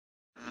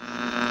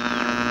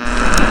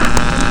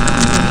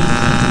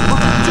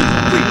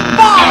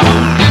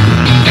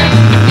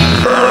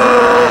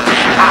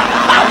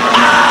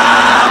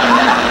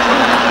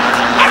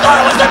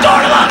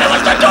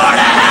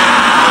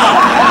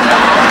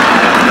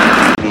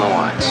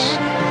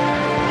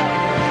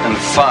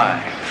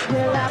5.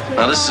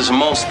 Now this is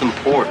most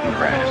important,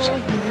 Raz.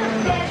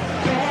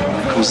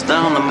 When it comes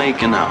down to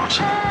making out,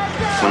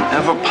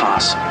 whenever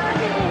possible,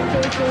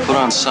 put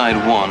on side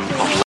 1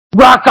 of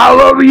Rock All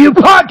Over You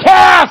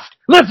podcast!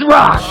 Let's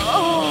rock!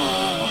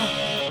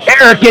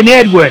 Eric and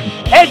Edwin.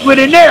 Edwin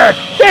and Eric,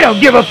 they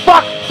don't give a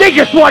fuck. They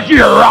just want you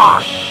to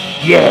rock.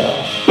 Yeah.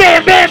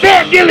 Bam, bam,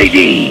 bam, dilly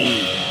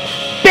dee.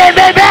 Bam,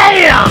 bam,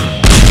 bam.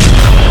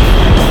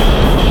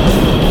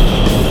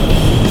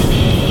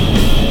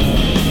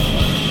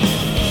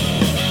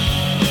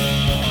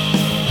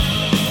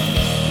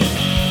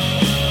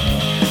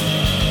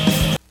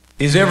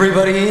 Is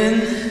everybody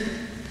in?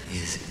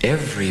 Is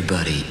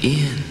everybody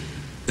in?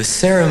 The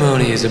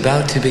ceremony is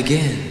about to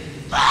begin.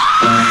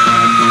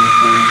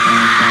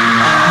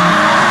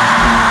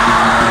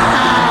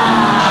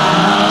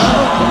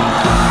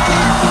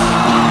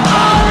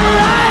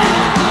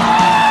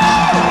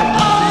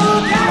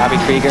 Bobby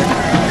Krieger,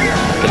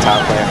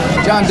 guitar player.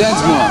 John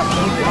Densmore,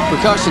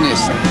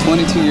 percussionist,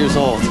 22 years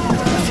old.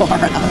 Far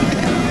out,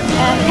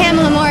 man.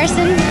 Pamela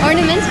Morrison,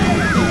 ornament.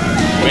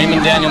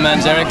 Raymond Daniel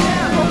Manzarek,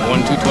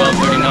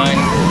 1-2-12-39,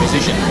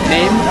 musician.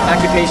 Name,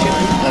 occupation?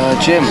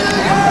 Jim.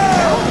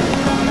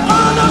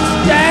 On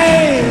a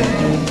day,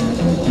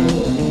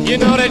 you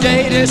know the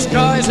day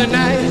destroys the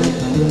night.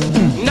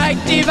 Night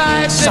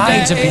divides the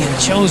day. Sides are being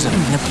chosen.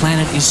 The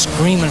planet is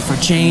screaming for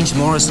change,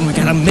 Morrison. We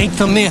gotta make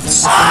the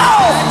myths. What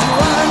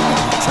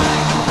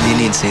do you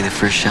need to say the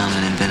first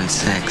shaman invented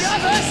sex?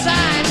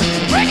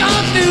 Break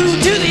on through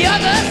to the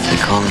other. They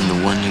call him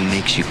the one who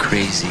makes you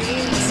crazy.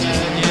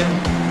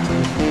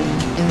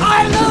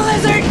 I'm the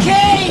Lizard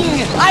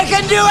King! I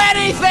can do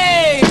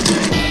anything!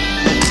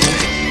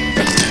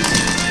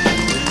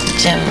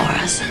 Jim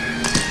Morrison,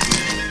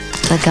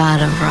 the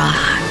god of rock.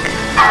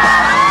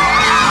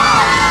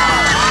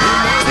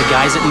 The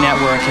guys at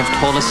Network have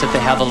told us that they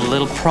have a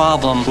little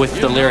problem with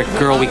the lyric,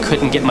 girl, we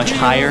couldn't get much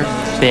higher.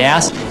 They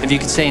asked if you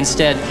could say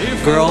instead,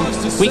 girl,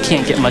 we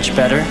can't get much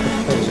better.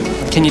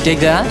 Can you dig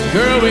that?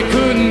 Girl, we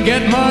couldn't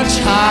get much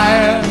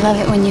higher. I love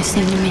it when you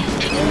sing to me.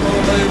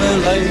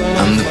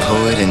 I'm the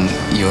poet and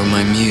you're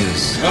my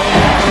muse. Do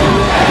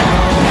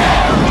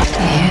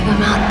you hear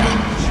them out there?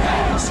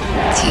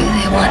 It's you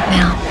they want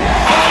now.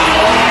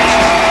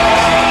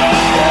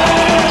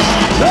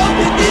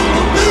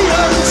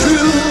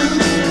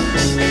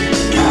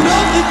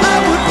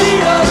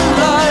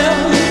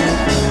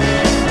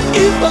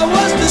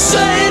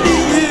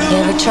 You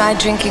ever tried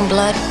drinking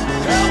blood?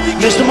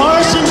 Mr.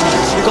 Morrison,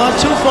 you've gone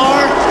too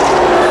far.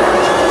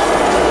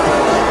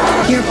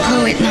 You're a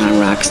poet, not a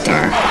rock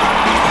star.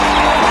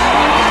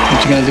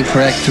 What you gonna do for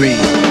Act 3? Hey,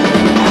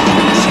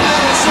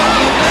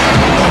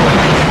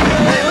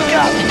 look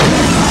out!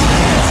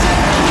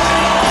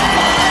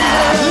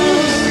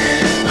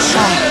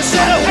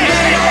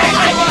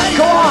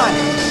 Go on!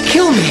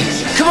 Kill me!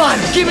 Come on,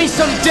 give me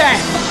some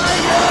death!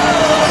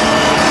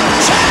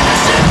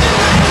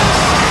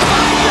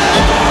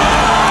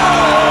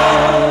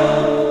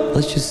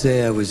 Let's just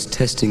say I was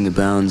testing the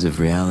bounds of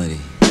reality.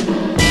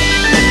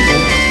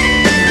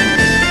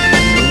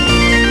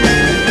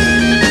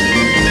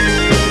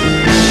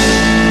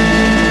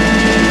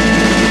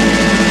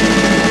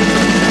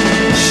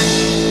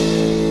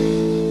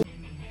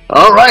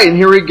 Alright, and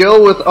here we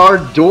go with our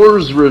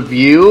Doors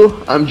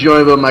review. I'm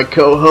joined by my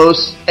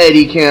co-host,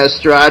 Eddie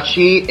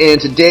Castracci,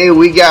 and today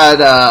we got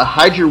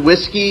Hydra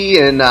Whiskey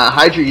and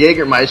Hydra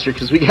Jägermeister,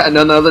 because we got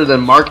none other than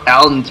Mark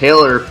Alden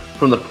Taylor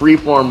from the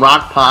Freeform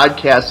Rock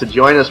Podcast to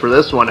join us for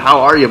this one. How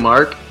are you,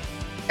 Mark?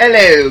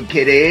 Hello,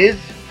 kiddies.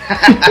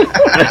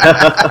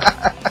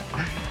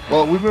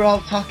 Well, we were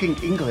all talking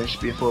English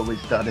before we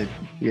started,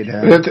 you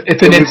know.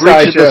 It's an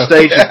inside joke.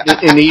 The stage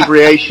of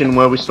inebriation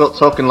where we start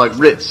talking like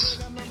Ritz.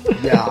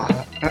 Yeah,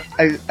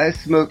 I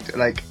smoked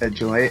like a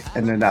joint,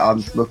 and then now I'm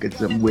smoking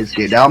some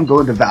whiskey. Now I'm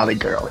going to Valley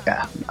Girl.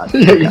 Yeah,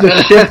 You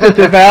just shifted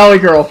to Valley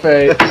Girl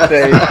phase.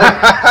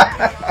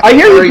 I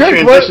hear you drink.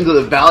 Transition to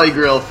the Valley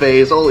Girl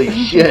phase. Holy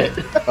shit!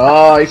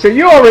 Oh, so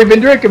you already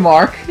been drinking,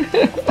 Mark?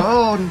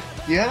 Oh,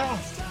 yeah.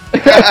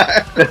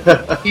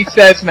 He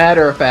says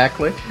matter of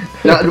factly.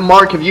 Now,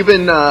 Mark, have you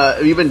been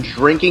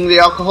drinking the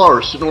alcohol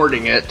or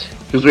snorting it?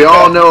 Because we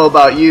all know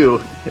about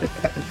you.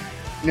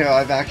 No,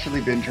 I've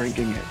actually been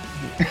drinking it.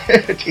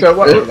 So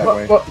what I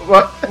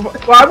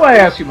want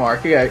to ask you, Mark.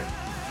 Okay,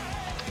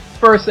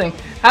 first thing,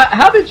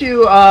 how did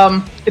you?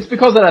 It's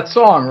because of that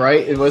song,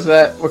 right? Was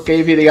that what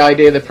gave you the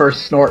idea to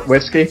first snort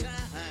whiskey?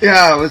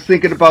 Yeah, I was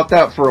thinking about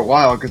that for a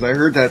while because I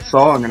heard that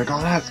song and I go,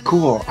 oh, "That's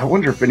cool." I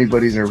wonder if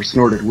anybody's ever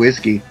snorted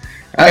whiskey.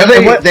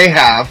 They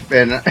have,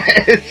 and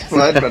it's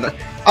fun. But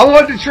I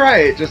wanted to try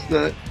it just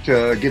to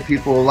give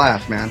people a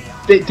laugh, man.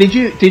 Did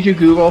you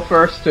Google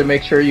first to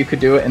make sure you could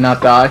do it and not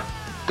die?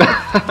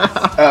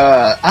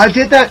 I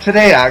did that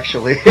today,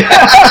 actually. You're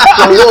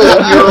a little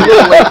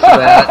late for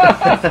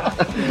that.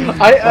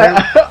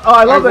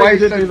 I love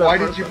that. Why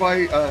did you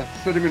buy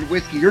cinnamon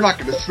whiskey? You're not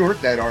going to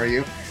snort that, are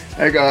you?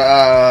 I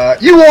go,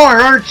 you are,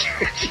 aren't you?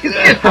 She's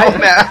getting all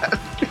mad.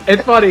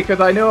 It's funny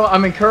because I know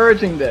I'm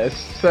encouraging this,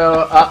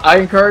 so I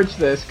encourage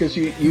this because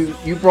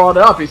you brought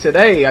it up. You said,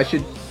 "Hey, I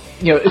should,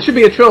 it should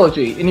be a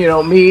trilogy."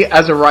 And me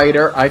as a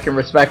writer, I can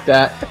respect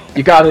that.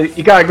 You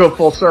gotta go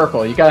full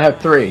circle. You gotta have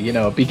 3.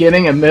 A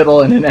beginning, a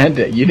middle, and an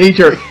ending. You need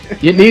your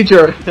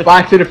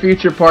Back to the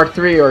Future Part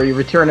 3 or your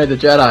Return of the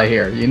Jedi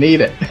here. You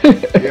need it.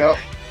 Yep.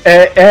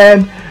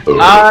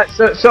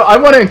 So I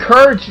want to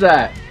encourage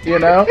that.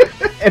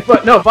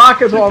 But no,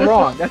 vodka's all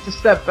wrong. That's a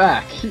step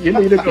back. You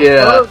need to go.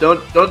 Yeah,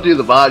 don't do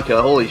the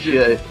vodka. Holy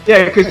shit.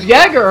 Yeah, because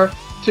Jaeger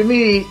to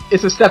me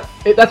is a step.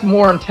 That's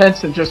more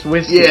intense than just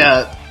whiskey.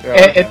 Yeah.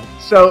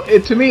 So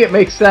to me, it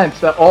makes sense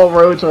that all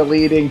roads are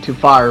leading to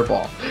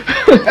Fireball.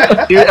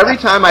 Dude, every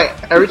time I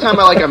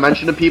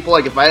mention to people,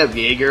 like if I have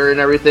Jaeger and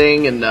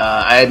everything, and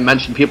I had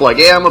mentioned people like,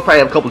 yeah, I'm gonna probably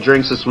have a couple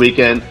drinks this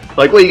weekend.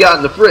 Like, what you got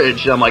in the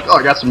fridge? And I'm like, oh,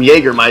 I got some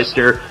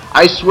Jägermeister.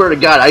 I swear to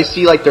God, I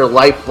see like their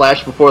life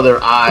flash before their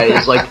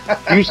eyes. Like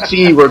you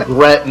see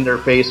regret in their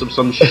face of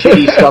some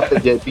shitty stuff they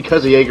did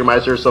because of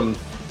Jägermeister, or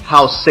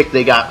how sick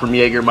they got from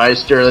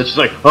Jägermeister. It's just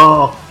like,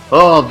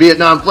 oh,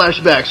 Vietnam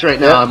flashbacks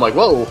right now. Yeah. I'm like,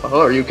 whoa,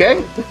 are you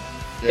okay?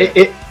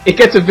 Yeah. It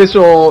gets a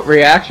visual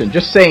reaction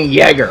just saying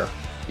Jaeger.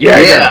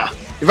 Yeah,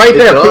 right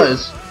there. It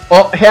does.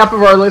 Half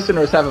of our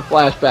listeners have a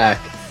flashback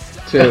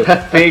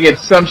to being in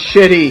some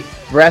shitty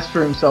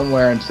restroom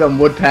somewhere in some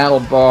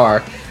wood-paneled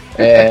bar,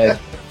 and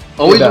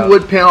always a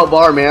wood-paneled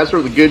bar, man. That's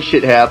where the good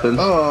shit happens.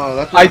 Oh,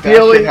 that's where the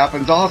bad shit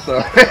happens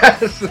also.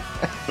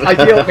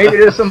 Maybe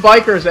there's some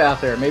bikers out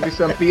there. Maybe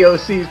some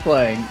BOCs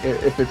playing,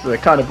 if it's the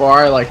kind of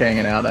bar I like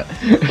hanging out at.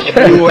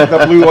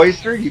 The Blue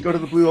Oyster? You go to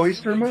the Blue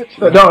Oyster much?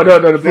 No,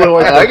 the Blue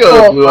Oyster. I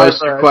go to the Blue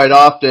Oyster quite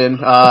often.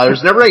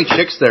 There's never any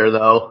chicks there,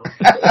 though.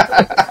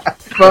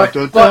 But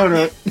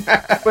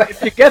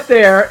if you get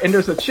there and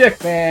there's a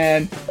chick,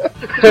 man,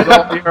 it's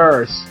all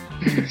yours.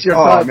 It's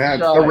your man,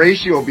 the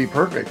ratio will be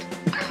perfect.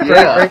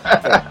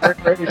 Yeah.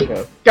 Great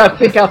ratio. Gotta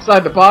think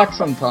outside the box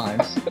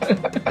sometimes.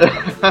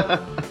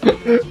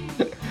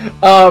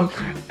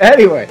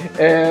 Anyway,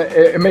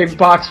 maybe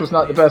box was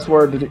not the best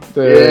word to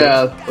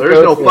yeah,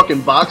 there's no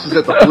fucking boxes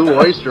at the Blue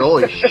Oyster.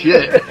 Holy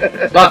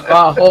shit. Not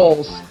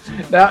holes.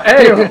 Now,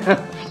 anyway.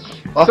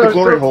 Lots of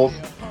glory holes.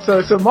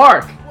 So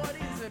Mark.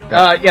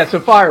 So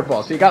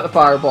Fireball. So you got the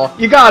Fireball.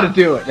 You got to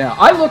do it now.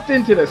 I looked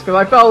into this because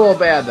I felt a little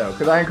bad though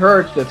because I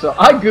encouraged it. So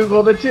I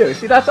googled it too.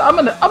 See, I'm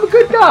a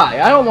good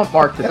guy. I don't want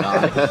Mark to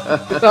die.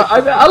 So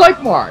I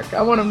like Mark.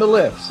 I want him to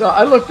live. So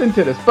I looked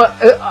into this, but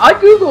I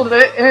googled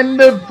it and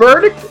the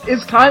verdict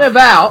is kind of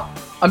out.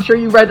 I'm sure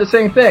you read the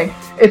same thing.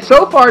 It's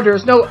so far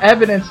there's no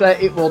evidence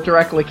that it will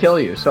directly kill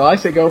you. So I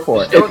say go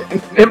for it.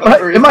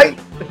 It might.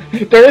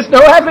 There is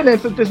no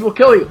evidence that this will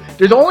kill you.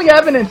 There's only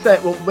evidence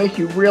that will make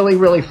you really,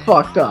 really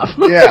fucked up.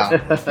 Yeah,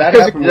 that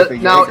happened with the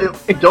now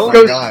Jaeger. Don't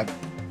goes.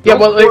 Yeah,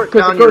 well, pour it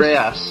down your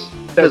ass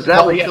because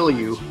that will kill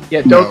you.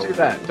 Yeah, don't do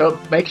that. Don't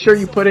make sure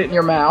you put it in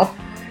your mouth.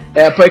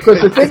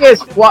 Because the thing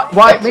is,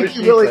 why it makes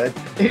you really,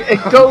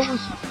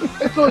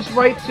 it goes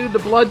right to the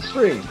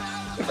bloodstream.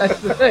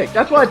 That's the thing.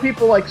 That's why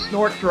people like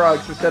snort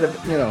drugs instead of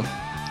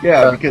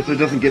Yeah, because it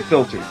doesn't get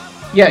filtered.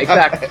 Yeah,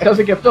 exactly. It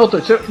doesn't get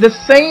filtered. So the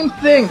same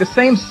thing, the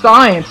same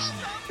science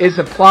is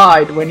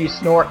applied when you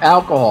snort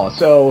alcohol.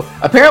 So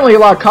apparently a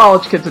lot of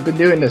college kids have been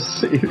doing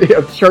this.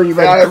 I'm sure you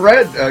read. Yeah, I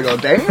read. I go,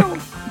 damn.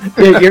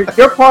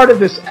 You're part of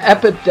this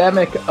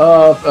epidemic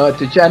of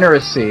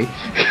degeneracy.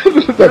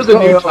 There's a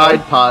new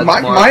Tide Pod.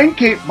 Mine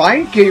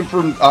came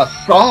from a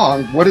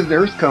song. What does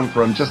theirs come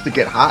from? Just to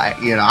get high.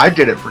 I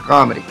did it for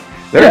comedy.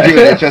 They're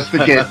doing it just to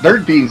get. They're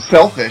being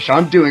selfish.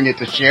 I'm doing it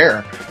to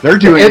share. They're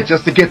doing it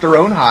just to get their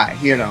own high.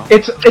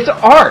 It's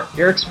art.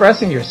 You're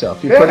expressing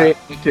yourself. You put it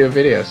into a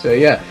video. So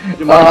yeah.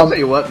 I'll tell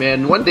you what,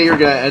 man. One day you're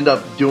gonna end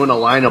up doing a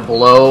line of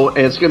blow,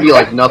 and it's gonna be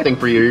like nothing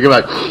for you. You're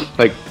gonna be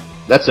like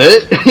that's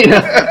it.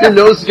 Your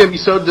nose is gonna be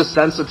so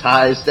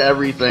desensitized to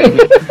everything.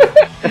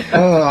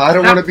 I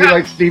don't want to be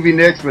like Stevie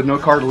Nicks with no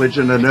cartilage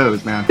in the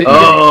nose, man.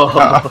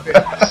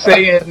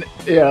 Saying,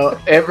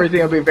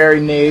 everything will be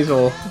very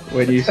nasal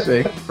when you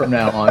sing from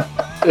now on.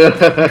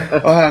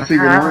 That's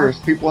even worse.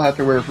 People have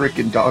to wear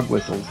freaking dog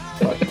whistles.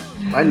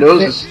 My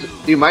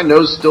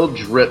nose still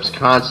drips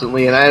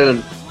constantly, and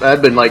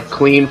I've been like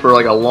clean for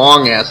like a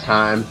long ass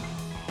time.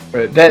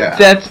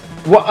 That's.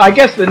 Well, I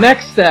guess the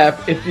next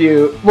step,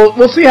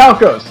 we'll see how it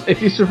goes.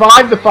 If you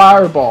survive the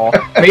Fireball,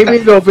 maybe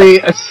there'll be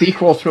a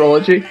sequel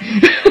trilogy. And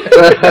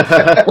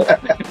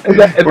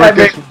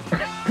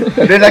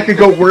then that could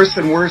go worse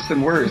and worse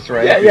and worse,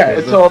 right?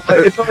 Yeah.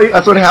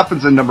 That's what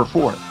happens in number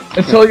 4.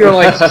 Until you're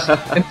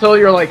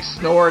like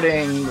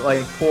snorting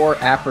like poor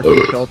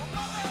African children.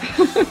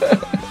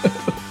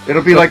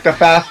 It'll be like the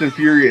Fast and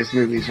Furious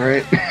movies,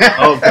 right?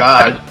 Oh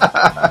God.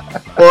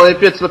 Well,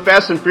 if it's the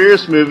Fast and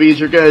Furious movies,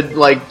 you're gonna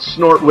like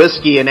snort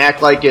whiskey and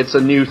act like it's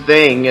a new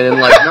thing, and then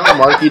like, no,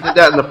 Mark, you did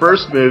that in the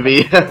first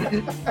movie.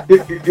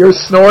 You're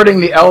snorting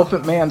the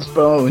Elephant Man's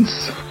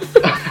bones.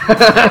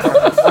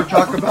 We're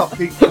talking about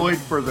Pink Floyd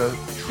for the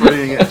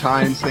Trillion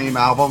Times same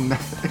album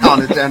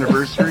on its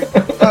anniversary.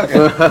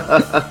 Okay.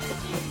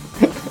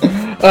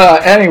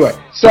 Anyway,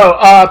 So,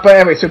 but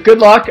anyway, so good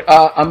luck.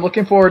 I'm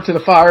looking forward to the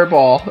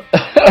Fireball.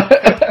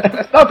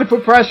 Not to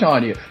put pressure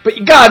on you, but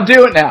you gotta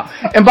do it now.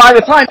 And by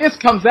the time this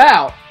comes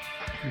out,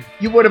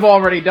 you would have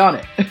already done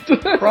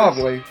it.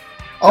 Probably.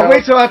 I'll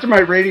wait till after my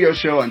radio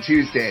show on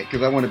Tuesday,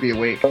 because I want to be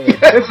awake.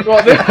 This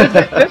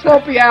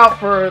won't be out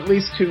for at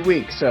least 2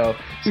 weeks, so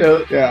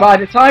by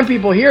the time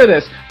people hear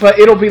this, but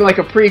it'll be like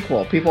a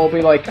prequel. People will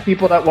be like,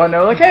 people that want to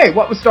know, like, hey,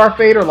 what was Darth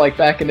Vader like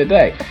back in the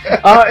day?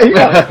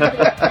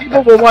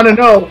 People will want to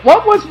know,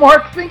 what was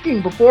Mark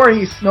thinking before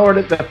he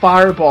snorted the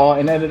Fireball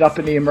and ended up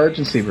in the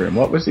emergency room?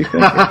 What was he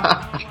thinking?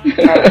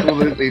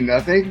 Absolutely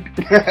nothing.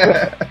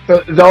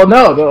 So they'll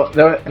know.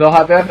 They'll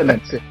have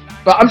evidence.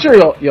 But I'm sure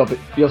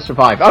you'll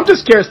survive. I'm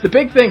just curious. The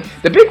big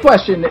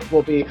question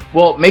will be,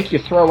 will it make you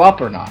throw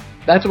up or not?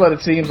 That's what it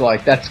seems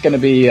like. That's going to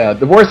be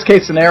the worst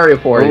case scenario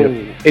for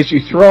you, is you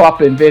throw up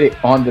on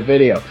the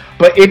video.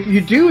 But if you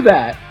do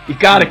that, you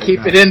got to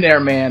keep it in there,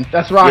 man.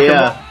 That's rock and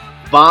roll.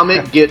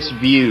 Vomit gets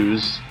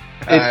views.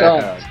 It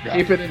does.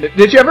 Keep it in there.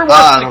 Did you ever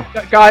watch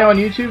that guy on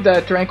YouTube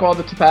that drank all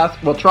the Tabasco?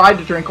 Well, tried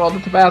to drink all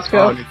the Tabasco.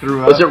 Oh, he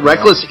threw up. Was it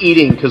reckless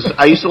eating? Because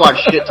I used to watch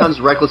shit tons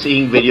of reckless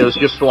eating videos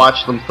just to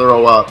watch them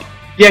throw up.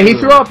 Yeah, he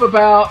threw up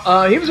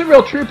about, he was a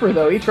real trooper,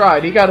 though. He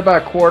tried. He got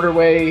about a quarter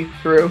way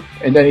through,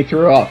 and then he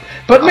threw up.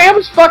 But man,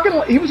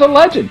 he was a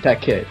legend,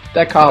 that kid.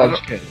 That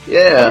college kid.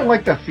 Yeah. I don't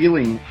like the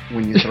feeling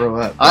when you throw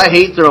up. I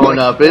hate throwing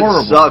up. It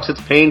sucks.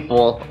 It's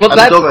painful. Well,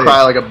 I still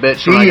cry like a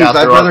bitch when I got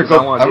throw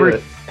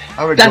up.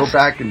 I would go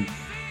back and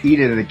eat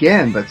it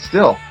again, but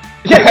still.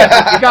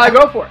 Yeah, you gotta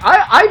go for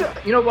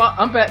it. You know what?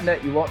 I'm betting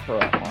that you won't throw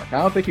up, Mark. I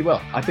don't think you will.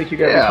 I think you're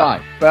gonna be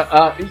fine.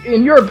 But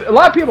in Europe, a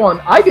lot of people,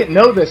 and I didn't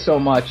know this so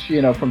much,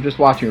 from just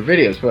watching your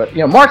videos. But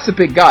Mark's a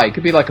big guy. He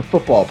could be like a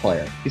football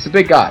player. He's a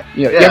big guy.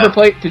 You ever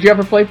play? Did you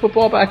ever play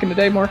football back in the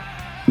day, Mark?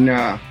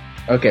 No.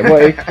 Okay,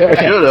 well, he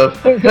should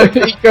have.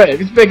 He could.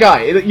 He's a big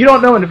guy. You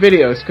don't know in the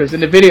videos, because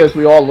in the videos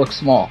we all look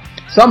small.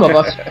 Some of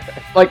us,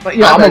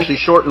 I'm actually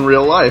short in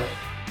real life.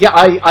 Yeah,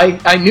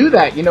 I knew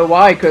that. You know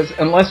why? Because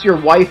unless your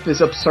wife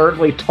is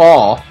absurdly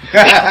tall,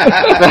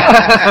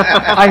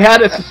 I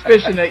had a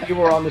suspicion that you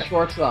were on the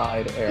short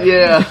side, Eric.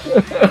 Yeah.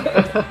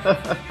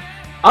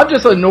 I'm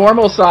just a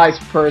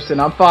normal-sized person.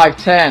 I'm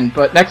 5'10",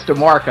 but next to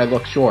Mark, I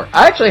look short.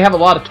 I actually have a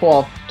lot of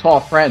tall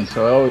friends,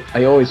 so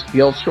I always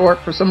feel short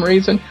for some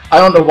reason. I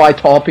don't know why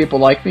tall people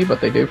like me, but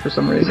they do for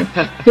some reason.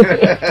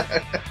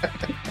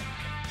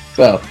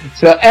 So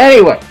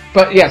anyway,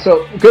 but yeah,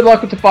 so good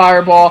luck with the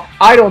Fireball.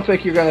 I don't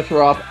think you're going to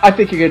throw up. I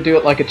think you're going to do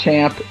it like a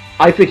champ.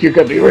 I think you're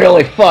going to be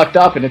really fucked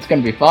up, and it's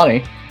going to be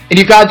funny. And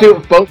you got to do it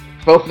with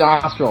both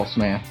nostrils,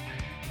 man.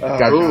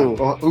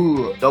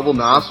 Ooh, double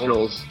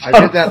nostrils. I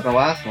did that in the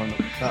last one.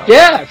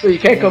 Yeah, so you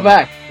can't go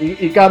back.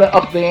 You got to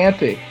up the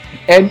ante.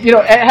 And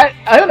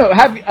I don't know.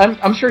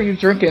 I'm sure you've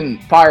drinking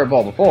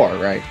Fireball before,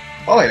 right?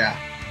 Oh yeah.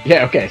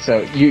 Yeah, okay,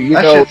 so you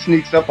that know... shit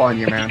sneaks up on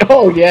you, man.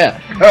 Oh,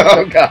 yeah.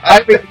 Oh, God.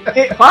 I mean,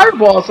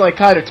 Fireball is,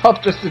 kind of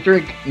tough just to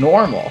drink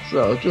normal,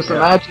 so just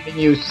imagining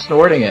you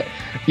snorting it.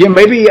 Yeah,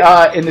 maybe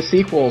in the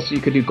sequels you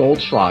could do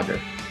Goldschlager.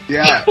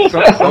 Yeah,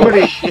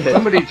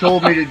 somebody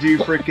told me to do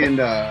freaking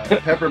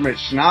peppermint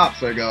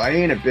schnapps. I go, I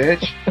ain't a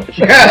bitch.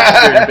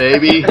 Schnapster,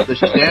 baby. The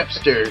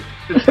Schnapster.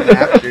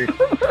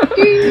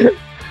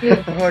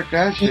 Fuck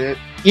that shit.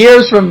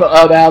 Years from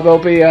now, there'll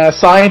be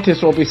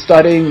scientists will be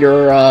studying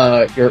your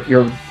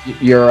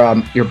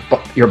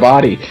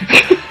body.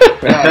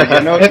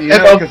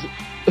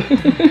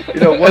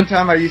 Yeah, one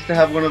time I used to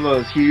have one of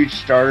those huge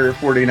starter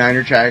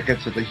 49er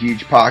jackets with a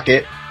huge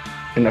pocket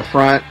in the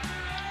front.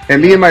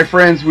 And me and my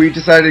friends, we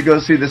decided to go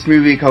see this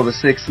movie called The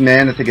Sixth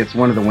Man. I think it's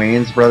one of the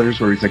Wayans brothers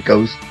where he's a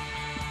ghost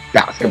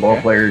basketball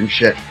player and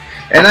shit.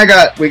 And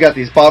we got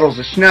these bottles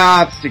of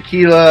schnapps,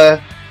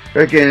 tequila,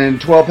 freaking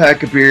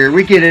 12-pack of beer.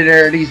 We get in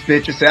there and these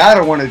bitches say, I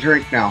don't want to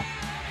drink now.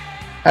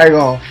 I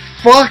go,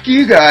 fuck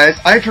you guys.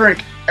 I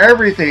drank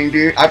everything,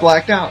 dude. I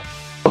blacked out.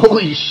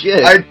 Holy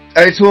shit.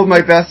 I told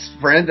my best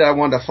friend that I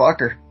wanted to fuck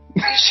her.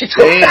 She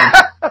told me.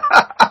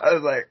 I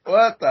was like,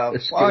 what the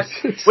fuck?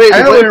 Wait,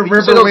 I don't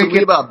remember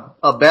waking about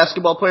a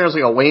basketball player. It was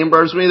like a Wayne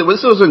Brothers movie.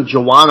 This wasn't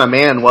Joanna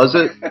Man, was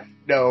it?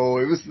 No,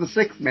 it was The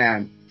Sixth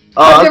Man.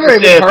 Oh, I was going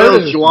to say, if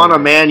it was Joanna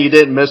Man, you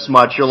didn't miss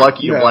much. You're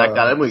lucky you blacked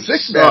out. That movie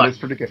Sixth Man is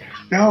pretty good.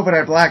 No, but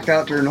I blacked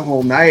out during the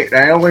whole night.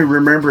 I only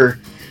remember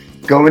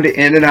going to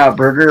In-N-Out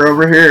Burger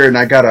over here, and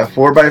I got a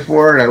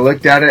 4x4, and I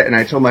looked at it, and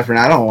I told my friend,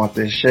 I don't want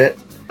this shit.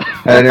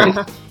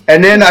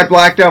 And then I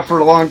blacked out for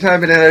a long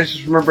time, and then I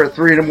just remember at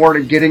 3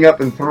 a.m. getting up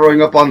and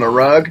throwing up on the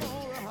rug,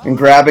 and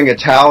grabbing a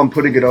towel and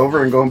putting it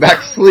over and going back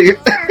to sleep.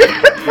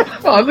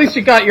 Well, at least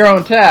you got your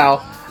own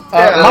towel.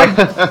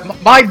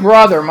 My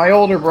brother, my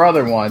older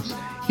brother once,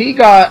 he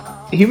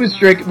was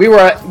drinking, we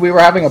were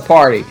having a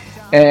party,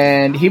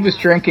 and he was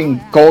drinking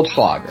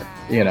Goldschlager.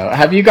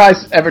 Have you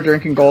guys ever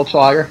drinking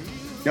Goldschlager?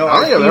 No,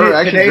 I don't think I've ever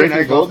actually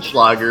drinking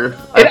Goldschlager.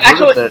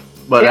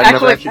 But I've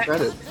never actually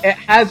tried it. It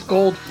has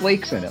gold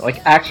flakes in it.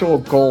 Like, actual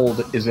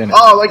gold is in it.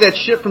 Oh, like that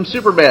shit from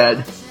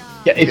Superbad.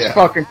 Yeah, it's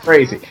fucking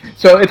crazy.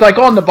 So, it's like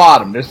on the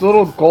bottom. There's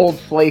little gold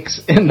flakes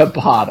in the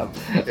bottom.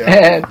 Yeah.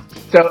 And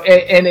So,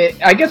 and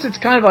I guess it's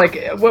kind of like,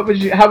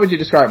 how would you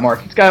describe it,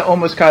 Mark? It's got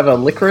almost kind of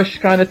a licorice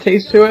kind of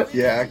taste to it.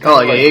 Yeah.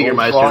 Like a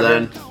Jägermeister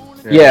then.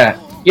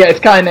 Yeah,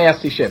 it's kind of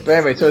nasty shit. But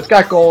anyway, so it's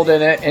got gold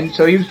in it, and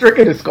so he was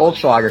drinking his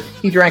Goldschlager.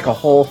 He drank a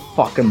whole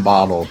fucking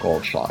bottle of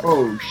Goldschlager.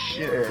 Oh,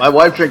 shit. My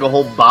wife drank a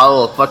whole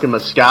bottle of fucking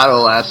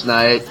Moscato last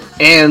night,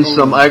 and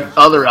some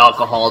other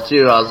alcohol,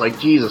 too. I was like,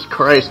 Jesus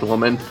Christ,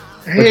 woman.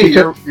 Hey,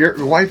 your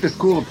wife is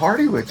cool to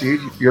party with, dude.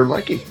 You're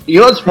lucky.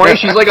 You know what's funny?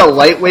 She's like a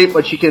lightweight,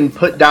 but she can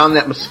put down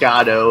that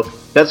Moscato.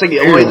 That's like the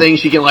only thing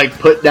she can like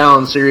put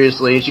down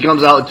seriously. And she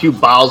comes out with 2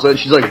 bottles and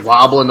she's like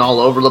wobbling all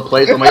over the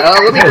place. I'm like,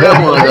 let me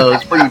grab one of those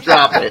before you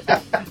drop it.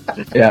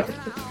 Yeah.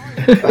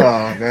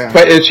 Oh, man.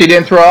 But she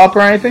didn't throw up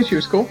or anything? She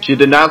was cool? She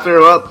did not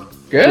throw up.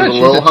 Good. She was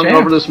a little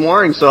hungover this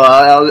morning, so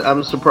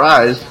I'm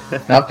surprised.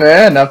 Not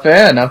bad.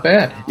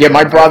 Yeah,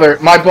 my brother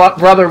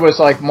was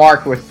like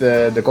Mark with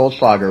the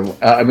Goldschlager.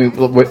 I mean,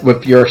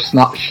 with your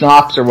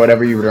schnapps or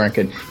whatever you were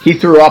drinking. He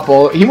threw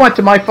up he went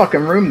to my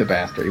fucking room, the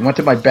bastard. He went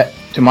to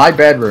my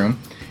bedroom.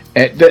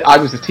 And I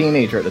was a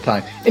teenager at the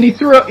time, and he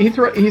threw up.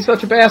 He's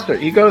such a bastard.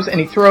 He goes and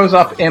he throws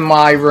up in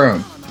my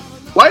room.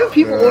 Why do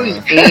people always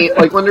aim,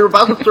 like when they're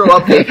about to throw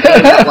up, they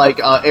aim at like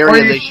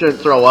area they shouldn't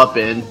throw up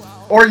in?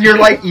 Or you're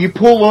like, you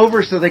pull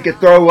over so they could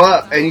throw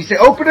up, and you say,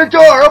 open the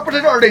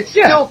door, they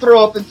still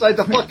throw up inside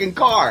the fucking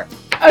car.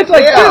 It's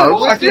like,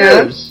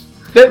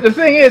 the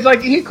thing is,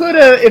 like, he could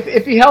have,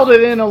 if he held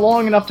it in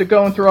long enough to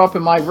go and throw up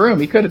in my room,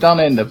 he could have done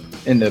it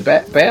in the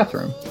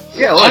bathroom.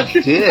 Yeah, well,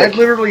 I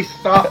literally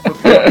stopped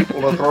before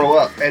people to throw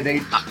up, and they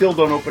still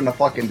don't open the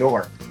fucking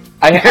door.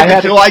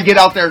 Until I get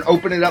out there and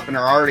open it up, and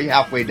they're already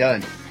halfway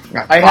done.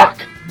 I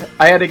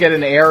had to get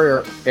an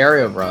area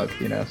rug,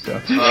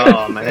 so.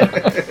 Oh, man.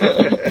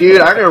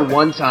 Dude, I remember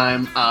one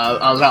time,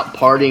 I was out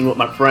partying with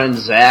my friend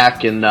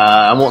Zach, and,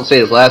 I won't say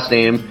his last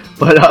name,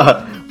 but,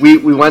 we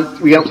went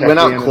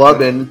out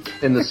clubbing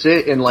in the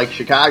city, in, like,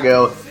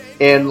 Chicago,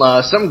 and,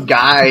 some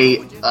guy,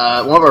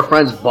 one of our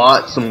friends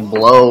bought some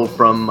blow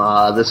from,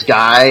 this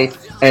guy,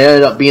 and it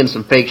ended up being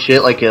some fake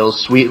shit, like it was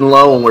Sweet and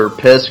Low, and we were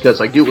pissed,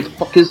 because, like, dude, what the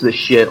fuck is this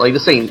shit? Like,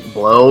 this ain't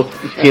blow,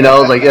 It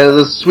was like,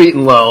 this is Sweet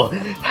and Low.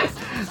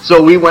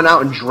 So we went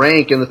out and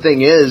drank, and the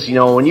thing is,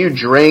 when you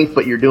drink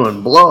but you're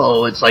doing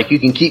blow, it's like you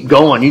can keep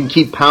going, you can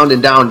keep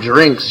pounding down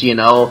drinks,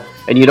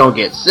 and you don't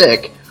get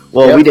sick.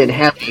 Well, we didn't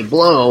have any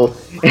blow,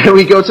 and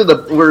we go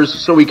to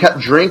so we kept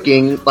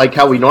drinking like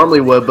how we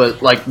normally would,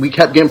 but like we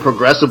kept getting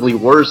progressively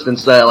worse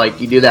instead of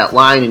like you do that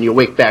line and you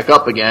wake back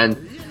up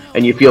again,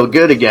 and you feel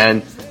good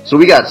again. So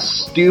we got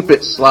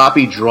stupid,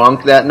 sloppy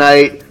drunk that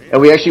night, and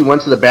we actually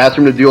went to the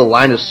bathroom to do a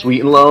line of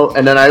Sweet and Low,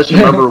 and then I just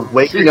remember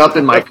waking up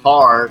in my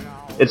car.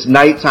 It's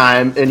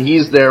nighttime, and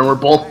he's there, and we're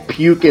both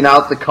puking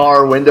out the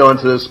car window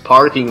into this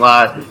parking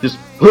lot, just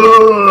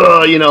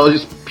puking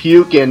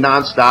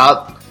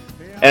nonstop.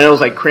 And it was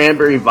like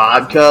cranberry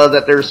vodka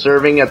that they're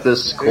serving at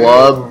this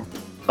club,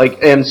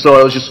 and so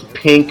it was just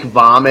pink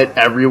vomit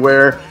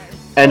everywhere.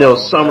 And it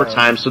was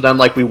summertime, so then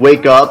like we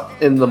wake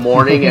up in the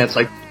morning and it's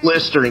like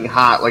blistering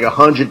hot, like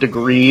 100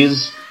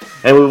 degrees,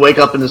 and we wake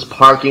up in this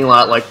parking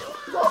lot like,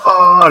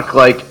 fuck,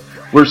 like.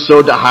 We're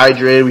so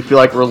dehydrated, we feel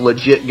like we're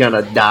legit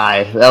gonna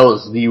die. That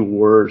was the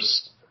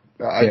worst.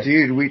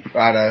 Dude, we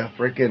at a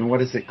freaking,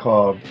 what is it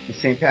called? The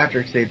St.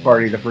 Patrick's Day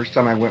party, the first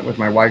time I went with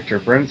my wife to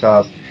her friend's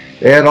house,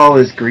 they had all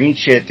this green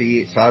shit to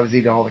eat, so I was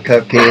eating all the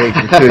cupcakes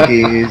and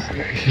cookies,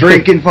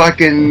 drinking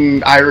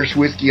fucking Irish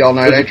whiskey all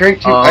night. I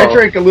drank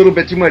a little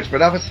bit too much, but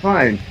that was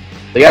fine.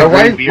 They got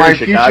great beer in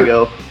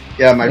Chicago.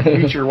 Yeah, my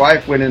future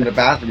wife went in the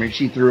bathroom and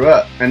she threw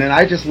up. And then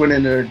I just went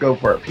in there to go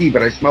for a pee,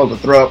 but I smelled the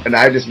throw up and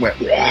I just went,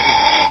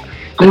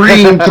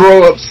 green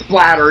throw up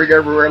splattering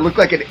everywhere. It looked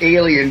like an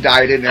alien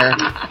died in there.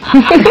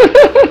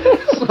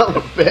 Son of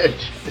a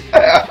bitch.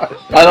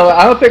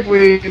 I don't think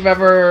we've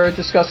ever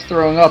discussed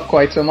throwing up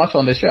quite so much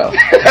on the show.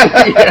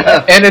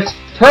 Yeah. And it's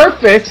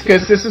perfect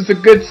because this is a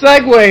good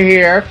segue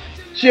here.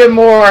 Jim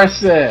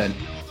Morrison.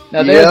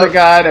 Now there's a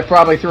guy that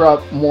probably threw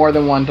up more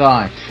than one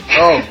time.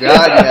 Oh god,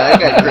 yeah, I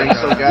got drank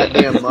so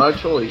goddamn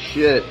much. Holy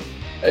shit.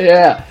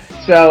 Yeah.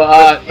 So,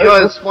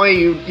 it's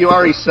funny, you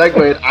already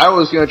segued. I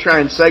was gonna try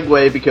and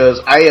segue because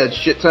I had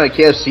shit ton of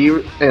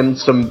KFC and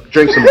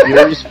drink some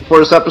beers before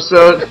this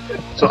episode.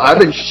 So I've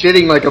been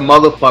shitting like a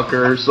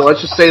motherfucker. So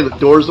let's just say the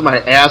doors of my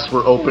ass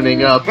were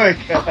opening up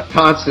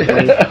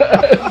constantly.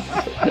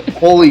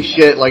 Holy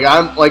shit,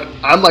 I'm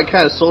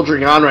kind of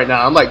soldiering on right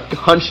now. I'm like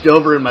hunched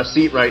over in my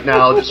seat right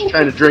now, just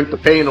trying to drink the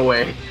pain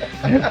away.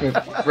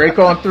 Break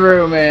on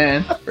through,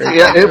 man.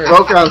 It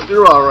broke on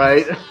through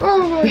alright.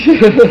 Oh my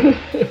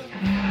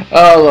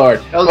Oh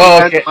Lord! That was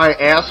my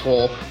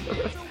asshole.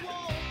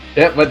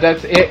 Yeah, but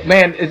that's it,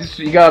 man. That's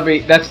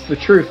the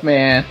truth,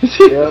 man.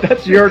 Yep.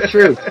 That's your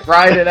truth.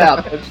 Ride it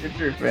out. That's your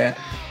truth, man.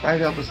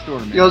 Ride out the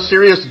storm, man.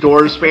 Serious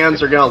Doors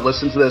fans are gonna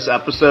listen to this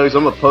episode because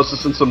I'm gonna post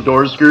this in some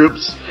Doors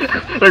groups.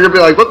 They're gonna be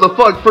like, "What the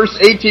fuck?"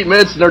 First 18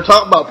 minutes, and they're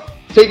talking about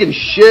taking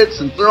shits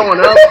and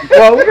throwing up.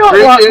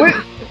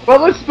 Well,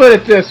 let's put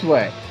it this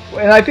way.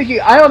 And I think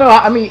I don't know.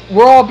 I mean,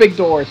 we're all big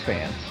Doors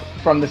fans.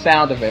 From the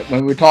sound of it,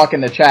 when we were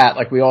talking in the chat,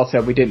 like we all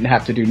said, we didn't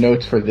have to do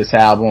notes for this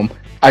album.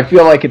 I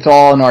feel like it's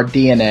all in our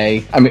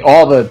DNA. I mean,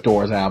 all the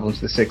Doors albums,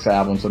 the 6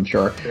 albums, I'm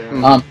sure.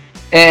 Yeah.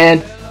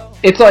 And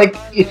it's like,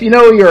 if you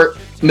know your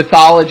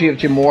mythology of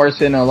Jim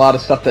Morrison and a lot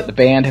of stuff that the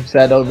band have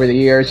said over the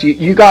years,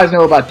 you guys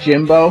know about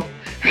Jimbo.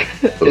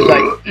 It's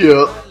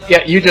like,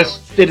 yeah, you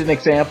just did an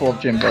example of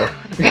Jimbo.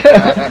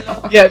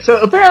 Yeah,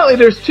 so apparently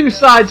there's 2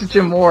 sides of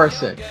Jim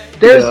Morrison.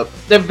 There's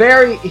the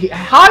very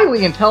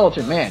highly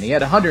intelligent man. He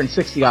had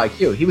 160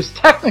 IQ. He was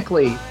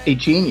technically a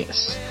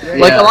genius.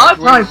 Like a lot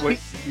of times,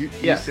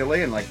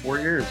 UCLA in like 4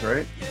 years,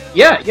 right?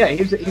 Yeah.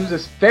 He was a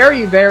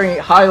very, very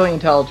highly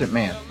intelligent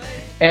man,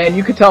 and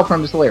you could tell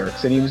from his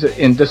lyrics, and he was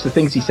in just the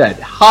things he said,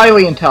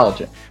 highly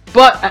intelligent.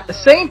 But at the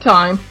same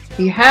time,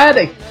 he had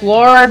a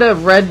Florida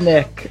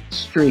redneck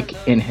streak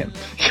in him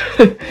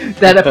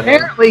that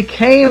apparently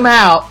came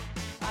out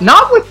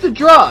not with the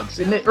drugs.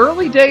 In the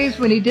early days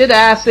when he did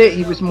acid,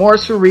 he was more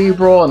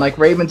cerebral, and like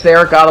Raymond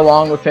Zara got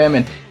along with him,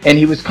 and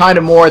he was kind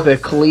of more the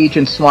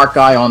collegiate smart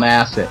guy on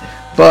acid.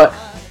 But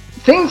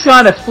things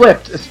kind of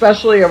flipped,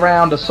 especially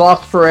around a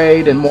Soft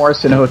Parade and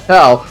Morrison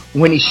Hotel,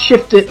 when he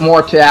shifted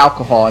more to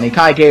alcohol, and he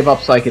kind of gave up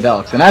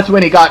psychedelics. And that's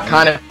when he got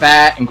kind of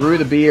fat and grew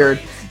the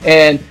beard.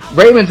 And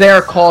Raymond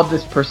Zara called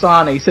this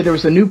persona, he said there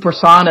was a new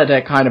persona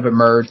that kind of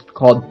emerged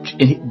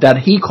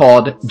that he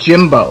called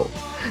Jimbo.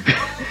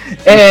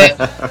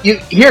 And you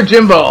hear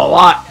Jimbo a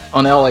lot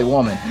on LA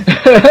Woman.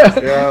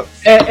 Yeah.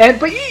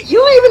 But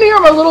you even hear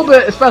him a little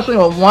bit, especially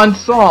on one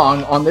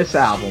song on this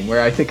album,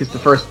 where I think it's the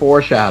first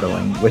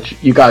foreshadowing, which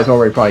you guys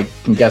already probably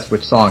can guess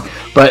which song.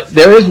 But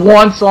there is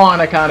one song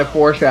that kind of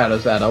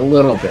foreshadows that a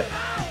little bit.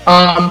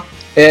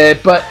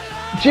 But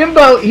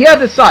Jimbo, he had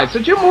this side. So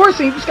Jim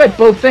Morrison, he just got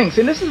both things.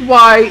 And this is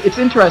why it's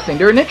interesting.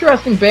 They're an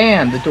interesting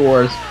band, the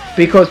Doors,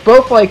 because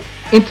both like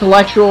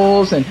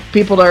intellectuals and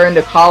people that are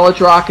into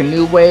college rock and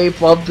new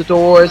wave love the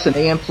Doors, and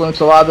they influence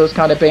a lot of those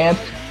kind of bands.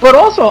 But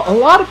also, a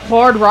lot of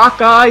hard rock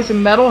guys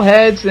and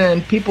metalheads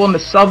and people in the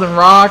southern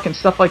rock and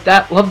stuff like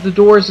that love the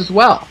Doors as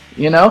well,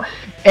 you know?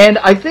 And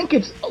I think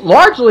it's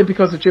largely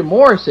because of Jim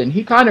Morrison.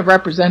 He kind of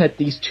represented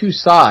these 2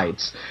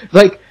 sides.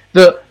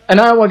 And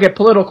I don't want to get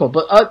political,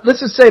 but let's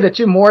just say that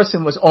Jim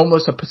Morrison was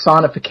almost a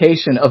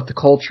personification of the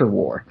culture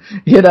war.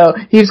 You know,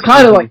 he's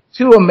kind of like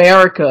 2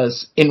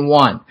 Americas in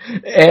one.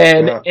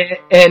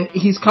 And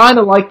he's kind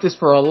of like this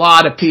for a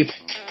lot of people.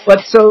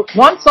 But so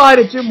one side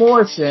of Jim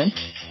Morrison,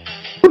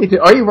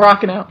 are you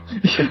rocking out?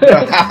 Turn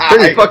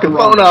your fucking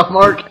phone off,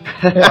 Mark.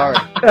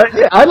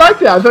 Yeah, I like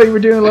that. I thought you were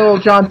doing a little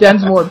John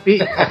Densmore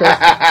beat. Well,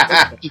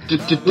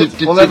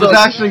 that was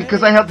actually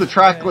because I had the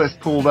track list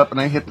pulled up and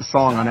I hit the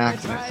song on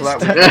accident. So that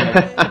was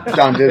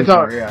John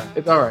Densmore,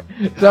 It's alright.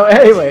 So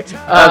anyway.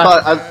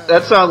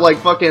 That sounded like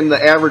fucking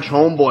the average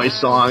homeboy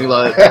song,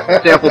 like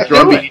sample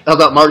drum beat. I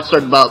thought Mark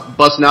started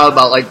busting out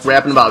about like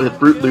rapping about his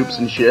Fruit Loops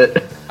and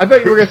shit. I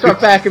thought you were going to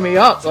start backing me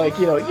up, like,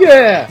 you know,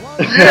 yeah!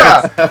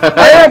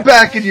 I am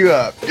backing you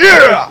up!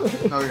 Yeah!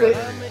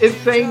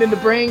 Insane in the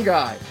brain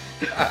guy.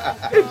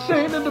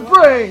 Insane in the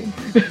brain!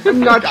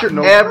 I'm not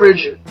your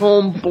average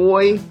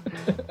homeboy.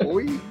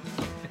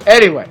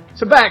 Anyway,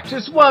 so back,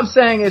 just what I'm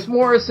saying is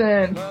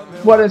Morrison,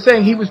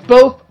 he was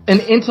both an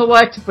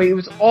intellect, but he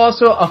was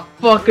also a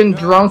fucking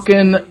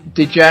drunken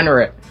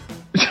degenerate.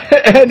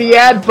 And he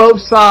had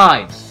both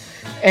sides.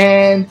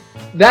 And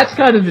that's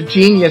kind of the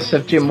genius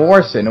of Jim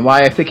Morrison and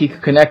why I think he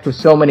could connect with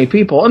so many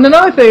people. And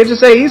another thing is to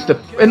say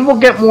and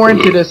we'll get more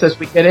into this as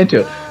we get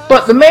into it.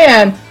 But the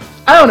man,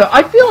 I don't know,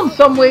 I feel in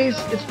some ways,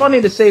 it's funny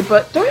to say,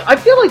 but I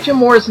feel like Jim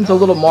Morrison's a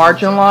little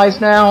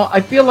marginalized now.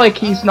 I feel like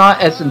he's not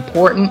as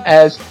important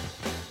as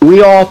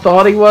we all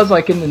thought he was,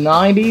 like in the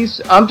 90s.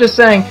 I'm just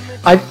saying,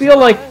 I feel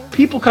like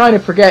people kind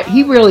of forget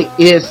he really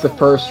is the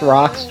first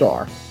rock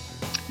star.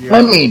 Yeah.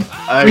 I mean,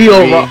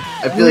 real rock.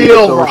 I feel like he's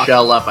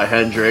overshadowed by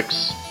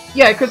Hendrix.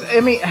 Yeah, because,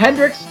 I mean,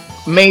 Hendrix,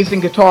 amazing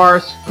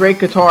guitarist, great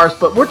guitarist,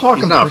 but we're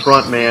talking... He's not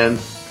front man.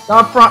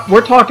 Not front,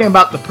 we're talking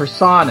about the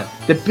persona.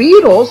 The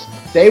Beatles,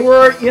 they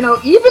were, you know,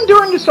 even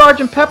during the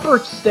Sgt. Pepper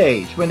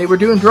stage, when they were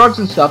doing drugs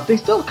and stuff, they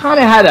still kind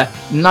of had a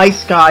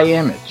nice guy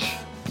image,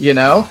 you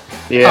know?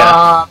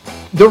 Yeah.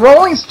 The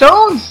Rolling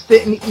Stones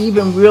didn't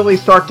even really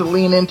start to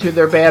lean into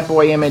their bad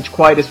boy image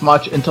quite as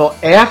much until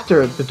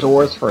after the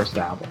Doors' first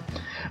album.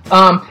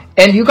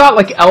 And you got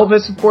like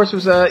Elvis, of course,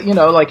 was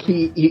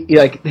he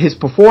like his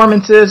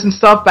performances and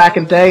stuff back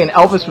in the day, and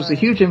Elvis was a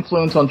huge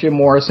influence on Jim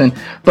Morrison.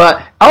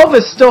 But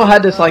Elvis still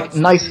had this like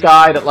nice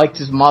guy that liked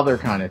his mother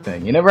kind of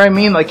thing. You know what I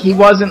mean? Like he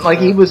wasn't like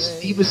he was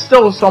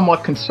still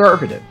somewhat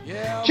conservative.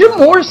 Jim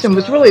Morrison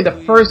was really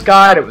the first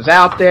guy that was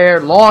out there,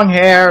 long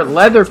hair,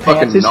 leather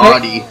pants. Fucking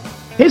naughty.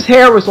 His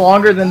hair was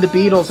longer than the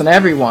Beatles and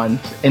everyone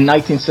in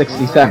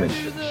 1967.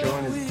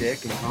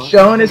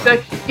 Showing his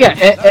dick, yeah.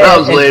 That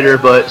was later,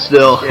 but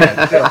still.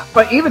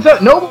 But even so,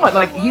 no one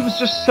like he was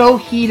just so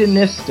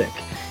hedonistic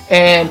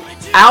and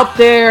out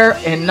there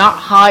and not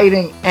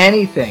hiding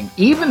anything.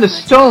 Even the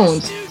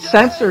Stones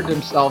censored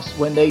themselves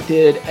when they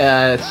did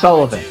Ed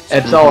Sullivan.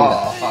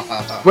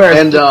 Whereas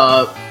and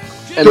the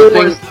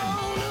thing,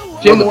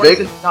 Jim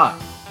Morrison did not.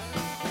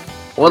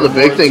 One of the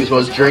big things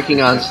was drinking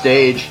on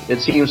stage.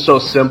 It seems so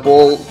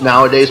simple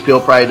nowadays.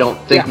 People probably don't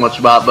think much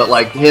about it, but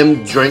like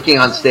him drinking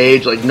on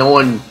stage, like no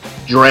one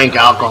drank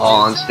alcohol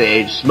on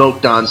stage,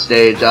 smoked on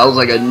stage. That was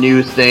like a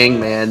new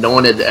thing, man. No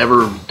one had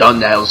ever done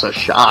that. It was a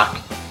shock.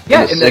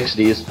 Yeah, in the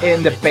 60s.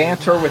 In the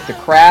banter with the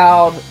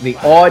crowd, the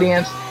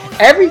audience,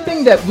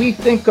 everything that we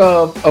think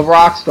of a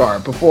rock star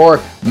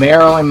before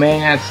Marilyn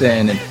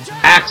Manson and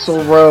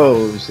Axl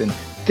Rose and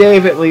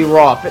David Lee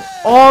Roth, and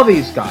all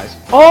these guys,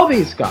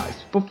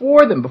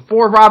 before them,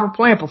 before Robert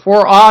Plant,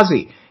 before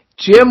Ozzy,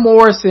 Jim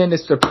Morrison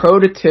is the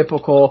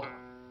prototypical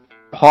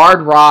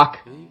hard rock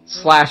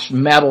 /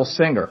 metal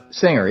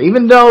singer.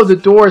 Even though The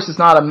Doors is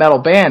not a metal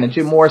band and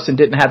Jim Morrison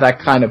didn't have that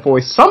kind of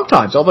voice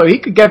sometimes, although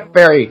he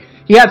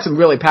had some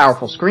really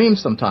powerful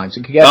screams sometimes.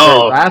 He could get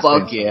very raspy.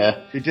 Fuck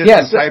yeah. He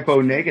just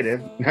typo negative.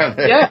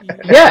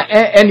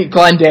 and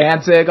Glenn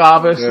Danzig,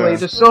 obviously. Yeah.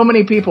 There's so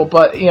many people,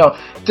 but,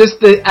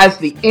 just as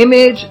the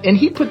image, and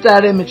he put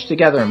that image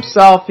together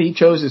himself. He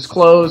chose his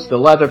clothes, the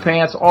leather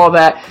pants, all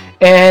that,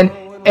 and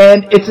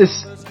it's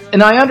this.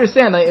 And I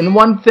understand that in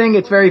one thing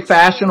it's very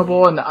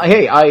fashionable, and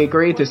hey, I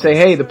agree to say,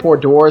 hey, the poor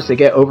Doors, they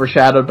get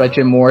overshadowed by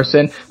Jim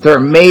Morrison. They're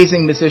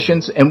amazing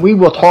musicians, and we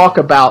will talk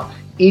about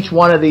each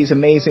one of these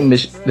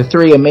the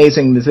three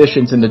amazing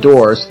musicians in the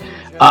Doors,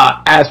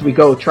 as we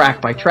go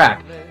track by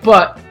track.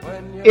 But,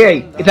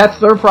 hey, that's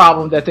their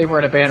problem that they were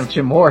in a band with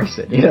Jim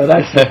Morrison.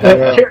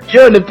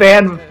 You're in a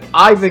band with,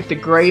 I think, the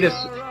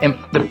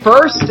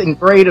first and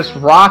greatest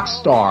rock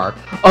star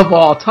of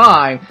all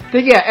time,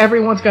 then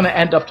everyone's going to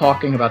end up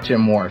talking about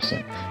Jim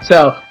Morrison.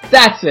 So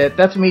that's it.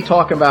 That's me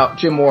talking about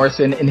Jim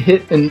Morrison and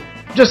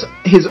just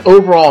his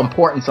overall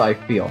importance, I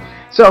feel.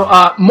 So,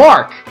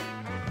 Mark,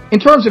 in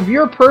terms of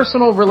your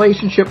personal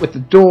relationship with the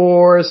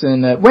Doors,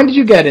 and when did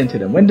you get into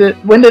them? When did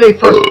they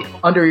first come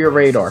under your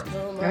radar?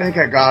 I think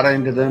I got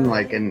into them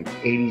like in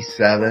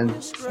 '87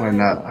 when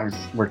I was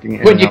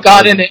working. When you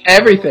got into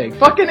everything,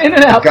 fucking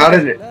In-N-Out. Got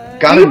into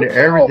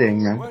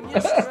everything, man.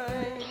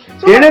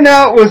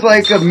 In-N-Out was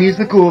like a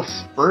musical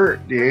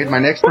spurt, dude. My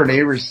next door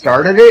neighbor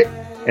started it,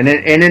 and then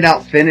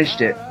In-N-Out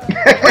finished it.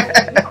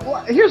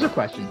 Here's a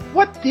question: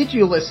 what did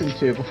you listen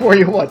to before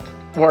you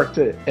worked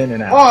at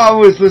In-N-Out? Oh, I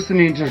was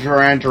listening to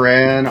Duran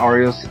Duran,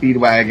 REO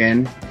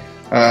Speedwagon,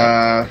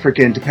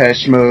 freaking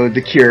Depeche Mode,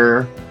 The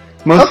Cure.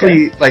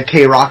 Mostly like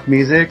K-rock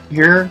music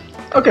here.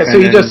 Okay, so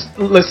you just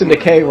listen to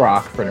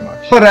K-rock pretty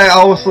much. But I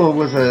also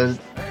was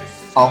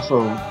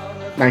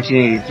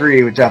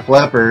 1983 with Def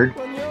Leppard.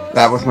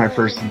 That was my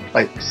first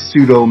like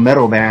pseudo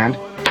metal band,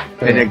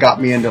 and it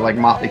got me into like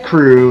Motley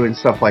Crue and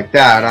stuff like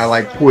that. I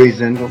like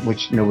Poison,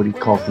 which nobody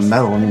calls them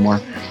metal anymore.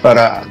 But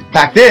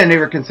back then they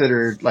were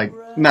considered like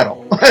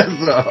metal.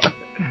 So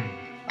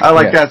I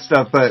like that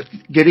stuff, but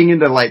getting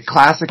into like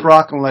classic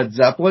rock and Led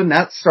Zeppelin,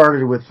 that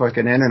started with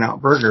fucking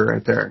In-N-Out Burger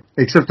right there.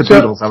 Except the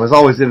Beatles. I was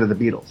always into the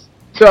Beatles.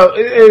 So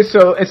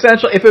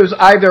essentially, if it was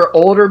either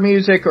older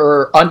music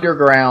or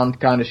underground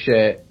kind of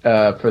shit,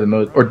 for the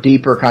most, or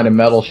deeper kind of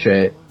metal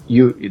shit,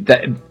 you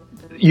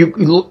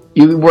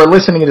were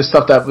listening to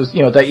stuff that was,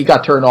 that you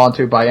got turned on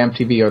to by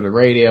MTV or the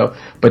radio,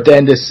 but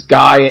then this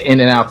guy at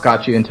In-N-Out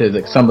got you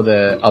into some of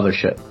the other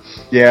shit.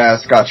 Yeah,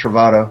 Scott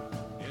Trovato.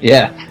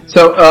 Yeah.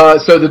 So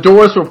the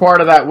Doors were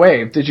part of that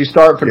wave. Did you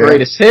start for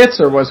Greatest Hits,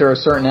 or was there a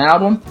certain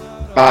album?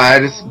 I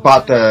just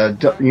bought the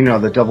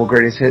double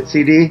Greatest Hit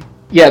CD.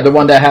 Yeah, the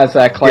one that has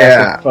that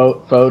classic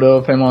photo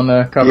of him on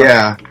the cover.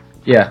 Yeah.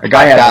 Yeah. I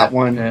got that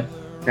one. Yeah.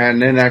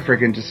 And then I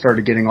freaking just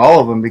started getting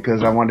all of them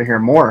because I wanted to hear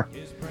more.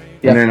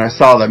 Yeah. And then I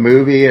saw the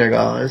movie, and I go,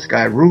 oh, this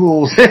guy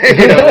rules.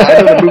 I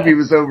know the movie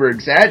was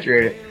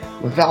over-exaggerated.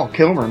 With Val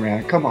Kilmer,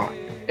 man, come on.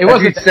 It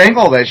wasn't sang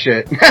all that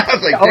shit. I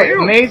was like,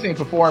 damn. Amazing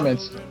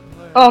performance.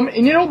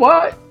 And you know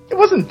what? It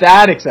wasn't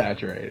that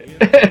exaggerated.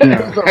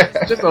 No.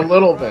 Just a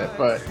little bit,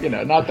 but,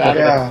 not that.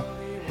 Yeah.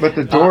 But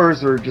the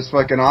Doors are just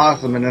fucking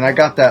awesome. And then I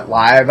got that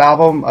live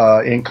album,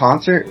 In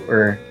Concert,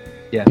 where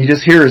you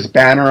just hear his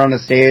banner on the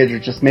stage or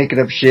just making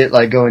up shit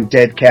like going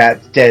dead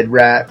cats, dead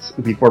rats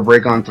before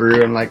Break On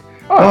Through. And like,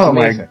 oh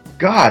my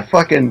God,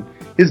 fucking,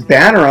 his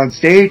banner on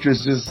stage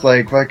was just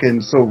like fucking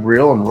so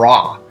real and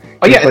raw.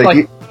 Oh yeah, it's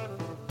like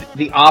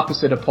the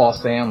opposite of Paul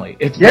Stanley.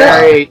 It's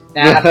very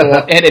natural,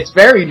 and it's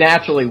very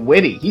naturally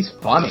witty. He's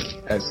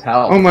funny as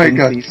hell. Oh my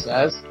God. He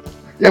says.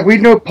 Yeah, we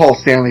know Paul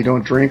Stanley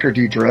don't drink or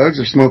do drugs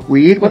or smoke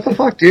weed. What the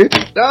fuck, dude?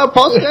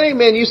 Paul Stanley,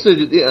 man,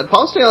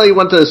 Paul Stanley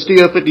went to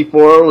Studio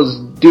 54, was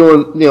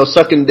doing,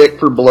 sucking dick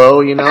for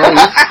blow, He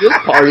was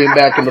partying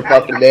back in the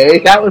fucking day.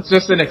 That was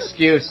just an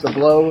excuse. The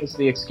blow was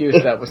the excuse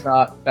he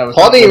wasn't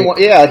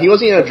he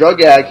wasn't even a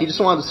drug addict. He just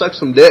wanted to suck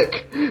some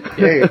dick.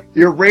 Hey,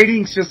 your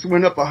ratings just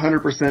went up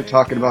 100%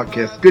 talking about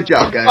Kiss. Good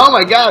job, guys. Oh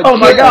my God. Oh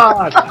my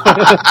God.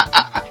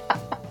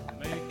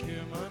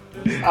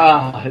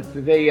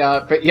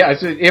 But yeah,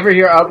 so you ever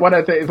hear one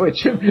of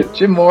the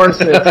Jim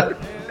Morrison?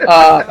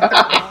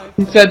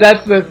 He said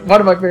that's one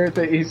of my favorite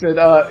things. He said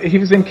he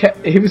was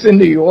in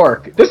New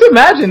York. Just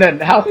imagine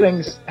that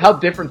how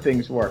different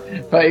things were.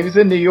 But he was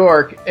in New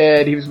York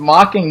and he was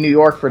mocking New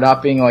York for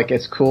not being like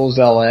as cool as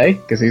LA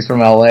because he's from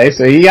LA.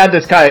 So he had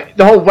this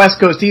the whole West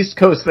Coast East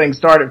Coast thing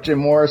started with Jim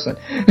Morrison,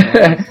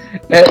 and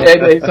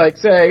he's like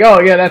saying, "Oh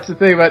yeah, that's the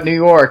thing about New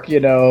York.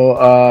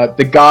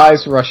 The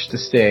guys rush the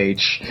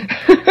stage."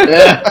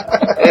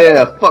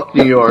 yeah, fuck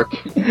New York.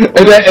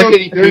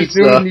 There's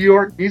no New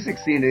York music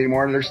scene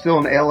anymore. There's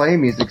still an LA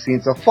music scene.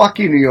 So fuck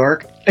you, New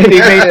York. And he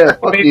made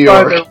New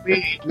York.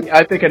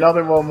 I think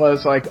another one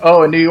was like,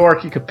 "Oh, in New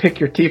York, you could pick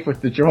your teeth with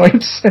the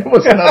joints." It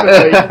was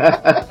another thing.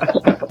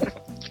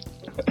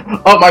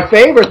 Oh, my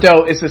favorite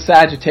though is the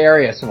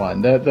Sagittarius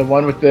one, the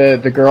one with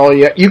the girl.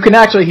 You can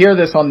actually hear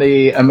this on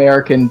the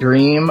American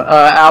Dream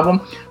album,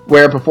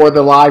 where before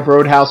the live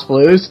Roadhouse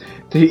Blues,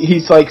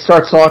 he's like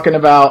starts talking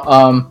about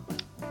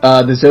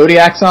the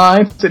zodiac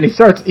signs, and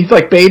he's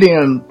like baiting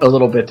him a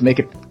little bit to make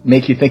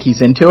you think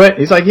he's into it.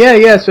 He's like,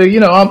 yeah, so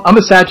I'm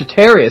a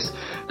Sagittarius.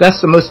 That's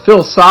the most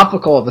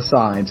philosophical of the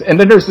signs. And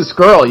then there's this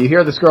girl. You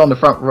hear this girl in the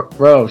front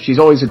row. She's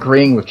always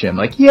agreeing with Jim.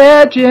 Like,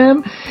 yeah,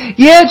 Jim,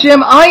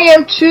 I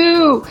am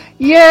too.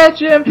 Yeah,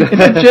 Jim. And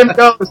then Jim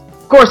goes,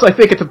 of course, I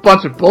think it's a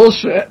bunch of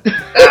bullshit.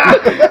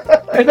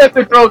 And then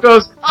the girl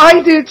goes,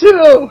 I do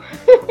too.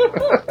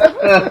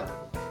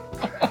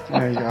 Oh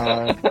my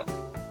God.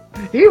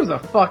 He was a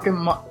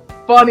fucking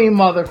funny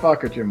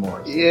motherfucker, Jim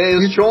Morris. Yeah, he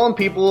was trolling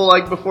people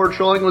like before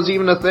trolling was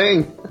even a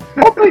thing.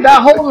 Hopefully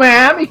that whole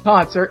Miami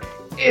concert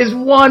is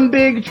one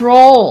big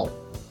troll.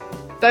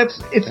 It's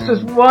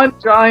just one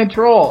giant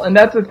troll. And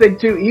that's the thing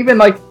too, even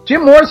like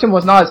Jim Morrison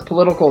was not as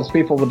political as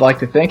people would like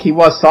to think. He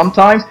was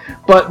sometimes,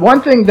 but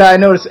one thing that I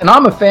noticed, and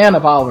I'm a fan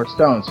of Oliver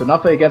Stone, so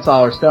nothing against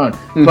Oliver Stone,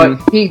 but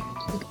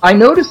I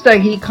noticed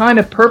that he kind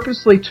of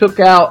purposely took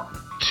out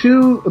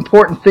two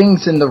important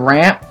things in the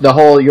rant, the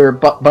whole "you're a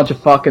bunch of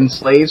fucking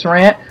slaves"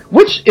 rant,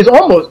 which is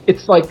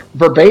it's like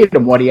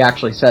verbatim what he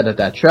actually said at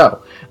that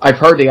show. I've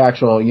heard the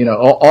actual,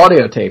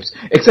 audio tapes,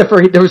 except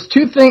for there was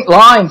two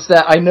lines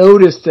that I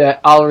noticed that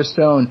Oliver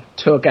Stone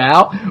took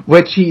out,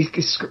 which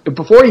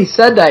before he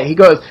said that, he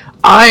goes,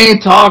 I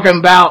ain't talking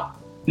about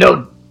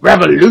no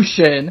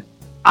revolution.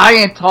 I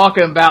ain't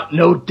talking about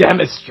no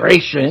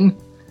demonstration.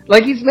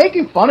 Like, he's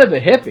making fun of the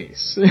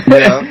hippies.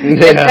 Yeah.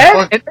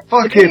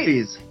 Fuck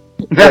hippies.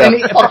 And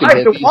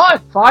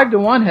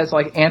 5-1 has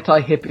like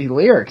anti-hippie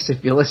lyrics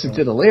if you listen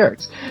to the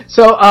lyrics.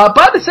 So, but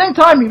at the same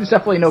time, he was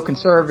definitely no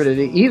conservative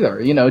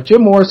either.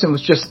 Jim Morrison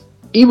was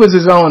he was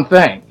his own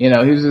thing. He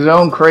was his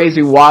own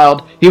crazy,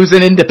 wild. He was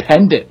an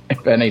independent,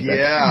 if anything.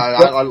 Yeah,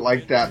 I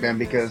like that, man,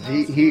 because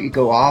he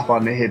go off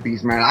on the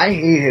hippies, man. I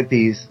hate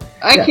hippies.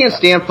 I can't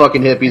stand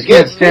fucking hippies.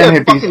 Can't stand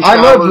hippies. I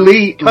love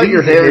Lee. Cut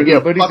your hair and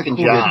get a he's fucking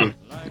cool job. Hippie.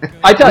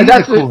 I tell you,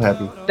 cool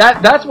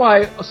that's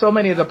why so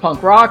many of the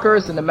punk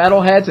rockers and the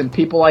metalheads and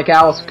people like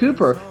Alice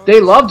Cooper, they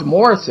loved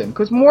Morrison,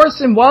 because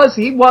Morrison was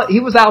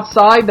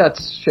outside that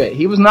shit.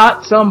 He was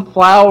not some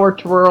flower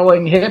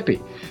twirling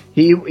hippie.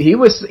 He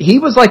was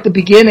like the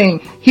beginning.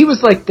 He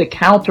was like the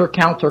counter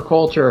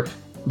culture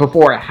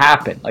before it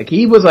happened. Like,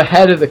 he was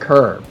ahead of the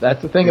curve.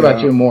 That's the thing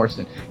about Jim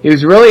Morrison. He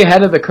was really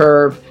ahead of the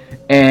curve,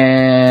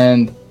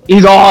 and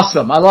he's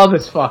awesome. I love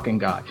this fucking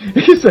guy.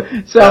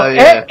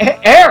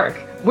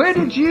 Eric,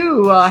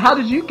 how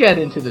did you get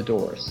into the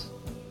Doors?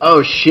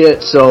 Oh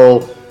shit,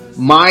 so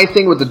my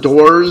thing with the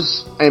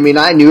Doors, I mean,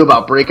 I knew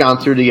about Break On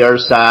Through the Other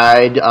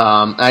Side.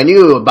 I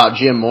knew about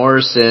Jim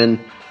Morrison,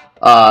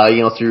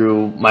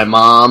 through my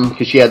mom,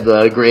 because she had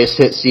the greatest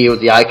hit CD with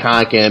the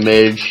iconic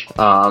image.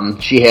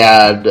 She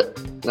had,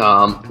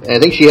 I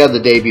think she had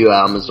the debut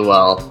album as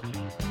well.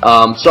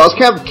 So I was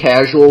kind of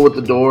casual with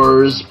the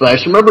Doors, but I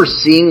just remember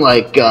seeing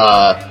like,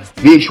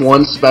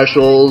 VH1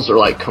 specials or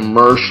like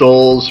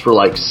commercials for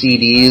like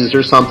CDs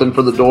or something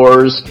for the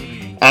Doors.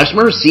 I just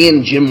remember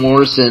seeing Jim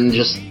Morrison,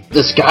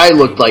 this guy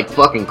looked like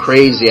fucking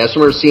crazy. I just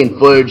remember seeing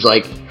footage,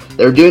 like,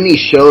 they're doing these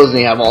shows and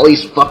they have all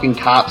these fucking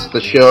cops at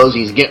the shows.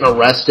 He's getting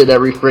arrested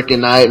every freaking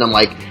night, and I'm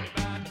like,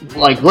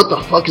 what the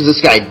fuck is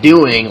this guy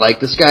doing? Like,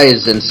 this guy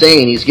is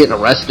insane. He's getting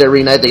arrested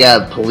every night. They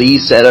got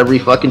police at every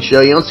fucking show.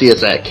 You don't see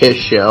us at a Kiss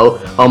show.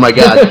 Oh my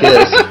god,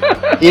 Kiss.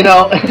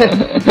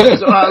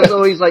 So I was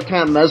always like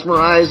kind of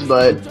mesmerized,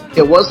 but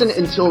it wasn't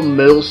until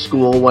middle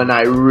school when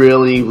I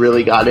really,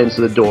 really got into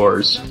the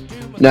Doors.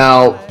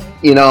 Now,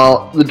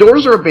 the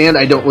Doors are a band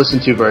I don't listen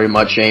to very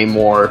much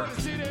anymore.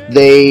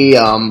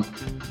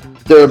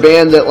 They're a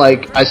band that,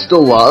 like, I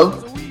still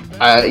love.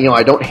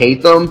 I don't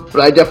hate them,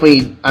 but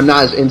I'm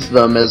not as into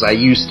them as I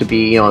used to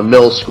be, in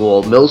middle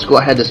school. Middle school,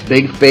 I had this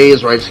big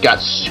phase where I just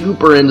got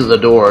super into the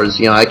Doors.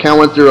 I kind of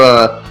went through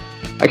a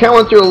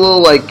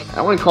little, like,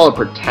 I wouldn't call it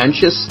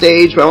pretentious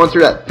stage, but I went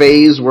through that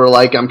phase where,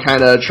 like, I'm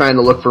kind of trying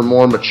to look for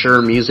more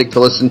mature music to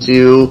listen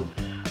to,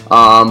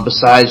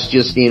 besides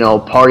just,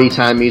 party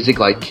time music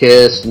like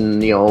Kiss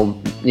and,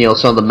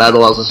 some of the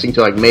metal I was listening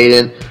to, like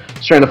Maiden.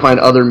 Just trying to find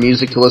other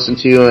music to listen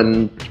to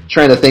and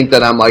trying to think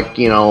that I'm, like,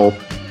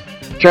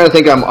 trying to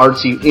think I'm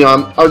artsy,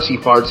 I'm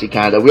artsy-fartsy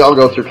kind of. We all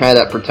go through kind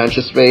of that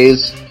pretentious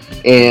phase,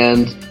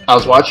 and I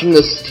was watching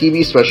this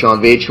TV special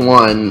on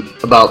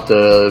VH1 about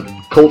the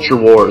culture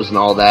wars and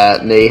all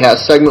that, and they had a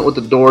segment with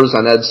the Doors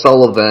on Ed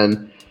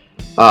Sullivan,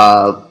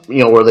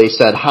 where they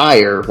said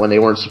higher when they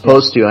weren't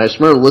supposed to. And I just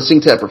remember listening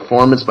to that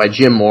performance by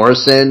Jim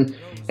Morrison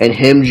and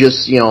him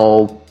just,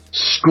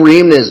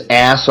 screaming his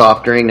ass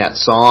off during that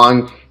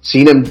song.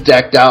 Seeing him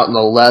decked out in the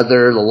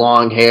leather, the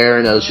long hair,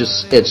 and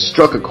it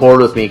struck a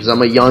chord with me because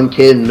I'm a young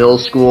kid in middle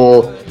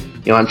school.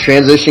 I'm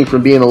transitioning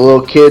from being a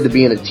little kid to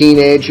being a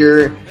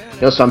teenager.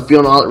 So I'm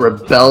feeling all that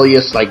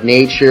rebellious,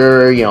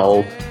 nature,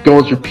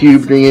 going through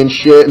puberty and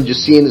shit, and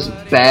just seeing this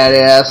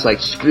badass,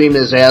 screaming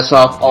his ass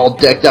off, all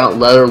decked out in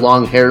leather,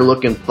 long hair,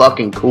 looking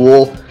fucking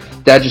cool.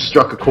 That just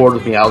struck a chord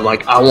with me. I was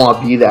like, I want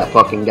to be that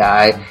fucking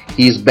guy.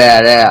 He's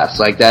badass.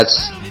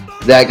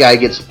 That guy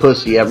gets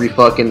pussy every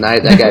fucking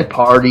night. That guy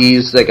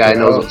parties. That guy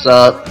knows what's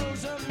up.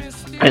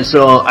 And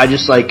so I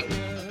just,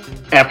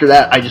 after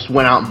that, I just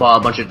went out and bought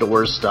a bunch of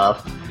Doors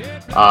stuff.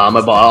 I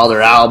bought all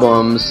their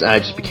albums, and I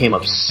just became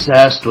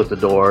obsessed with the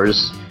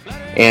Doors.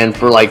 And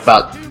for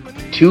about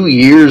 2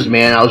 years,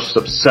 man, I was just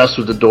obsessed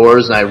with the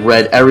Doors, and I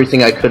read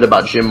everything I could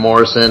about Jim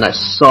Morrison. I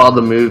saw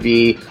the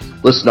movie,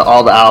 listened to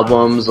all the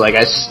albums.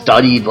 I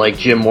studied,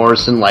 Jim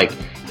Morrison,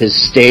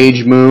 his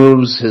stage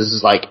moves,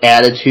 his,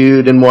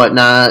 attitude and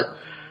whatnot.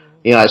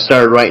 I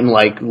started writing,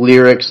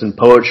 lyrics and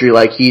poetry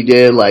like he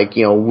did,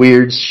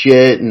 weird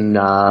shit, and,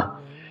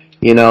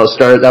 that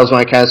was when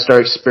I kind of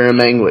started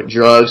experimenting with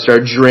drugs,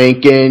 started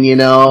drinking, and,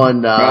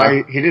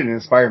 no, he didn't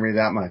inspire me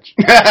that much.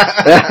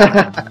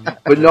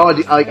 But no,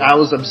 I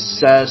was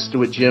obsessed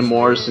with Jim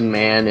Morrison,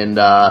 man, and,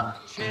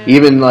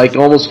 even,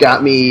 almost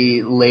got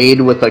me laid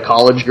with a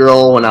college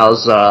girl when I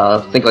was,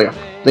 I think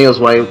it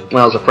was when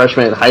I was a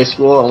freshman in high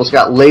school. I almost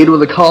got laid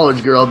with a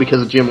college girl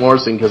because of Jim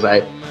Morrison, because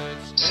I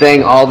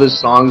sang all of his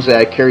songs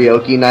at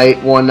karaoke night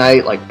one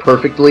night,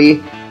 perfectly.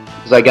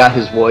 Because I got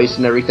his voice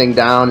and everything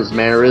down, his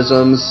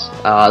mannerisms.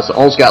 So I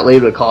almost got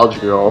laid with a college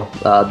girl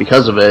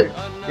because of it.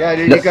 Yeah,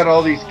 dude, you got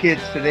all these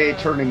kids today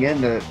turning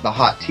into the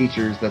hot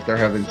teachers that they're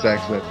having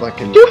sex with.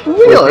 Dude, for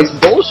real, it's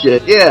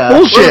bullshit, yeah.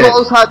 Bullshit. Where were all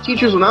those hot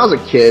teachers when I was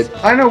a kid?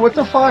 I know, what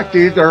the fuck,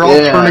 dude? They're all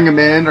turning them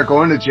in, they're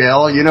going to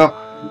jail,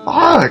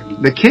 Fuck,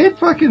 the kid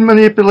fucking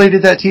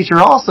manipulated that teacher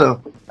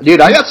also. Dude,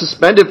 I got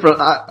suspended from,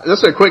 this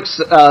is a quick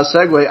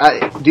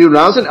segue. Dude,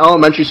 when I was in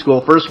elementary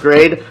school, first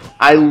grade,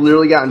 I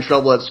literally got in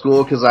trouble at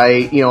school because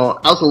I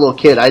was a little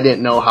kid. I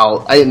didn't know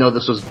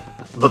this was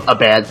a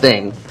bad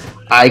thing.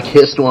 I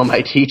kissed one of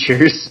my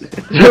teachers.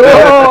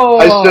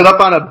 I stood up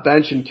on a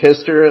bench and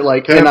kissed her,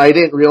 and I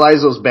didn't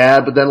realize it was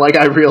bad, but then,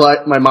 I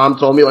realized, my mom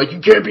told me,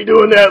 you can't be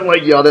doing that,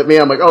 and, yelled at me.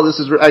 I'm like, oh, this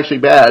is actually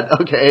bad.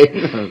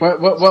 Okay.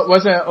 What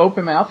was it, an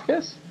open mouth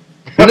kiss?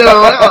 No,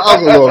 I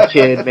was a little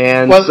kid,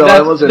 man, so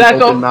I wasn't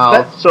open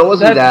mouth, so it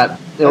wasn't that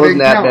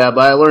bad,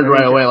 but I learned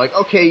right away,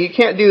 okay, you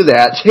can't do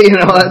that,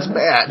 that's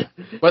bad.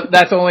 But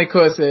that's only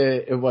because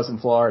it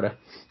wasn't Florida.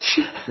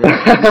 You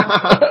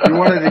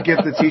wanted to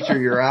give the teacher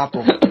your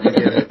apple.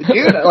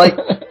 Dude,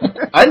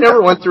 I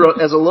never went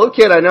through, as a little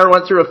kid, I never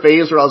went through a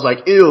phase where I was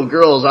like, ew,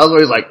 girls. I was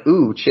always like,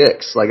 ooh,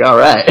 chicks.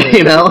 Alright,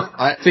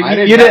 So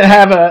you didn't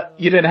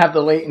have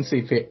the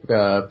latency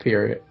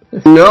period.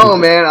 No,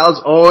 man, I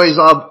was always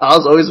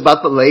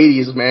about the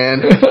ladies,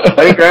 man.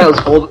 I think I was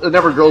old,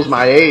 never girls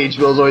my age,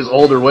 but it was always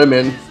older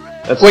women.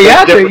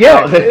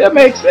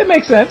 It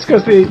makes sense,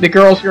 because the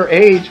girls your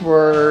age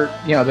were,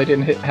 they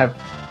didn't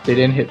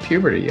hit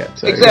puberty yet.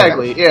 So,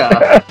 exactly,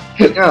 yeah.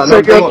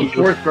 So girl in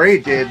 4th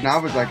grade did, and I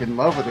was in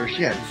love with her.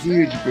 She had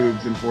huge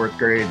boobs in 4th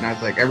grade, and I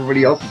was like,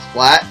 everybody else is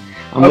flat.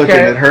 I'm looking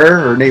at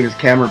her name is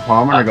Cameron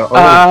Palmer, and I go,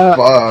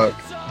 oh,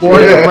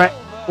 fuck.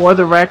 For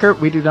the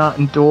record, we do not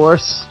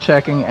endorse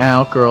checking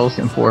out girls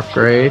in 4th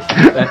grade.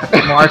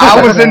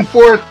 I was in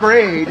 4th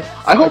grade.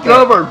 I hope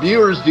none of our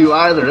viewers do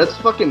either. That's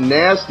fucking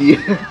nasty.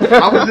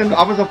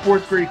 I was a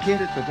 4th grade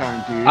kid at the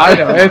time, dude. I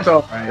know, it's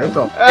all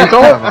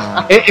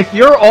right. If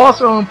you're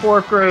also in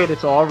 4th grade,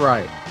 it's all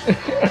right.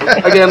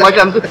 Again, like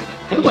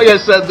I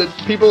said, the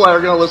people that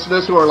are going to listen to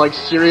this who are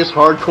serious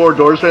hardcore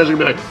Doors fans are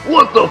going to be like,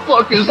 what the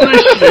fuck is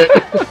this shit?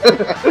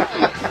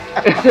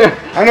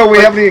 I know we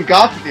haven't even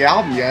got to the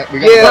album yet.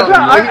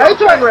 I'll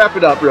try and wrap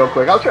it up real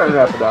quick. I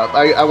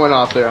went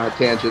off there on a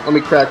tangent. Let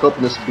me crack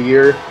open this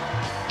beer.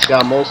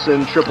 Got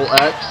Molson Triple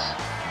X.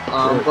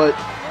 I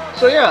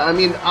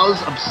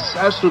was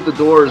obsessed with the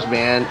Doors,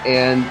 man,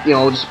 and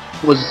just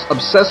was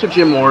obsessed with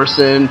Jim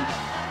Morrison.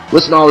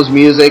 Listened to all his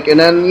music, and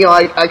then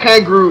I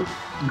kind of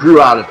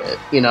grew out of it.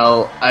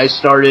 I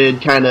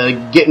started kind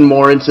of getting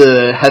more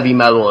into heavy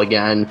metal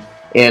again.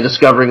 And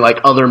discovering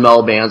other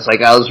metal bands.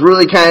 I was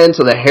really kind of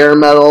into the hair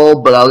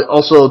metal, but I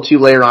also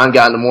later on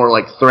got into more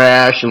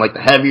thrash and the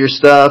heavier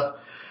stuff.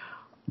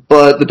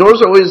 But the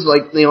Doors are always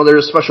they're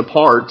a special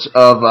part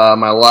of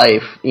my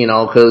life,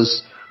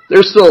 because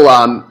there's still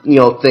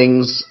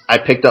things I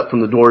picked up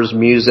from the Doors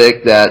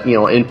music that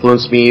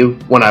influenced me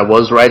when I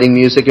was writing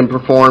music and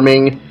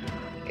performing.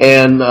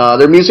 And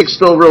their music's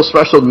still real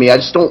special to me. I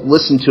just don't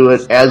listen to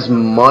it as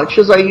much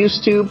as I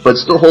used to, but it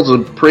still holds a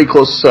pretty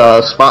close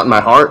spot in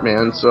my heart,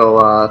 man. So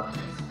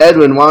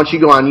Edwin, why don't you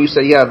go on? You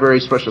say you have a very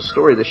special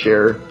story to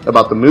share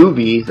about the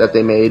movie that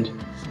they made.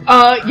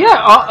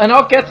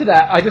 I'll get to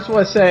that. I just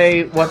want to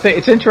say one thing.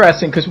 It's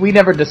interesting because we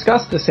never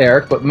discussed this,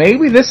 Eric, but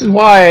maybe this is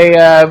why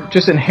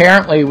just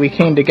inherently we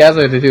came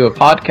together to do a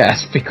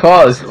podcast,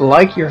 because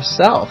like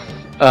yourself,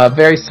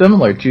 very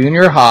similar.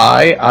 Junior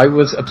high, I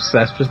was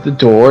obsessed with the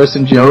Doors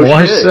and Jim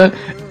Morrison.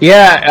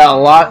 Yeah, a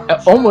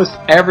lot, almost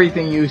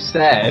everything you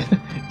said,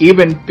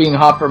 even being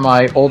hot for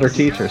my older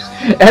teachers.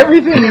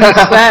 Everything you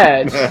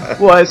said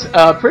was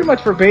pretty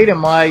much verbatim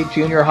my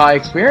junior high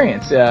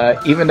experience,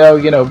 even though,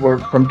 we're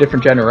from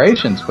different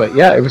generations. But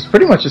yeah, it was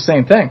pretty much the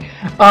same thing.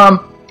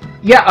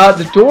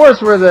 The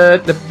Doors were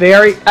the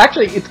very,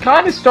 actually, it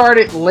kind of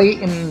started late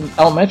in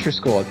elementary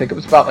school. I think it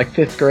was about like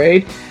 5th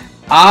grade.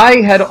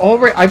 I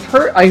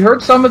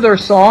heard some of their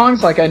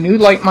songs, like I knew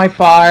Light My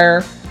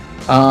Fire.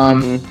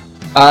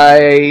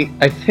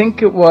 I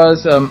think it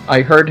was,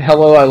 I heard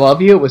Hello, I Love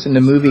You. It was in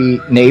the movie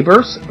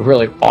Neighbors. A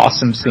really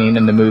awesome scene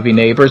in the movie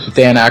Neighbors with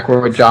Dan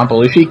Aykroyd, John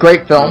Belushi.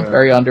 Great film,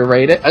 very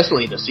underrated. I still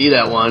need to see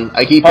that one.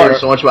 I keep hearing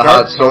so much about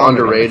how it's so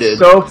underrated.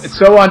 It's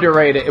so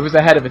underrated. It was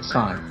ahead of its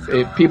time.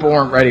 People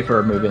weren't ready for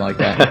a movie like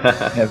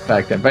that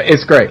back then. But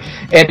it's great.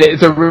 And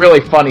it's a really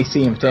funny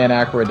scene with Dan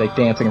Aykroyd, like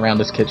dancing around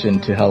this kitchen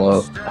to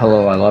Hello,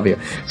 I Love You.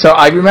 So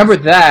I remember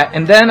that.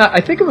 And then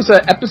I think it was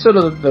an episode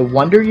of The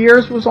Wonder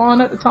Years was on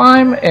at the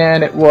time,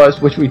 and it was,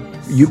 which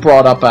you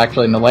brought up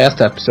actually in the last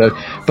episode,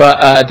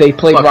 but they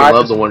played Riders. I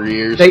love The Wonder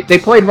Years. They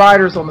played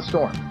Riders on the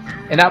Storm,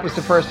 and that was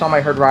the first time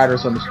I heard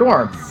Riders on the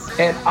Storm,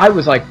 and I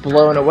was like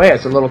blown away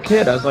as a little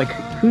kid. I was like,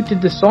 who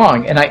did this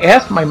song? And I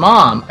asked my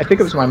mom, I think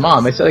it was my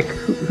mom, I said, like,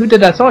 who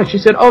did that song? She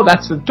said, oh,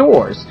 that's the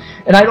Doors.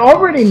 And I'd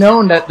already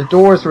known that the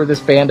Doors were this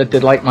band that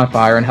did Light My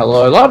Fire and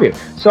Hello, I Love You.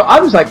 So I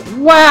was like,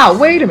 wow,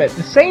 wait a minute,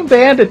 the same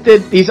band that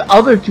did these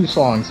other two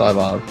songs I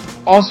love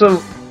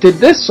also did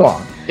this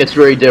song. It's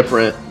very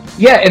different.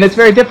 Yeah, and it's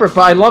very different,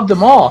 but I loved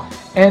them all.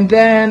 And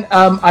then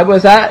I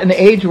was at an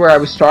age where I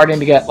was starting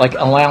to get like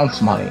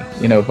allowance money,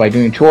 by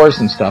doing chores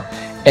and stuff.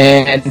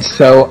 And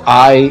so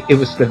it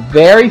was the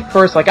very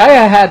first, like I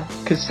had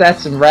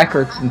cassettes and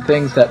records and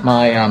things that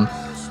my,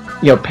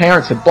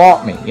 parents had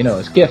bought me,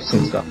 as gifts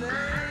and stuff.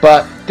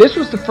 But this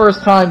was the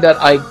first time that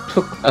I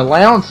took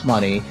allowance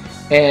money,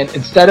 and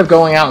instead of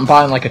going out and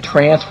buying like a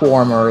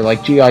Transformer or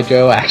like G.I.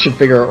 Joe action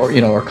figure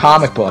or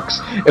comic books,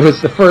 it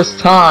was the first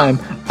time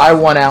I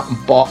went out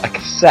and bought a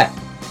cassette.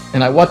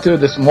 And I went to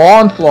this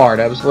mall in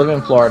Florida. I was living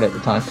in Florida at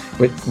the time,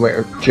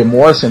 where Jim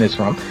Morrison is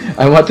from.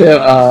 I went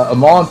to a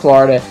mall in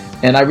Florida,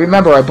 and I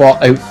remember I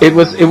bought. It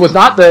was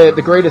not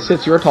the greatest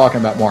hits you're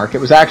talking about, Mark. It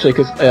was actually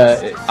because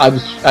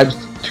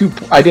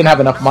I didn't have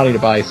enough money to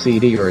buy a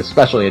CD, or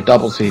especially a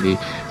double CD.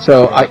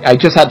 So I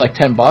just had like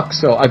 $10,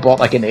 so I bought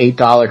like an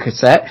 $8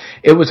 cassette.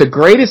 It was a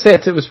greatest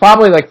hits. It was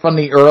probably like from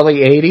the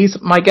early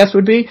 80s, my guess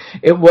would be.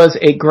 It was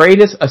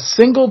a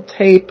single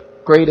tape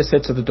greatest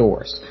hits of the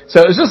Doors.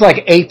 So it was just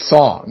like 8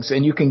 songs,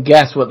 and you can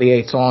guess what the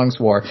 8 songs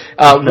were.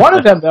 One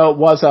of them though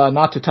was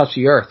Not to Touch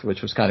the Earth,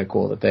 which was kind of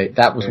cool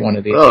that was one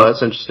of the. Oh,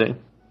 that's interesting.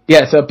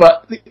 Yeah,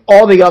 but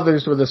all the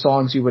others were the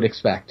songs you would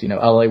expect.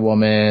 LA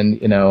Woman,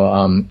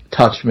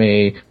 Touch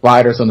Me,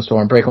 Riders on the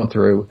Storm, Break On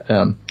Through,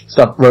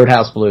 stuff,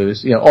 Roadhouse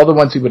Blues, all the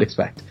ones you would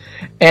expect.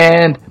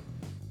 And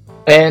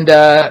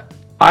I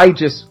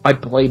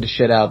played the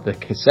shit out of the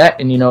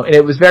cassette, and and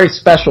it was very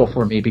special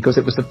for me because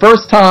it was the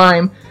first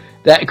time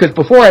because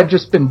before I'd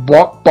just been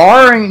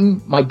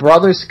borrowing my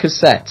brother's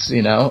cassettes,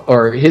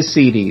 or his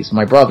CDs,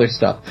 my brother's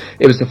stuff.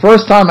 It was the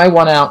first time I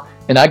went out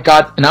and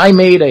I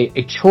made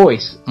a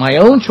choice, my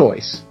own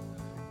choice,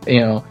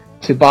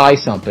 to buy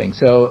something.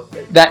 So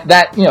that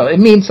it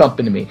means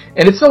something to me,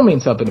 and it still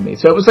means something to me.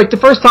 So it was like the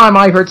first time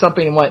I heard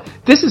something and went,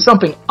 this is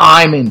something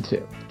I'm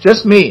into.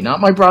 Just me,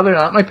 not my brother,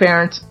 not my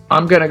parents.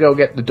 I'm gonna go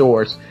get the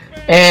Doors.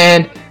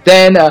 And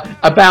then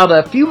about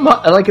a few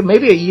months, like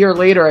maybe a year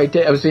later,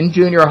 I was in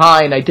junior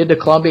high and I did the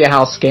Columbia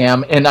House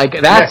scam, and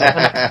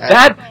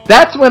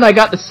that's when I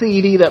got the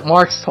CD that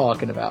Mark's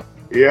talking about.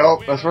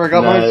 Yep, that's where I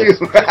got mine too.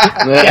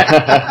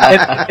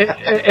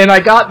 and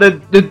I got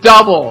the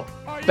double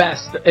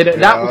best,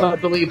 and that was, I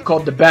believe,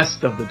 called the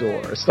Best of the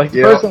Doors. Like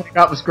the first one I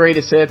got was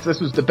Greatest Hits. This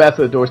was the Best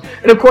of the Doors,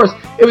 and of course,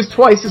 it was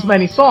twice as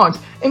many songs.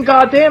 And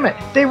God damn it,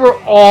 they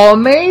were all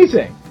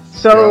amazing.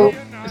 So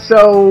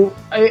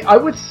I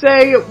would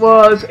say it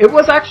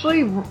was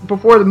actually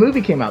before the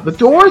movie came out. The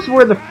Doors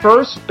were the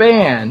first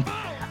band.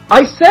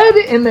 I said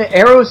in the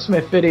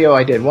Aerosmith video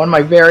I did, one of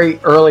my very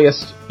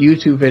earliest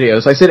YouTube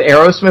videos, I said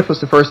Aerosmith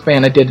was the first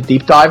band I did a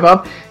deep dive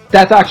of.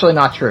 That's actually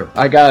not true.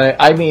 I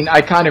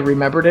kind of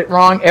remembered it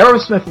wrong.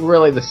 Aerosmith was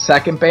really the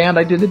second band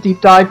I did a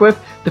deep dive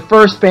with. The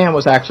first band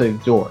was actually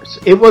the Doors.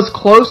 It was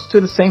close to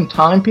the same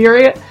time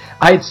period.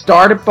 I had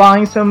started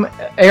buying some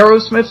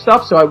Aerosmith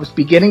stuff, so I was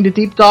beginning to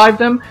deep dive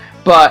them,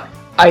 but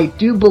I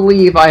do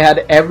believe I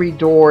had every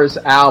Doors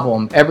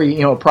album,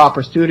 every,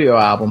 proper studio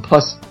album,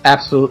 plus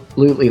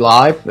Absolutely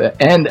Live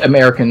and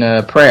American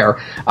Prayer.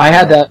 I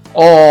had that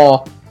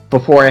all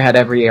before I had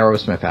every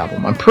Aerosmith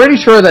album. I'm pretty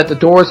sure that the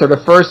Doors are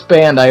the first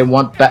band I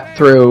went back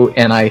through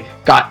and I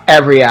got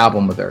every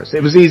album of theirs.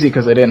 It was easy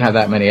because I didn't have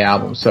that many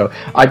albums. So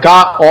I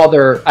got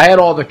I had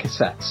all the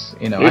cassettes,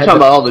 you know. You're talking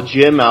about all the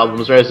Jim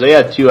albums, right? So they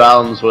had 2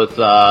 albums with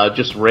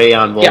just Ray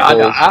on vocals.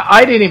 Yeah,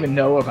 I didn't even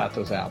know about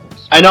those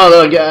albums. I know,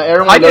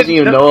 everyone doesn't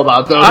even know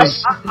about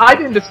those. I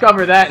didn't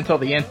discover that until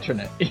the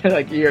internet,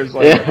 like years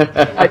later.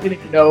 Yeah. I didn't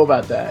even know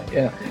about that.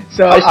 Yeah.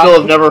 So I still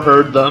have never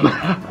heard them.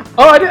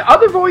 I did.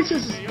 Other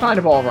Voices is kind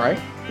of alright.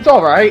 It's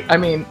alright. I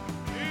mean,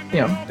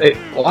 you know, it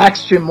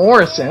lacks Jim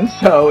Morrison,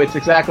 so it's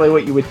exactly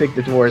what you would think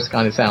the Doors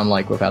kind of sound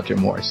like without Jim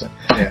Morrison.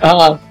 Yeah.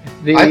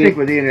 I think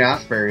with Ian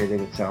Astbury, they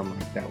would sound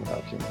like that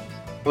without Jim Morrison.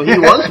 Well, he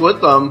was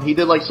with them. He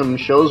did like some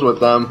shows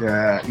with them.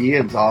 Yeah,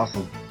 Ian's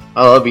awesome.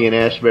 I love Ian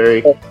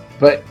Astbury.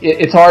 But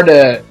it's hard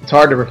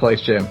to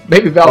replace Jim.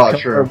 Maybe Val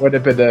Kilmer would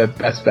have been the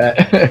best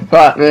bet.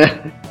 but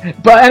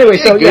anyway,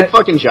 he did a good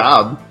fucking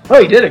job.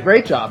 Oh, he did a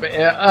great job. It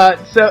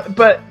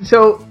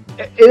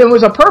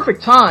was a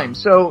perfect time.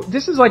 So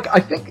this is like,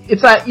 I think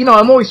it's that, you know,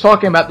 I'm always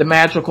talking about the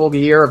magical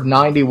year of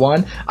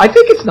 91. I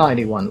think it's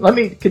 91.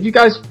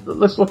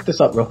 Let's look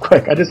this up real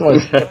quick. I just want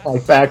to get my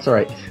facts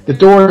right. The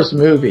Doors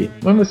movie.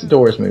 When was the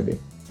Doors movie?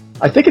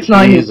 I think it's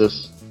 90.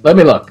 Jesus. Let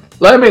me look.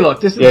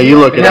 This is you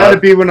look it had to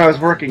be when I was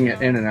working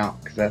at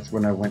In-N-Out, because that's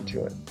when I went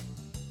to it.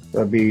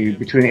 That'd be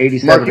between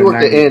 87 Mark, you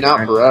worked at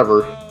In-N-Out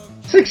forever.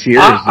 6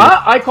 years.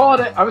 I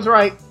called it. I was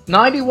right.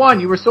 91.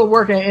 You were still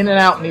working at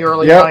In-N-Out in the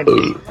early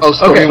 90s. I was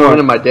still swimming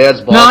in my dad's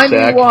ball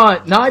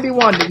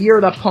 91, the year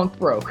that punk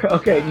broke.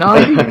 Okay,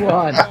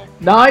 91.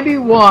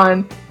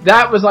 91,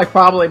 that was like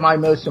probably my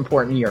most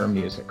important year of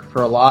music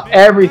for a lot.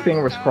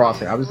 Everything was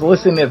crossing. I was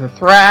listening to the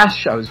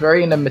thrash. I was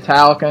very into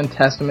Metallica and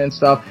Testament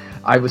stuff.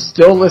 I was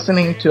still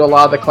listening to a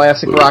lot of the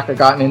classic rock I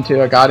got into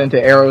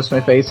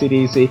Aerosmith,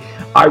 AC/DC.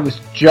 I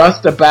was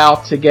just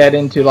about to get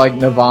into like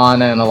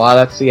Nirvana and a lot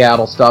of that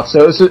Seattle stuff.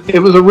 So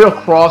it was a real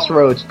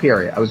crossroads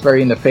period. I was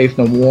very into Faith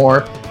No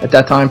More at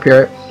that time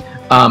period.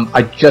 I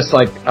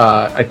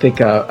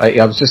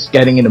was just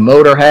getting into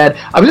Motorhead.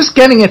 I was just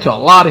getting into a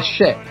lot of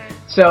shit.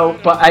 So,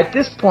 but at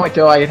this point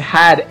though, I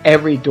had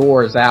every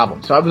Doors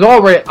album. So I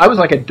was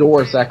like a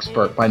Doors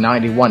expert by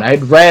 91. I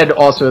had read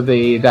also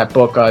that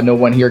book, No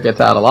One Here Gets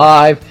Out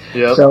Alive.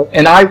 Yep. So,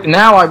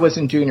 I was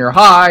in junior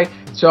high.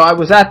 So I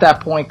was at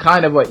that point,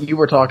 kind of what you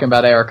were talking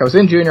about, Eric. I was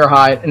in junior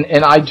high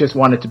and I just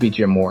wanted to be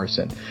Jim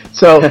Morrison.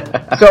 So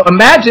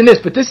imagine this,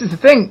 but this is the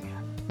thing.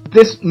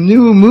 This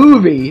new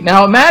movie.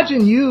 Now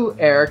imagine you,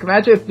 Eric,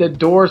 if the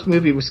Doors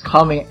movie was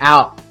coming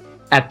out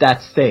at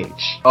that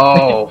stage.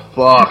 Oh,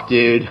 fuck,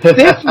 dude.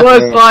 This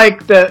was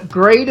like the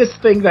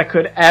greatest thing that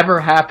could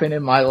ever happen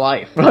in my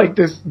life. Like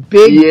this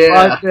big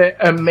budget,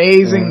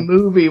 amazing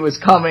movie was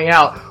coming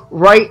out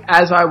right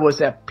as I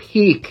was at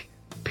peak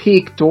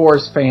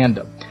Doors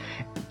fandom.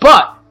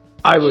 But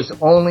I was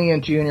only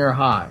in junior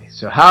high.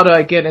 So how did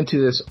I get into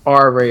this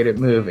R-rated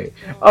movie?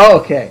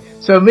 Okay.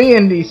 So me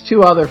and these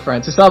two other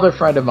friends, this other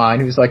friend of mine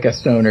who's like a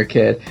stoner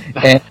kid,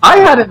 and I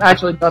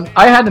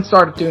hadn't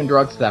started doing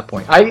drugs at that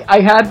point. I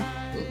had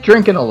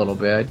drinking a little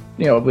bit,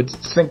 I would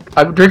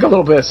drink a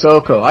little bit of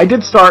SoCo. I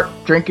did start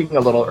drinking a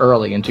little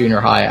early in junior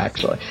high,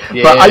 actually.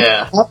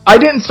 Yeah. But I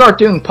didn't start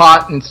doing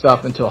pot and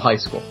stuff until high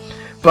school.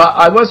 But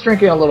I was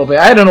drinking a little bit.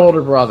 I had an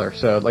older brother,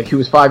 so like he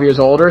was 5 years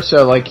older,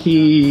 so like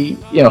he,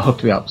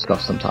 hooked me up with stuff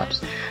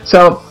sometimes.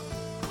 So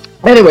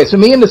anyway, so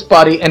me and this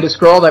buddy and this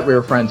girl that we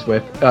were friends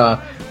with,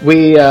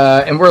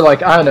 we're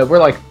like, I don't know, we're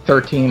like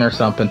 13 or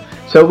something.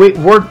 So we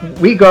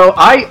go,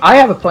 I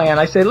have a plan.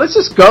 I say, let's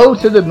just go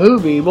to the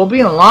movie. We'll be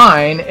in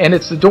line and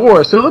it's the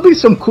Doors. So there'll be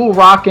some cool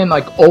rockin'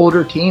 like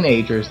older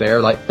teenagers there,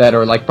 like that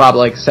are like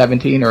probably like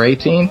 17 or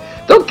 18.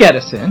 They'll get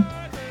us in.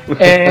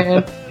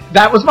 And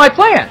that was my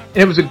plan.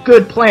 It was a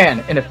good plan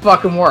and it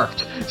fucking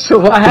worked. So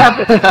what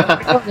happened?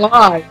 I went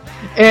live.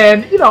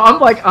 And, I'm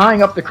like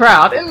eyeing up the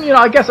crowd. And,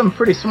 I guess I'm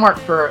pretty smart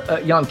for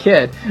a young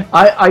kid.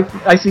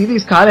 I see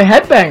these kind of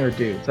headbanger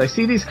dudes. I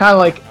see these kind of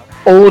like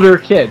older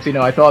kids.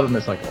 I thought of them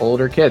as like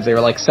older kids. They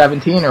were like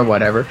 17 or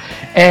whatever.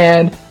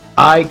 And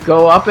I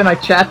go up and I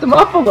chat them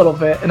up a little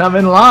bit. And I'm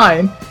in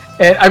line.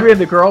 And I read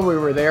the girl we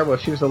were there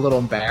with, she was a little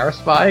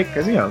embarrassed by it.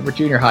 Because, we're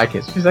junior high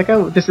kids. She's like,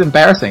 oh, this is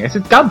embarrassing. I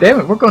said, God damn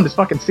it, we're going to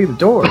fucking see the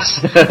Doors.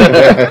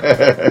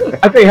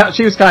 I think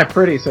she was kind of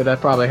pretty, so that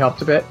probably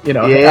helped a bit.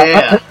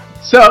 Yeah.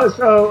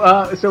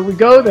 So we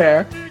go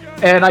there,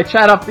 and I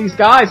chat up these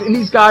guys, and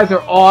these guys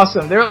are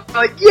awesome. They're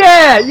like,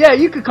 yeah,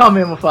 you could come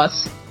in with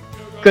us.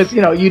 Because,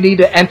 you need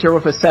to enter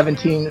with a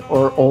 17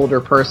 or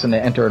older person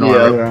to enter an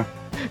R. Yeah.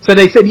 So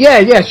they said,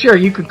 yeah, sure,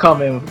 you could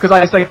come in. Because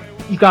I was like,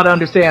 you gotta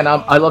understand,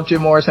 I love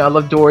Jim Morrison, I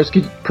love Doors,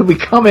 could we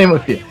come in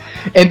with you?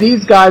 And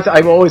these guys,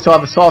 I've always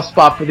have a soft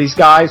spot for these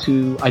guys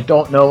who I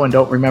don't know and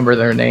don't remember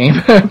their name,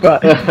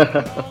 but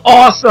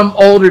awesome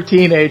older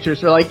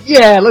teenagers are like,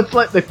 yeah, let's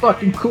let the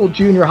fucking cool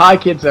junior high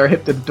kids that are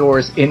hip to the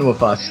Doors in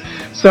with us.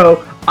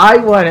 So I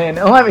went in,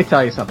 and let me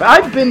tell you something.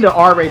 I've been to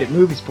R-rated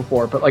movies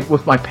before, but like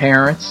with my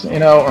parents,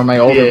 or my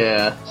older.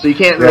 Yeah, so you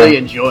can't really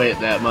enjoy it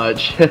that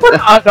much. No,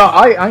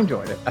 I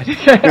enjoyed it.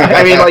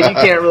 I mean, like you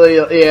can't really.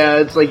 Yeah,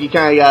 it's like you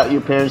kind of got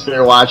your parents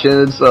there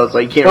watching, so it's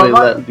like you can't really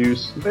let them do.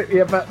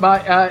 Yeah, but my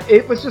but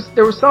it was just,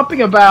 there was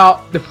something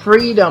about the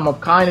freedom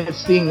of kind of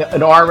seeing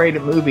an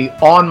R-rated movie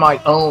on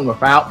my own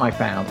without my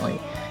family.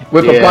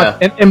 With a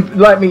bunch, and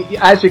let me,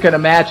 as you can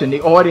imagine,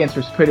 the audience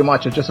was pretty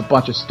much just a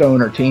bunch of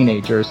stoner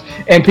teenagers,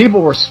 and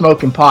people were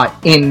smoking pot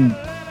in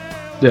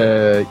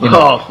the,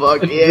 Oh,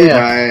 fuck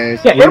yeah.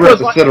 Nice. We were at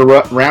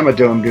the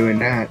Ramadome doing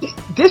that.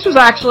 This was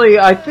actually,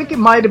 I think it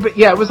might have been,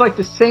 it was like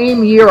the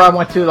same year I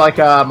went to like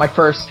my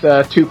first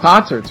two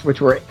concerts,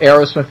 which were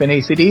Aerosmith and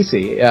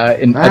AC/DC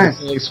in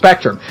the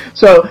Spectrum.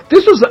 So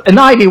this was,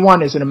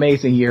 91 is an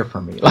amazing year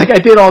for me. Like I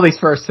did all these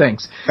first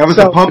things. That was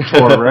the Pump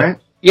Tour, right?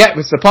 Yeah, it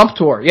was the Pump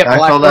Tour. Yeah, I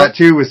saw that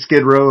too with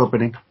Skid Row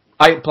opening.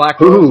 Black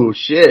Rose. Ooh,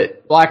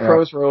 shit. Black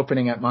Rose were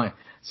opening at mine.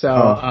 So,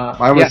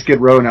 mine was Skid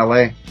Row in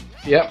LA.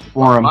 Yep.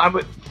 Forum. Mine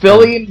was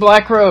Philly and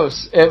Black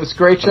Rose. It was a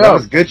great show. That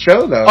was a good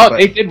show though. Oh,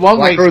 they did one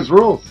way. Black Rose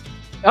rules.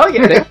 Oh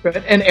yeah, they were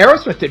good. And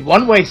Aerosmith did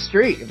One Way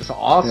Street. It was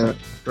awesome. Yeah.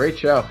 Great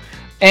show.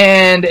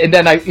 And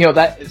then I,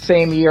 that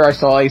same year I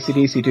saw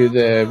AC/DC do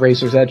the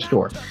Razor's Edge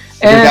tour.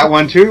 And did that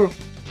one too?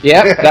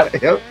 Yeah.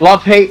 Yep.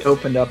 Love Hate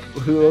opened up.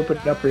 Who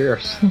opened up for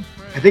yours?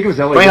 I think it was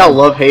LA. Funny how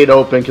Love Hate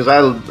opened, because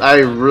I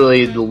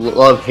really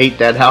love hate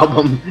that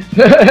album.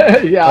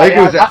 Yeah,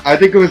 I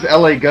think it was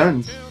LA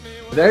Guns.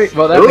 LA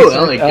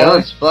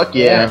Guns, fuck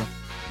yeah.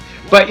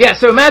 But yeah,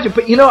 so imagine,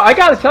 but I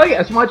gotta tell you,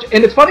 as much,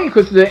 and it's funny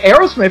because the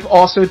Aerosmith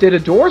also did a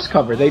Doors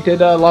cover. They did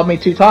Love Me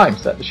 2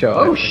 Times at the show.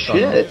 Oh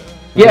shit.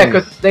 Yeah,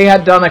 because they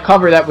had done a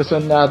cover that was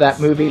in that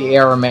movie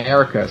Air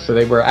America, so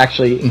they were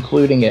actually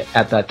including it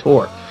at that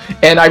tour.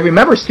 And I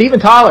remember Steven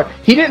Tyler,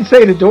 he didn't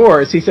say the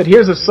Doors, he said,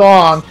 here's a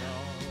song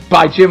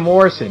by Jim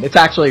Morrison. It's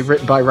actually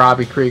written by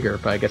Robbie Krieger,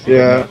 but I guess he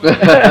didn't.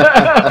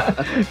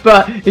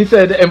 But he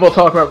said, and we'll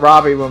talk about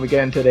Robbie when we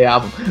get into the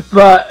album.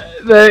 But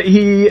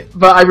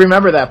I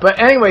remember that. But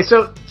anyway,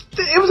 so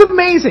it was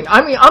amazing.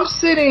 I mean, I'm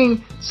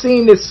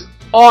seeing this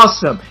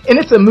awesome, and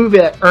it's a movie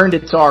that earned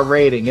its R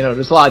rating.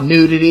 There's a lot of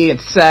nudity and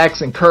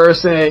sex and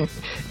cursing,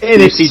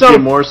 and you see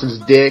Jim Morrison's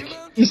dick.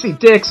 You see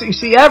dicks, you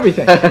see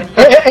everything, and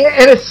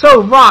it's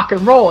so rock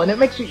and roll, and it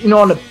makes you,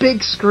 on a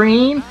big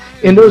screen.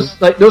 In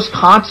those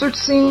concert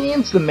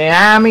scenes, the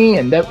Miami,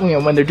 and that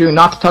when they're doing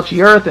Not to Touch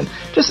the Earth, and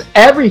just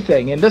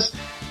everything, and just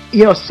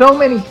so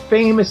many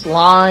famous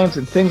lines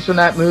and things from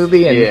that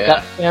movie, and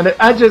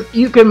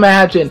you can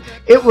imagine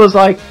it was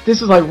like,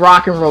 this is like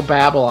rock and roll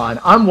Babylon.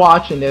 I'm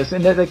watching this,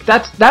 and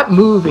that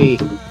movie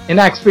and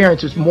that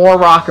experience is more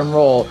rock and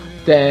roll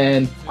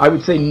than I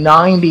would say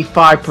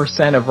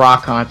 95% of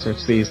rock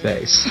concerts these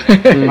days.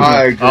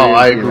 I agree.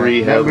 I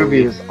agree. That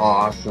movie is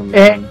awesome.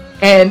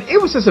 And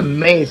it was just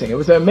amazing. It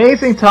was an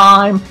amazing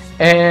time,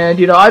 and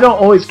I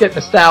don't always get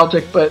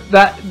nostalgic, but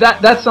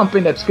that's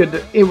something that's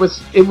good. It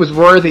was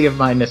worthy of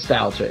my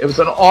nostalgia. It was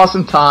an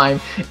awesome time,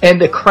 and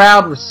the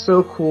crowd was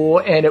so cool,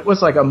 and it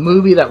was like a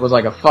movie that was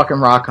like a fucking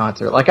rock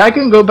concert. Like I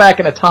can go back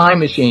in a time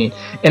machine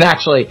and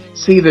actually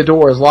see the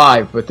Doors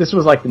live, but this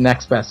was like the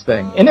next best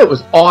thing, and it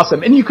was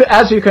awesome. And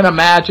as you can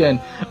imagine,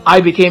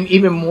 I became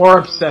even more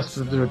obsessed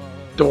with the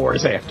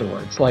Doors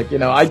afterwards. Like,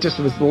 I just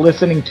was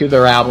listening to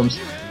their albums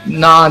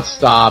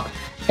non-stop.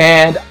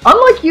 And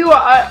unlike you,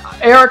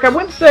 Eric, I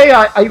wouldn't say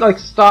I like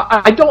stop.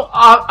 I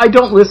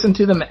don't listen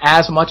to them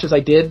as much as I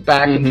did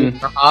back in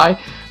junior high.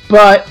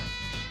 But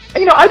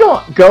I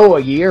don't go a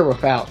year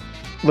without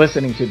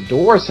listening to the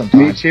Doors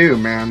sometimes. Me too,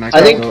 man.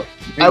 I think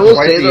I will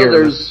say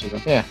though,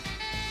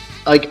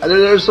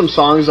 there's some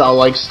songs I'll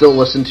like still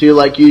listen to,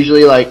 like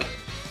usually like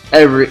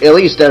at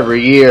least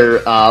every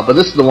year. But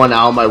this is the one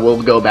album I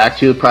will go back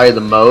to probably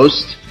the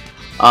most.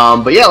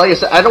 But yeah, like I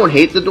said, I don't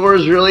hate the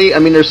Doors really. I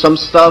mean, there's some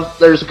stuff.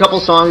 There's a couple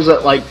songs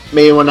that like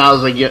maybe when I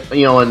was like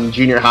in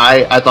junior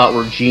high I thought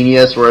were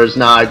genius, whereas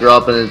now I grew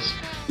up and it's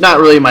not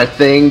really my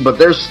thing. But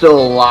there's still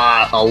a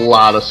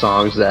lot of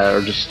songs that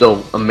are just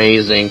still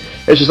amazing.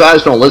 It's just I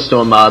just don't listen to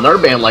them. Another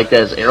band like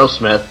that is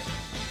Aerosmith.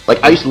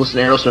 Like I used to listen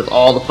to Aerosmith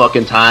all the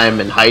fucking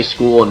time in high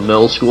school and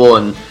middle school,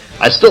 and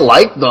I still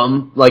like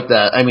them, like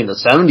the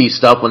 70s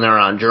stuff when they were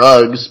on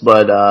drugs,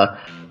 but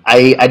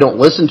I don't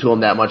listen to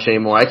them that much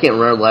anymore. I can't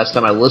remember the last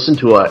time I listened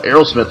to a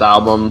Aerosmith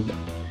album.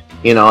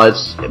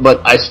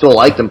 But I still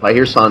like them. If I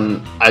hear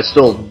something, I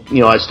still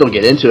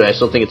get into it. I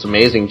still think it's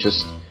amazing.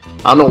 Just,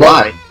 I don't know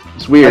why.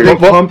 It's weird. I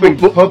think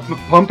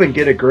Pump and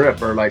Get a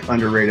Grip are like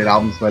underrated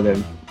albums by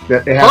them.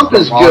 Pump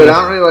is good.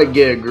 I don't really like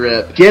Get a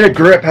Grip. Get a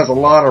Grip has a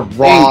lot of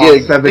raw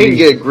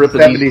 70s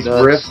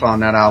riffs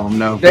on that album.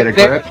 No, Get a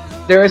Grip.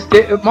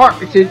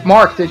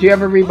 Mark, did you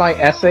ever read my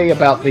essay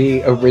about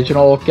the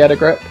original Get a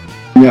Grip?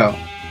 No.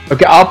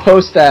 Okay, I'll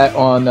post that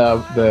on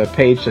the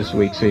page this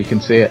week so you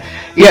can see it.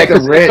 Yeah,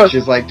 because Rich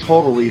is like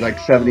totally like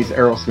 70s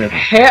Aerosmith.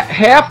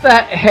 Half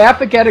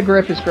the Get a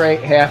Grip is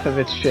great, half of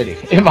it's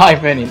shitty, in my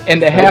opinion.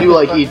 And I do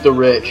like Eat the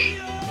Rich.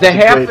 It's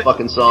a great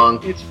fucking song.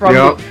 It's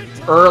from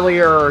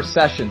earlier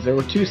sessions. There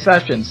were 2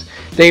 sessions.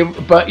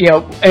 But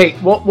hey,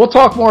 we'll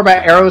talk more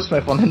about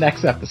Aerosmith on the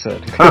next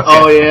episode.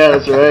 Oh yeah,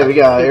 that's right. We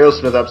got an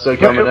Aerosmith episode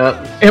coming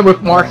up. And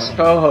with Mark's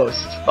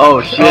co-host.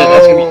 Oh shit,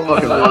 that's gonna be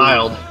fucking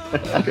wild.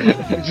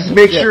 Just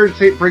make sure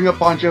to bring up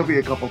Bon Jovi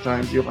a couple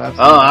times. You'll have.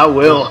 Oh, I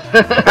will.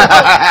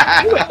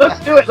 Let's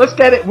do it. Let's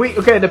get it.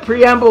 The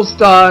preamble's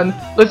done.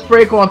 Let's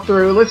break on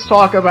through. Let's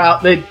talk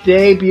about the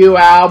debut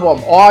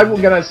album. All I'm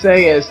gonna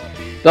say is,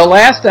 the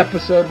last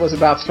episode was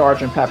about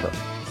Sgt. Pepper,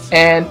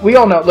 and we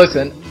all know.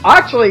 Listen,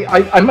 actually,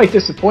 I might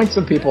disappoint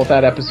some people with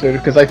that episode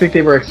because I think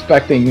they were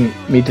expecting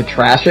me to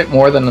trash it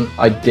more than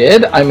I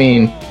did. I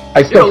mean.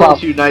 I still probably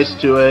too nice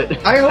to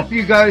it. I hope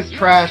you guys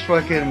trash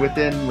fucking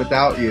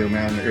Without You,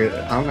 man.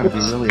 I'm gonna be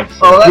really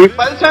upset.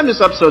 By the time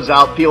this episode's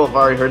out, people have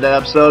already heard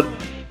that episode.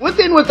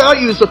 Without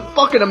You is a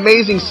fucking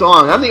amazing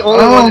song. I'm the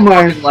only one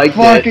that liked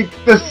it.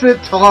 The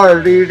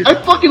sitar, dude. I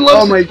fucking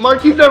love it.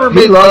 Mark, you've never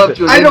made love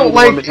to an I don't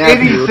Indian like woman,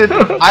 any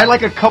sitar. I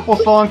like a couple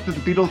songs that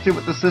the Beatles did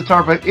with the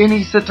sitar, but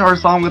any sitar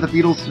song with the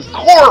Beatles is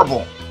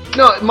horrible.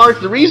 No, Mark,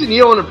 the reason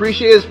you don't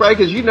appreciate it is probably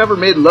because you never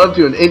made love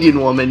to an Indian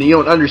woman and you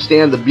don't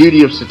understand the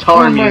beauty of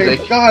sitar music.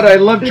 Oh my god, I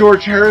love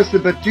George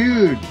Harrison, but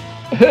dude.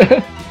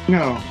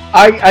 No.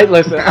 I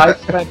listen, I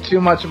spent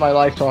too much of my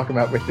life talking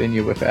about Within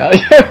You Without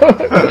You.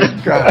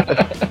 Oh, God.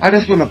 I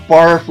just want to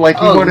barf like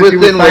you want to do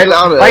with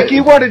Silent, like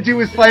you want to do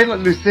with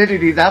Silent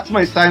Lucidity. That's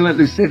my Silent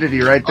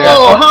Lucidity right there.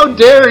 Oh, how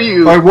dare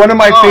you! By one of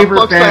my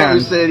favorite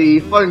bands. Silent Lucidity.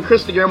 Fucking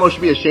Chris DeGarmo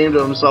should be ashamed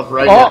of himself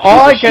right now.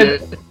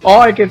 All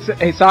I can say,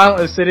 hey,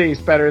 Silent Lucidity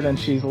is better than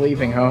She's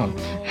Leaving Home.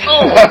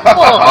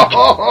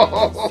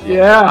 Oh,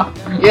 yeah.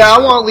 Yeah, I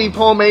want to leave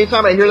home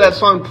anytime I hear that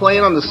song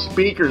playing on the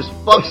speakers.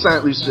 Fuck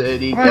Silent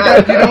Lucidity. Oh my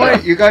God, you know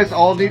what? You guys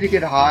all need to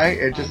get high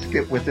and just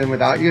get Within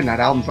Without You, and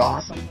that album's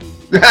awesome.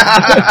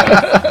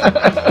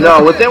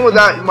 No, Within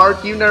Without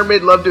Mark, you never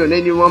made love to an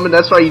Indian woman.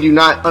 That's why you do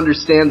not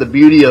understand the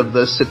beauty of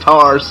the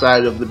sitar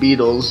side of the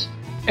Beatles.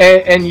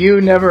 And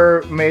you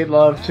never made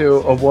love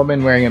to a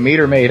woman wearing a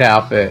Meter Maid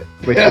outfit,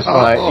 which is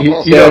why you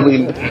I'm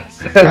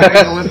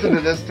gonna listen to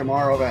this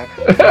tomorrow, man.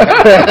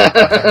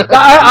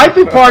 I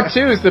think part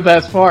 2 is the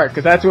best part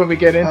because that's when we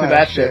get into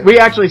that shit. We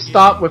actually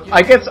stopped with.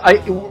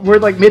 We're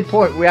like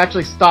midpoint. We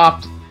actually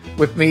stopped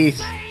with me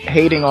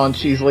hating on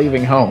She's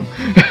Leaving Home.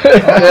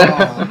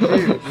 Oh,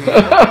 dude,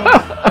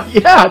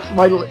 yeah, it's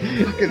my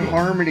fucking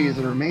harmonies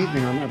are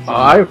amazing on that song.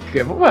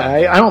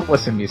 I don't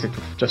listen to music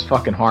for just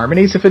fucking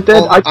harmonies. If it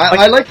did,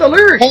 I like the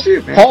lyrics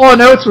too, man.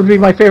 Hall & Oates would be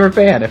my favorite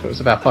band if it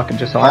was about fucking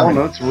just harmonies.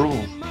 Hall & Oates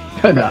rules.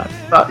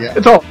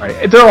 It's all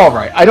right. They're all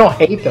right. I don't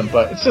hate them,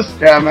 but it's just.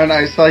 Yeah, man.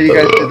 I saw you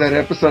guys did that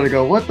episode. I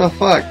go, what the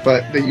fuck?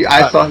 But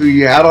I saw who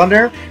you had on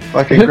there.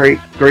 Fucking great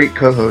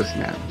co-host,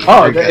 man.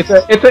 Oh,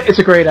 it's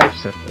a great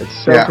episode.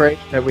 It's so great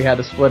that we had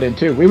to split in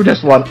 2. We would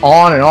just went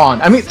on and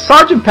on. I mean,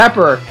 Sgt.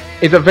 Pepper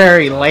is a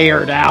very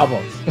layered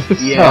album.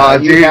 Yeah,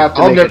 you have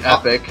to make it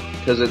epic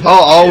because it's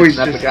an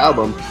epic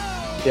album.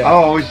 Yeah.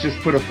 I'll always just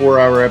put a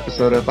 4-hour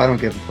episode up. I don't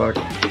give a fuck.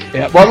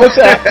 Yeah. Well,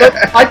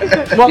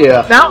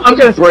 now I'm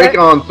going to break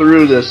on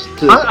through this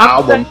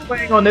album. I'm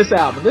playing on this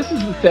album. This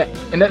is the thing,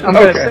 and I'm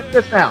going to say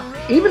this now.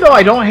 Even though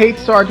I don't hate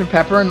Sgt.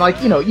 Pepper, and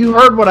you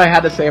heard what I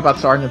had to say about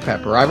Sgt.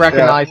 Pepper. I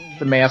recognize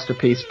it's a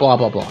masterpiece. Blah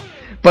blah blah.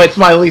 But it's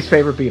my least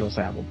favorite Beatles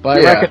album.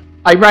 But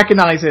I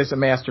recognize it as a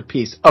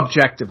masterpiece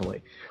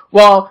objectively.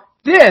 Well,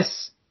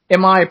 this. In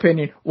my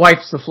opinion,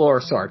 wipes the floor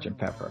of Sgt.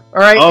 Pepper. All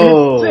right.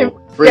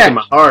 Breaking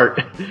my heart.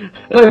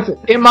 Listen,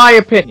 in my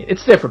opinion,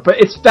 it's different, but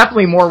it's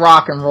definitely more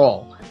rock and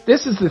roll.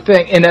 This is the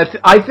thing, and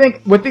I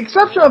think, with the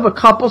exception of a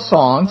couple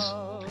songs,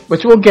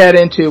 which we'll get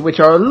into, which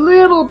are a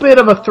little bit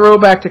of a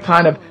throwback to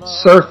kind of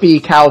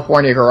surfy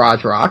California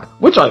garage rock,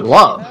 which I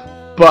love,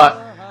 but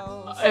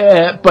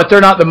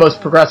they're not the most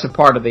progressive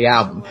part of the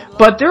album.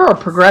 But there are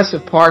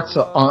progressive parts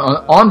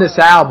on this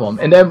album,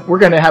 and then we're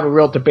going to have a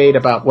real debate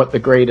about what the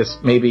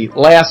greatest, maybe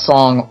last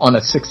song on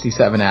a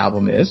 67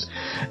 album is.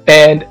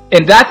 And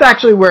that's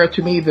actually where,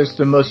 to me, there's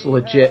the most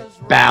legit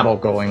battle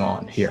going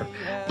on here.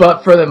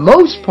 But for the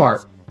most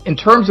part, in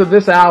terms of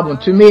this album,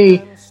 to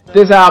me,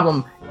 this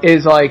album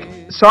is like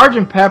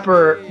Sgt.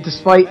 Pepper,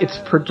 despite its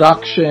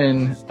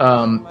production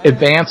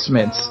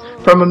advancements,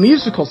 from a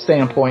musical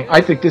standpoint,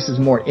 I think this is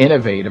more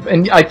innovative.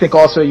 And I think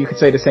also you could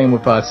say the same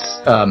with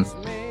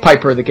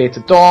Piper at the Gates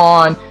of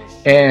Dawn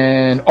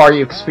and Are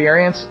You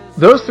Experienced?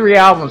 Those 3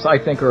 albums, I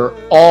think, are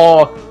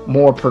all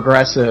more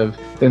progressive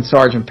than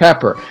Sgt.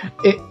 Pepper.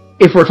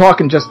 If we're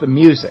talking just the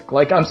music.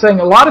 Like I'm saying,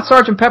 a lot of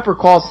Sgt. Pepper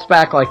calls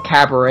back like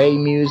cabaret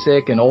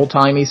music and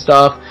old-timey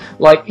stuff.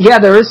 Like, yeah,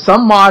 there is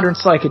some modern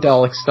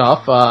psychedelic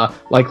stuff,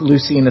 like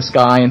Lucy in the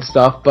Sky and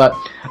stuff, but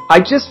I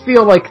just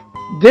feel like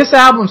this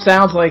album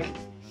sounds like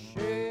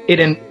it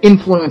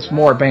influenced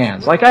more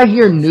bands. Like I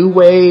hear New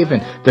Wave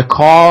and The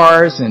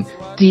Cars and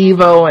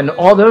Devo and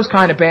all those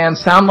kind of bands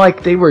sound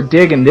like they were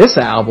digging this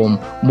album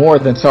more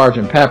than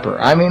Sgt. Pepper.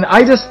 I mean,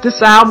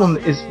 this album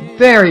is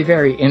very,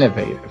 very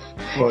innovative.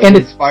 Well, and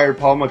it inspired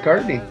Paul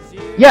McCartney.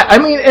 Yeah, I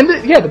mean, and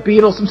the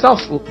Beatles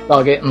themselves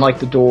dug it, and like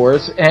the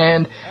Doors,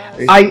 and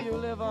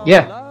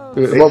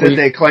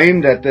They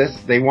claimed that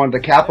they wanted to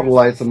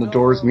capitalize on the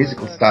Doors'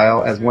 musical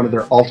style as one of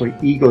their alter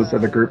egos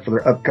of the group for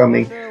their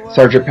upcoming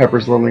Sgt.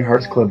 Pepper's Lonely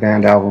Hearts Club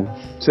Band album.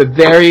 So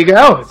there you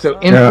go. So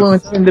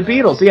influencing the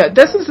Beatles. Yeah,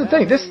 this is the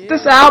thing.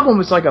 This album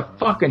was like a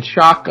fucking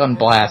shotgun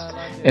blast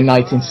in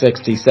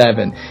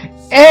 1967.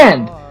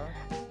 And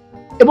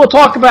we'll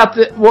talk about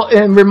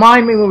and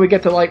remind me when we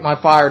get to Light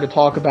My Fire to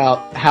talk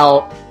about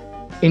how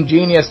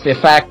ingenious the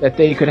fact that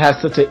they could have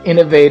such an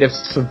innovative,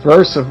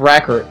 subversive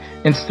record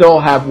and still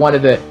have one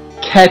of the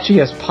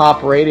catchiest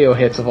pop radio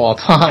hits of all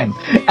time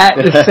at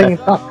the same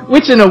time,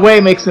 which in a way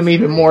makes them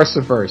even more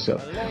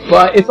subversive.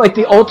 But it's like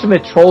the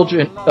ultimate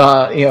Trojan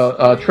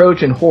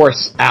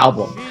horse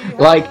album.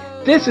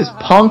 Like, this is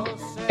punk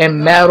and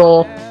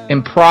metal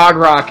and prog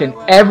rock and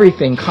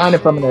everything, kind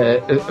of from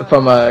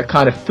a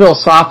kind of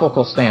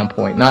philosophical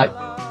standpoint,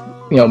 not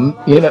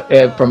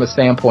from a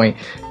standpoint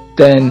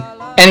than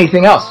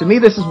anything else. To me,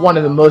 this is one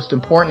of the most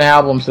important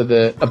albums of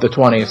the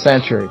 20th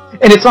century,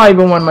 and it's not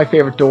even one of my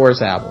favorite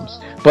Doors albums,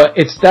 but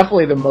it's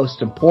definitely the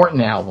most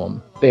important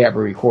album they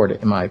ever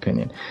recorded, in my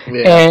opinion.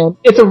 Yeah. And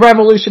it's a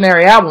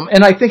revolutionary album,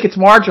 and I think it's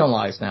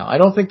marginalized now. I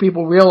don't think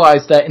people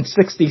realize that in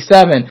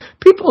 '67,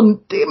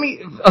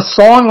 a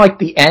song like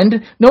The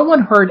End, no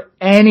one heard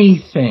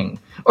anything.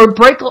 Or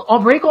Break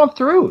On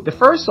Through, the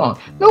first song.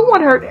 No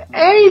one heard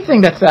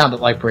anything that sounded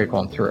like Break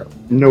On Through.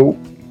 Nope.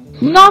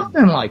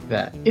 Nothing like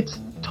that. It's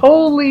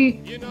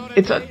totally,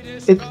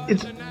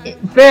 it's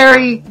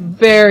very,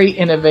 very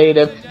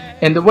innovative,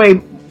 and the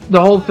way the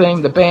whole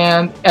thing, the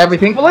band,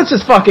 everything. Well, let's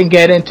just fucking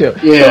get into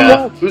it.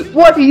 Yeah. So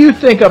what do you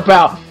think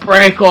about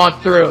Break On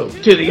Through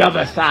to the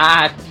Other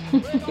Side?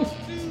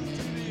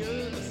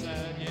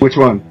 Which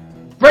one?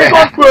 Break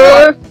On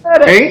Through.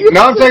 Hey,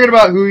 no, I'm talking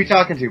about who are you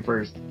talking to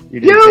first.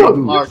 You!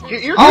 Mark, me.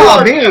 Okay.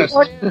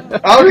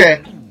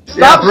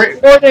 Stop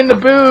supporting the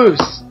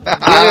booze.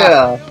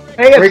 Yeah.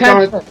 Pay attention.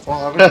 I was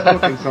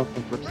smoking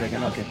something for a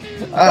second. Okay.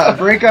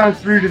 Break On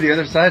Through to the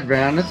Other Side,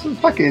 man. This is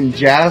fucking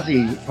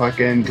jazzy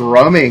fucking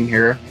drumming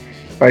here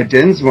by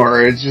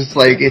Dinsmore. It's just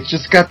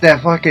got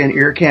that fucking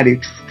ear candy.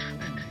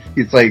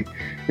 It's like,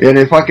 in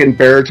a fucking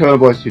baritone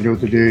voice, the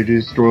day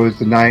destroys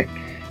the night.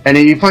 And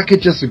then he fucking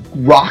just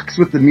rocks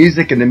with the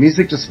music, and the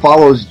music just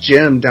follows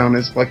Jim down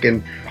this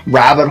fucking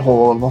rabbit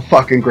hole of a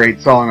fucking great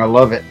song. I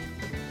love it.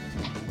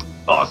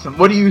 Awesome.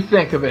 What do you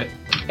think of it,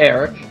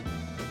 Eric?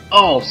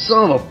 Oh,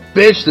 son of a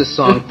bitch, this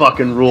song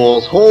fucking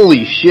rules.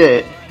 Holy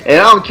shit. And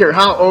I don't care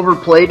how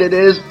overplayed it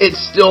is, it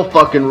still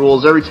fucking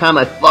rules every time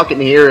I fucking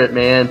hear it,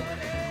 man.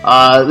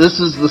 This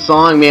is the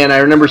song, man. I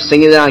remember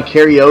singing it on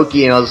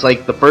karaoke, and it was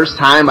like the first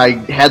time I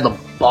had the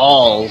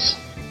balls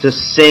to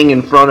sing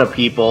in front of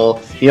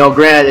people.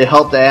 Granted, it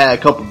helped that I had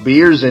a couple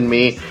beers in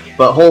me,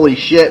 but holy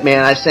shit,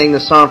 man, I sang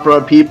this song in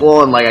front of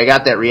people, and I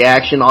got that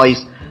reaction, all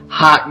these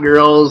hot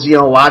girls,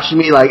 watching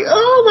me like,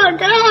 oh my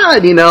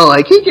god, he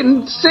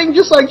can sing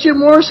just like Jim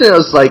Morrison. It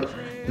was like,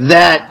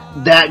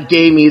 that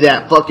gave me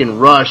that fucking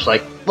rush,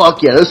 like,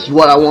 fuck yeah, this is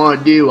what I want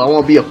to do. I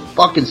want to be a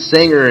fucking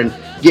singer and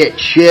get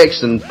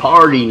chicks and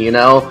party,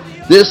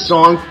 This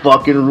song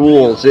fucking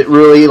rules. It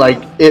really,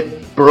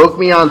 it broke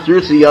me on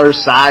through to the other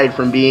side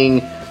from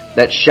being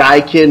that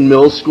shy kid in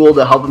middle school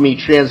to helping me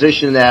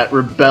transition to that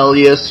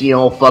rebellious,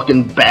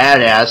 fucking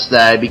badass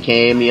that I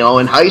became,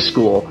 in high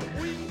school.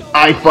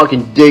 I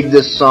fucking dig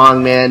this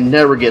song, man.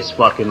 Never gets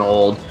fucking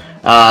old.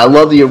 I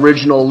love the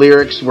original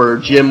lyrics where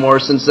Jim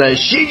Morrison says,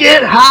 "She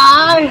get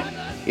high."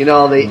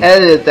 They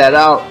edited that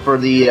out for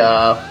the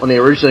when they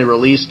originally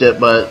released it,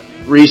 but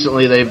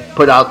recently they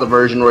put out the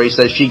version where he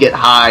says "she get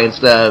high"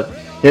 instead of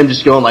him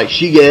just going like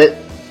 "she get,"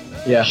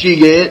 "she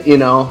get,"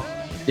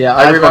 Yeah,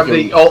 I remember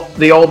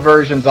the old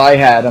versions I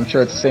had. I'm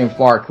sure it's the same for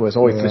Mark. Was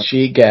always the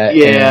 "she get."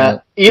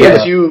 Yeah,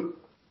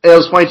 It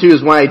was funny too,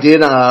 is when I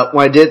did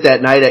that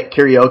night at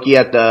karaoke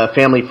at the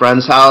family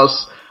friend's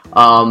house,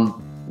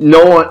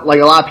 no one,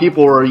 a lot of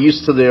people were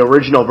used to the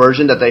original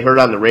version that they heard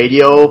on the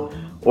radio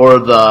or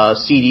the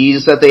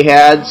CDs that they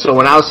had. So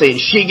when I was saying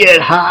 "she get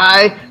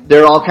high,"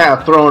 they're all kind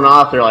of thrown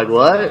off. They're like,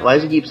 what? Why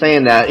does he keep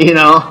saying that?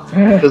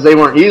 Because they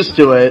weren't used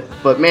to it.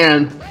 But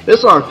man,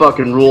 this song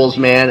fucking rules,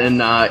 man.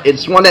 And,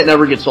 it's one that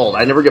never gets old.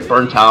 I never get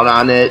burnt out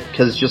on it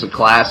because it's just a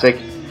classic.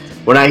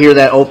 When I hear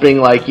that opening,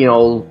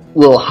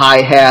 little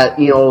hi-hat,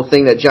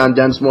 thing that John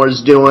Densmore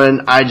is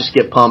doing, I just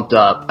get pumped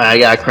up. I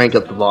gotta crank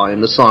up the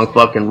volume. This song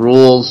fucking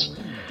rules.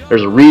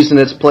 There's a reason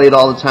it's played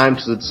all the time,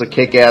 because it's a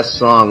kick-ass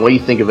song. What do you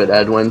think of it,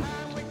 Edwin?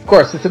 Of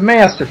course, it's a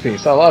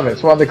masterpiece. I love it.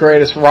 It's one of the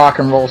greatest rock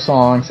and roll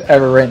songs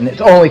ever written. It's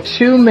only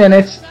 2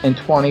 minutes and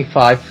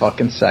 25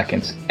 fucking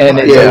seconds. And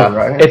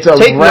it's a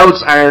Take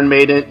notes, Iron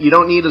Maiden. You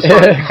don't need a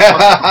song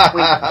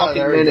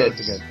fucking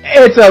minutes.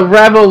 It's a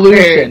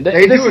revolution.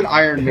 Hey, they do an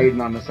Iron Maiden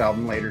on this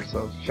album later,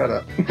 so shut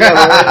up.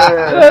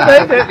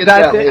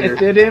 It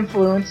did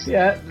influence,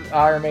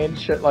 Iron Maiden,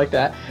 shit like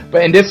that.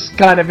 But in this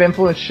kind of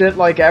influence shit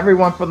like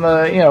everyone from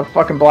the,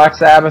 fucking Black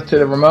Sabbath to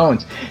the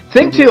Ramones.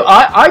 Thing too,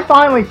 I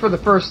finally, for the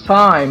first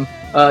time,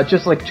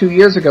 just 2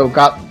 years ago,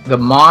 got the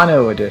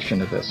mono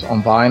edition of this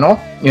on vinyl.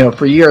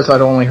 For years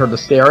I'd only heard the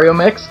stereo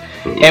mix.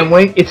 And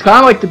it's kind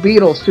of like the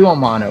Beatles too on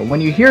mono. When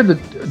you hear the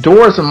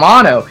Doors in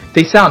mono,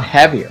 they sound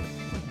heavier.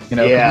 You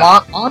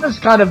know, mono's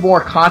kind of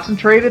more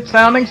concentrated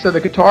sounding, so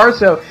the guitar.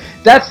 So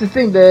that's the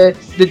thing. The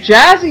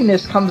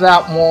jazziness comes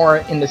out more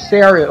in the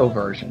stereo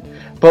version.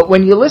 But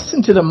when you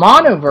listen to the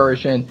mono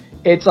version,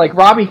 it's like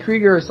Robbie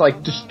Krieger's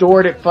like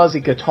distorted, fuzzy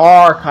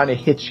guitar kind of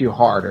hits you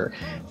harder,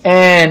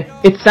 and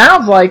it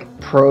sounds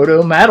like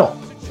proto metal.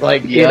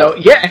 Like, you know,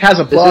 it has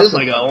a This is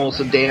like almost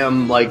a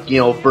damn, like, you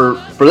know, for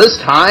this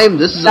time,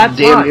 this is a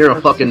damn near a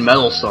fucking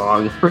metal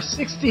song. For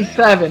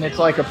 67, it's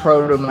like a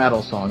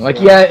proto-metal song. Like,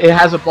 yeah, it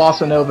has a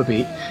bossa nova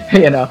beat,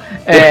 you know,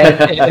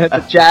 and it has a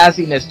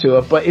jazziness to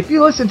it. But if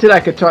you listen to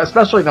that guitar,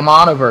 especially the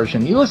mono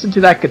version, you listen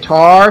to that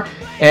guitar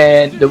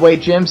and the way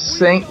Jim's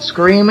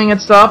screaming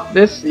and stuff,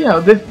 this, you know,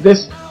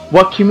 this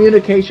what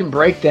Communication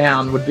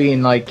Breakdown would be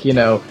in, like, you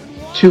know,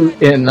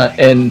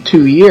 in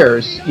 2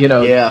 years, you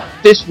know,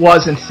 this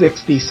was in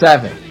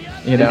 67,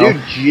 you know. And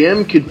dude,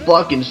 Jim could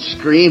fucking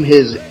scream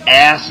his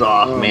ass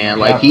off, man.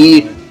 Like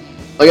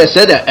I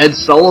said, that Ed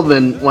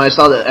Sullivan, when I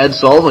saw the Ed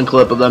Sullivan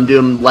clip of them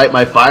doing Light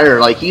My Fire,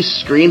 like, he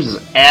screams his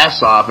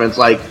ass off, and it's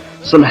like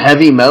some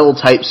heavy metal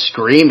type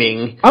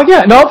screaming. Oh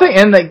yeah, no thing,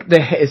 and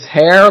his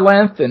hair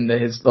length and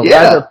the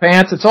leather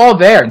pants, it's all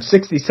there in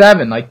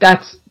 67. Like,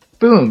 that's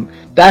boom.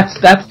 That's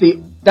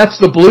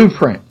the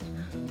blueprint.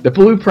 The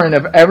blueprint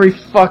of every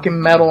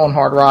fucking metal and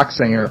hard rock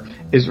singer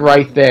is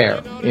right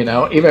there, you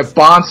know? Even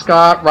Bon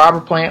Scott,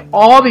 Robert Plant,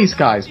 all these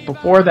guys.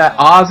 Before that,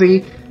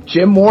 Ozzy,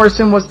 Jim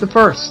Morrison was the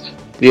first.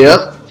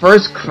 Yep.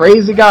 First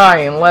crazy guy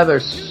in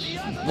leather,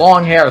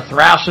 long hair,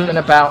 thrashing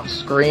about,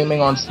 screaming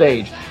on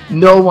stage.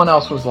 No one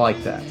else was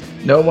like that.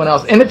 No one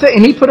else. And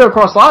he put it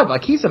across live.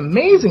 Like, he's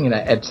amazing in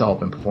that Ed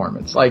Sullivan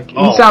performance. Like,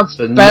 he sounds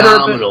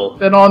phenomenal.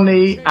 better than on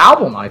the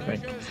album, I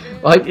think.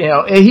 Like, you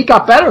know, he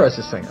got better as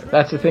a singer.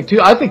 That's the thing, too.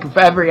 I think for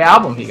every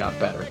album he got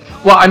better.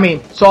 Well, I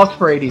mean, Soft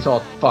Parade, he's all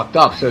fucked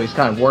up, so he's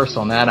kind of worse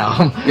on that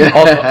album.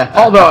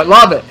 although I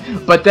love it.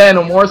 But then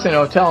on Morrison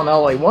Hotel and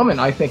L.A. Woman,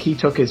 I think he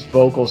took his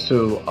vocals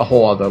to a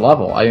whole other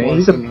level. I mean,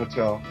 he's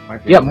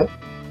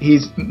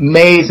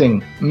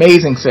amazing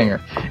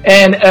singer.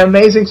 And an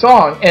amazing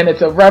song, and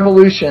it's a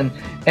revolution.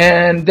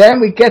 And then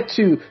we get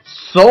to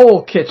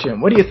Soul Kitchen.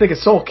 What do you think of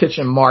Soul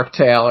Kitchen, Mark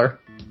Taylor?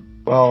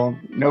 Well,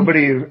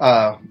 nobody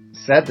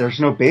said there's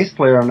no bass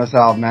player on this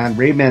album, man.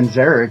 Ray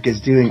Manzarek is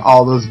doing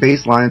all those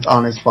bass lines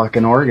on his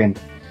fucking organ.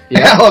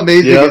 Yeah. How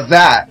amazing is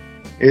that?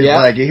 It's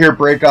like, you hear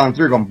break on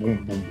through going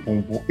boom, boom,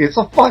 boom, boom. It's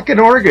a fucking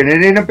organ.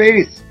 It ain't a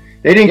bass.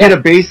 They didn't get a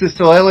bassist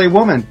till L.A.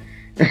 Woman.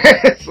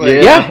 It's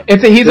like,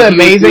 he's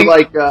amazing.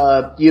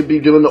 You'd be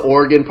doing the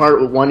organ part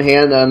with one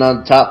hand, and on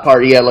the top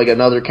part he had like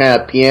another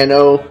kind of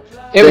piano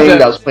thing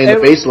that was playing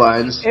the bass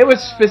lines. It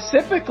was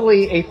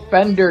specifically a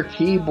Fender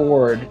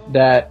keyboard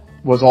that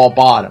was all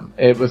bottom.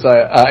 It was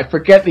I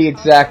forget the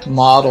exact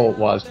model it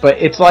was, but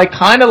it's like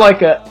kind of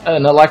like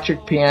an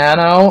electric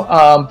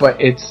piano,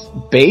 but it's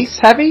bass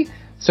heavy.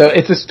 So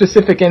it's a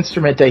specific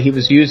instrument that he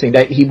was using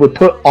that he would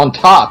put on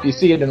top. You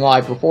see it in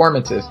live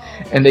performances,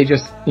 and they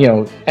just, you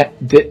know,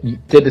 did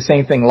the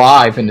same thing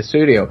live in the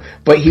studio.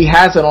 But he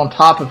has it on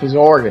top of his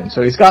organ.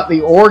 So he's got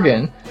the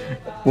organ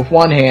with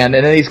one hand,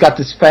 and then he's got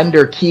this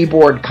Fender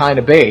keyboard kind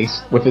of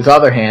bass with his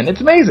other hand. It's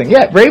amazing.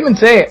 Yeah, Raven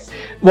say it.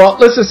 Well,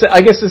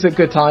 I guess this is a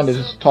good time to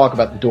just talk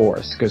about the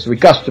Doors, because we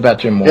gushed about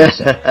Jim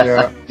Morrison.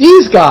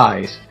 These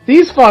guys,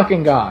 these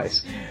fucking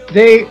guys,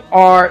 they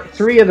are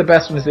three of the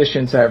best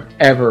musicians that have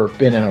ever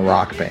been in a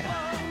rock band.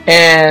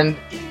 And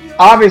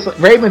obviously,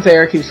 Ray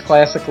Manzarek, he was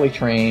classically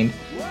trained,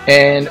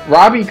 and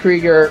Robbie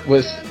Krieger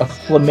was a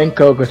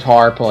flamenco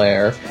guitar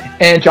player,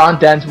 and John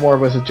Densmore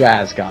was a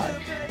jazz guy.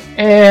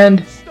 And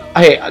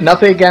hey,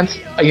 nothing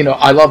against, you know,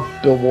 I love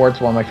Bill Ward's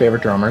one of my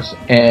favorite drummers,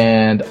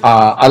 and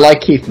I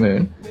like Keith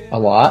Moon a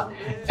lot,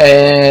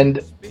 and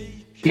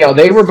you know,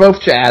 they were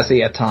both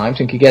jazzy at times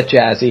and could get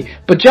jazzy,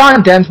 but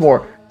John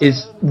Densmore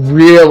is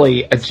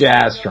really a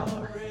jazz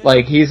drummer.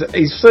 Like, he's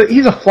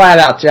a flat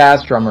out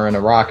jazz drummer in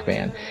a rock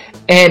band.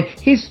 And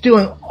he's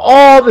doing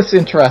all this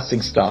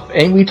interesting stuff.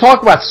 And we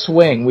talk about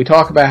swing. We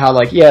talk about how,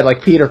 like,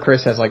 Peter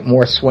Criss has, like,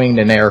 more swing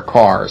than Eric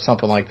Carr or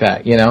something like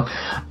that, you know?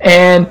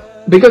 And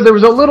because there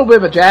was a little bit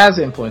of a jazz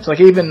influence.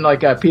 Like, even,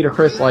 like, Peter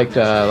Criss liked,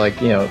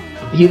 you know,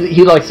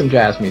 he liked some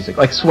jazz music.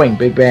 Like, swing,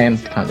 big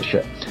band kind of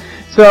shit.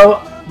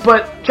 So,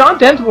 but John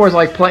Densmore is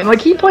like playing, like,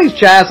 he plays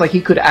jazz like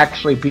he could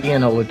actually be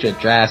in a legit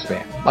jazz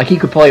band. Like, he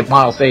could play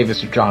Miles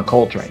Davis or John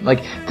Coltrane.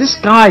 Like, this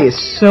guy is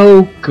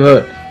so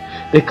good.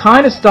 The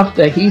kind of stuff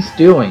that he's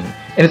doing,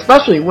 and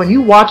especially when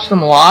you watch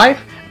them live,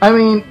 I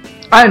mean,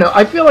 I don't know,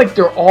 I feel like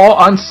they're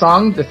all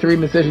unsung, the three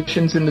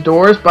musicians in the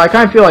Doors, but I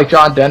kind of feel like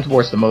John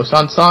Densmore's the most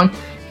unsung.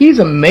 He's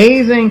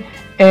amazing,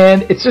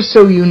 and it's just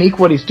so unique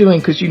what he's doing,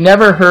 because you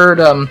never heard,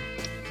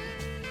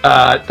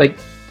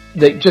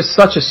 just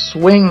such a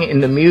swing in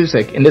the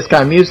music, in this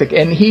kind of music.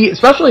 And he,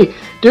 especially,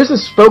 there's a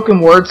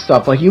spoken word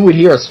stuff, like you would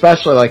hear,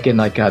 especially like in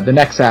like the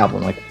next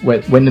album, like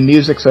when the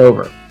music's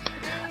over.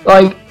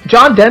 Like,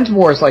 John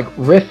Densmore is like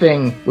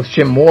riffing with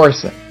Jim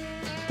Morrison.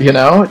 You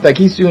know, like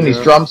he's doing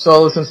these drum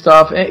solos and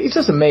stuff, and he's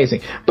just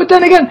amazing. But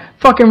then again,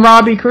 fucking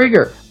Robbie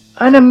Krieger,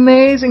 an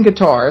amazing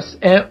guitarist,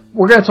 and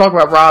we're going to talk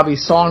about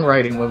Robbie's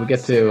songwriting when we get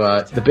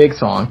to the big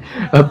song.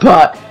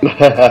 But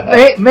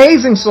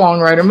amazing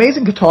songwriter,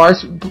 amazing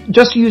guitarist,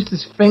 just used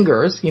his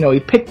fingers. You know, he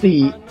picked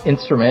the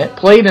instrument,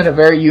 played in a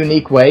very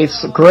unique way.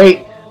 It's a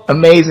great,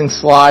 amazing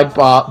slide,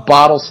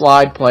 bottle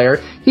slide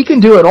player. He can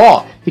do it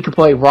all. He can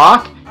play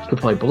rock. He could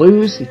play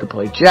blues, he could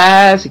play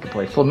jazz, he could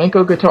play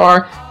flamenco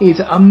guitar. He's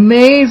an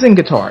amazing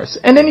guitarist.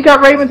 And then you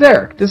got Raymond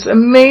Eric, this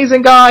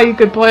amazing guy who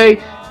could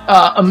play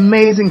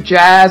amazing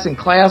jazz and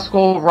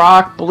classical,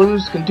 rock,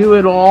 blues, can do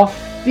it all.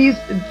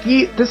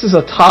 This is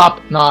a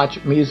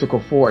top-notch musical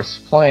force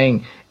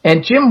playing.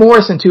 And Jim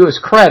Morrison, to his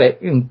credit,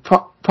 and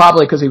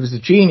probably because he was a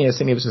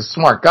genius and he was a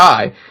smart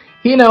guy,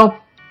 you know,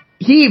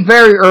 he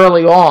very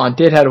early on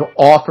did have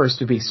offers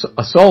to be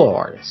a solo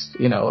artist,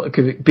 you know,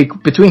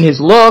 between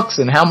his looks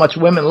and how much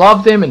women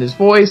loved him and his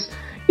voice.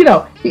 You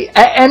know,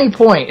 at any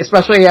point,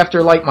 especially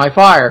after Light My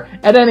Fire,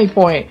 at any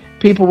point,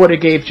 people would have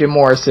gave Jim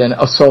Morrison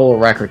a solo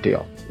record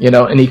deal, you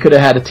know, and he could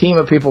have had a team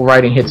of people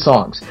writing hit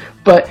songs.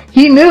 But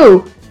he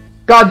knew,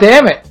 God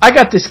damn it, I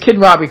got this kid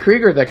Robbie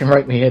Krieger that can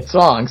write me hit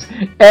songs,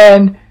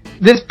 and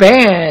this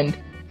band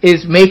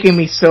is making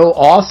me so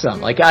awesome.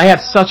 Like, I have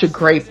such a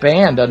great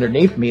band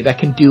underneath me that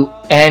can do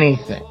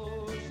anything.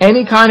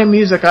 Any kind of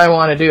music I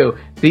want to do,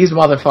 these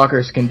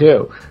motherfuckers can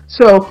do.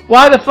 So,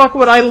 why the fuck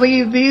would I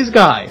leave these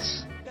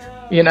guys?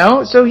 You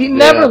know? So he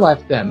never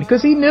left them,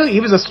 because he knew he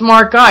was a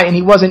smart guy, and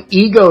he wasn't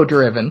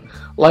ego-driven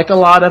like a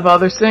lot of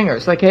other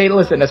singers. Like, hey,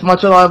 listen, as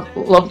much as I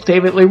love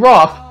David Lee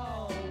Roth,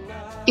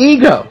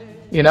 ego.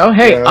 You know,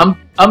 hey,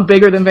 I'm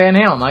bigger than Van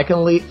Halen. I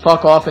can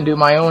fuck off and do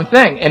my own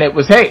thing. And it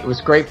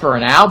was great for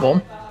an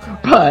album.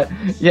 But,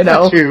 you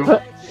know,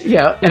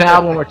 an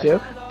album or two.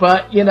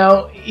 But, you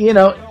know,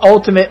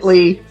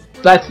 ultimately,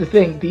 that's the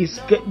thing.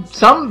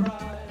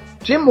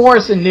 Jim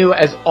Morrison knew,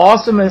 as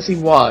awesome as he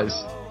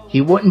was, he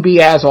wouldn't be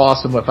as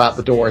awesome without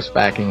the Doors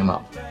backing him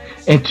up.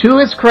 And to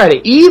his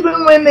credit,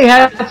 even when they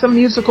had some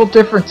musical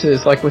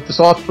differences, like with the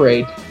Soft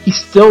Parade, he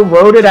still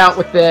wrote it out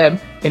with them,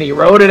 and he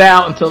wrote it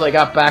out until they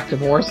got back to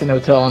Morrison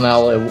Hotel and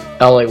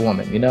LA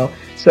Woman, you know?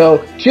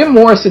 So Jim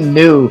Morrison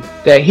knew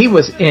that he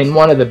was in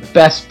one of the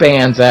best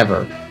bands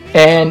ever.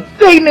 And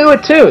they knew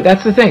it too.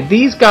 That's the thing.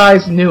 These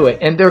guys knew it.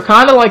 And they're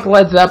kind of like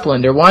Led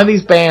Zeppelin. They're one of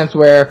these bands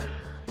where,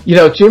 you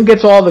know, Jim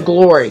gets all the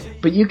glory,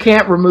 but you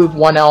can't remove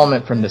one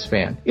element from this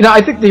band. You know, I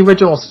think the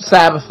original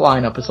Sabbath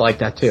lineup is like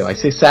that too. I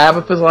say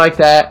Sabbath is like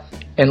that,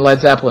 and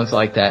Led Zeppelin's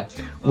like that.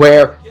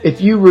 Where if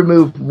you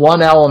remove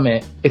one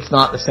element, it's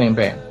not the same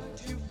band.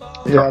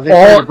 Yeah, they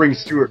tried to bring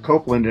Stuart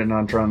Copeland in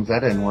on drums.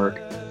 That didn't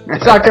work.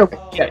 It's not good.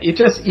 Yeah, you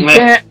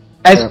can't.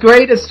 As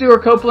great as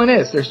Stuart Copeland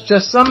is, there's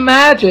just some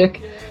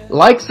magic,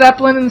 like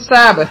Zeppelin and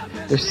Sabbath.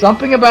 There's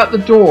something about the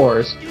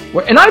Doors,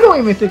 and I don't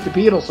even think the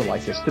Beatles are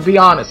like this. To be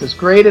honest,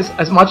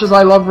 as much as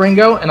I love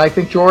Ringo, and I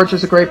think George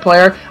is a great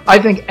player, I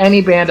think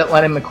any band that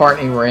Lennon and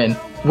McCartney were in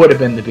would have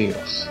been the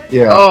Beatles.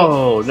 Yeah.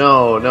 Oh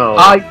no.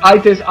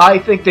 I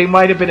think they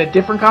might have been a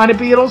different kind of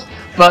Beatles,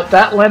 but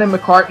that Lennon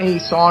McCartney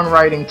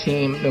songwriting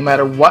team, no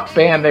matter what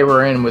band they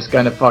were in, was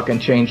going to fucking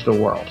change the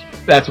world.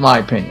 That's my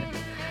opinion.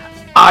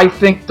 I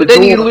think But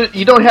then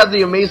you don't have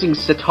the amazing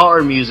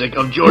sitar music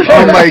of George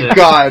Harrison. Harrison. Oh my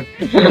god.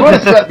 You want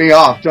to set me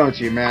off, don't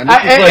you, man?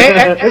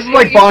 This is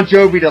like Bon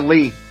Jovi to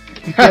Lee.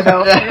 You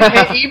know,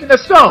 and even the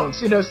Stones.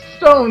 You know,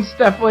 Stones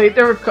definitely.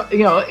 They were.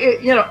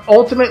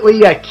 Ultimately,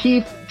 yeah.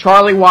 Keith,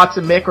 Charlie Watts,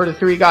 and Mick are the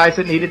three guys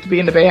that needed to be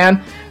in the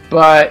band.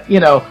 But you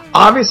know,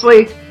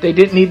 obviously, they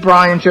didn't need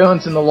Brian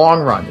Jones in the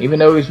long run, even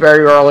though he was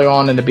very early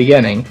on in the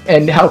beginning.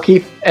 And how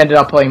Keith ended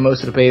up playing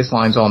most of the bass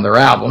lines on their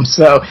album.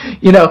 So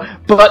you know,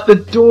 but the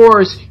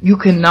Doors, you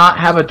cannot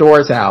have a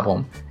Doors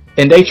album,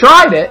 and they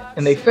tried it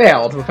and they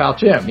failed without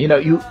Jim. You know,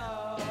 you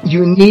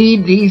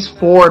need these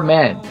four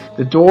men.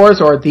 The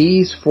Doors are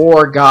these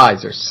four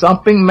guys. There's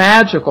something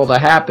magical to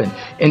happen.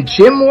 And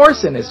Jim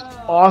Morrison, as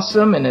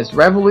awesome and as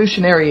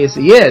revolutionary as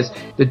he is,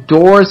 the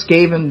Doors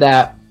gave him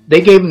that. They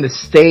gave him the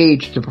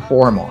stage to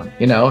perform on.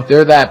 You know,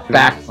 they're that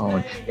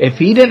backbone. If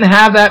he didn't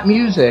have that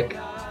music,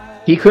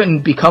 he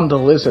couldn't become the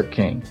Lizard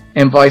King,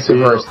 and vice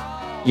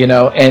versa. You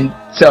know, and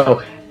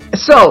so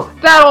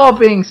that all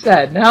being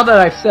said, now that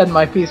I've said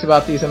my piece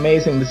about these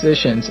amazing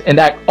musicians and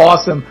that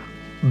awesome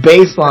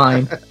bass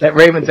line that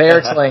Raymond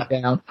Eric's laying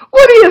down,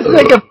 what do you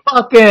think of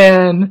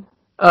fucking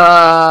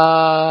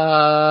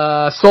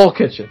Soul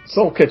Kitchen?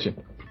 Soul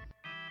Kitchen.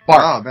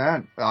 Mark. Oh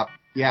man,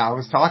 yeah, I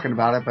was talking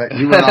about it, but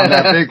you went on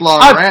that big long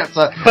rant,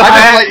 so I just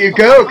let you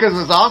go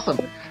because it's awesome.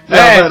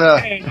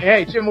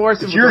 Hey, Jim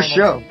Morrison. It's your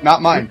show,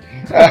 not mine.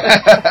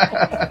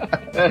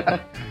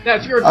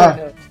 That's your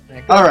turn.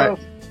 All right,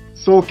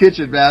 Soul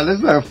Kitchen, man. This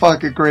is a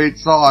fucking great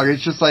song.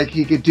 It's just like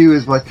he could do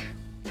his like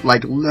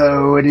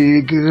low and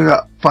he could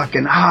up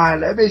fucking high.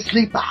 Let me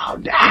sleep all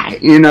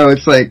night. You know,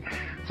 it's like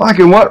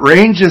fucking what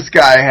range this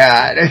guy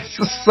had. It's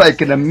just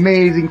like an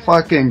amazing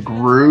fucking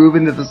groove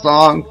into the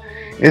song.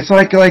 It's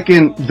like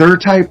in their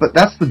type, but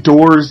that's the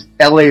Doors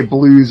LA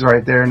Blues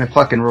right there, and it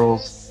fucking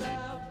rules.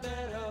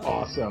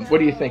 Awesome. awesome. What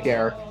do you think,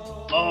 Eric?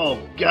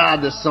 Oh god,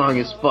 this song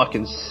is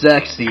fucking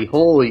sexy.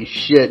 Holy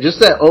shit. Just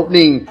that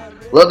opening,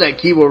 love that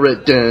keyboard riff.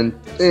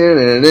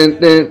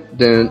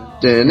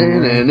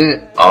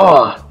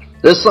 Oh,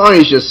 this song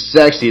is just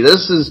sexy.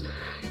 This is,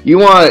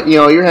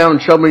 you're having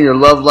trouble in your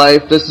love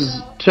life.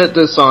 Put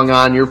this song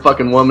on, your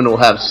fucking woman will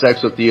have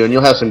sex with you, and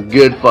you'll have some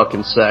good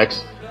fucking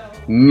sex.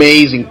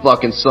 Amazing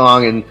fucking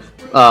song, and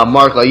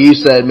Mark, like you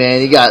said,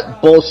 man, you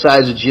got both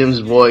sides of Jim's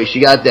voice.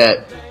 You got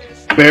that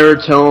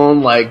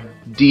baritone, like,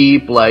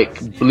 deep, like,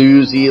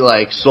 bluesy,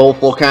 like,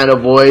 soulful kind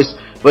of voice,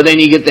 but then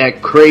you get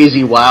that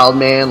crazy wild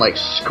man, like,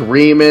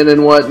 screaming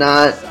and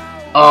whatnot.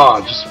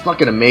 Oh, just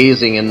fucking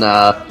amazing, and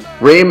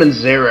Raymond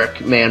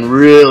Zarek, man,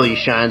 really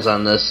shines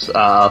on this,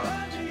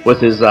 with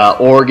his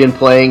organ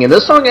playing, and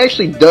this song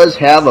actually does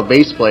have a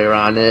bass player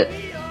on it.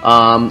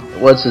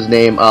 What's his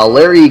name?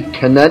 Larry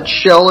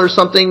Knutschell or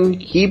something.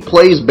 He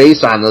plays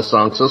bass on this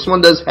song, so this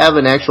one does have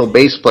an actual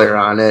bass player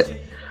on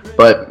it.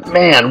 But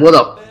man, what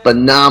a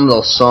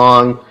phenomenal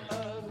song.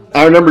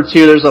 I remember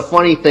too, there's a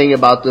funny thing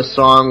about this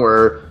song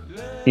where,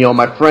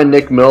 my friend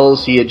Nick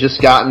Mills, he had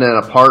just gotten an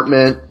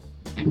apartment.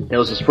 It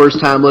was his first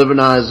time living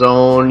on his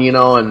own,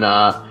 and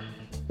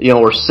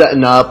we're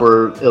setting up,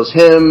 or it was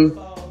him,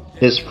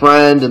 his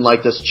friend, and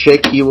like this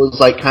chick he was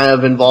like kind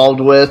of involved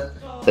with.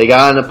 They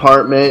got an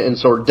apartment, and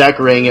so we're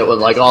decorating it with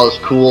like all this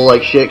cool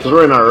like shit, because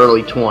we're in our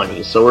early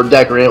 20s, so we're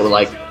decorating it with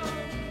like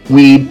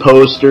weed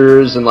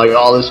posters and like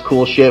all this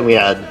cool shit. We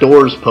had a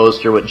Doors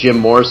poster with Jim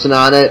Morrison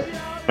on it,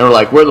 and we're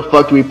like, where the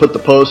fuck do we put the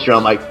poster?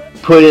 I'm like,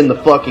 put it in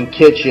the fucking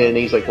kitchen. And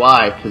he's like,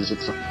 why? Because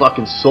it's a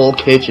fucking soul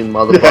kitchen,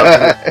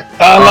 motherfucker.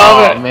 I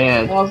love it,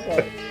 man.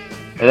 Awesome.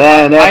 And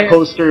then that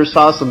poster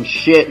saw some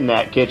shit in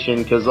that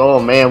kitchen, because, oh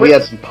man, we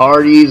had some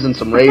parties and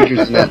some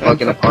ragers in that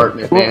fucking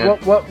apartment, man.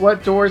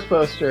 What Doors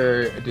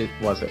poster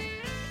was it?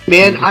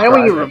 Man, I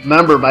don't even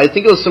remember, but I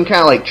think it was some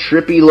kind of like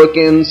trippy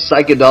looking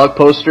psychedelic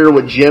poster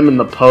with Jim in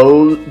the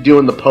pose,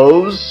 doing the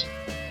pose.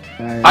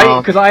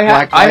 I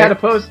had a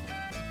pose.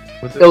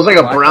 It was like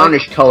a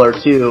brownish color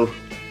too.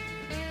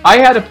 I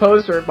had a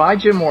poster, my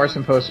Jim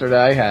Morrison poster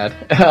that I had,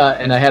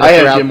 and I had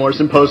a Jim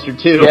Morrison poster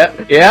too.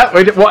 Yeah.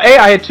 Well,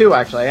 I had two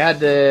actually. I had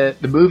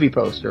the movie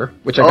poster,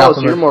 which I got.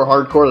 So you're more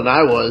hardcore than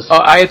I was.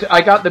 Oh,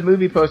 I got the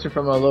movie poster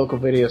from a local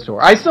video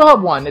store. I still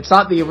have one. It's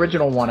not the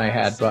original one I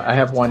had, but I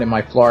have one in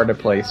my Florida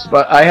place.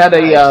 But I had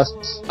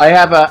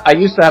I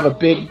used to have a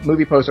big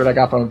movie poster that I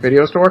got from a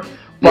video store.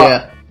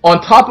 But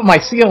on top of my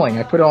ceiling,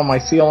 I put it on my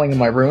ceiling in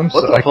my room.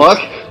 What the fuck?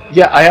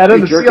 Yeah, I had it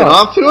on the jerking ceiling.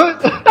 Off to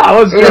it? I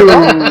was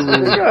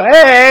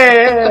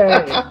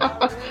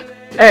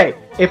Hey,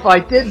 if I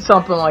did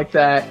something like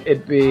that,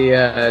 it'd be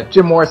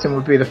Jim Morrison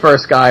would be the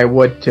first guy I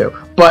would too.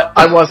 But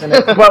I wasn't.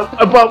 but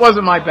it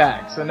wasn't my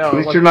bag, so no. At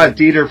least you're not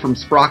Dieter from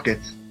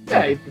Sprockets.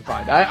 Yeah, you'd be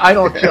fine. I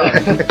don't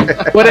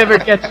judge. Whatever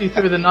gets you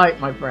through the night,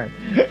 my friend.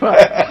 But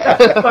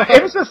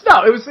it was just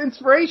it was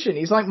inspiration.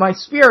 He's like my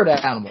spirit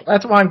animal.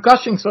 That's why I'm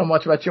gushing so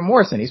much about Jim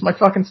Morrison. He's my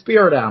fucking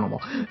spirit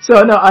animal.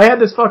 So no, I had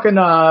this fucking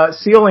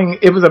ceiling.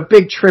 It was a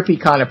big trippy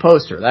kind of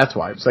poster. That's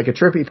why it was like a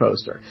trippy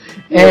poster,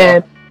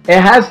 and it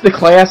has the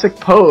classic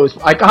pose.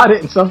 I got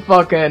it in some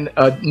fucking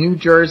New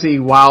Jersey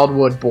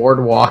Wildwood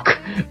Boardwalk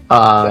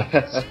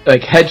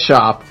like head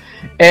shop,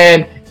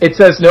 and it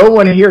says no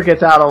one here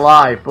gets out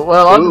alive. But what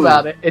I love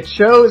about it, it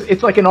shows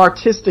it's like an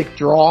artistic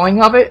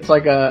drawing of it. It's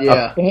like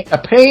a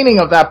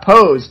painting of that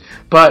pose.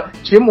 But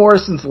Jim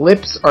Morrison's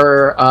lips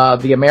are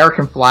the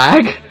American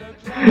flag,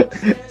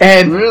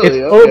 and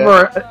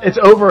it's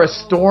over a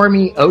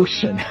stormy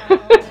ocean.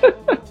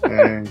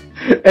 And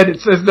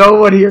it says no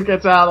one here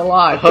gets out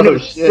alive. Oh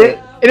shit!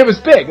 And it was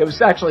big. It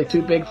was actually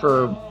too big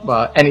for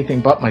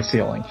anything but my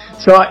ceiling.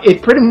 So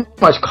it pretty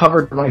much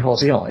covered my whole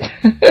ceiling.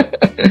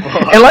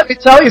 And let me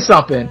tell you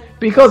something.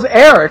 Because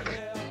Eric,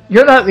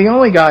 you're not the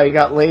only guy who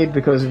got laid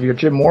because of your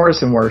Jim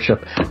Morrison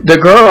worship. The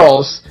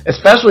girls,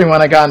 especially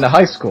when I got into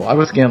high school, I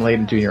was getting laid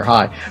in junior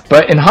high.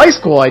 But in high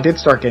school, I did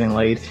start getting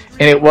laid.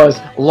 And it was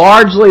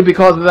largely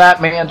because of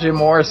that man, Jim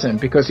Morrison.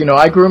 Because,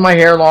 I grew my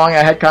hair long.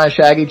 I had kind of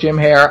shaggy Jim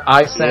hair.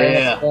 I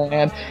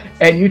sang.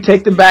 And you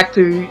take them back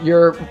to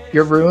your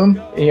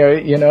room,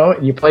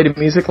 you play the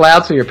music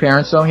loud so your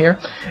parents don't hear,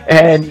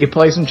 and you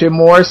play some Jim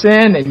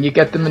Morrison, and you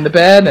get them in the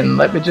bed, and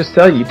let me just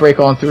tell you break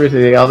on through to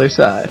the other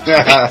side.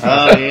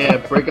 Oh yeah,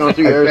 break on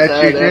through the other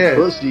side of that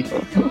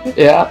pussy.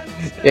 Yeah.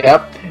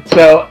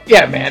 So,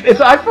 yeah, man,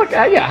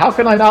 how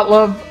can I not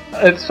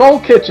love Soul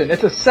Kitchen?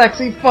 It's a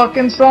sexy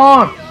fucking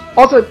song.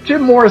 Also,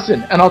 Jim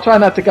Morrison, and I'll try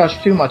not to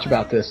gush too much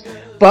about this,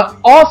 but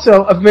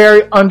also a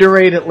very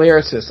underrated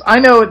lyricist. I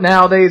know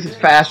nowadays it's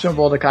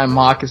fashionable to kind of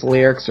mock his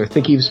lyrics or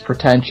think he was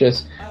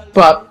pretentious,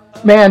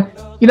 but man,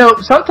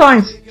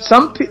 sometimes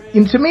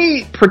to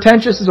me,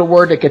 pretentious is a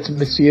word that gets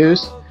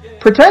misused.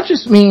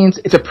 Pretentious means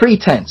it's a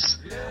pretense.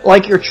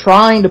 Like you're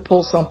trying to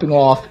pull something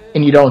off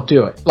and you don't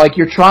do it. Like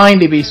you're trying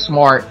to be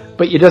smart,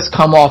 but you just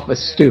come off as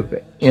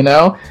stupid,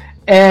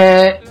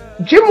 And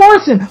Jim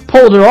Morrison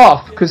pulled it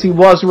off because he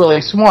was really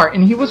smart,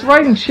 and he was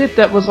writing shit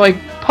that was like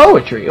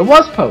poetry. It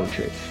was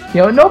poetry.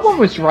 You know, no one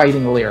was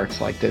writing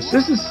lyrics like this.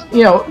 This is,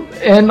 you know,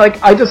 and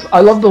like, I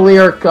love the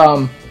lyric,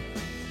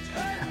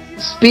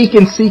 speak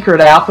in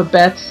secret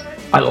alphabets,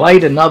 I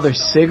light another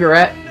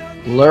cigarette,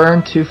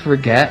 learn to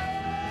forget.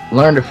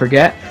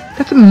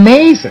 That's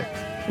amazing.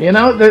 You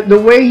know, the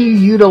way he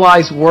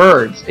utilized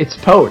words, it's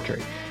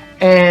poetry.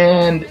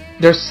 And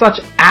there's such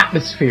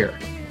atmosphere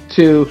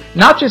to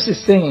not just his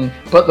singing,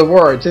 but the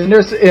words. And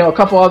there's, you know, a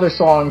couple other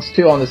songs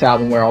too on this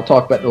album where I'll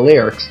talk about the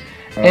lyrics.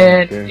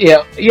 And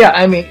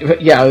I mean,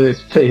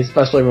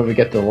 especially when we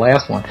get to the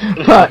last one.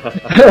 But,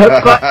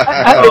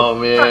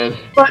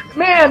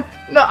 man,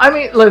 no, I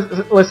mean,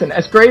 listen,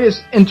 as great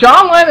as, and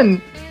John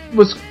Lennon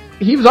was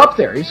up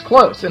there. He's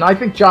close. And I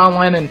think John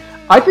Lennon,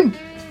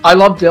 I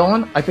love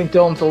Dylan. I think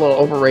Dylan's a little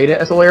overrated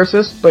as a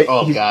lyricist, but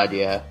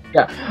yeah.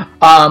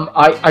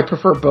 I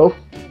prefer both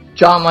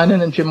John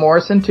Lennon and Jim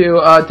Morrison to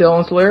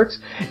Dylan's lyrics.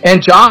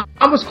 And John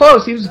was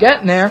close. He was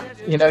getting there.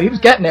 You know, he was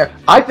getting there.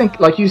 I think,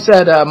 like you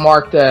said,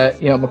 Mark,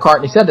 that, you know,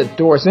 McCartney said that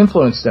Doors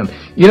influenced him.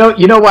 You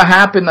know what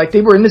happened? Like,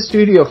 they were in the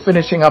studio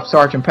finishing up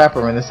Sgt.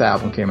 Pepper when this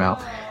album came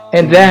out.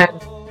 And then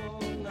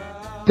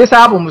this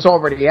album was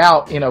already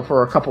out, you know,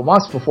 for a couple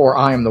months before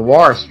I Am the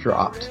Walrus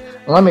dropped.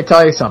 And let me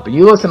tell you something.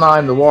 You listen to I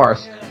Am the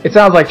Walrus, it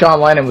sounds like John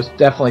Lennon was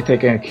definitely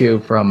taking a cue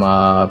from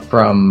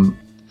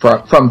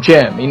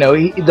Jim. You know,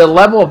 the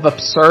level of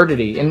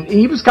absurdity, and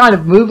he was kind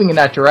of moving in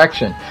that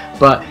direction,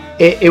 but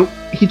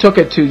he took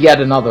it to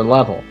yet another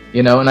level,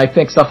 you know, and I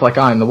think stuff like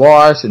I Am the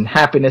Walrus and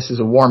Happiness is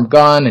a Warm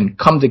Gun and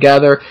Come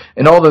Together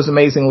and all those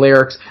amazing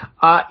lyrics,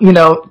 you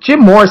know, Jim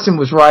Morrison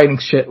was writing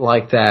shit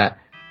like that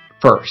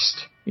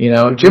first. You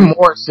know, Jim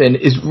Morrison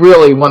is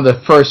really one of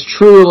the first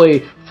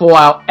truly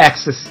full-out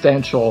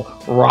existential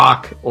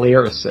rock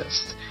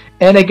lyricists.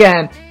 And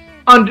again,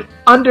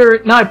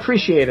 not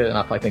appreciated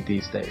enough, I think,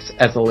 these days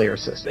as a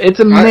lyricist.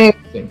 It's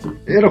amazing.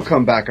 It'll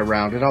come back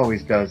around. It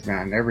always does,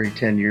 man. Every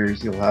 10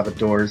 years, you'll have a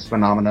Doors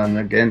phenomenon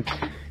again.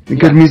 And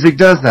good music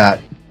does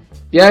that.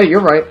 Yeah,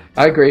 you're right.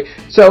 I agree.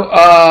 So,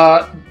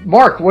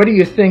 Mark, what do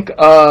you think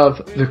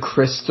of The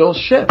Crystal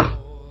Ship?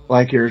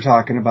 Like you were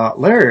talking about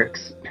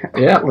lyrics.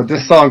 Yeah. Well,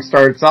 this song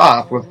starts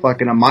off with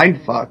fucking a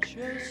mind fuck.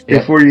 Yeah.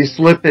 Before you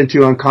slip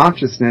into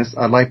unconsciousness,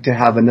 I'd like to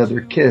have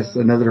another kiss,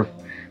 another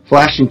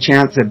flashing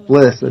chance at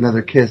bliss,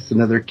 another kiss,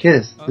 another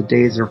kiss. The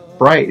days are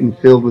bright and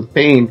filled with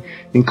pain.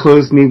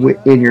 Enclose me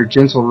in your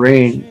gentle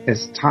rain.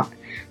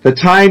 The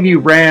time you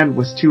ran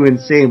was too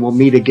insane. We'll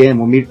meet again.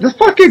 This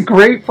fucking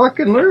great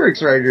fucking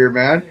lyrics right here,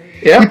 man.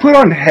 Yeah. You put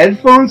on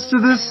headphones to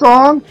this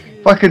song,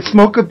 fucking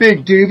smoke a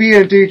big doobie,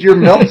 and dude, you're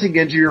melting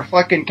into your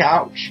fucking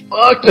couch.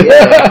 Fuck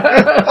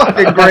yeah.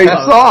 Fucking great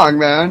song,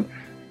 man.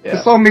 Yeah.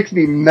 This song makes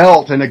me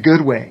melt in a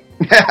good way.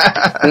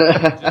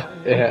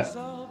 Yeah.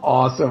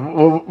 Awesome.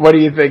 Well, what do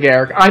you think,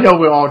 Eric? I know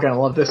we're all gonna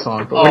love this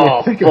song, but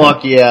what do you think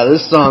fuck yeah,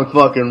 this song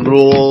fucking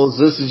rules.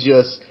 This is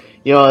just,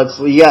 you know,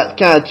 you got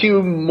kind of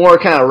two more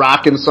kind of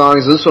rockin'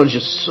 songs. This one's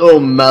just so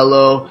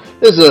mellow.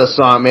 This is a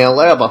song, man.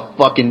 Light up a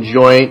fucking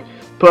joint,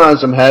 put on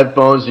some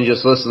headphones, and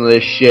just listen to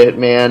this shit,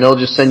 man. It'll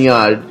just send you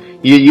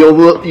on. You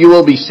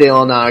will be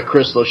sailing on a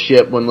crystal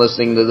ship when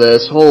listening to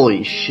this.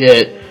 Holy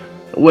shit.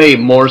 The way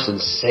Morrison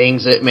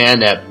sings it, man,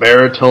 that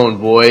baritone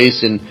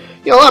voice, and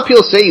you know, a lot of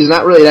people say he's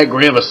not really that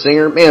great of a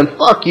singer. Man,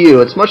 fuck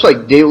you. It's much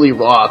like David Lee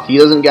Roth. He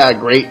doesn't got a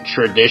great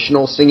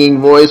traditional singing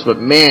voice, but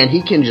man,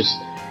 he can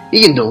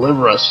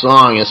deliver a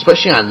song,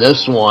 especially on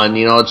this one.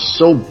 You know, it's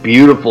so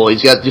beautiful.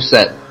 He's got just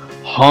that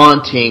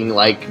haunting,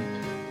 like,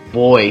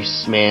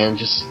 voice, man.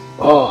 Just,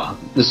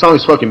 this song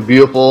is fucking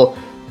beautiful.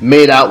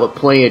 Made out with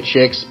plenty of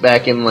chicks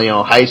back in, you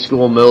know, high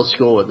school, middle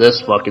school with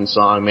this fucking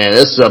song, man.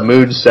 This is a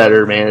mood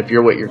setter, man, if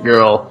you're with your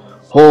girl.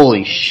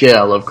 Holy shit,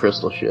 I love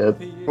Crystal Ship.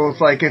 Well,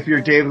 it's like if you're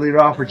David Lee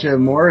Roth or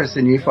Jim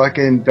Morrison,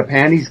 the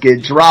panties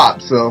get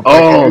dropped. So,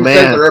 man,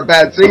 says they're a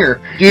bad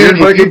singer. Dude,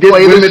 if you get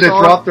women to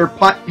drop their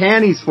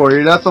panties for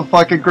you, that's a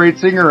fucking great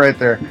singer right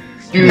there.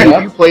 Dude,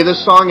 if you play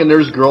this song and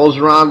there's girls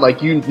around,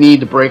 like, you need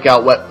to break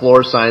out wet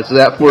floor signs, so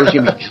that floor's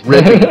gonna be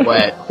dripping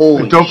wet.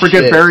 Holy shit. Don't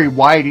forget Barry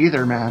White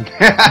either, man.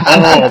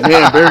 Oh,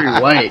 man, Barry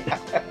White.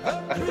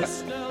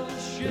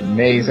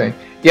 Amazing.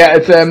 Yeah,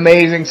 it's an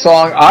amazing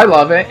song. I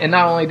love it, and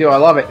not only do I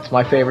love it, it's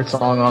my favorite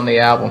song on the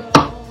album.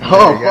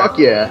 Oh, fuck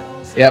yeah.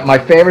 Yeah, my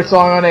favorite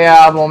song on the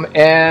album,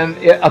 and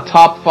a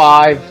top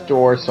 5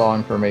 Doors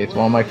song for me. It's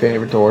one of my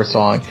favorite Doors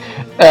songs.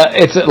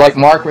 It's like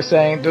Mark was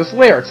saying, those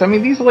lyrics. I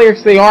mean, these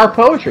lyrics, they are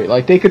poetry.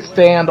 Like, they could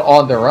stand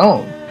on their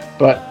own.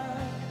 But,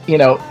 you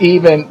know,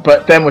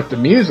 but then with the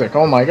music,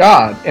 oh my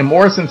God. And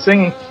Morrison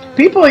singing,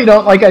 people you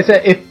don't, like I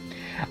said,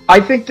 I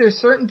think there's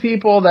certain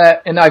people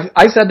that, and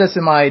I said this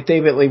in my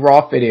David Lee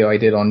Roth video I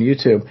did on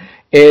YouTube,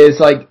 is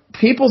like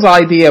people's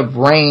idea of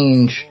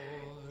range,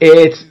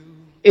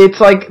 it's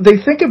like they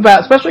think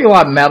about, especially a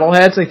lot of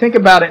metalheads, they think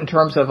about it in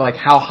terms of like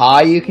how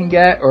high you can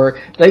get, or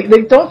they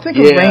don't think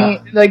of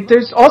range, like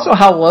there's also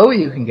how low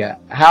you can get,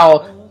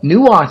 how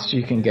nuanced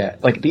you can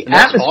get, like the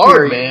atmosphere.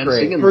 Hard, man.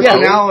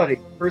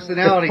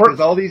 Personality, because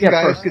all these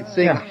guys could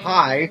sing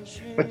high,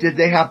 but did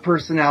they have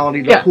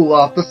personality to pull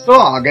off the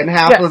song? And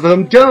half of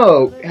them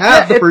don't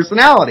have the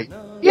personality.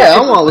 Yeah, I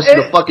don't want to listen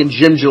to fucking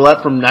Jim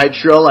Gillette from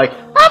Nitro, like,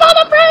 I'm on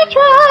the bridge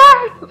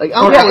ride! Like,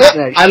 I don't want to listen to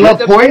that I shit. love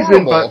That's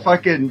Poison, horrible. but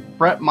fucking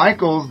Bret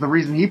Michaels, the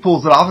reason he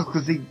pulls it off is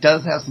because he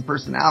does have some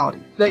personality.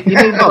 You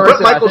need No,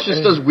 Bret Michaels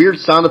just does weird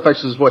sound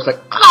effects with his voice, like,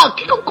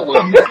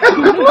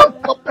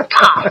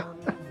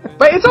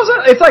 But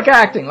it's like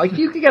acting. Like, if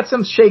you could get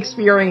some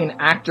Shakespearean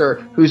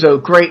actor who's a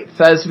great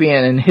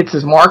thespian and hits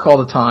his mark all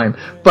the time,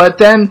 but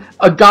then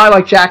a guy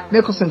like Jack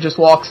Nicholson just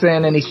walks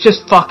in and he's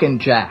just fucking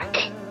Jack.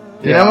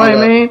 You know what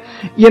I mean?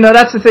 You know,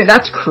 that's the thing.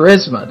 That's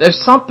charisma. There's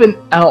something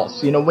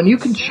else. You know, when you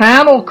can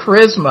channel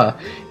charisma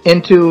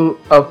into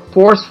a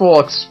forceful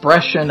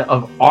expression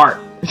of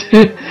art,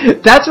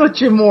 that's what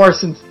Jim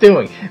Morrison's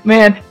doing.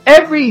 Man,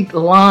 every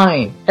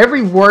line,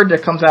 every word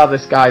that comes out of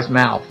this guy's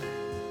mouth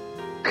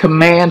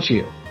commands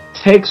you,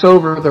 takes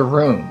over the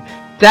room.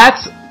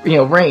 That's, you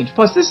know, range.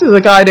 Plus, this is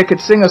a guy that could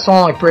sing a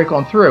song like Break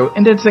On Through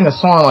and then sing a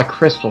song like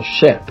Crystal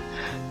Ship.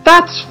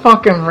 That's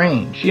fucking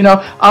range. You know,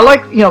 I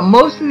like, you know,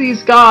 most of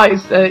these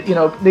guys that, you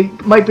know, they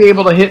might be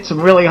able to hit some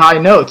really high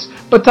notes,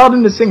 but tell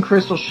them to sing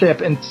Crystal Ship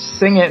and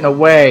sing it in a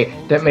way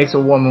that makes a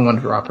woman want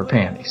to drop her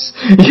panties.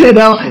 You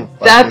know,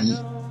 that's,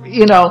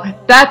 you know,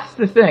 that's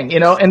the thing, you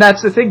know, and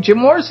that's the thing. Jim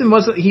Morrison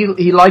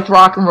he liked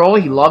rock and roll,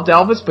 he loved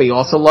Elvis, but he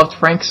also loved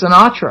Frank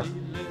Sinatra.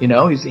 You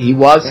know, he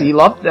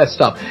loved that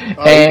stuff.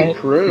 And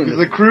he was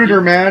a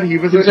crooner, man. He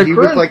was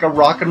like a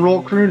rock and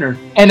roll crooner.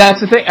 And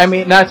that's the thing. I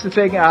mean, that's the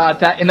thing.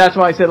 And that's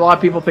why I said a lot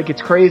of people think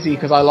it's crazy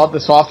because I love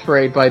the Soft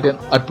Parade, but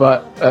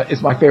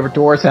it's my favorite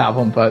Doors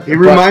album. But it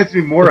reminds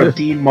me more of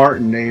Dean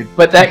Martin, Nate.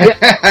 But that,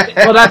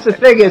 yeah, well, that's the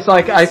thing. It's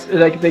like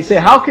they say,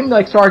 how can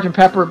like Sgt.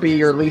 Pepper be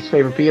your least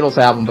favorite Beatles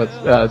album, but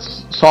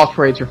Soft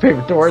Parade's your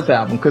favorite Doors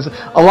album? Because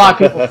a lot of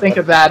people think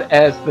of that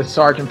as the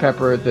Sgt.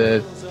 Pepper,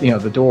 the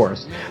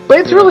Doors. But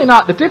it's really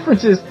not. The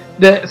difference is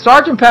that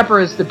Sgt. Pepper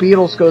is the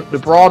Beatles go to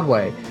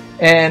Broadway,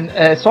 and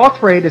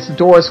Soft Parade is the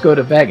Doors go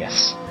to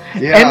Vegas.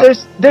 Yeah. And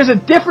there's a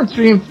difference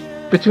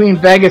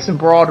between Vegas and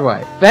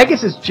Broadway.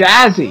 Vegas is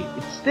jazzy.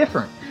 It's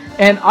different.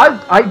 And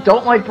I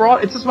don't like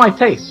Broadway. It's just my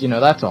taste, you know,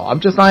 that's all. I'm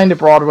just not into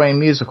Broadway and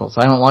musicals.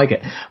 I don't like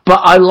it.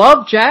 But I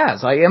love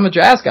jazz. I am a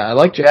jazz guy. I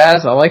like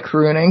jazz. I like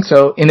crooning.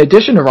 So in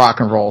addition to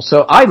rock and roll.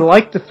 So I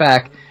like the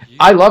fact,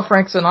 I love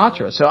Frank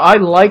Sinatra. So I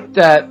like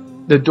that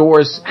the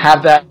Doors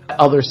have that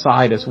other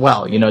side as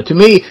well. You know, to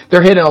me,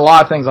 they're hitting a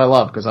lot of things I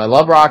love because I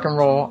love rock and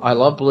roll, I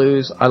love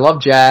blues, I love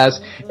jazz,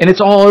 and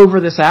it's all over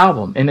this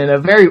album, and in a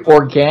very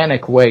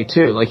organic way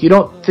too. Like, you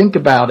don't think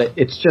about it,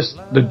 it's just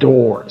the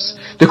Doors.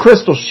 The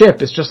Crystal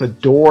Ship is just a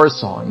Doors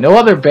song. No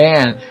other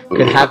band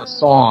could have a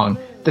song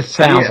that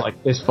sounds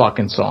like this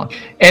fucking song.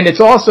 And it's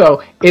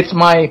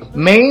my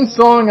main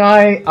song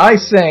I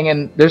sing,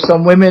 and there's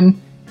some women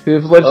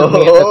who've lived with me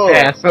in the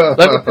past.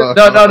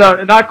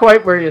 No, not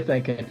quite where you're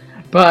thinking.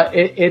 But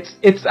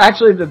it's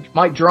actually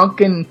my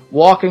drunken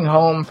walking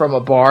home from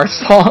a bar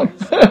song.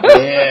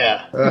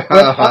 Yeah.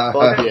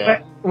 Fuck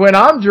yeah. When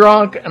I'm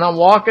drunk and I'm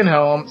walking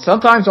home,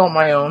 sometimes on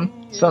my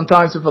own,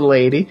 sometimes with a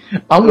lady,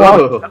 I'm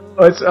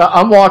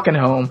walking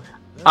home,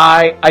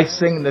 I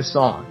sing this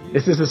song.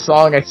 This is a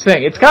song I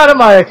sing. It's kind of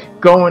my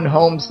going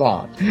home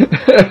song.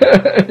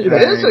 It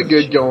is a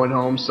good going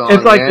home song.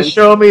 It's like to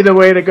show me the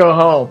way to go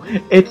home.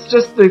 It's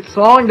just the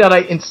song that I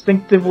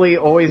instinctively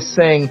always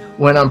sing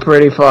when I'm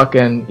pretty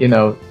fucking,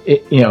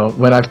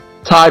 when I've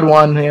tied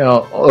one,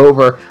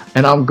 over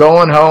and I'm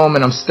going home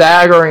and I'm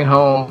staggering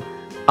home.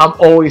 I'm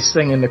always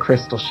singing the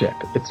Crystal Ship.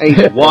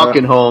 He's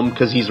walking home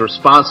because he's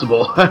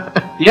responsible. I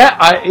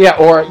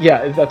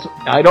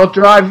don't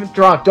drive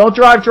drunk. Don't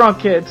drive drunk,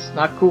 kids.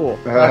 Not cool.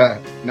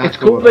 It's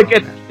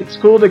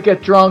cool to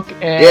get drunk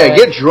and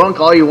get drunk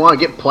all you want,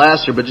 get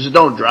plastered, but just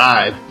don't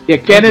drive. Yeah,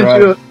 get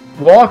into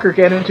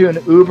an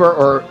Uber,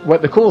 or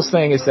what the coolest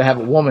thing is to have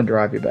a woman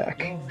drive you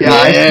back.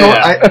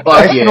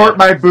 I snort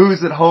my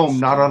booze at home,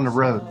 not on the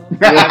road.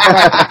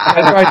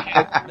 That's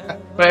right.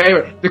 But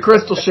anyway, the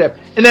Crystal Ship,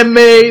 an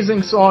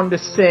amazing song to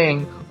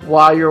sing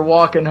while you're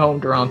walking home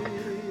drunk.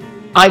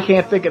 I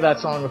can't think of that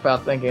song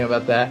without thinking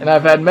about that. And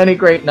I've had many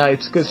great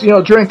nights, because,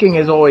 drinking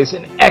is always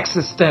an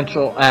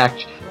existential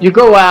act. You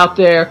go out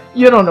there,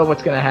 you don't know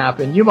what's going to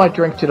happen. You might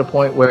drink to the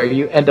point where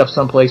you end up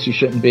someplace you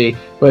shouldn't be.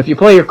 But if you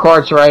play your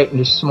cards right and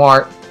you're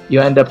smart,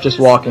 you end up just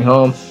walking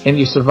home, and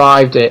you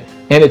survived it,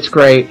 and it's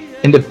great.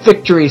 And the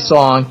victory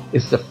song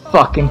is the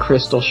fucking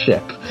Crystal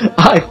Ship.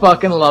 I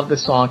fucking love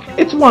this song.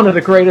 It's one of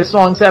the greatest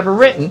songs ever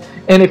written.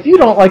 And if you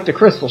don't like the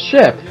Crystal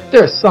Ship,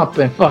 there's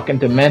something fucking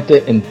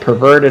demented and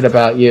perverted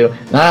about you.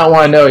 And I don't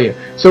want to know you.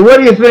 So what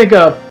do you think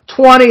of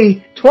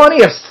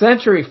 20th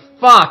Century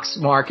Fox,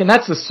 Mark? And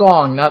that's the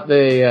song, not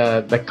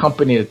the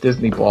company that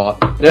Disney bought.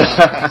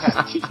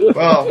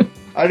 Well,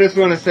 I just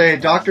want to say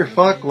Dr.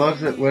 Fuck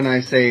loves it when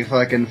I say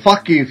fucking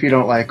fuck you if you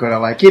don't like what I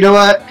like. You know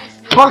what?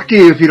 Fuck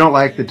you if you don't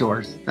like the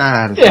Doors.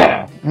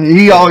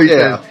 He always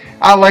says,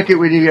 I like it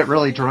when you get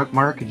really drunk,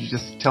 Mark, and you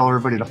just tell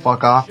everybody to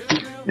fuck off.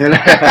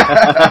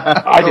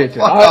 I did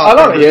too. I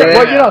love it.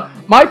 Yeah. Well,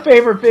 my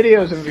favorite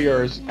videos of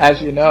yours,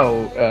 as you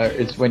know,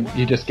 is when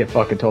you just get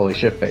fucking totally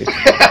shit-faced.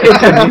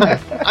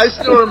 I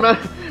still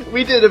remember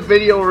we did a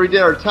video where we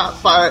did our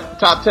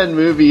top 10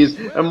 movies,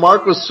 and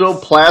Mark was so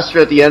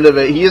plastered at the end of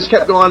it. He just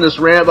kept going on this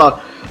rant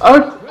about, I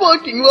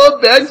fucking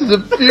love Back to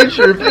the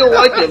Future. If you don't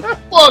like it,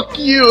 fuck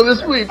you.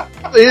 This week,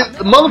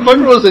 the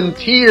motherfucker was in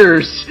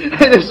tears,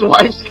 and his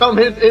wife's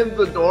coming in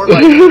the door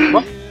like,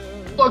 what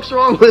the fuck's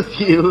wrong with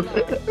you?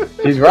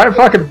 He's right.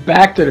 Fucking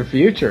Back to the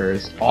Future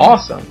is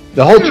awesome.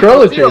 The whole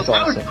trilogy is awesome.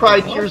 I would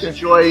cry tears of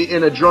joy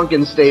in a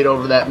drunken state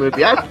over that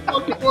movie. I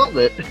fucking love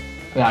it.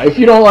 Now, if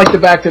you don't like the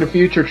Back to the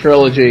Future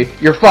trilogy,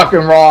 you're fucking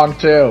wrong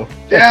too.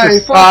 Yeah,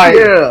 fuck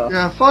you.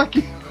 Yeah, fuck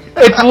you.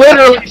 It's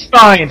literally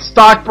science.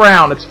 Doc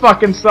Brown. It's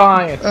fucking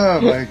science.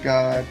 Oh my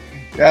god.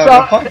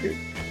 Yeah, so,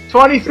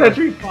 20th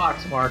Century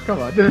Fox, Mark. Come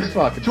on, this is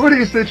fucking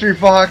 20th Century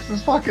Fox.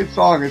 This fucking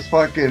song is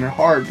fucking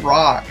hard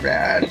rock,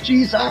 man.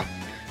 Jesus.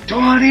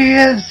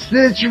 20th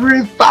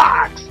Century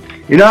Fox.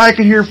 You know, I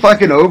could hear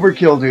fucking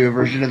Overkill do a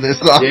version of this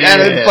song. Yeah.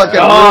 That'd fucking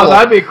oh,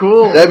 that'd be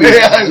cool. That'd be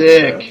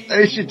sick.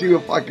 They should do a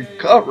fucking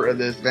cover of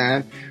this,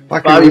 man.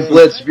 Fucking Bobby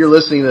Blitz, if you're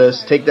listening to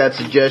this, take that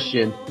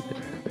suggestion.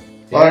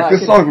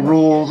 This song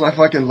rules. I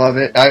fucking love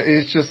it.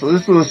 It's just,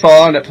 this is a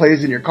song that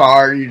plays in your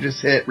car and you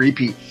just hit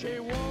repeat.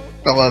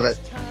 I love it.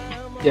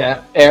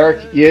 Yeah.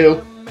 Eric,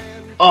 you?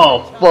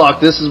 Oh,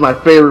 fuck. This is my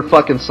favorite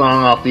fucking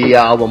song off the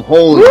album.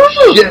 Holy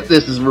shit,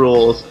 this is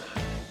rules.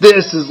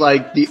 This is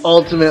like the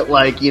ultimate,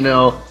 like, you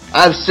know,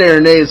 I've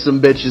serenaded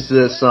some bitches to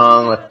this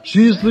song. Like,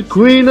 she's the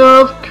queen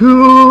of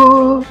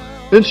cool,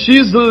 and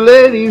she's the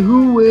lady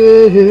who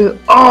will.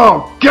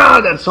 Oh,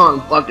 God, that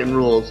song fucking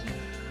rules.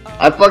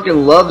 I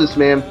fucking love this,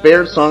 man.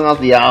 Favorite song off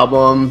the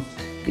album.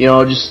 You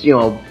know, just, you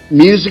know,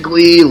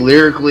 musically,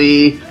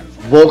 lyrically,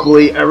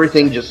 vocally,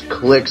 everything just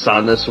clicks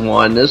on this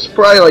one. This is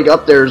probably, like,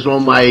 up there as one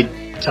of my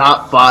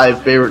top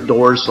 5 favorite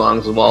Doors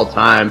songs of all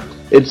time.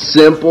 It's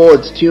simple,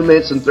 it's 2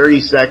 minutes and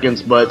 30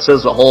 seconds, but it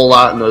says a whole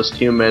lot in those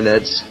 2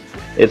 minutes.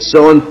 It's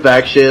so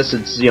infectious,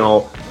 it's, you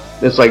know,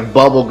 it's like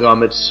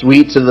bubblegum, it's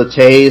sweet to the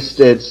taste,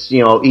 it's,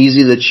 you know,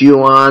 easy to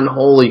chew on.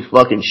 Holy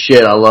fucking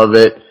shit, I love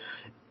it.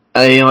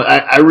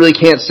 I really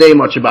can't say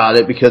much about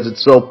it because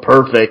it's so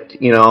perfect,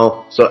 you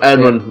know. So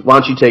Edwin, why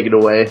don't you take it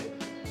away?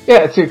 Yeah,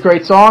 it's a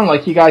great song,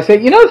 like you guys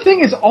say. You know, the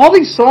thing is, all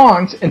these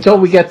songs, until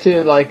we get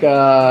to like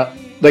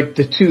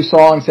the 2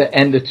 songs that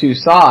end the 2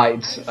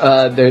 sides,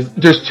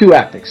 there's 2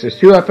 epics. There's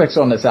 2 epics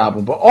on this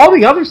album, but all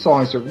the other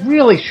songs are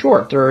really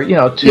short. They're, you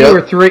know, 2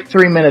 or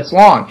 3 minutes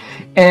long.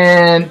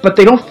 But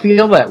they don't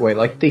feel that way.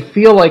 Like, they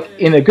feel like,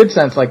 in a good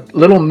sense, like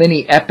little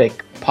mini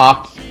epic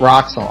pop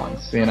rock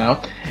songs, you know?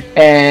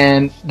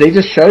 And they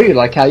just show you,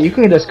 like, how you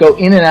can just go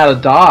in and out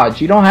of Dodge.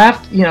 You don't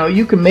have to, you know,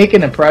 you can make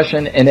an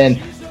impression and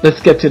then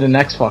let's get to the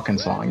next fucking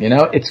song, you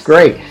know? It's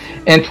great.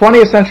 And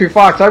 20th Century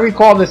Fox, I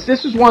recall this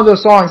is one of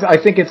those songs, I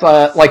think it's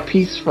like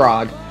Peace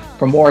Frog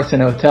from Morrison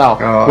Hotel.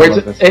 Oh, where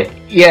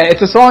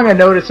it's a song I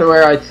noticed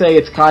where I'd say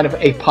it's kind of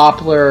a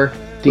popular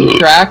deep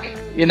track,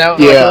 you know,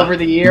 like over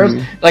the years.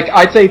 Mm-hmm. Like,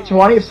 I'd say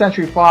 20th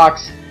Century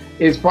Fox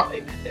is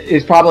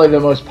probably the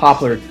most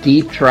popular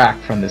deep track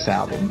from this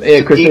album.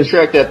 It's a deep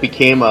track that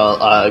became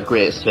a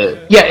greatest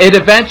hit. Yeah, it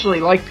eventually,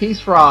 like Peace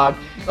Frog,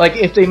 like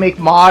if they make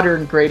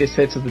modern greatest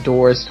hits of the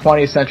Doors,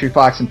 20th Century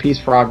Fox and Peace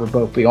Frog will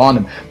both be on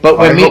them. But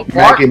when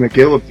Maggie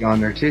McGill would be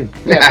on there too.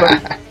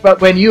 Yeah,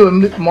 but when me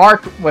and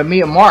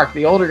Mark,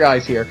 the older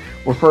guys here,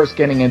 were first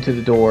getting into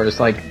the Doors,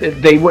 like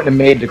they wouldn't have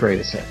made the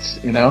greatest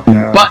hits, you know.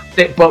 No.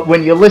 But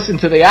when you listen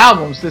to the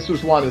albums, this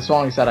was one of the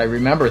songs that I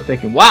remember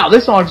thinking, "Wow,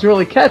 this song's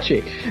really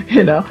catchy,"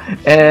 you know.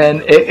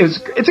 And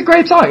it's a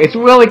great song. It's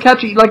really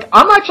catchy. Like,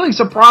 I'm actually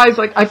surprised.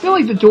 Like, I feel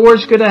like the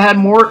Doors could have had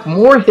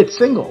more hit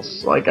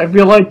singles. Like, I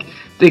feel like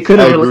they could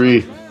have. I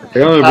agree.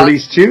 They only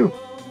released 2.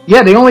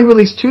 Yeah, they only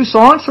released 2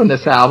 songs from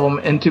this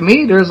album, and to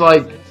me, there's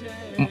like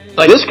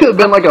this could have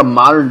been like a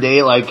modern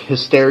day like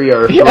Hysteria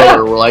or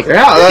Thriller, where like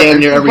damn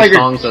near every like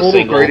song's a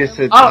single.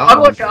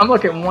 I'm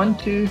looking 1,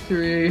 2,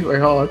 3.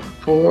 Wait, hold on.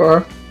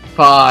 4,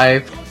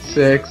 5,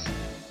 6,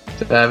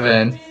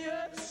 7.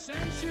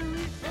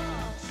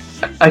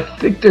 I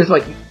think there's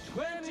like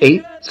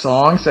 8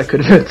 songs that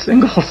could have been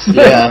singles.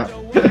 Yeah.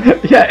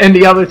 Yeah, and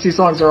the other 2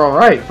 songs are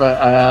alright,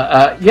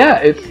 but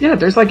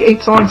there's like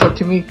 8 songs that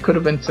to me could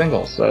have been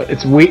singles. So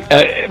it's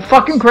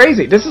fucking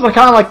crazy. This is kind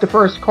of like the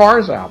first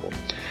Cars album.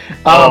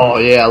 Oh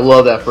yeah, I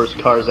love that first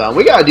Cars album.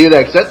 We gotta do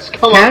that because that's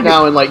come out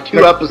now in like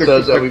 2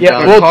 episodes that we've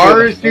done. Well,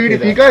 Cars, dude.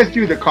 If you guys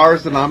do the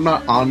Cars and I'm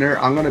not on there,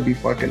 I'm gonna be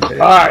fucking pissed.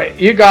 All right,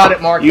 you got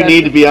it, Mark. You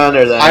need to be on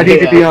there. Then I need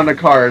to be on the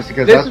Cars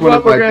because that's one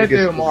of my biggest. This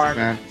is what we're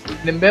gonna do, Mark.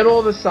 In the middle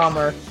of the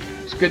summer,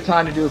 it's a good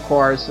time to do a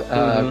Cars. In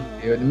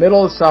the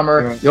middle of the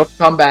summer, you'll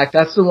come back.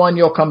 That's the one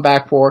you'll come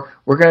back for.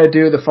 We're gonna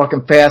do the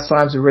fucking Fast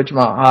Times at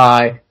Ridgemont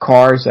High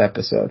Cars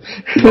episode.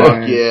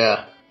 Fuck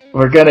yeah.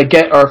 We're gonna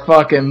get our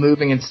fucking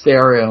moving in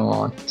stereo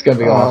on. It's gonna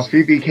be awesome.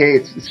 Phoebe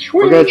Cates.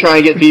 We're gonna try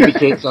and get Phoebe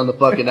Cates on the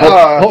fucking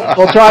episode.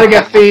 We'll try to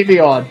get Phoebe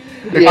on.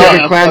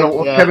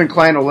 Kevin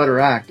Kline will let her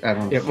act. I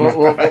don't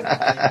know.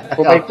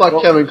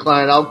 Fuck Kevin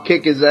Kline. I'll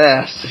kick his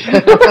ass.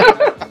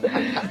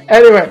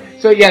 Anyway,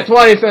 so yeah,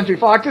 20th Century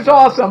Fox is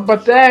awesome,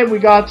 but then we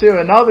got to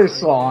another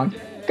song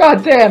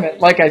God damn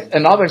it! Like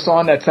another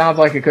song that sounds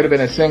like it could have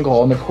been a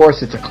single, and of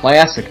course it's a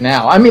classic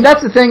now. I mean,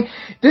 that's the thing.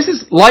 This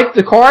is like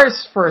the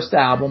Cars' first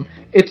album.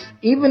 It's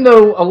even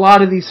though a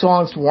lot of these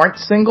songs weren't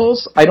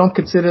singles, I don't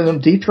consider them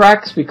deep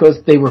tracks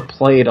because they were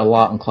played a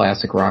lot on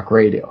classic rock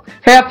radio.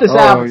 Half this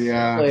album was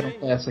played on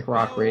classic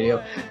rock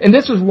radio, and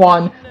this was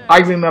one I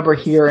remember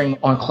hearing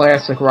on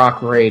classic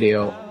rock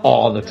radio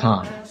all the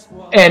time.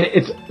 And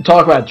it's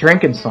talk about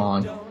drinking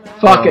song,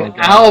 fucking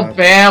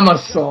Alabama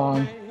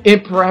song.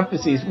 In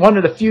parentheses, one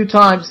of the few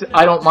times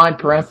I don't mind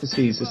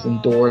parentheses is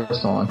in Doors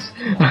songs.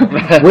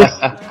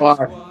 Whiskey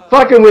bar.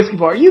 Fucking whiskey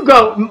bar. You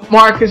go,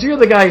 Mark, because you're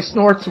the guy who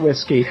snorts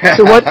whiskey.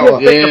 So what do you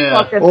think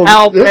of fucking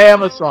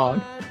Alabama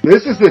song?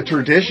 This is the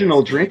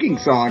traditional drinking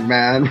song,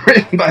 man,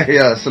 written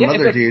by some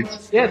other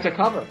dudes. Yeah, it's a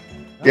cover.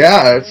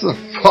 Yeah, it's a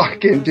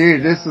fucking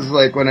dude. This is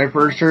like when I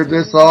first heard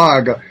this song,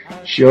 I go,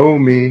 show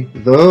me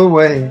the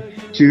way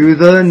to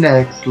the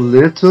next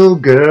little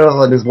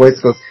girl. And his voice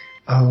goes,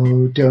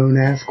 oh,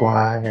 don't ask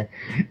why.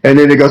 And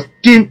then it goes,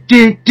 do,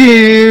 do,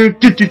 do,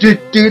 do, do, do,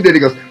 do. Then it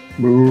goes,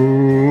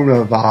 moon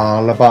of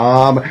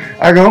Alabama.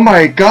 I go, oh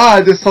my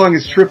God, this song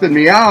is tripping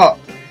me out.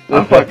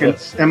 I'm fucking,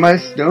 am I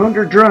stoned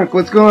or drunk?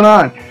 What's going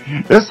on?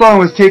 This song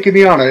was taking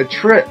me on a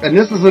trip. And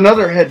this is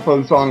another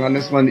headphone song on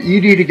this one.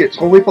 You need to get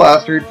totally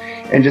plastered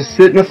and just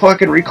sit in a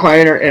fucking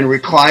recliner and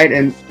recline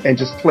and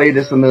just play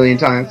this a million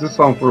times. This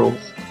song rules.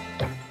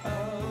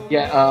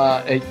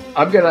 Yeah,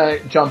 I'm gonna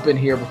jump in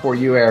here before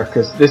you, Eric,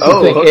 because this is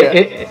the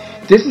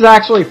thing. This is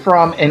actually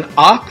from an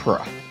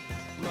opera.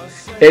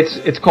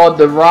 It's called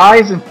 "The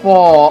Rise and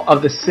Fall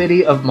of the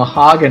City of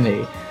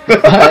Mahogany."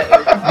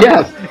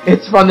 Yes,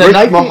 it's from the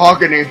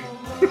Mahogany.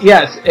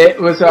 Yes,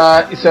 it was.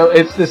 So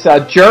it's this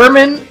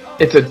German.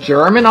 It's a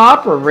German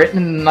opera written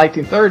in the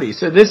 1930s.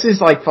 So this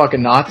is like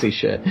fucking Nazi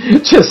shit.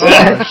 Just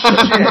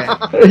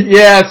shit.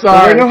 Yeah,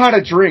 sorry. I know how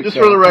to drink. Just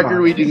for the record,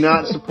 we do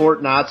not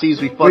support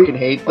Nazis. We fucking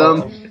hate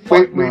them.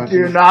 We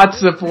do not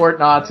support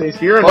Nazis.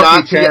 If you're a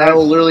Nazi, I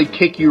will literally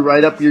kick you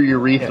right up your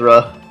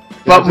urethra.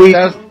 Yeah.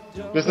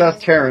 But just ask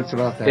Terrence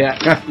about that.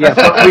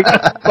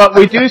 Yeah. But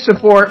we do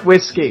support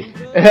whiskey.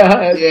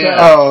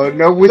 Oh,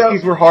 no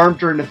whiskeys were harmed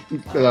during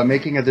the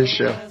making of this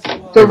show.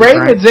 So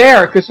Raymond's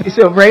there, because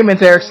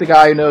Raymond's Eric's the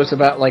guy who knows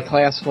about like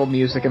classical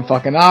music and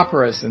fucking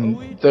operas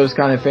and those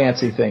kind of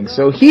fancy things.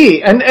 So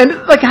he and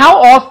like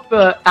how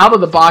out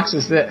of the box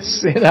is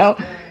this? You know,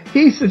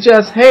 he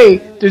suggests, hey,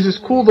 there's this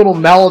cool little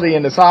melody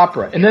in this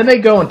opera, and then they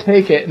go and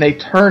take it and they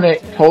turn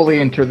it totally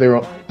into their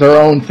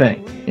own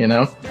thing. You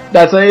know,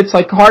 it's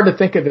like hard to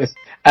think of this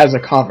as a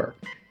cover.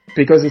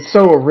 Because it's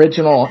so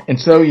original and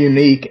so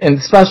unique, and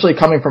especially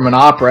coming from an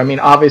opera. I mean,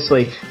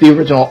 obviously, the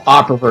original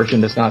opera version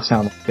does not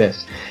sound like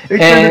this. They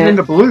turned it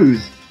into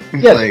blues.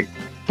 Yes,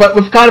 but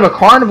with kind of a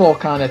carnival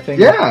kind of thing.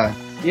 Yeah.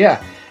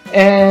 Yeah.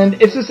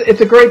 And it's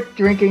a great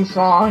drinking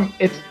song.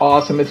 It's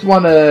awesome. It's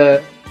one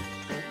of,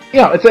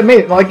 it's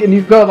amazing. Like, and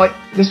you go like,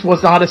 this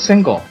was not a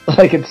single,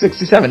 like in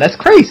 67. That's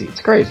crazy. It's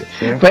crazy.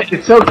 Yeah. But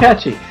it's so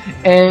catchy.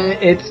 And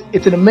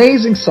it's an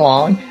amazing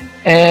song.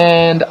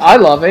 And I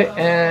love it,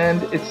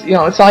 and it's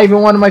not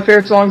even one of my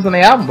favorite songs on the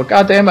album, but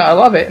goddamn it, I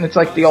love it, and it's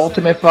like the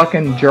ultimate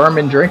fucking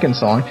German drinking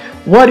song.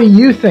 What do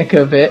you think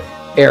of it,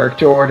 Eric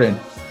Jordan?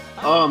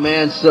 Oh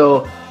man,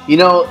 so,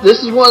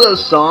 this is one of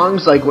those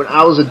songs, like when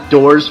I was a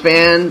Doors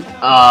fan,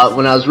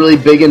 when I was really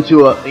big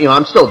into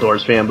I'm still a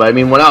Doors fan, but I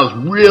mean, when I was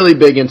really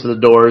big into the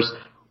Doors,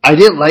 I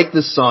didn't like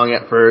this song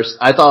at first.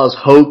 I thought it was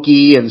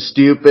hokey and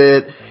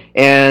stupid.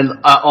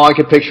 And all I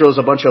could picture was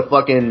a bunch of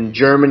fucking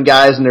German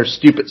guys in their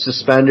stupid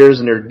suspenders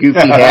and their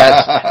goofy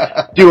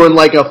hats doing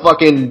like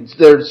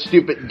their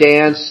stupid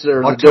dance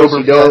or the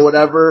do-si-do or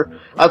whatever.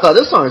 I thought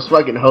this song is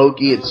fucking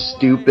hokey, it's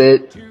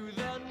stupid.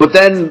 But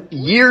then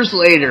years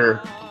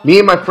later, me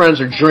and my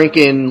friends are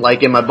drinking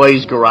like in my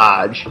buddy's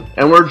garage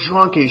and we're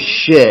drunk as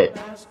shit.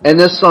 And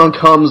this song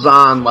comes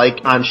on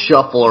like on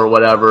shuffle or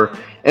whatever.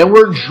 And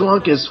we're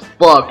drunk as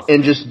fuck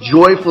and just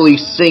joyfully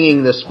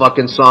singing this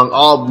fucking song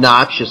all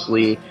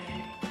obnoxiously.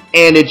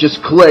 And it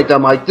just clicked.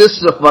 I'm like, this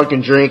is a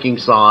fucking drinking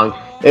song.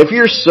 If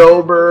you're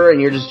sober and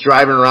you're just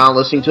driving around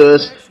listening to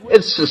this,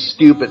 it's a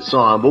stupid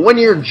song. But when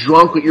you're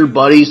drunk with your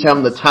buddies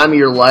having the time of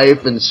your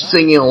life and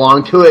singing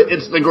along to it,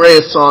 it's the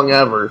greatest song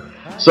ever.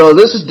 So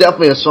this is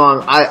definitely a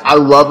song, I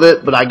love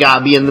it, but I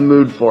gotta be in the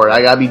mood for it.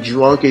 I gotta be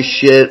drunk as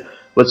shit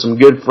with some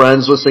good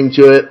friends listening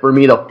to it for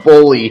me to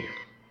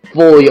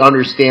fully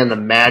understand the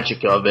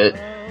magic of it.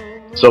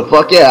 So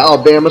fuck yeah,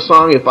 Alabama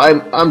song. If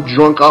I'm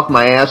drunk off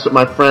my ass with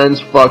my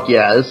friends, fuck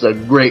yeah, this is a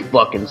great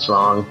fucking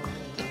song.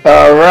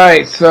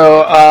 Alright,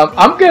 so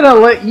I'm gonna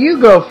let you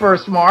go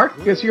first, Mark,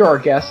 because you're our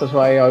guest, that's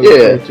why I always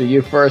go to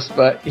you first,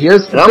 but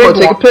here's the I'm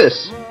gonna take a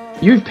piss.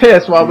 You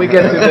piss while we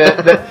get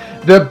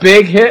to the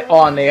big hit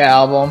on the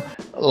album,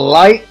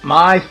 Light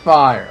My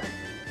Fire.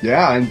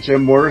 Yeah, and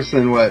Jim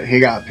Morrison, he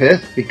got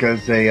pissed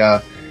because they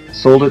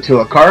sold it to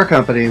a car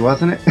company,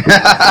 wasn't it?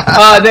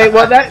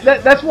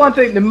 That's one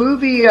thing. The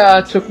movie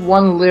took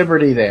one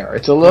liberty there.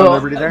 It's a little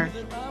liberty there.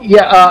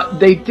 Yeah,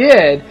 they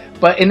did,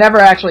 but it never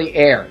actually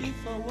aired.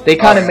 They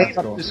kind of made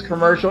up this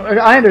commercial.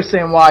 I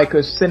understand why,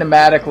 because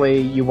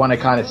cinematically you want to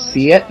kind of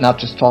see it, not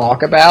just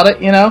talk about it,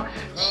 you know?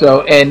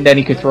 So, and then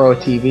you could throw a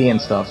TV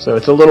and stuff, so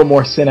it's a little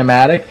more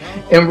cinematic.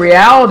 In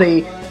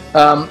reality,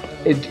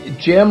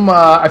 Jim,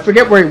 I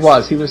forget where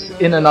he was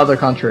in another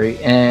country,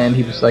 and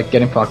he was like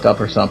getting fucked up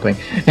or something.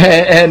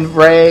 And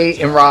Ray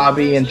and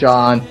Robbie and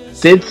John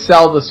did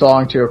sell the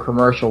song to a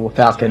commercial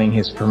without getting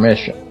his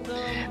permission.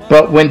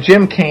 But when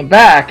Jim came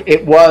back,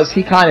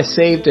 he kind of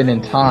saved it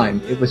in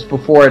time. It was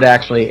before it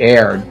actually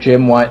aired.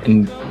 Jim went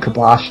and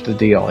kiboshed the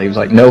deal. He was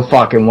like, no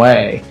fucking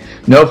way,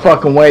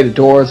 the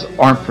Doors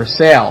aren't for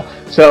sale.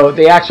 So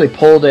they actually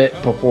pulled it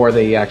before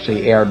they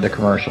actually aired the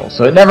commercial.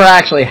 So it never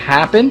actually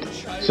happened.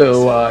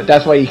 So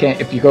that's why you can't,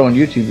 if you go on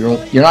YouTube,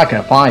 you're not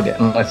going to find it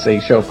unless they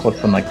show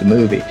clips from like the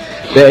movie.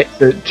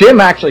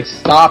 Jim actually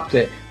stopped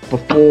it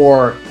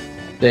before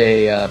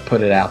they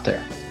put it out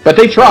there. But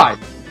they tried.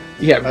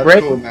 Yeah,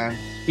 that's cool, man.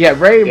 Yeah,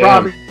 Ray,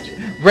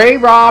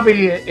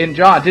 Robbie, and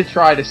John did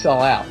try to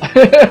sell out,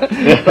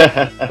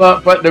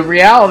 but the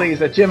reality is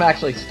that Jim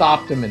actually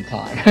stopped him in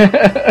time.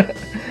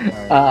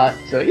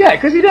 So yeah,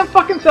 because he didn't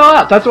fucking sell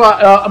out. That's why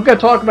I'm going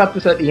to talk about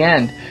this at the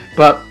end.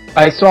 But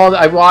I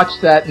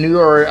watched that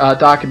newer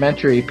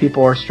documentary,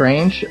 People Are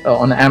Strange,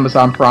 on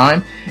Amazon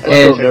Prime.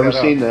 I've never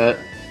seen that.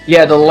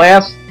 Yeah, the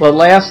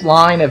last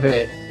line of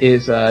it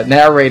is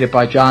narrated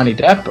by Johnny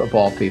Depp, of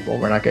all people.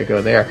 We're not going to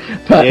go there.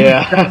 But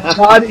yeah.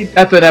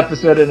 That's an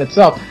episode in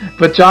itself.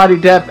 But Johnny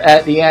Depp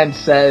at the end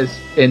says,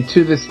 and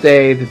to this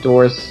day, the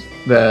Doors,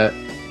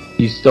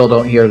 you still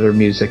don't hear their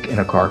music in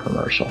a car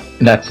commercial.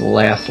 And that's the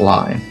last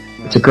line.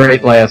 It's a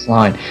great last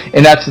line.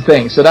 And that's the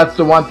thing. So that's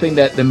the one thing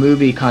that the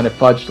movie kind of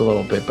fudged a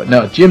little bit. But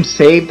no, Jim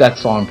saved that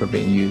song from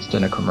being used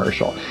in a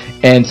commercial.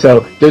 And so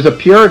there's a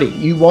purity.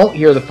 You won't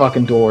hear the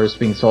fucking Doors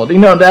being sold. You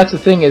know, that's the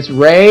thing is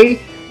Ray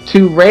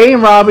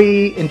and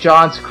Robbie and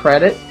John's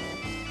credit,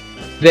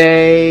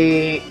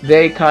 they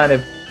kind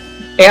of,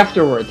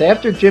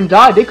 after Jim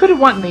died, they could have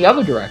went in the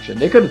other direction.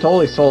 They could have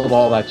totally sold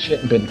all that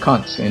shit and been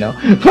cunts, you know.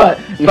 But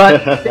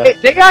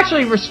they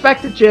actually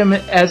respected Jim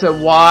as a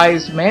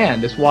wise man,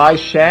 this wise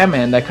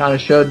shaman that kind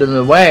of showed them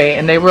the way.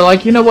 And they were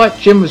like, you know what,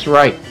 Jim was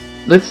right.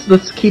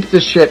 Let's keep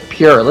this shit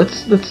pure.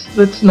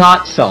 Let's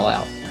not sell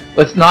out.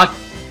 Let's not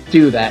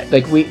do that.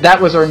 Like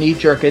that was our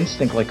knee-jerk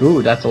instinct. Like,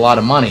 ooh, that's a lot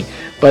of money.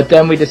 But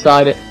then we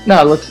decided,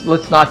 no,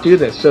 let's not do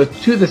this. So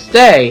to this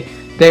day,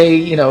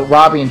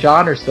 Robbie and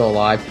John are still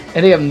alive,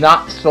 and they have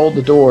not sold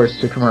the Doors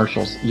to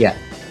commercials yet,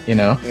 you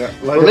know? Yeah.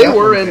 Well, they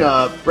were in,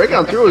 Break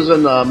On Through was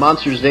in the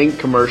Monsters, Inc.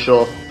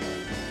 commercial.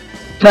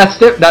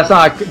 That's a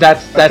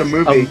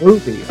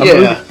movie.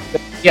 Yeah.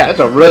 That's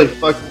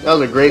that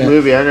was a great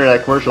movie. I remember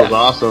that commercial was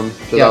awesome.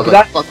 Because I was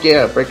like, fuck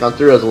yeah, Break On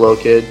Through as a little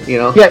kid, you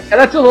know? Yeah,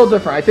 that's a little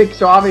different. I think,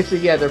 so obviously,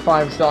 yeah, they're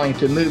fine with selling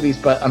to movies,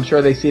 but I'm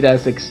sure they see it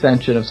as an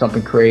extension of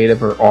something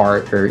creative or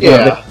art or, you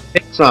know,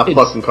 it's not a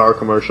fucking car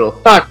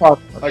commercial. Not car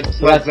commercial.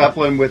 Like Led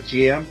Zeppelin with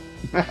GM?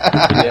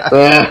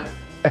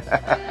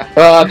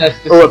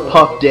 Or with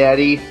Puff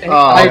Daddy.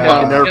 I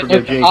can never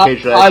forgive Jimmy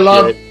Page for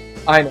that shit.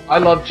 I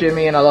love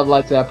Jimmy and I love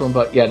Led Zeppelin,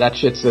 but yeah, that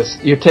shit's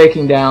just, you're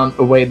taking down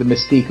away the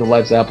mystique of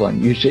Led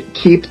Zeppelin. You should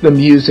keep the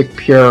music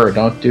pure.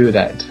 Don't do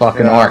that. It's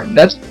fucking art.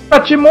 That's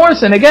about Jim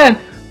Morrison. Again,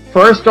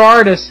 first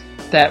artist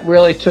that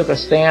really took a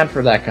stand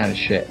for that kind of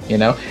shit, you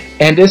know?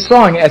 And this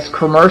song, as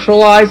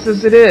commercialized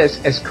as it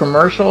is, as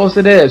commercial as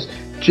it is,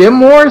 Jim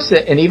Morrison,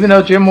 and even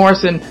though Jim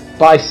Morrison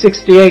by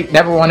 68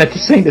 never wanted to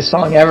sing the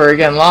song ever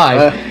again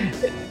live,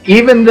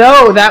 even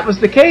though that was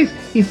the case,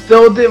 he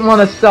still didn't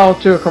want to sell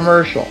to a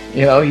commercial.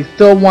 You know, he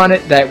still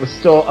wanted that it was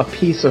still a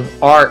piece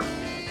of art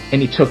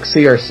and he took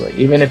seriously,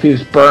 even if he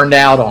was burned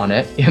out on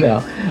it, you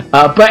know.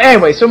 But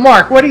anyway, so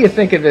Mark, what do you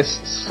think of this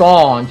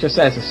song, just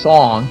as a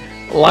song,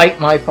 Light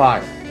My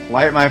Fire?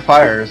 Light My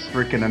Fire is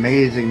freaking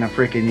amazing.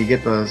 You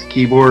get those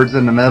keyboards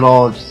in the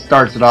middle, it just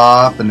starts it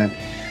off, and then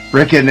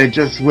freaking it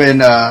just went,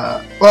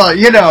 well,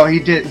 you know,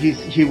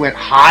 he went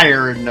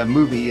higher in the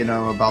movie, you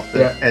know, about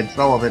the Ed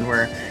Sullivan,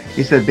 where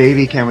he said,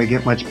 "Baby, can we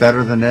get much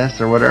better than this?"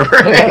 or whatever.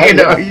 You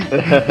know,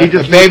 he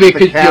just maybe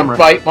could you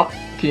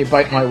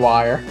bite my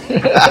wire?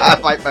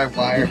 Bite my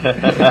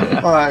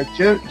wire.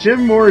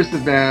 Jim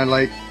Morrison, man,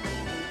 like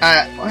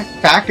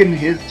back in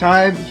his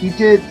time, he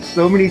did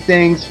so many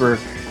things for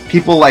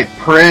people like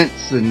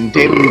Prince and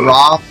David Lee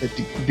Roth that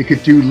they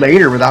could do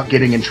later without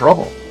getting in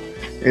trouble.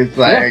 It's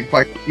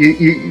like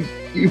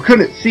you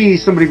couldn't see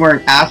somebody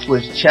wearing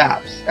assless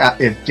chaps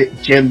if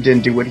Jim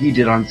didn't do what he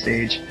did on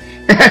stage.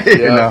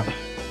 You know.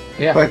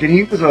 Yeah. Fucking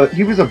he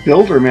was a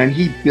builder, man.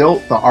 He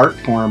built the art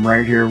form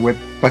right here with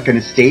fucking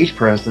his stage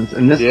presence.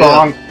 And this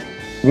song,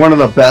 one of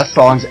the best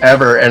songs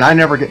ever, and I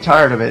never get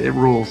tired of it. It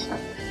rules.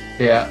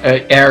 Yeah.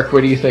 Eric,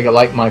 what do you think of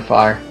Light My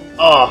Fire?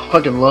 Oh, I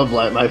fucking love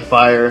Light My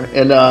Fire.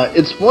 And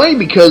it's funny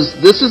because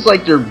this is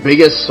like their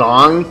biggest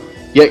song,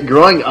 yet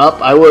growing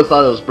up, I would have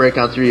thought it was Break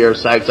On Through the Other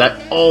Side, because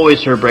I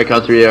always heard Break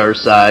On Through the Other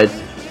Side.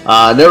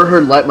 Never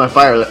heard Light My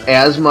Fire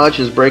as much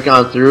as Break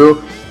On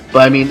Through.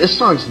 But I mean, this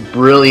song's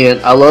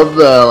brilliant. I love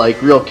the like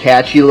real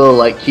catchy little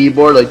like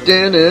keyboard, like with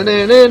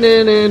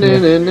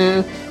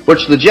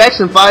which the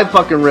Jackson 5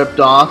 fucking ripped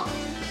off,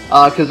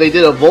 because they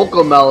did a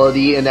vocal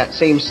melody in that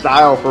same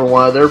style for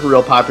one of their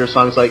real popular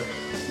songs, like,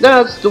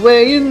 that's the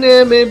way you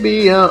never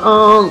be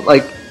on,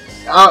 like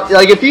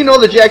if you know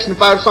the Jackson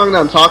 5 song that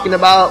I'm talking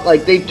about,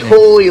 like, they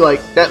totally,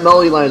 like, that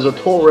melody line is a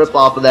total rip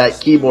off of that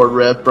keyboard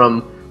riff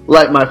from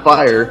Light My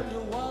Fire.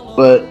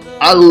 But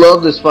I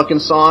love this fucking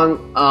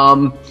song.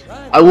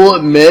 I will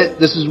admit,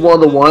 this is one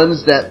of the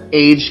ones that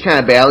aged kind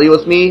of badly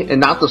with me, and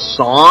not the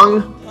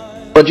song,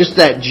 but just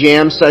that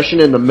jam session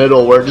in the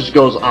middle where it just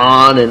goes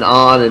on and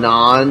on and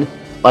on.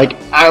 Like,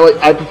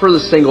 I prefer the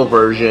single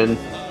version.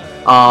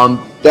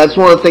 That's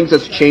one of the things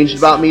that's changed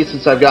about me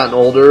since I've gotten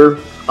older.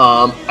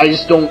 I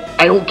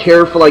don't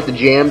care for, like, the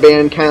jam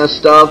band kind of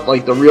stuff,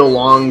 like the real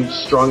long,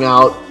 strung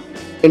out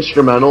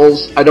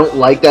instrumentals. I don't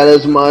like that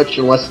as much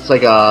unless it's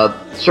like a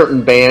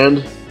certain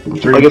band.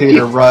 Dream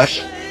Theater,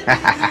 Rush.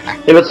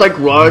 If it's like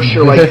Rush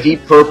or like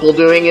Deep Purple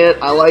doing it,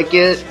 I like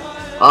it.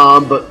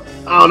 But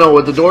I don't know,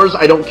 with the Doors,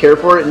 I don't care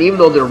for it. And even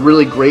though they're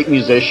really great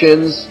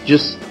musicians,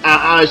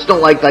 I just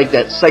don't like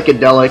that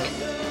psychedelic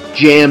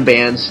jam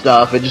band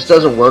stuff. It just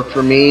doesn't work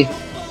for me.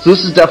 So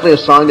this is definitely a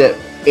song that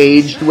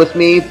aged with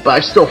me, but I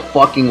still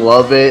fucking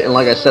love it. And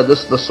like I said,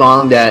 this is the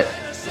song that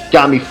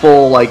got me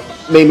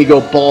made me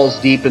go balls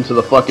deep into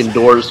the fucking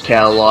Doors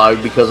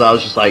catalog, because I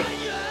was just like,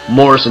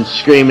 Morrison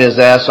screaming his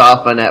ass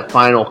off on that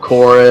final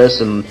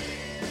chorus, and,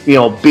 you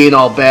know, being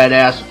all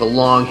badass with the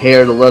long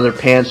hair, the leather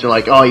pants. You're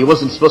like, oh, he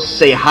wasn't supposed to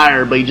say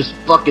higher, but he just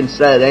fucking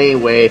said it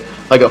anyway,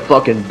 like a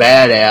fucking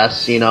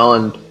badass, you know.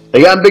 And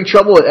they got in big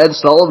trouble with Ed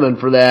Sullivan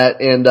for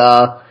that, and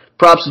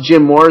props to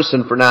Jim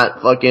Morrison for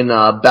not fucking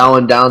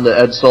bowing down to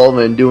Ed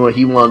Sullivan and doing what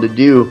he wanted to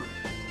do.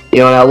 You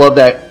know, and I love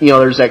that, you know,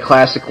 there's that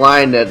classic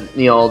line that,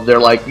 you know, they're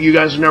like, you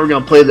guys are never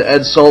going to play the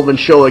Ed Sullivan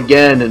Show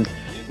again, and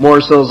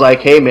Morrison was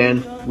like, hey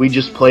man, we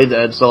just played the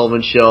Ed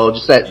Sullivan Show.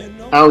 Just that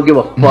I don't give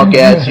a fuck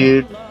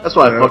attitude. That's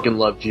why I fucking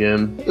love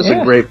Jim. This is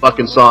a great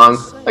fucking song.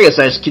 Like I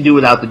said, I just can do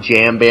without the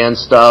jam band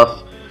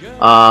stuff.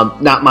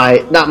 Not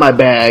my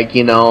bag,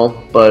 you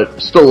know,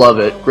 but still love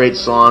it. Great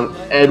song.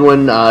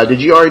 Edwin,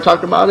 did you already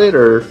talk about it,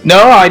 or?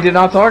 No, I did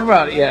not talk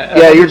about it yet.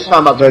 Yeah, you're just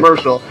talking about the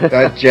commercial.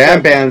 That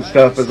jam band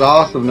stuff is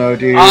awesome, though,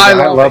 dude. I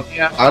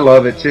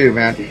love it too,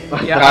 man.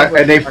 Yeah,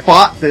 and they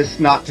fought this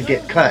not to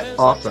get cut,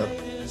 also.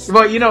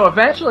 Well, you know,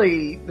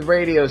 eventually the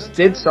radios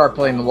did start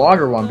playing the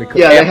longer one because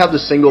they have the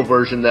single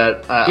version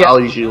that I'll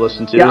usually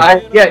listen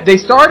to. They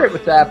started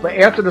with that, but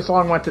after the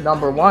song went to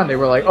number one, they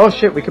were like, "Oh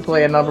shit, we could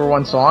play a number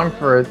one song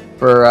for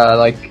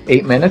like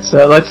 8 minutes.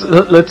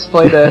 Let's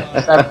play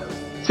the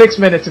 6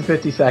 minutes and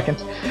 50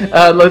 seconds.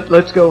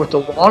 Let's go with the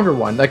longer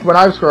one." Like when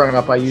I was growing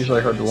up, I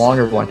usually heard the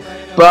longer one,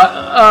 but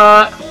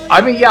I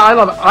mean, yeah, I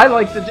love it.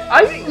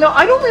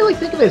 I don't really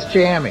think of it as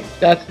jammy.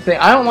 That's the thing.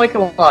 I don't like a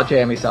lot of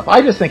jammy stuff.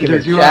 I just think of it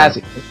as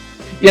jazzy.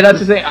 Yeah, that's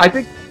the thing. I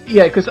think,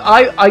 because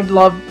I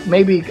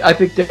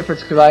think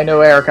difference because I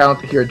know Eric. I don't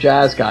think you're a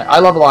jazz guy. I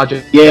love a lot of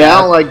jazz. Yeah,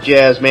 I don't like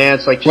jazz, man.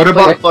 It's like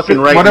just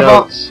fucking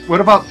notes. What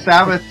about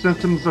Sabbath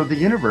Systems of the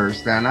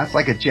Universe? Then that's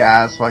like a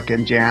jazz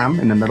fucking jam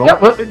in the middle. Yeah,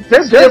 well,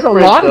 there's a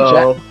lot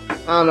of jazz.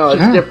 I don't know.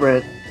 It's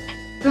different.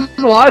 There's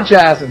a lot of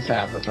jazz in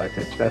Sabbath. I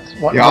think that's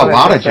what. Yeah, a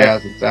lot of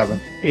jazz in Sabbath.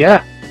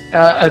 Yeah,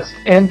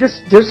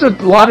 there's a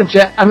lot of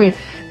jazz. I mean,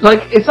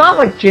 like, it's not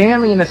like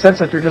jammy in the sense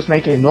that they're just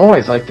making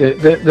noise. Like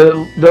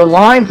the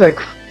lines that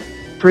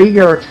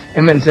Krieger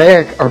and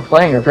Manzarek are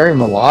playing are very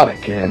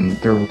melodic, and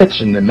they're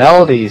rich in the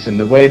melodies and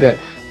the way that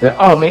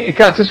it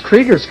got just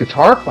Krieger's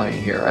guitar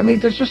playing here. I mean,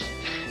 there's just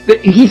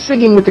he's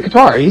singing with the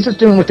guitar. He's just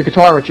doing with the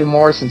guitar what Jim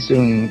Morrison's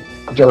doing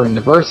during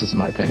the verses, in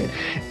my opinion.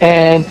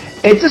 And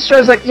it just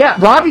shows like,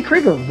 Robbie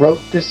Krieger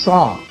wrote this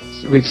song,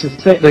 which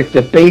is like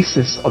the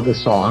basis of the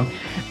song,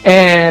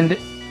 and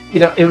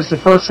it was the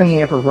first thing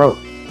he ever wrote.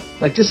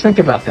 Like, just think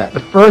about that. The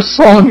first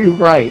song you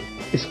write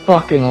is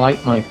fucking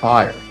Light My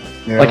Fire.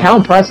 Yeah. Like, how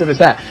impressive is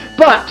that?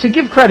 But, to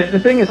give credit, the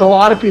thing is, a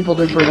lot of people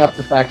do bring up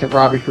the fact that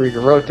Robbie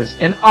Krieger wrote this.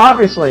 And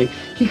obviously,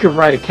 he could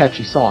write a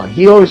catchy song.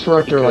 He always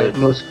wrote their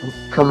most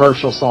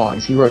commercial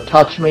songs. He wrote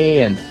Touch Me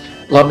and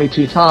Love Me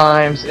Two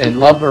Times and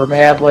Love Her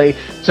Madly.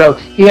 So,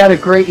 he had a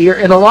great ear.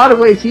 In a lot of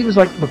ways, he was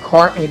like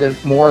McCartney to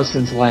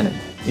Morrison's Lennon.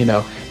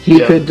 He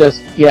could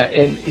just,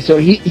 and so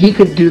he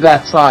could do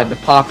that side, the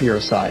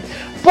poppier side.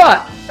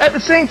 But, at the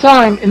same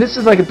time, and this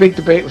is like a big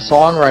debate with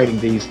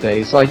songwriting these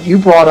days, like you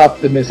brought up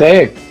the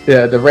Mosaic,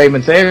 the Ray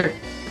Manzarek,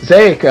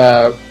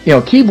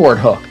 keyboard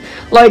hook.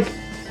 Like,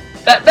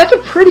 that's a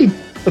pretty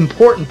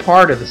important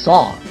part of the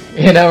song.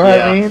 You know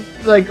what I mean?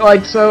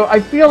 Like, so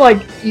I feel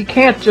like you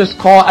can't just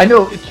call, I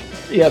know,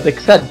 they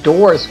said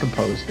Doors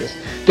composed this.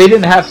 They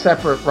didn't have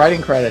separate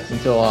writing credits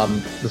until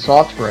the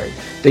Soft Parade.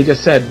 They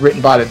just said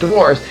written by the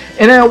Doors.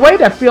 And in a way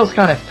that feels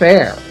kind of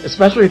fair,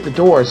 especially with the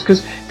Doors,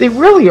 because they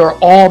really are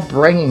all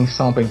bringing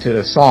something to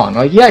the song.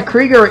 Like,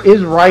 Krieger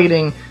is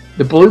writing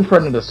the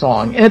blueprint of the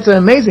song, and it's an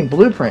amazing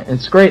blueprint, and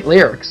it's great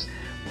lyrics.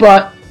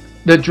 But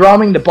the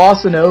drumming, the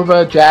bossa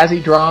nova,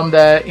 jazzy drum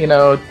that,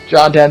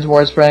 John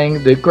Densmore is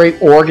playing, the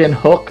great organ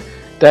hook,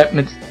 that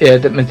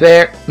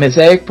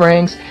Mosaic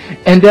brings,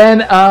 and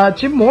then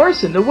Jim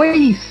Morrison, the way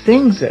he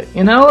sings it,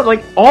 you know,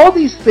 like all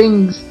these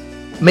things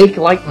make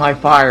Light My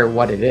Fire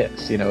what it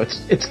is. You know,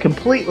 it's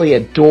completely a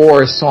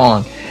Doors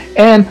song,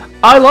 and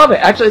I love it.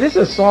 Actually, this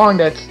is a song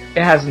it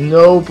has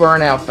no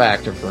burnout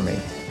factor for me,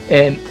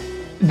 and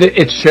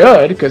it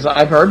should, because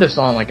I've heard this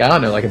song like, I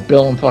don't know, like a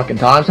billion fucking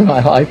times in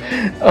my life.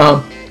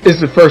 This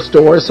is the first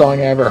Doors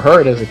song I ever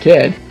heard as a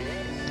kid,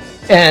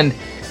 and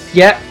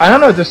yeah, I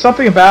don't know, there's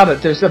something about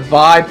it, there's a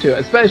vibe to it,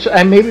 especially,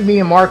 and maybe me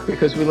and Mark,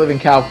 because we live in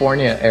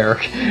California,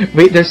 Eric,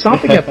 there's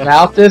something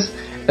about this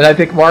that I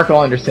think Mark will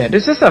understand.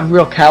 There's just a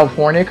real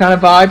California kind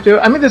of vibe to it.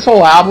 I mean, this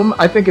whole album,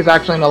 I think, is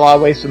actually in a lot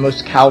of ways the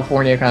most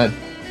California kind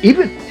of,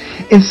 even,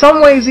 in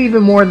some ways,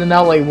 even more than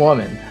LA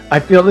Woman. I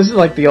feel this is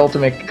like the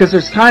ultimate, because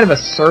there's kind of a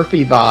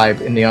surfy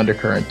vibe in the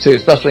undercurrent, too,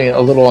 especially a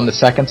little on the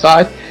second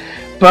side.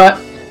 But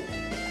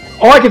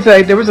all I can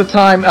say, there was a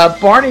time,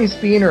 Barney's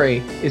Beanery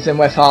is in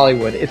West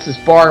Hollywood. It's this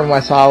bar in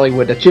West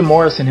Hollywood that Jim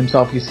Morrison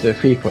himself used to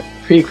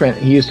frequent.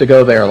 He used to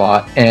go there a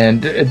lot.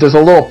 And there's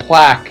a little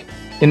plaque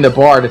in the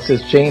bar that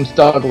says James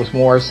Douglas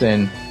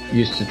Morrison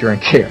used to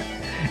drink here.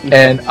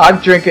 And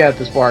I'm drinking at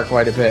this bar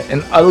quite a bit.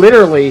 And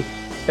literally,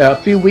 a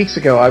few weeks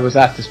ago, I was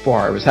at this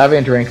bar. I was having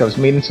a drink. I was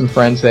meeting some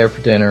friends there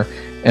for dinner.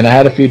 And I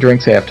had a few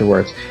drinks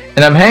afterwards.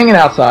 And I'm hanging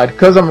outside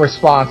because I'm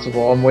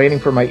responsible. I'm waiting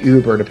for my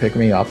Uber to pick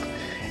me up.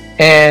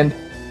 And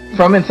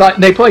from inside,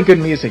 they play good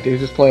music. They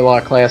just play a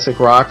lot of classic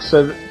rock.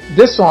 So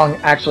this song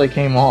actually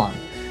came on.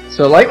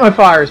 So Light My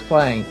Fire is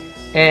playing.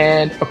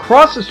 And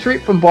across the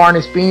street from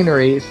Barney's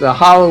Beanery is the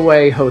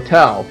Holloway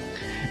Hotel.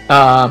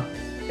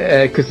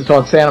 Because it's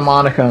on Santa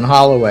Monica and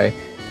Holloway.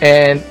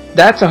 And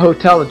that's a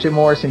hotel that Jim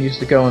Morrison used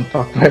to go and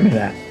fuck women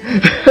at.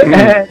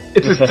 And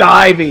it's a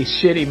divey,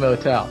 shitty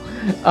motel.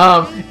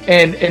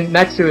 And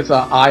next to it's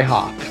an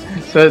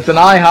IHOP. So it's an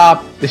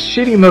IHOP, the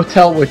shitty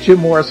motel where Jim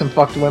Morrison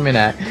fucked women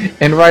at.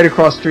 And right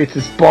across the street's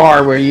this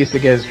bar where he used to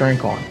get his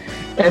drink on.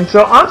 And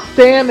so I'm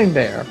standing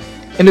there,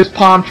 and there's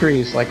palm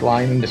trees like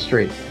lining the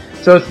street.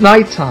 So it's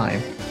nighttime,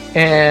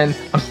 and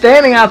I'm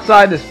standing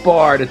outside this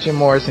bar that Jim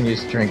Morrison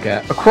used to drink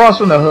at, across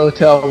from the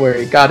hotel where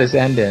he got his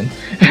end in.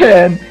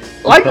 And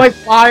Light My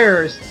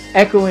Fire's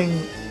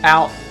echoing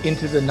out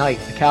into the night,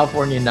 the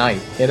California night,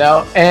 you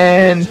know?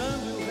 And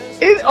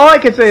all I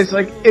can say is,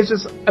 like, it's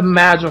just a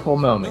magical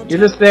moment. You're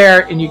just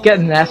there, and you get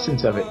an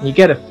essence of it, and you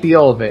get a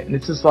feel of it, and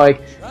it's just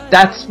like,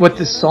 that's what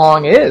this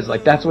song is.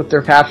 Like, that's what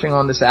they're capturing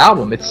on this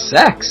album. It's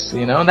sex,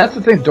 you know? And that's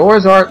the thing.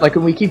 Doors are, like,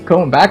 and we keep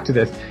going back to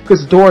this,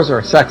 because Doors are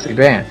a sexy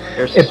band.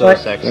 They're so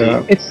sexy.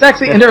 Yeah. It's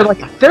sexy, and they're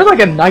like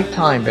a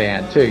nighttime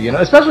band, too, you know?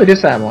 Especially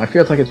this album. I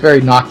feel like it's a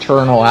very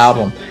nocturnal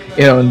album,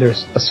 you know, and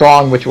there's a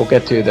song which we'll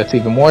get to that's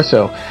even more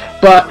so.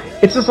 But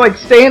it's just like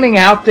standing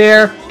out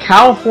there,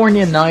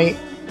 California night,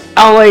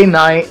 LA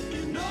night,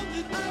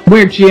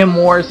 where Jim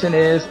Morrison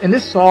is, and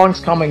this song's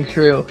coming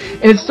through,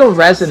 and it still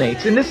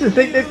resonates. And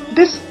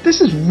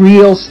this is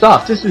real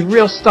stuff. This is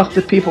real stuff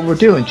that people were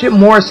doing. Jim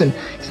Morrison,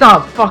 he's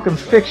not a fucking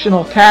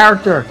fictional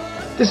character.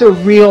 This is a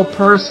real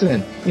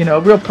person. You know,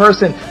 a real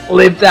person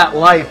lived that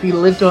life. He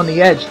lived on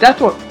the edge. That's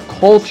what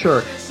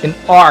culture and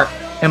art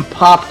and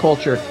pop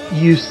culture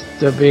used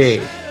to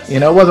be. You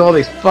know, it wasn't all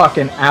these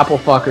fucking apple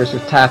fuckers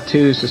with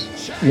tattoos just,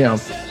 you know,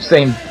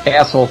 saying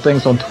asshole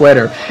things on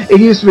Twitter. It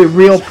used to be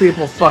real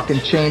people fucking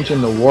changing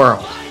the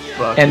world.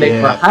 And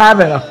they were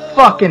having a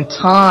fucking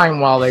time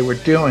while they were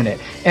doing it.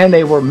 And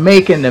they were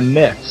making the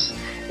myths.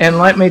 And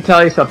let me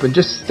tell you something,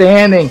 just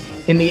standing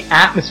in the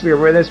atmosphere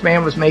where this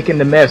man was making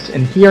the myths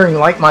and hearing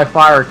Light My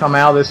Fire come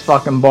out of this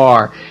fucking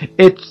bar,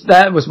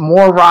 that was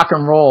more rock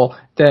and roll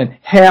than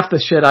half the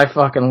shit I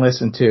fucking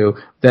listen to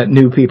that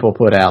new people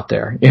put out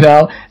there, you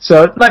know?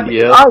 So,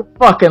 I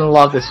fucking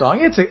love this song.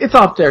 It's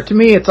up there. To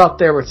me, it's up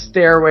there with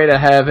Stairway to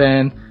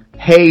Heaven,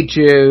 Hey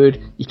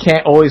Jude, You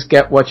Can't Always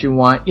Get What You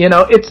Want. You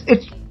know,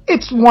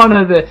 it's one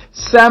of the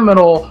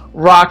seminal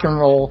rock and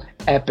roll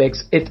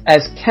epics. It's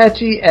as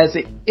catchy as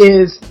it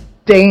is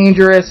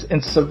dangerous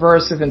and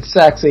subversive and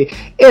sexy.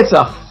 It's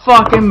a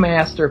fucking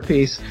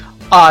masterpiece.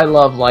 I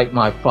love Light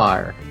My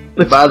Fire.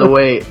 By the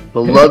way,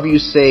 The Love You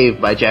Save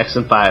by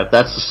Jackson 5,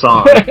 that's the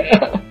song.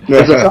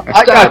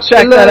 I gotta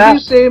check that out. Love You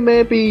Save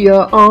may be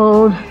your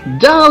own,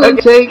 darling,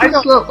 take it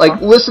slow.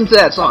 Like, listen to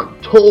that song.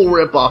 Total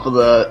rip off of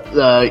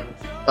the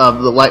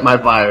Light My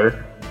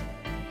Fire.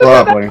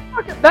 Lovely.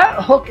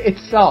 That hook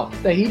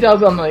itself that he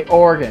does on the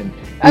organ.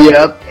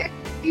 Yep.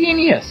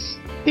 Genius.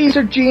 These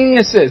are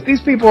geniuses.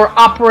 These people are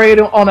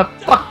operating on a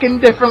fucking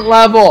different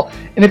level.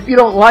 And if you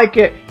don't like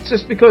it, it's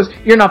just because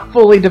you're not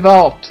fully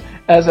developed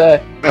as a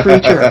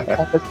creature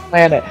on this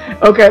planet.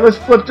 Okay, let's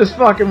flip this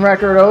fucking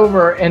record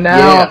over, and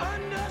now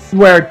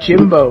where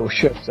Jimbo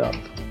shows up.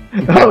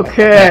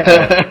 Okay.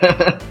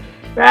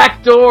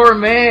 Backdoor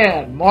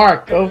Man.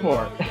 Mark, go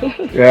for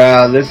it.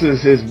 Yeah, this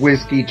is his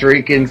whiskey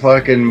drinking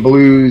fucking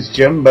blues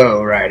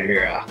Jimbo right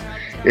here.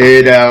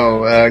 You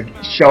know,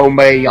 show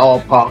me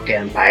your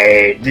fucking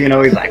page. You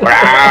know, he's like,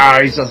 wow,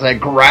 he's just like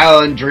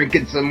growling,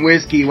 drinking some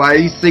whiskey while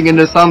he's singing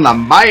this on the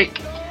mic.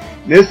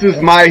 This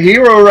is my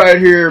hero right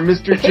here,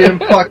 Mr. Jim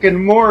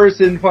fucking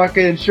Morrison,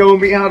 fucking show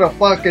me how to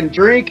fucking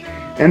drink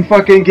and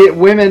fucking get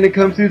women to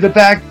come through the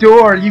back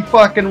door. You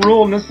fucking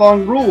rule, and this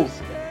song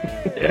rules.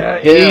 Yeah,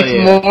 he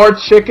eats more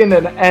chicken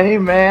than any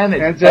man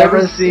has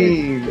ever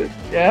seen.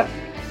 Yeah.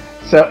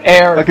 So,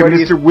 Eric, like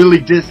Mr. Willie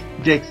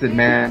Dixon,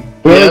 man.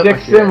 Willie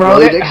Dixon wrote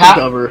Willie it. Dixon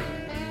cover.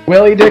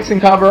 Willie Dixon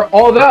cover,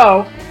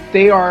 although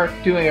they are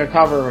doing a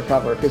cover of a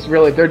cover, because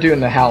really they're doing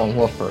the Howlin'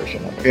 Wolf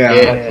version of it.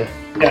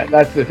 Yeah,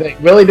 that's the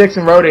thing. Willie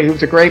Dixon wrote it. He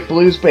was a great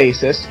blues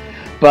bassist,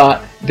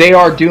 but they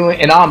are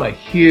doing, and I'm a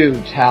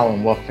huge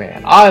Howlin' Wolf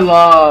fan. I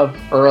love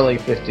early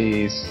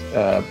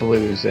 50s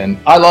blues, and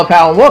I love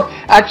Howlin' Wolf.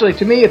 Actually,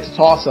 to me, it's a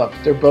toss-up.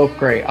 They're both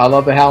great. I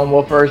love the Howlin'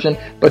 Wolf version,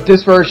 but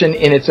this version,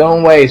 in its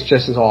own way, is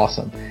just as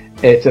awesome.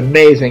 It's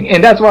amazing.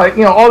 And that's why,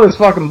 all this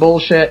fucking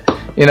bullshit,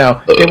 they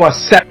want to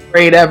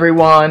separate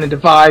everyone and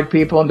divide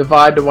people and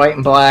divide the white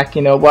and black.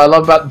 What I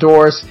love about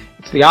Doors,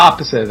 it's the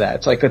opposite of that.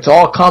 It's like it's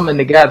all coming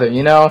together,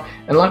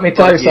 And let me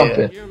tell you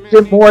something.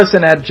 Jim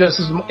Morrison had just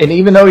as, and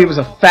even though he was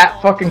a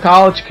fat fucking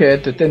college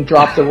kid that then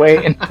dropped the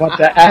weight and went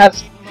to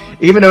ass,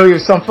 even though he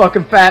was some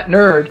fucking fat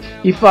nerd,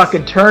 he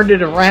fucking turned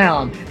it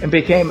around and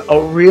became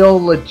a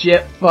real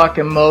legit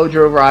fucking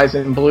mojo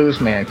rising blues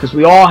man. Because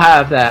we all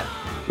have that.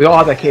 We all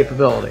have that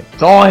capability.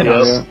 It's all in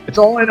us. It's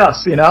all in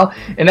us,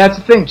 And that's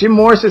the thing. Jim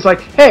Morrison's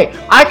like, hey,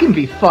 I can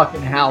be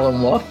fucking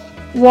Howlin' Wolf.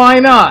 Why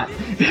not?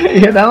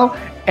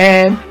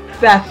 And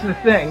that's the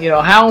thing.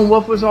 Howlin'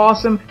 Wolf was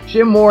awesome.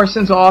 Jim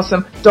Morrison's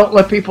awesome. Don't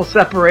let people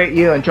separate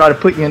you and try to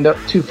put you into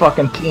two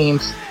fucking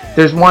teams.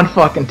 There's one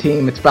fucking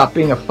team. It's about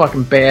being a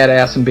fucking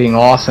badass and being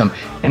awesome.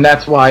 And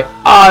that's why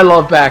I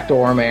love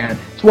Backdoor Man.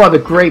 It's one of the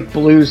great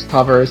blues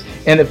covers.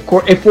 And of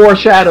course, it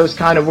foreshadows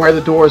kind of where the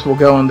Doors will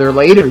go in their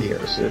later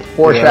years. It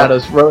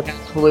foreshadows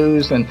Roadhouse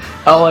Blues and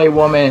L.A.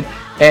 Woman.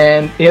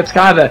 And it's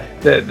kind of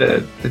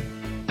the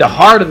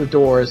heart of the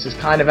Doors is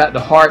kind of at the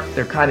heart.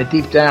 They're kind of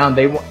deep down.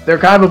 They're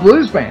kind of a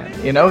blues band,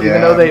 even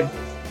though they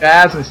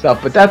jazz and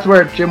stuff. But that's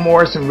where Jim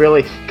Morrison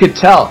really could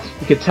tell.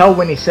 You could tell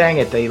when he sang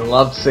it that he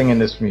loved singing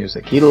this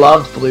music. He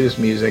loved blues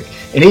music,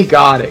 and he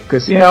got it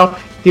because he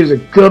was a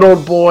good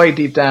old boy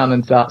deep down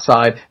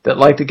inside that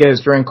liked to get his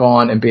drink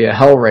on and be a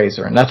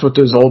hellraiser, and that's what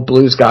those old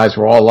blues guys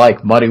were all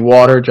like. Muddy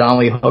Water, John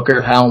Lee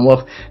Hooker, Howlin'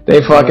 Wolf.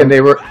 They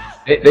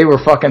were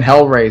fucking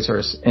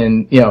hellraisers,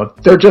 and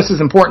they're just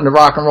as important to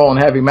rock and roll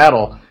and heavy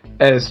metal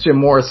as Jim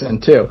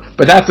Morrison too.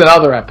 But that's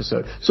another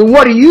episode. So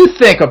what do you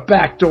think of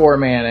Backdoor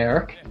Man,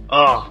 Eric?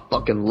 Oh,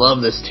 fucking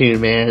love this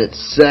tune, man. It's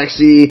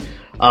sexy.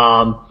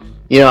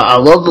 I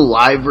love the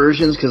live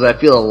versions because I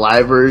feel the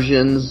live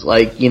versions,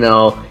 he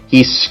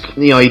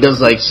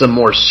does like some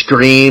more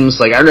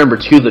screams. Like I remember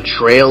too the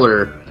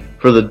trailer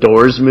for the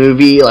Doors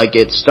movie. Like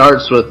it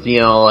starts with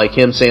like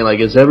him saying like,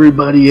 "Is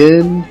everybody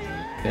in?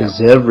 Yeah. Is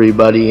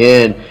everybody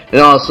in?" And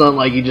all of a sudden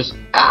like he just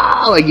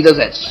like he does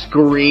that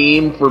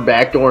scream for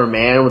Backdoor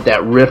Man with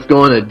that riff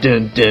going,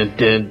 dun dun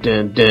dun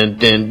dun dun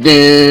dun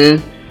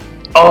dun.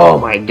 Oh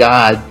my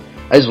god.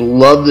 I just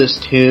love this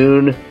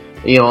tune.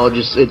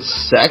 It's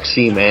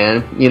sexy,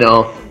 man.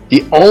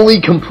 The only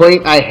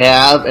complaint I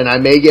have, and I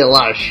may get a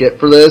lot of shit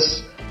for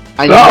this,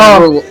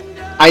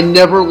 I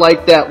never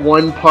liked that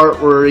one part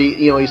where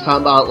he's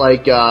talking about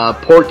like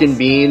pork and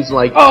beans,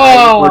 like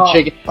or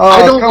chicken.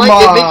 I don't like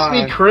it. It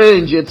makes me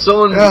cringe. It's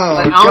so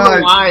I don't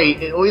know why.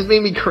 It always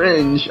made me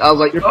cringe. I was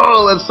like,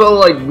 that's so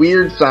like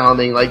weird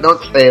sounding. Like, don't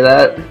say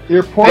that.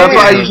 That's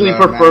why I usually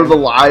prefer the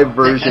live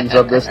versions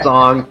of this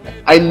song.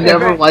 I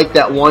never liked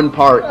that one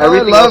part.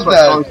 Everything else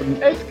about the song,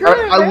 it's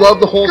great. I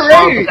love the whole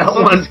song, but that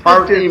one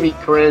part made me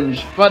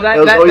cringe. But it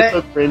was always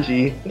so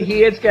cringy.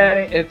 He is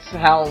getting. It's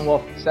Howlin'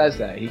 Wolf says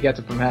that he gets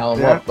it from Howlin'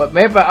 Wolf. But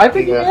I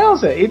think he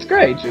nails it. It's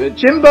great.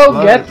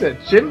 Jimbo gets it.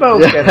 Jimbo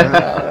gets it.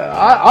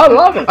 I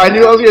love it. I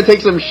knew I was gonna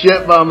take some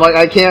shit, but I'm like,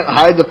 I can't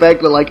hide the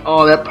fact that like,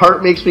 that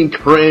part makes me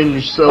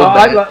cringe so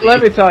bad.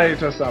 Let me tell you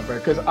just something,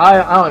 because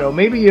I don't know.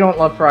 Maybe you don't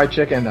love fried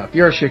chicken enough.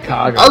 You're a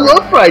Chicago. I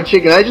love fried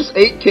chicken. I just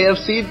ate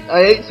KFC.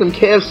 I ate some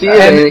KFC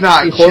and it's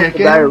not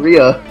chicken.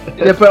 Diarrhea.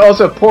 Yeah, but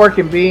also pork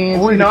and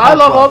beans. I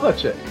love all that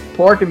shit.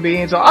 Pork and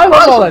beans. I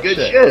love all that good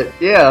shit.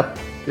 Yeah.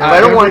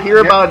 I don't want to hear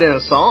about it in a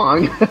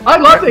song.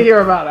 I'd love to hear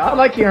about it. I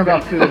like hearing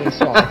about food in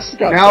songs.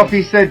 Now, if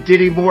he said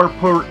Diddy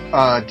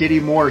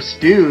Moore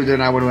stew,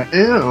 then I would have went,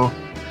 ew.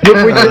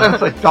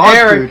 That's like dog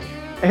food.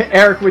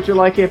 Eric, would you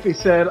like if he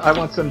said, "I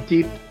want some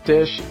deep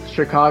dish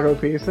Chicago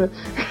pizza"?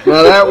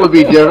 No, that would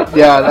be different.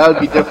 Yeah, that would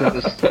be different.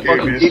 This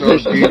fucking deep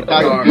dish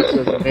Chicago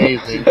pizza is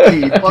amazing.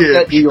 Deep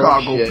dish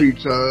Chicago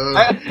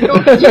pizza.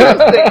 Here's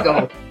the thing,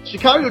 though.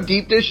 Chicago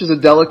deep dish is a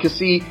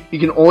delicacy you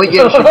can only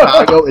get in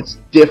Chicago. It's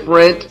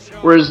different.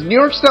 Whereas New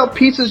York style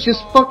pizza is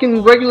just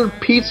fucking regular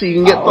pizza you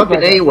can get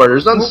fucking anywhere.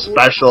 There's nothing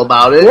special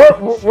about it.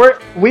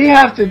 We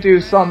have to do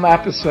some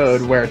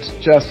episode where it's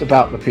just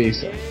about the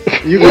pizza.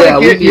 You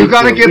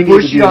gotta get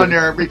Bushy on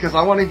there because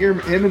I want to hear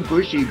him and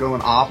Bushy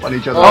going off on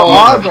each other.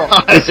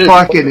 It's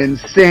fucking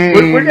insane.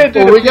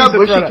 We got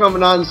Bushy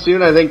coming on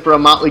soon, I think, for a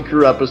Motley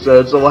Crue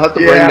episode, so we'll have to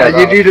bring that up.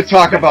 You need to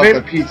talk about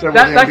the pizza with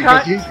him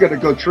because he's gonna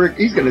go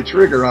he's gonna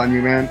trigger on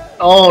you, man.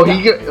 Oh,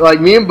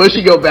 me and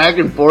Bushy go back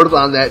and forth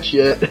on that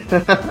shit.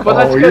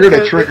 You're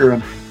gonna trigger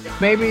him.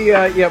 Maybe,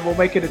 we'll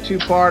make it a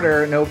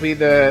two-parter, and it'll be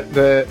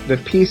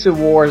the Pizza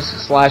Wars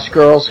 /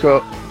 Girls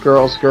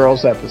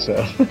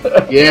episode.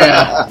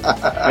 Yeah.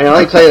 Man,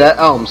 let me tell you, that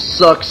album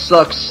sucks.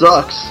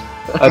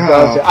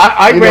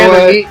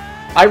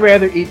 I'd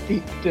rather eat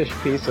deep dish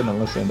pizza than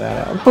listen to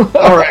that album.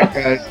 All right,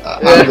 guys.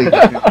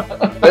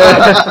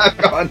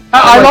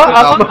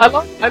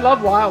 I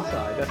love Wild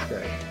Side. That's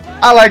great.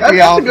 I like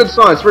the album. That's a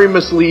good song. It's very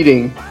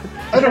misleading.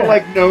 I don't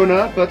like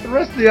Nona, but the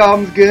rest of the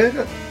album's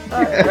good.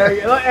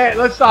 Hey,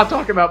 let's stop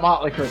talking about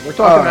Motley Crue. We're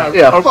talking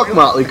about fuck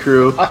Motley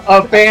Crue,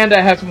 a band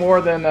that has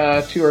more than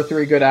 2 or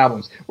 3 good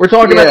albums. We're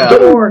talking about the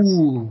Doors.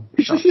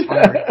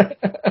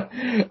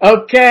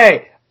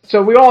 Okay,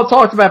 so we all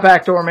talked about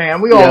Backdoor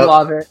Man. We all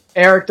love it.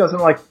 Eric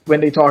doesn't like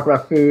when they talk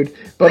about food,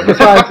 but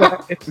besides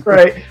that, it's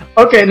great.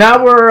 Okay,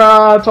 now we're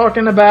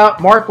talking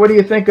about Mark. What do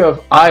you think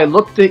of "I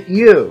Looked at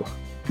You"?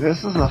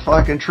 This is a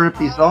fucking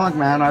trippy song,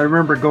 man. I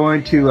remember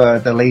going to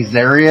the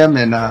Laserium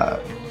in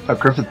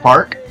Griffith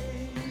Park.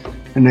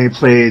 And they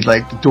played,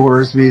 like, the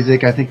Doors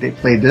music. I think they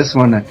played this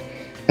one.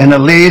 And a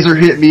laser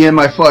hit me in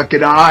my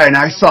fucking eye, and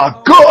I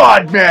saw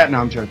God, man!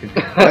 No, I'm joking.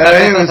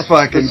 It was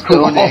fucking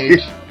cool.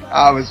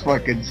 I was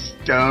fucking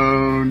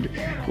stoned.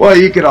 Well,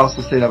 you could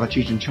also say that about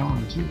Cheech and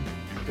Chong, too.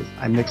 Because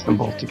I mixed them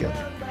both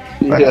together.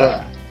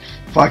 But,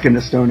 fucking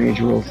the Stone Age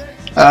rules.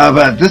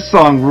 But this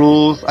song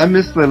rules. I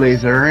miss the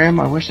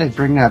Laserium. I wish they'd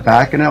bring that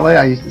back in LA.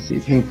 I used to see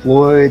Pink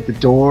Floyd, the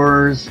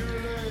Doors...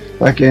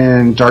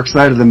 Fucking Dark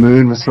Side of the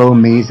Moon was so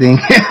amazing.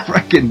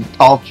 Fucking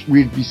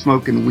we'd be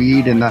smoking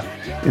weed in the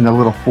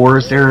little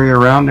forest area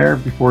around there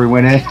before we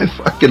went in and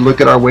fucking look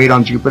at our weight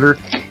on Jupiter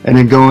and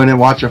then go in and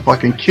watch a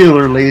fucking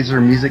killer laser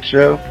music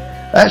show.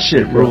 That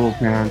shit rules,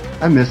 man.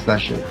 I miss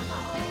that shit.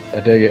 I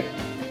dig it.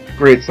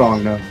 Great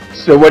song though.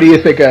 So what do you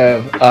think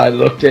of I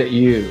Looked at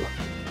You?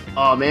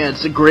 Oh man,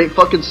 it's a great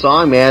fucking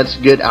song, man. It's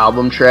a good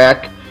album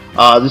track.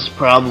 This is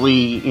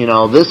probably,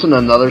 this and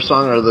another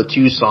song are the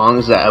 2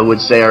 songs that I would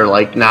say are,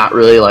 like, not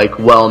really, like,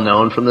 well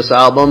known from this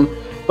album.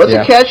 But it's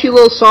a catchy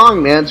little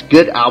song, man. It's a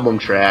good album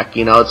track.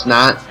 It's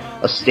not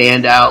a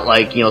standout,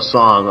 like,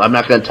 song. I'm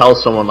not gonna tell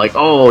someone, like,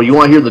 oh, you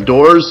wanna hear the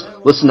Doors?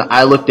 Listen to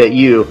I Looked at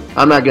You.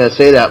 I'm not gonna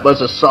say that, but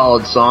it's a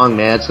solid song,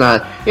 man. It's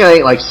not, it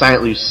ain't like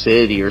Silent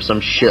Lucidity or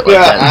some shit like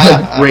that.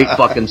 It's a great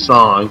fucking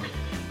song.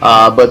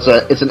 But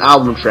it's an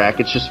album track.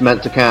 It's just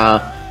meant to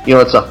kinda,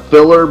 it's a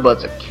filler,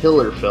 but it's a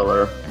killer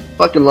filler.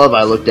 Fucking love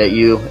I Looked at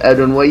You.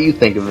 Edwin, what do you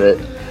think of it?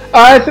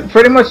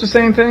 Pretty much the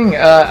same thing.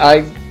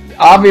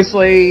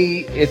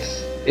 Obviously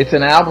it's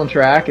an album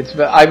track.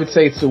 I would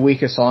say it's the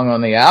weakest song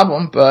on the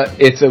album, but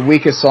it's the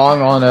weakest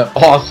song on an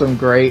awesome,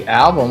 great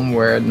album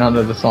where none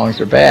of the songs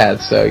are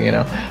bad. So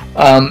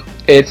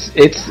it's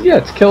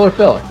killer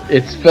filler.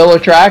 It's filler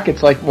track.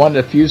 It's like one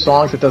of the few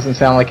songs that doesn't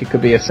sound like it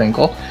could be a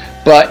single.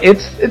 But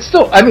it's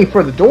still, I mean,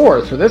 for the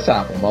Doors, for this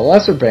album, a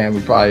lesser band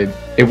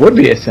it would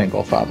be a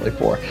single probably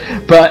for.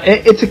 But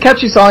it's a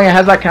catchy song. It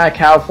has that kind of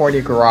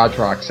California garage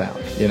rock sound,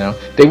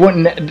 They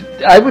wouldn't,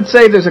 I would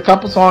say there's a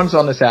couple songs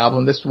on this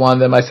album. This one of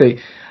them, I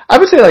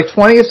would say like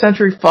 20th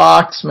Century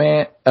Fox,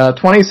 man,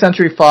 20th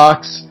Century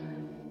Fox,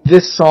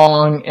 this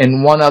song,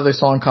 and one other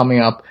song coming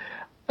up,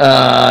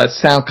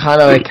 sound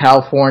kind of like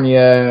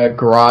California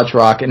garage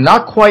rock, and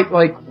not quite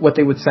like what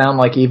they would sound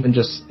like even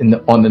just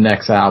on the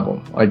next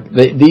album. Like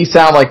these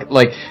sound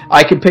like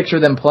I could picture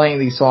them playing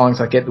these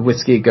songs like at the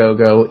Whiskey a Go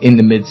Go in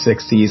the mid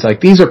 '60s.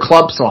 Like these are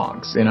club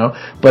songs,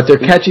 but they're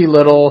catchy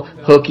little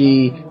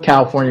hooky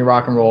California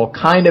rock and roll,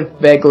 kind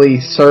of vaguely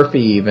surfy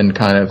even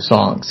kind of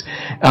songs.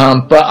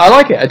 But I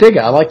like it. I dig it.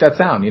 I like that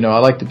sound. I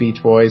like the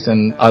Beach Boys,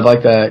 and I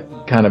like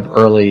that kind of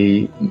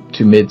early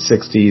to mid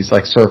 '60s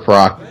like surf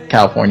rock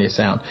California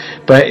sound.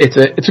 But it's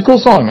a cool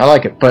song. I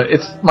like it. But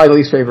it's my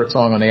least favorite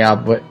song on the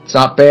album. But it's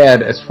not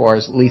bad as far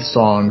as least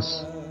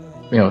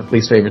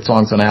favorite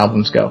songs on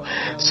albums go.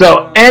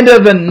 So, End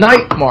of the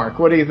Night, Mark.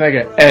 What do you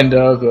think of End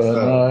of the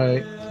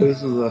Night?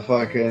 This is a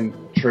fucking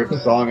trip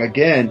song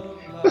again.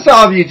 This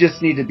album you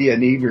just need to be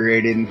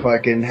inebriated and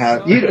fucking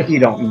have. You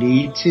don't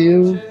need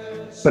to,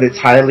 but it's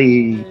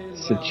highly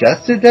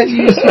suggested that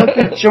you smoke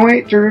a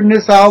joint during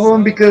this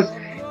album because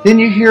then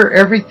you hear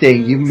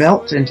everything. You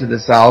melt into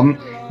this album.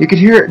 You can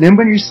hear it. And then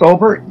when you're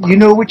sober, you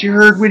know what you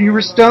heard when you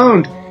were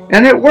stoned.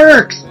 And it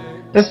works.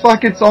 This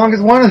fucking song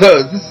is one of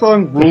those. This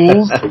song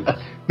rules.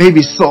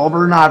 Maybe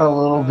sober, not a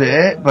little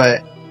bit,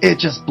 but it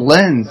just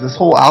blends. This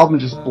whole album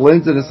just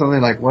blends into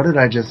something like, what did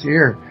I just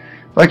hear?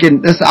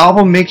 Fucking, this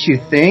album makes you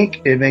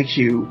think. It makes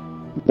you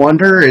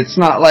wonder. It's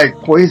not like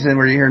Poison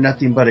where you hear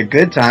nothing but a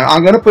good time.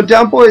 I'm gonna put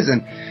down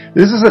Poison.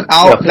 This is an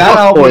album. That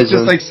album is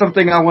just like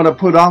something I want to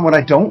put on when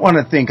I don't want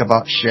to think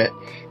about shit.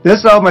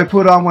 This album I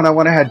put on when I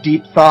want to have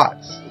deep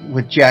thoughts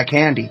with Jack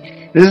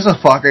Handy. This is a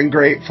fucking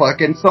great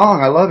fucking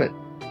song. I love it.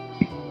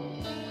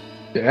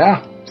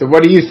 Yeah. So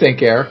what do you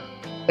think, Eric?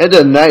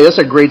 That's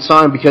a great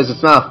song because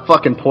it's not a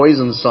fucking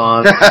Poison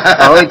song.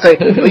 At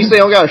least they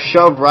don't gotta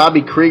shove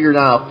Robbie Krieger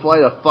down a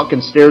flight of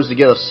fucking stairs to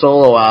get a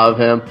solo out of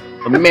him.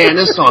 But man,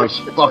 this song's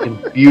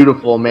fucking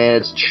beautiful, man.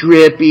 It's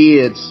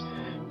trippy, it's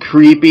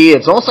creepy.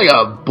 It's almost like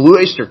a Blue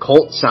Oyster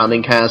Cult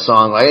sounding kind of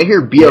song. Like I can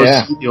hear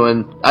BOC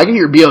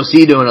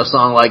doing a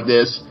song like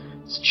this.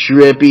 It's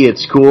trippy,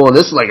 it's cool, and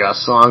this is like a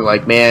song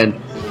like,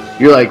 man,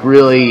 you're like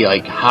really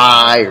like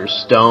high or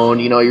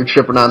stoned, you're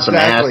tripping on some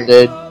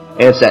acid.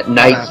 And it's at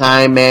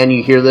nighttime, man.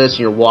 You hear this, and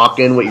you're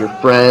walking with your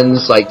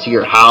friends, like, to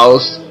your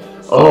house.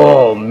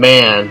 Oh,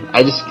 man.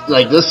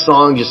 This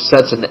song just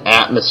sets an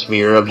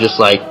atmosphere of just,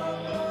 like,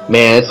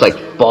 man, it's like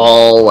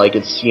fall, like,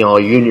 it's, you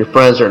and your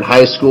friends are in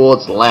high school.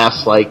 It's the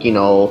last,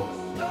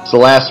 it's the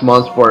last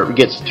month before it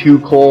gets too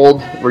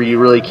cold, where you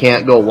really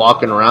can't go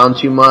walking around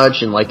too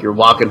much, and, like, you're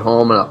walking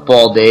home on a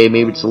fall day.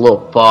 Maybe it's a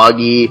little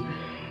foggy.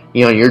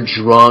 You're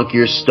drunk,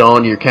 you're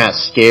stoned, you're kind of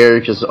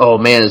scared because, oh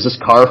man, is this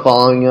car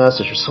following us?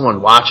 Is there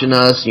someone watching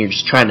us? And you're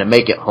just trying to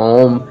make it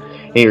home,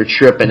 and you're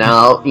tripping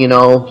out,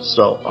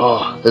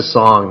 So, this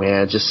song,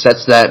 man, just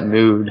sets that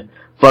mood.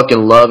 Fucking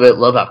love it.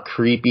 Love how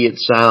creepy it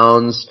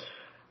sounds.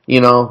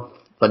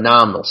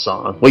 Phenomenal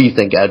song. What do you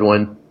think,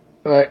 Edwin?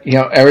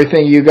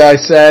 Everything you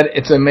guys said.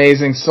 It's an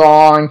amazing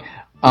song.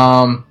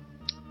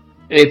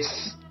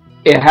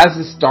 It has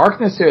this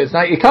darkness to it.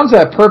 It comes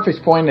at a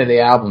perfect point of the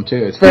album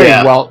too. It's very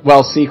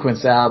well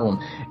sequenced album,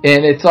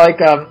 and it's like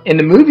in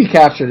the movie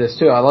captured this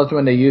too. I loved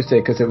when they used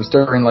it because it was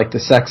during like the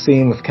sex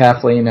scene with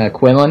Kathleen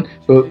Quinlan,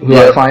 who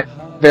I find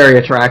very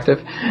attractive,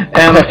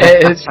 and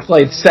it's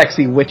played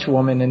sexy witch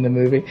woman in the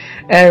movie.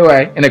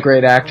 Anyway, and a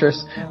great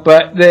actress,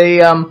 but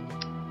they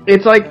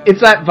it's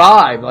that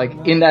vibe, like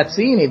in that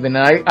scene even.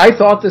 And I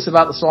thought this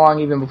about the song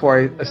even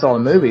before I saw the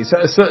movie. So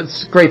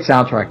it's great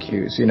soundtrack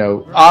cues.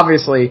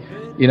 Obviously.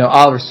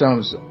 Oliver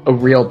Stone's a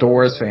real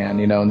Doors fan,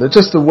 and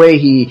just the way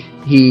he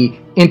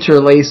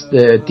interlaced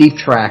the deep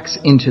tracks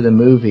into the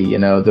movie,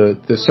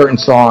 the certain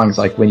songs,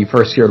 like when you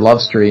first hear Love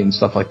Street and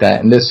stuff like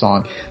that, and this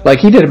song, like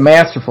he did a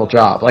masterful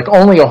job. Like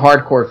only a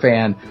hardcore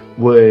fan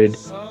would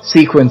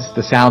sequence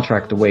the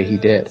soundtrack the way he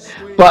did.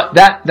 But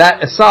that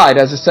aside,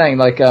 as I was saying,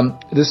 like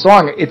this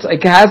song, it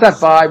has that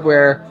vibe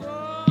where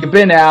you've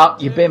been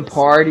out, you've been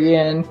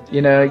partying,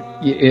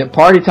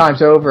 party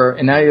time's over,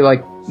 and now you're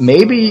like,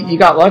 maybe you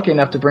got lucky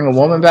enough to bring a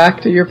woman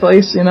back to your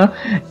place, and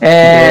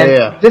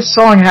this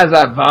song has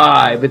that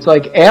vibe. It's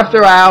like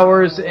after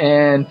hours,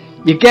 and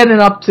you're getting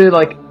up to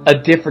like a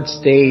different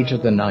stage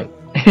of the night,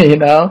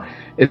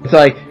 It's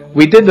like,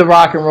 we did the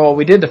rock and roll,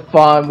 we did the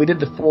fun, we did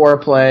the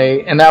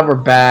foreplay, and now we're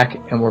back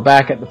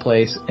at the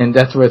place, and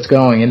that's where it's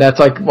going, and that's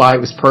like why it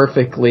was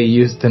perfectly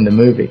used in the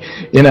movie,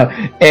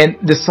 and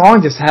the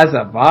song just has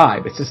that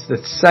vibe. It's just the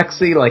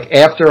sexy, like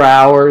after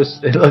hours,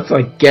 it looks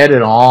like Get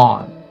It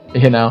On,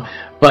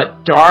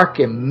 but dark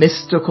and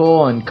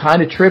mystical and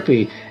kind of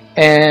trippy,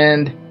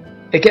 and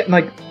again,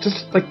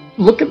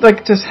 look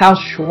at just how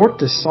short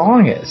the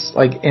song is,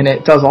 and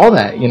it does all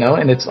that,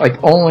 and it's like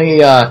only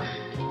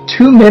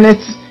 2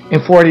 minutes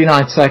and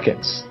 49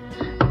 seconds,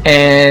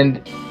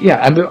 and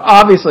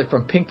obviously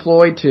from Pink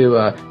Floyd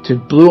to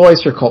Blue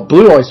Oyster Cult.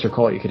 Blue Oyster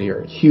Cult, you could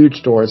hear a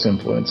huge Doors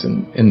influence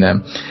in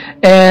them,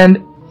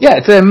 and yeah,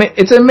 it's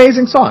an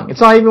amazing song. It's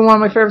not even one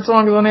of my favorite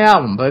songs on the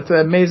album, but it's an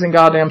amazing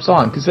goddamn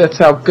song, because that's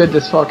how good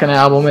this fucking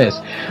album is.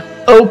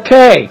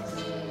 Okay.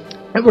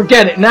 And we're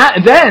getting that.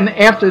 And then,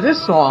 after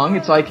this song,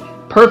 it's like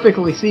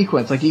perfectly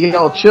sequenced. Like, you get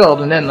all chilled,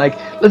 and then, like,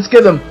 let's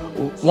give them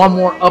one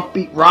more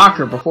upbeat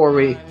rocker before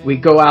we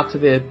go out to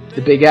the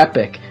big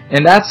epic.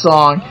 And that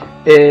song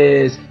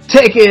is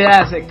Take It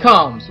As It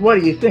Comes. What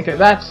do you think of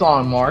that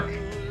song, Mark?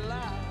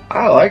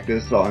 I like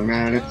this song,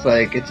 man. It's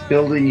like, it's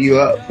building you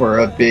up for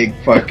a big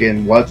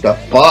fucking what the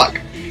fuck.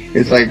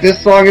 It's like,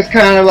 this song is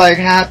kind of like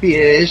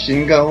happy-ish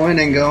and going.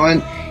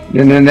 And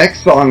then the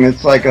next song,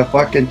 it's like a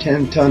fucking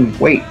 10-ton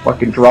weight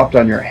fucking dropped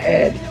on your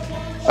head.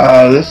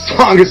 This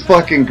song is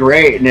fucking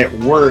great, and it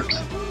works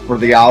for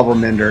the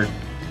album ender.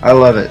 I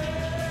love it.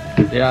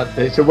 Yeah,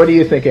 so what do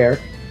you think,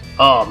 Eric?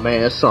 Oh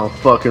man, this song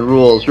fucking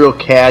rules. Real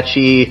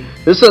catchy.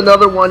 This is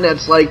another one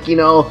that's like,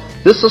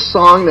 this is a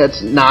song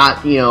that's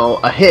not,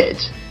 a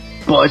hit.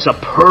 But it's a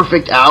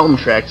perfect album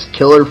track. It's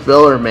killer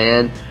filler,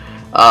 man.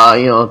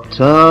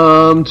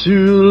 Time to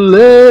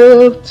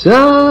live,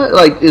 time.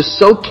 Like, it's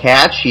so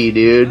catchy,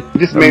 dude. You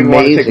just made me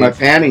want to take my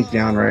panties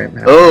down right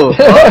now. Oh,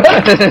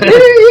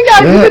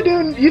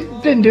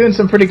 you've been doing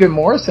some pretty good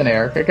Morrison,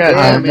 Eric.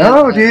 I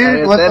know,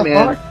 dude. What the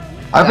fuck?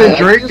 I've been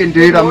drinking,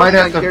 dude. I might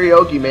have to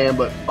karaoke, man.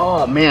 But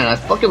oh man, I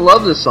fucking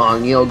love this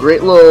song.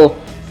 Great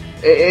little.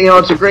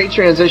 It's a great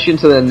transition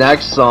to the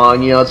next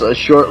song. It's a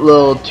short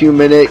little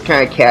 2-minute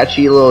kind of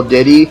catchy little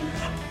ditty.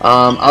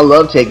 I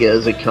love Take It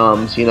As It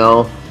Comes.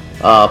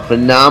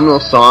 Phenomenal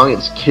song.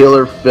 It's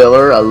killer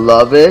filler. I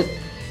love it.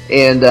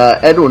 And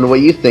Edwin, what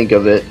do you think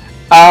of it?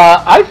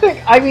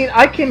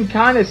 I can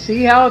kind of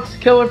see how it's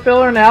killer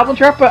filler and album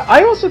track, but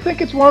I also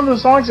think it's one of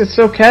those songs that's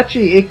so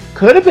catchy it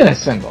could have been a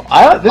single.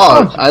 I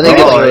think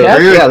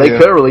they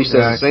could have released it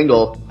as a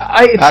single.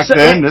 Back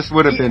then, this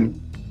would have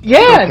been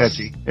Yeah,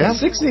 catchy. Yeah.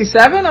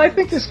 67, I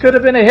think this could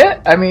have been a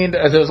hit. I mean,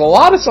 there's a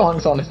lot of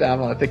songs on this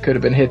album I think could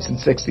have been hits in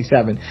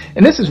 67.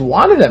 And this is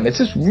one of them. It's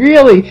just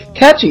really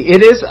catchy.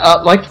 It is,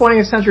 like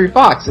 20th Century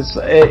Fox.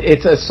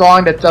 It's a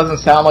song that doesn't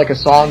sound like a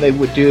song they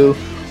would do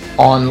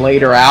on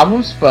later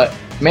albums, but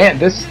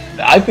man,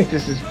 I think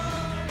this is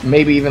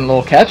maybe even a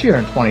little catchier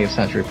than 20th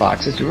Century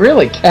Fox. It's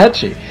really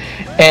catchy.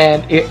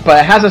 But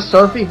it has a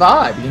surfy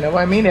vibe, you know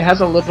what I mean? It has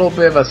a little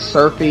bit of a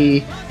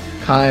surfy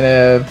kind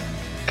of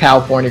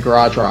California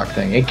garage rock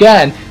thing.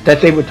 Again,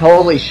 that they would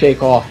totally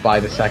shake off by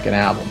the second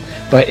album.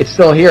 But it's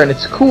still here, and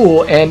it's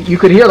cool, and you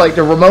could hear, like,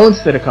 the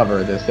Ramones did a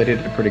cover of this. They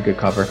did a pretty good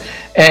cover.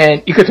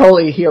 And you could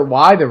totally hear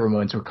why the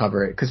Ramones would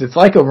cover it, because it's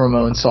like a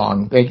Ramones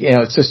song.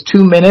 It's just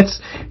 2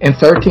 minutes and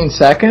 13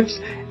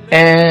 seconds,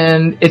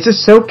 and it's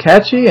just so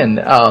catchy, and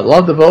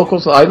love the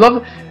vocals. I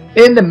love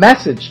in the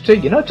message, too,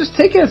 just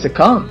take it as it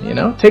comes,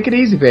 Take it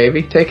easy,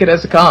 baby. Take it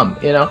as it comes,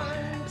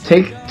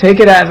 Take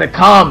it as it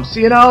comes,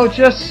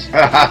 just,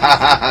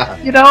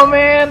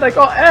 man, like,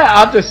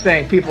 I'm just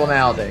saying, people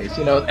nowadays,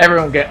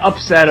 everyone get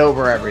upset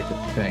over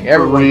everything.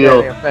 Everyone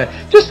getting upset.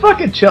 Just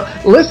fucking chill.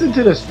 Listen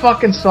to this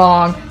fucking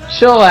song,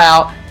 chill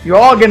out. You're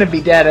all gonna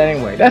be dead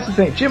anyway. That's the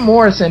thing. Jim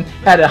Morrison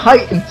had a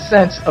heightened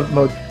sense of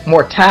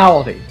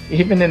mortality,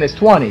 even in his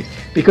 20s,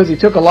 because he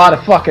took a lot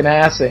of fucking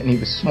acid and he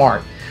was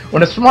smart.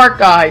 When a smart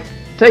guy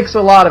takes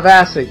a lot of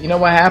acid, you know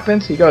what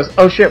happens? He goes,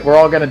 oh shit, we're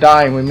all gonna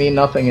die and we mean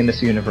nothing in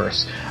this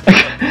universe.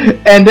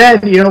 And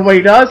then, you know what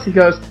he does? He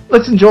goes,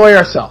 let's enjoy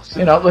ourselves,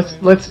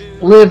 let's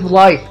live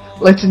life,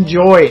 let's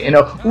enjoy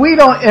it, we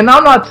don't, and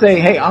I'm not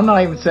saying, I'm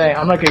not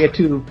gonna get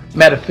too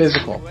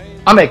metaphysical.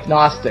 I'm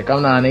agnostic,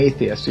 I'm not an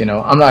atheist,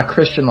 I'm not a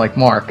Christian like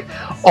Mark.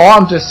 All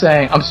I'm just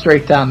saying, I'm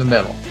straight down the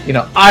middle,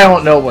 I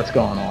don't know what's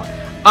going on.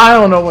 I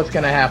don't know what's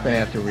gonna happen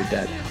after we're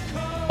dead.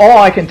 All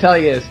I can tell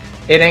you is,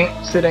 it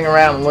ain't sitting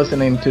around and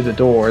listening to the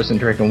Doors and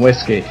drinking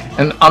whiskey.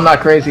 And I'm not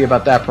crazy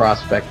about that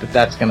prospect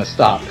that's going to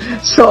stop.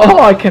 So all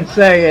I can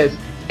say is,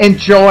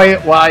 enjoy it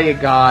while you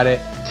got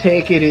it.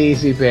 Take it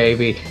easy,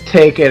 baby.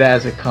 Take it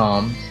as it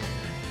comes.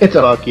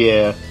 Fuck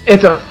yeah.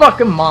 It's a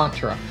fucking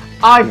mantra.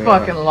 I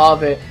fucking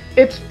love it.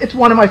 It's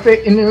one of my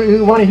favorite. And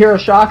you want to hear a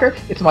shocker?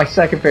 It's my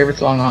second favorite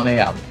song on the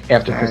album,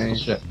 after Crystal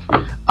Ship.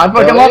 I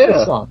fucking love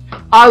this song.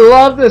 I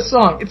love this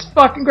song. It's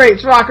fucking great.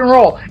 It's rock and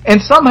roll.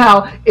 And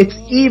somehow, it's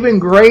even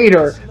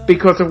greater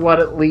because of what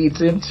it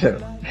leads into.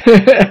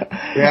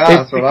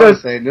 That's what I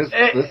was saying.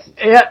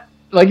 Yeah,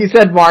 like you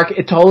said, Mark,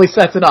 it totally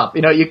sets it up.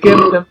 You give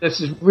them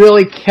this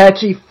really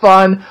catchy,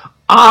 fun,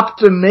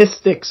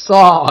 optimistic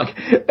song,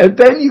 and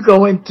then you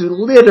go into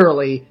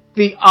literally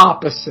the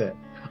opposite.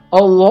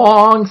 A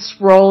long,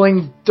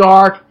 sprawling,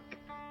 dark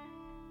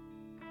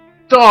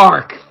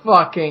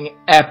fucking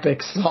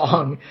epic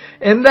song.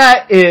 And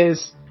that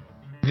is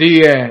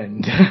The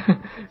End.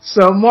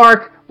 So,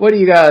 Mark, what do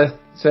you gotta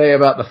say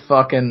about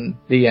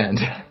the end?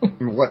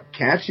 What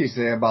can't you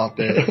say about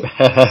this song?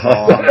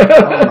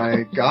 Oh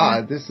my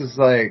god, this is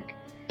like...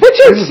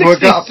 Picture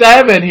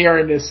 67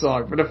 hearing this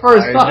song for the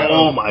first time.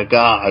 Oh my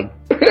god.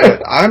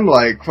 I'm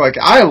like,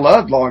 I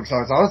loved long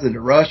songs. I was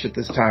into Rush at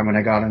this time when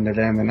I got into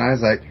them, and I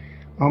was like,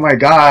 oh my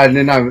god, and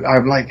then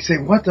I'm like,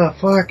 saying, what the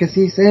fuck is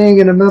he saying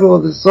in the middle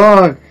of the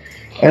song?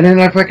 And then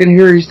I fucking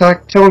hear he's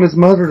telling his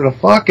mother to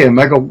fuck him.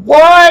 I go,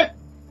 what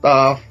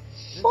the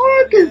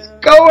fuck is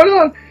going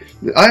on?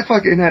 I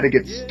fucking had to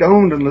get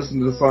stoned and listen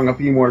to the song a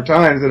few more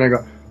times, and I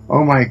go,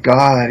 oh my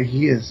god,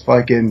 he's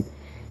like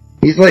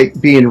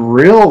being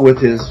real with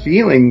his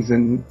feelings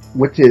and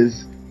with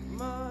his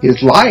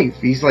life.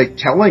 He's like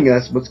telling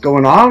us what's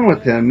going on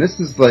with him.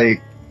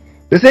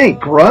 This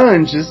ain't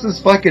grunge. This is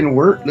fucking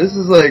work. This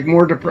is like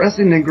more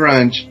depressing than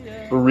grunge.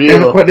 For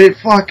real. But it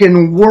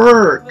fucking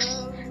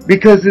works.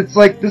 Because it's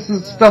like, this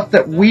is stuff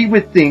that we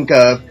would think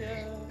of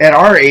at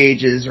our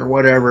ages or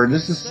whatever.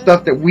 This is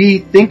stuff that we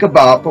think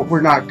about, but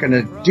we're not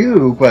gonna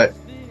do, but...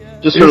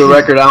 Just for the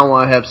record, I don't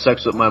want to have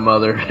sex with my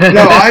mother.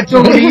 No, I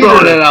don't either.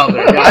 Throwing it out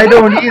there. I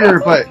don't either,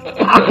 but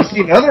I've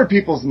seen other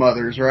people's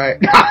mothers, right?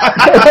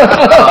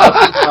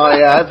 Oh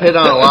yeah, I've hit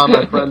on a lot of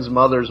my friends'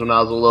 mothers when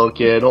I was a little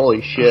kid.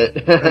 Holy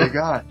shit. Oh my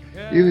god.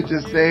 You would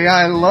just say,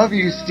 I love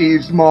you,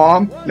 Steve's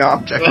mom. No,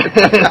 I'm joking.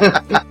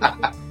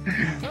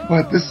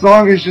 But this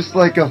song is just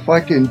like a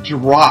fucking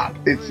drop.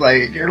 It's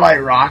like, you're like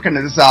rocking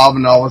to this album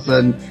and all of a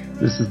sudden,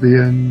 this is the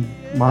end,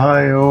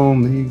 my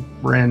only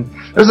friend.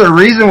 There's a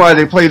reason why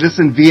they play this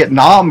in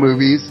Vietnam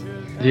movies.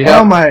 Yeah.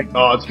 Oh my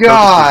it's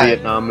god.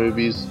 Vietnam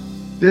movies.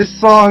 This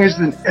song is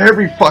in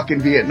every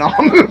fucking Vietnam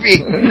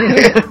movie.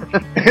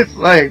 It's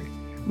like,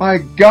 my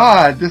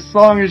god, this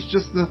song is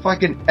just the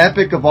fucking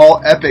epic of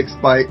all epics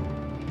by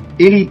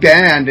any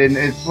band, and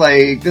it's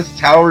like, this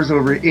towers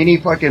over any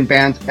fucking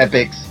band's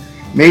epics.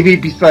 Maybe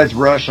besides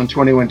Rush on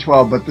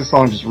 2112, but this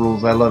song just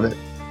rules. I love it.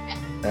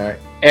 Alright.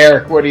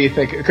 Eric, what do you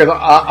think? Because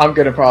I'm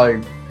going to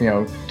probably,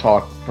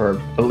 talk for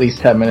at least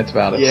 10 minutes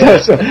about it. Yeah.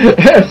 so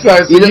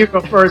you go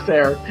first,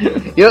 Eric.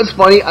 It's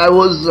funny. I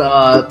was,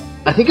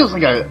 I think it was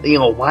like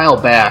a while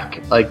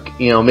back, like,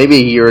 maybe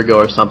a year ago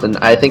or something.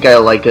 I think I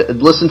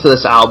listened to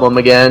this album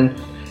again,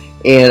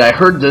 And I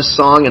heard this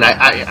song, and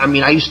I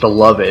mean, I used to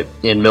love it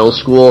in middle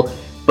school,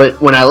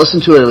 but when I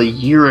listened to it a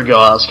year ago,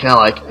 I was kind of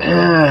like,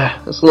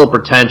 it's a little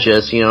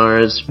pretentious, you know, or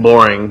it's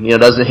boring, you know, it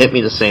doesn't hit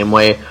me the same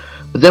way.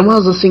 But then when I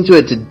was listening to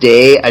it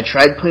today, I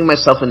tried putting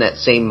myself in that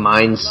same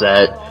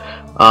mindset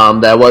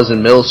that I was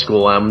in middle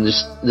school. I'm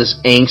just this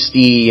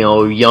angsty, you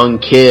know, young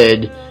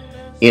kid,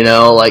 you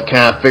know, like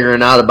kind of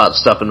figuring out about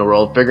stuff in the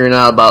world, figuring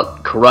out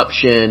about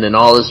corruption and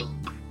all this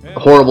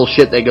horrible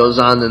shit that goes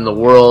on in the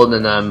world,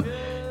 and I'm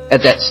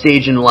at that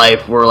stage in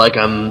life where, like,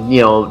 I'm,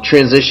 you know,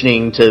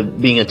 transitioning to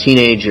being a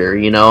teenager,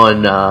 you know,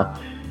 and,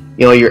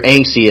 you know, you're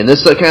angsty. And this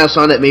is the kind of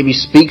song that maybe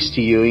speaks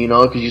to you, you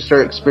know, because you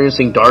start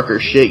experiencing darker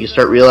shit. You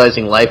start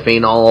realizing life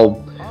ain't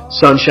all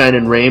sunshine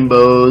and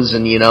rainbows,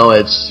 and, you know,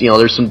 it's, you know,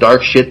 there's some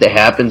dark shit that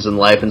happens in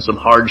life and some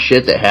hard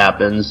shit that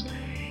happens.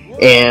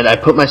 And I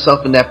put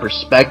myself in that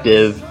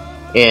perspective,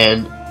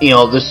 and, you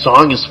know, this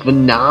song is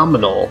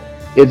phenomenal.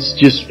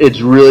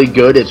 It's really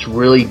good. It's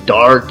really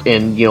dark,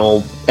 and, you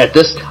know, at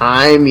this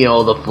time, you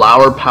know, the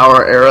flower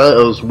power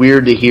era, it was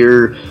weird to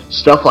hear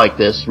stuff like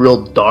this,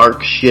 real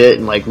dark shit,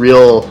 and, like,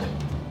 real,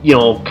 you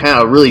know,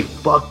 kind of really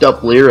fucked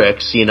up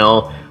lyrics, you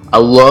know. I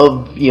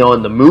love, you know,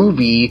 in the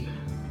movie,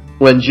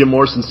 when Jim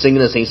Morrison's singing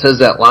this, and he says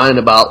that line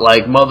about,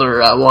 like,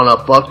 mother, I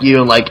wanna fuck you,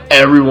 and, like,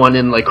 everyone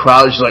in the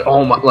crowd is just like,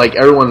 oh my, like,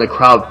 everyone in the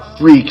crowd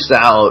freaks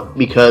out,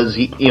 because,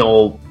 he, you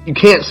know, you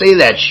can't say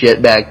that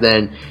shit back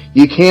then.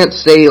 You can't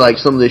say, like,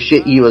 some of the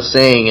shit he was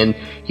saying, and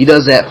he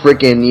does that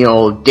frickin', you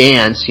know,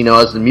 dance, you know,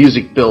 as the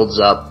music builds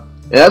up.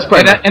 And that's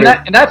probably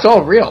and that's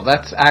all real.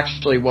 That's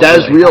actually what that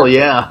is real,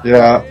 yeah.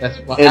 That's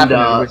what happened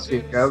in Whiskey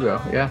a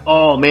Go-Go, yeah.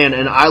 Oh, man,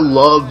 and I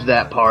loved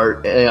that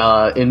part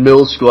in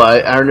middle school.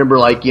 I remember,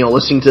 like, you know,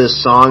 listening to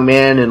this song,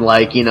 man, and,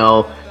 like, you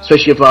know,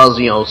 especially if I was,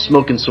 you know,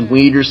 smoking some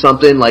weed or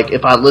something, like,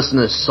 if I listened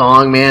to this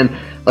song,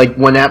 man, like,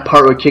 when that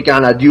part would kick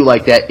on, I'd do,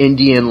 like, that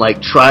Indian,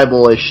 like,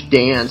 tribal-ish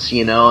dance,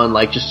 you know, and,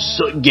 like,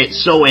 just get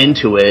so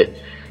into it,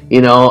 you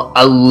know.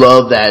 I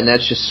love that, and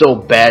that's just so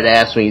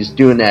badass when he's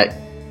doing that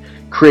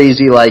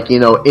crazy, like, you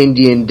know,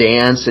 Indian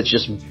dance. It's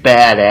just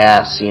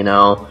badass, you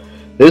know.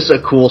 This is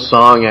a cool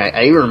song.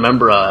 I even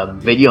remember a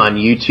video on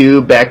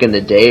YouTube back in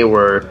the day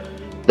where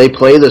they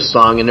play this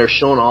song, and they're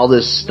showing all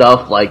this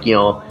stuff, like, you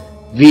know,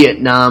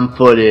 Vietnam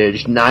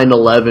footage,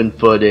 9/11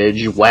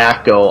 footage,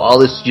 wacko, all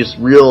this just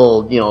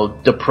real, you know,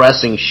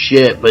 depressing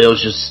shit, but it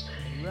was just,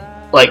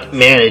 like,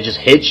 man, it just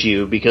hits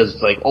you, because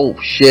it's like, oh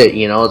shit,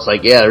 you know, it's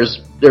like, yeah,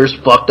 there's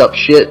fucked up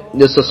shit.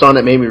 This is a song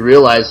that made me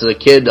realize as a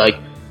kid, like,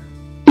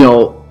 you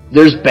know,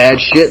 there's bad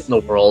shit in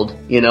the world,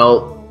 you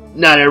know,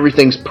 not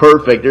everything's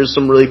perfect, there's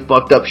some really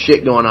fucked up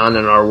shit going on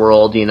in our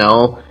world, you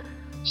know,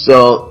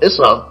 so it's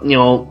a, you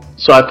know,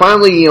 so I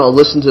finally, you know,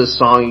 listened to the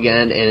song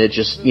again, and it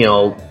just, you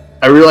know,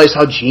 I realized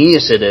how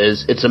genius it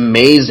is. It's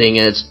amazing,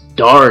 and it's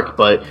dark,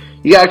 but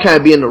you gotta kind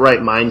of be in the right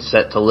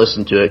mindset to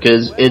listen to it,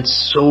 because it's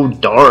so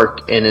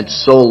dark, and it's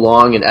so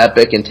long and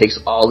epic, and takes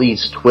all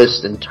these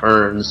twists and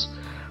turns.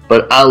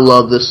 But I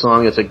love this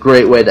song. It's a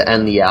great way to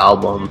end the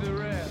album.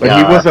 But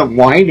he wasn't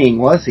whining,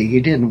 was he?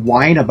 He didn't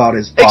whine about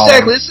his problems.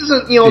 Exactly. This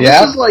isn't, you know,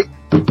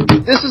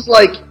 this is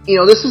like, you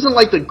know, this isn't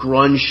like the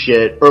grunge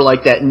shit, or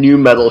like that new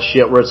metal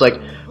shit where it's like,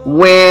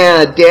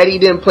 wah, daddy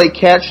didn't play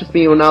catch with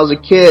me when I was a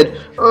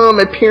kid. Oh,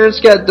 my parents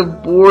got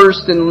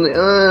divorced, and,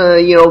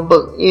 you know,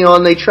 but, you know,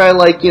 and they try,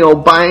 like, you know,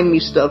 buying me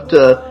stuff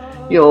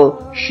to, you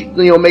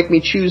know, make me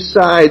choose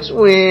sides.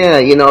 Wah,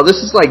 you know, this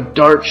is like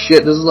dark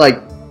shit. This is like,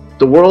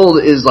 the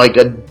world is like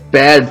a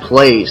bad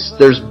place.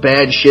 There's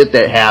bad shit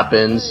that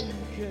happens.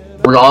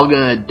 We're all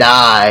gonna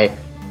die.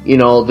 You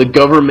know, the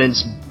government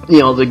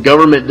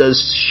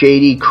does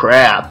shady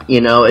crap.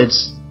 You know,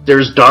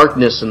 there's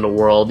darkness in the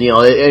world, you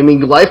know. I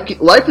mean, life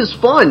is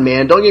fun,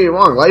 man. Don't get me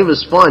wrong. Life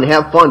is fun.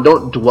 Have fun.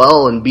 Don't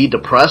dwell and be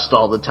depressed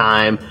all the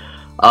time.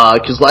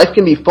 'Cause life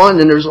can be fun,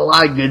 and there's a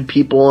lot of good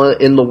people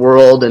in the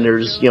world, and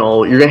there's, you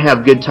know, you're gonna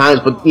have good times,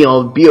 but, you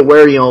know, be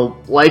aware, you know,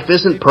 life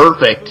isn't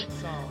perfect.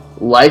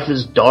 Life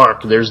is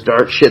dark. There's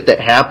dark shit that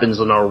happens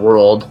in our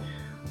world.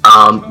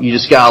 You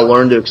just gotta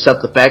learn to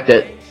accept the fact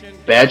that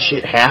bad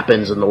shit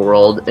happens in the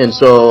world. And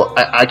so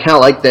I kinda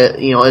like that,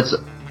 you know, it's,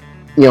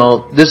 you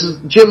know,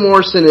 Jim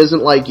Morrison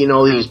isn't like, you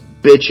know, these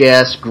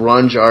bitch-ass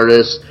grunge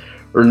artists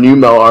or new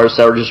metal artists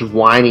that are just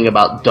whining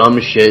about dumb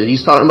shit.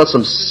 He's talking about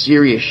some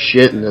serious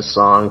shit in this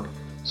song.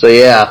 So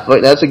yeah,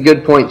 that's a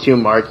good point too,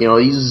 Mark. You know,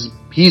 he's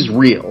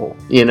real,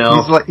 you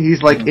know.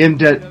 He's like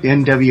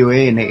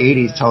NWA in the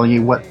 80s telling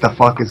you what the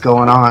fuck is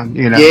going on,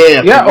 you know.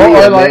 Yeah,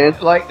 or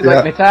like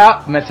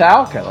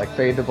Metallica, like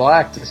Fade to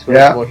Black,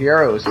 Disposable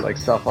Heroes, like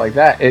stuff like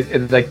that.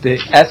 It's like the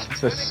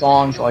essence of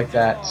songs like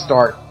that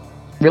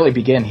really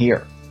begin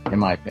here, in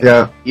my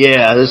opinion.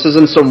 Yeah, this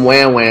isn't some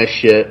wah-wah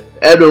shit.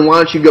 Edwin, why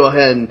don't you go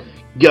ahead and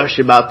gush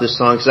about this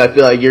song, because I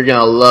feel like you're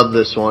gonna love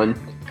this one.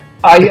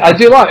 I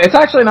do love it. It's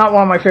actually not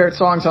one of my favorite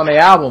songs on the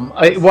album.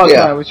 It was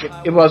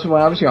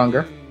when I was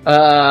younger.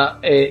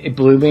 It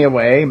blew me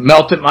away,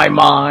 melted my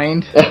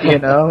mind, you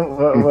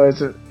know,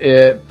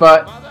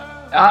 but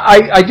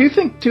I do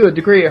think to a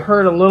degree it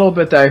hurt a little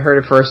bit that I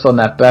heard it first on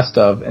that best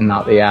of and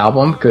not the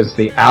album, because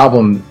the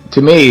album,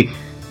 to me,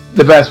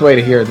 the best way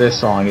to hear this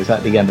song is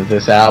at the end of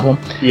this album.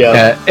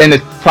 Yeah. And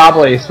it's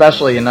probably,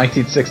 especially in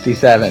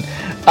 1967.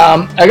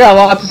 I got a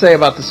lot to say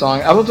about the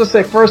song. I will just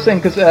say first thing,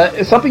 because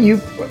it's something you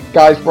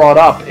guys brought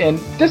up, and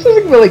this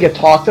doesn't really get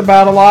talked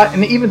about a lot,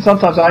 and even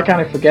sometimes I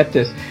kind of forget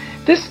this.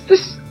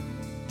 This,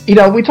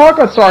 we talk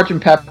about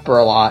Sgt. Pepper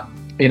a lot,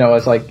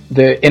 as like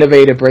the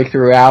innovative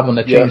breakthrough album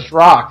that changed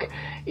rock.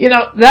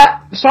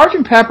 That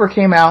Sgt. Pepper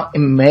came out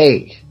in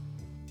May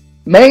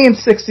in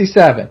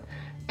 67.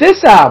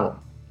 This album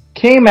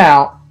came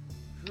out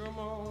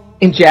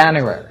in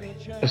January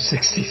of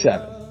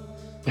 67.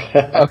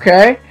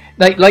 Okay?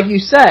 Like you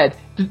said,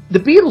 the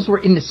Beatles were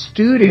in the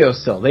studio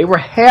still. They were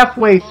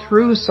halfway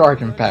through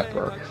Sgt.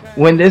 Pepper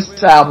when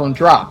this album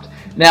dropped.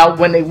 Now,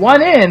 when they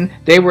went in,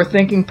 they were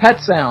thinking Pet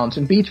Sounds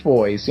and Beach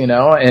Boys,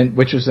 and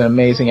which was an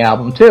amazing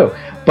album too.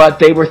 But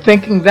they were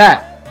thinking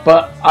that.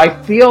 But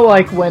I feel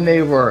like when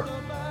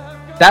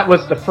that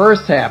was the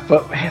first half,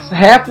 but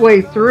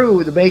halfway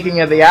through the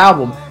making of the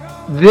album,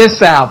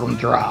 this album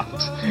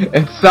dropped.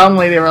 And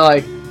suddenly they were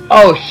like,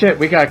 oh shit,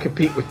 we gotta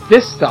compete with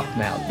this stuff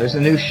now. There's a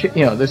new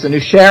there's a new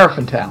sheriff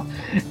in town.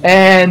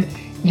 And,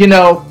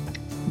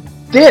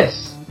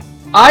 this,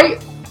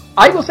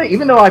 I will say,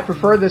 even though I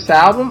prefer this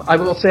album, I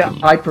will say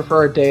I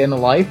prefer Day in the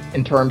Life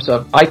in terms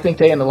of, I think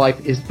Day in the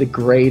Life is the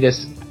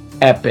greatest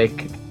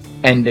epic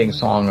ending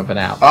song of an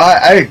album.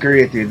 I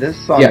agree with you. This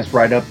song is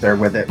right up there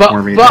with it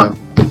for me.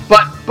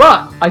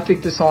 But I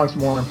think this song's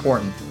more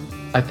important.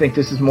 I think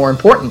this is more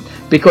important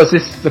because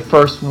this is the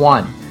first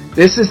one.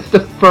 This is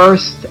the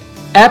first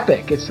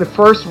epic. It's the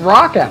first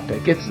rock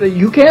epic.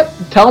 You can't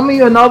tell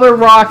me another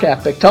rock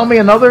epic. Tell me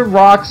another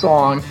rock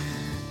song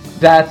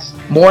that's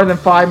more than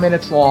 5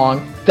 minutes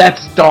long,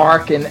 that's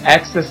dark and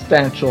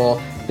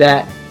existential,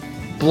 that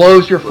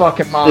blows your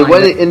fucking mind.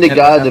 When did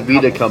Indigada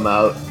Vida come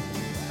out?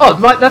 Oh,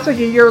 that's like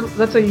a year.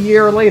 That's a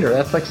year later.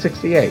 That's like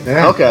 68.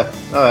 Yeah. Okay,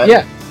 all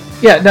right.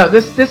 Yeah. No,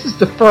 this is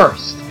the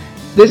first.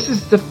 This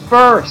is the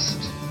first.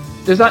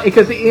 There's not,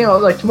 because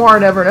like Tomorrow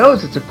Never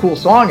Knows. It's a cool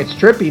song. It's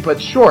trippy, but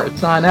short.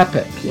 It's not an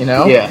epic.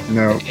 Yeah.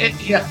 No.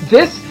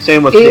 This.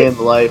 Same with Day in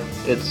the Life.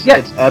 It's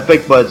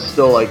epic, but it's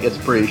still like it's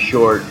pretty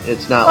short.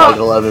 It's not like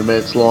 11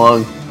 minutes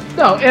long.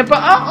 No, but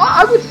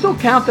I would still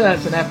count that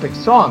as an epic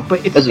song.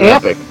 But it's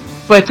epic.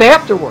 But it's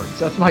afterwards.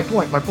 That's my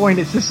point. My point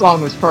is this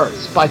song was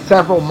first by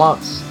several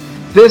months.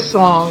 This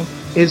song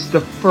is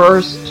the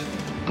first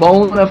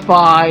bona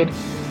fide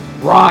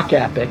rock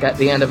epic at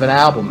the end of an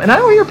album. And I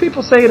don't hear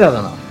people say that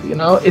enough.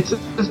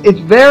 It's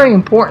very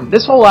important.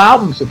 This whole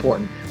album's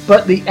important.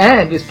 But the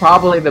end is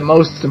probably the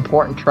most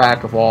important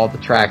track of all the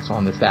tracks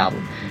on this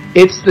album.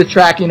 It's the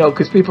track,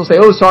 because people say,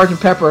 oh,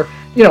 Sgt. Pepper,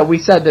 we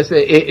said this,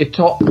 it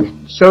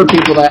showed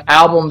people that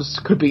albums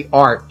could be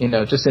art,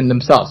 just in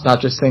themselves, not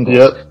just singles.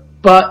 Yep.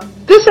 But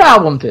this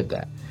album did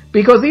that.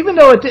 Because even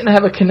though it didn't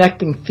have a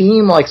connecting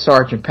theme like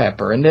Sgt.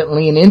 Pepper and didn't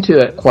lean into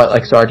it quite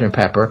like Sgt.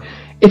 Pepper,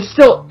 it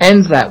still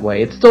ends that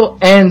way. It still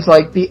ends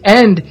like the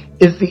end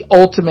is the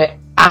ultimate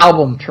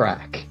album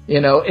track.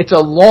 It's a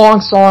long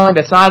song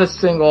that's not a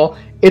single.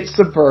 It's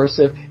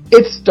subversive.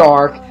 It's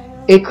dark.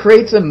 It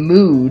creates a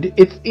mood.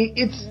 It's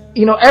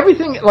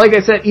everything, like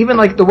I said, even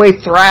like the way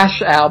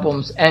thrash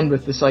albums end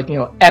with this like,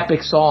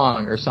 epic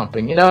song or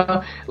something,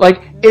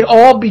 like it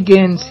all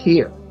begins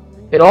here.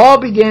 It all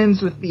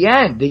begins with the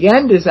end. The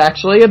end is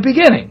actually a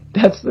beginning.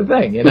 That's the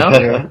thing,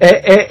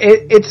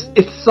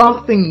 It's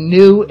something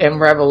new and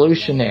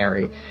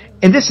revolutionary.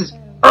 And this is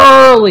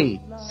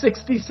early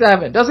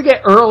 67. Doesn't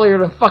get earlier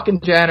than fucking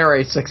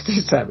January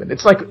 67.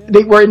 It's like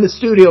they were in the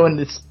studio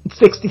in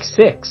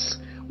 66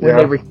 when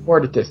they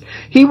recorded this.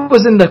 He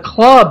was in the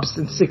clubs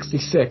in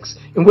 66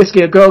 in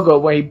Whiskey A Go-Go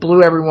when he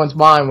blew everyone's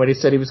mind when he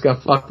said he was going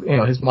to fuck,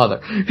 his mother.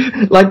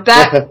 Like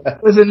that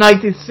was in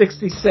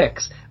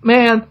 1966.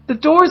 Man, the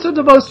Doors are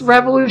the most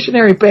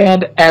revolutionary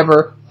band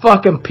ever.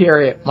 Fucking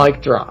period.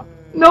 Mic drop.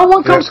 No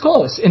one comes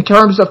close in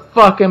terms of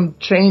fucking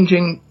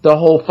changing the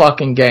whole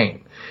fucking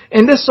game.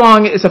 And this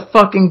song is a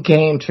fucking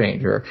game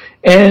changer.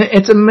 And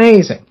it's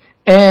amazing.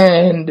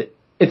 And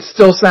it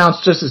still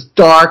sounds just as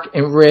dark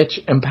and rich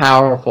and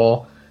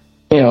powerful,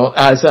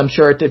 as I'm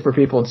sure it did for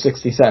people in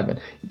 67.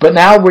 But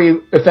now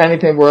if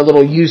anything, we're a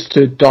little used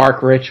to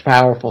dark, rich,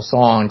 powerful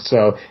songs,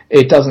 so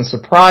it doesn't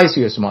surprise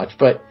you as much.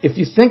 But if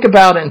you think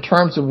about it in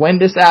terms of when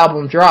this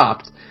album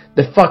dropped,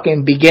 the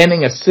fucking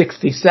beginning of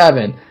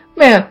 67,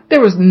 man,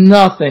 there was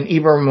nothing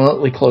even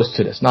remotely close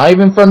to this. Not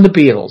even from the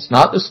Beatles,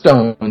 not the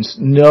Stones,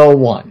 no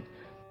one.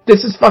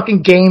 This is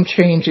fucking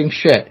game-changing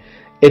shit.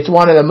 It's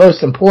one of the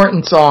most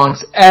important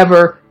songs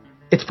ever.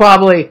 It's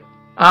probably,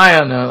 I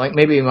don't know, like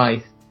maybe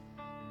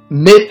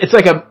it's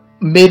like a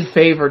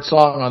mid-favorite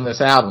song on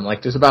this album.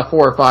 Like, there's about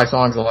 4 or 5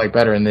 songs I like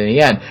better than the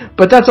end.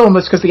 But that's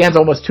almost because the end's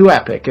almost too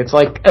epic. It's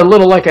like a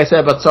little like I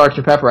said about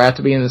Sgt. Pepper. I have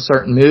to be in a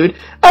certain mood.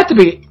 I have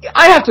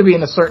to be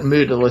in a certain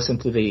mood to listen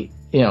to the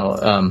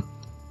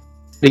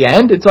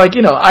end. It's like,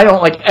 I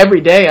don't like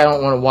every day I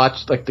don't want to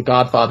watch like The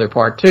Godfather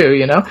Part 2,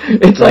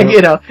 It's like,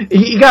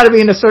 you gotta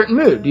be in a certain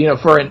mood,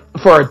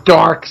 for a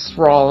dark,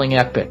 sprawling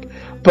epic.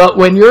 But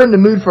when you're in the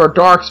mood for a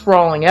dark,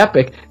 sprawling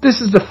epic,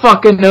 this is the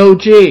fucking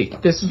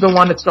OG. This is the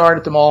one that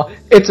started them all.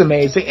 It's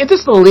amazing. And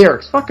just the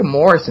lyrics, fucking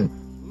Morrison.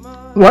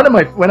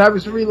 When I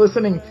was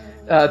re-listening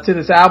to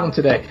this album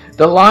today,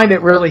 the line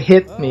that really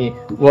hit me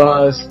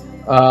was,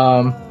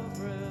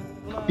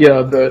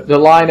 the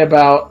line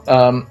about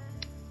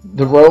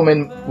the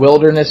Roman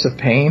wilderness of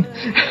pain.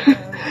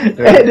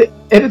 And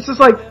it's just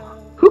like,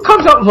 who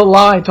comes up with a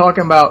line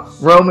talking about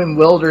Roman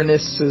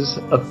wildernesses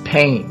of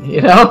pain?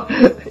 You know?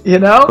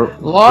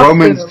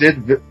 Romans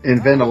did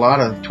invent a lot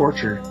of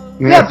torture.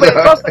 Yeah, but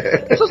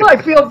it's just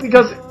I feel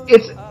because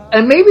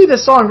and maybe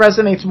this song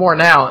resonates more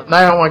now, and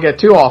I don't want to get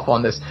too off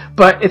on this,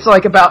 but it's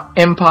like about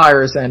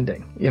empires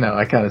ending.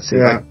 I kind of see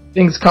like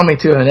things coming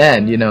to an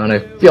end, and I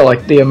feel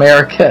like the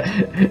America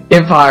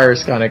empire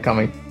is kind of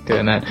coming to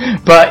an end.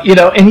 But,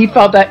 and he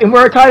felt that, and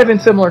we're kind of in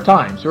similar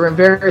times. We're in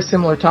very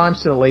similar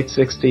times to the late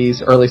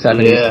 60s, early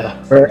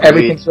 70s, where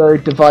everything's very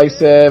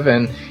divisive,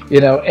 and,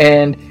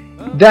 and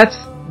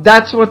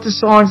that's what the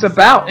song's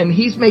about, and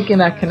he's making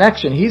that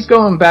connection. He's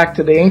going back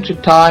to the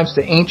ancient times,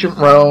 to ancient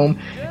Rome,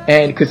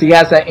 and because he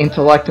has that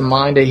intellect and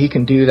mind that he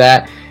can do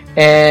that.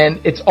 And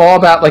it's all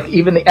about, like,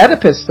 even the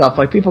Oedipus stuff.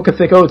 Like, people could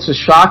think, it's a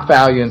shock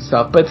value and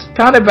stuff, but it's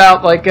kind of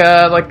about like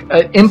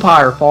an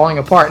empire falling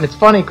apart. And it's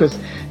funny because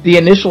the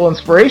initial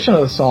inspiration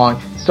of the song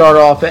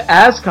started off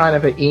as kind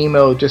of an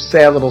emo, just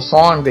sad little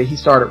song that he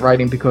started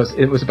writing because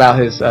it was about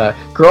his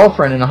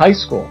girlfriend in high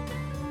school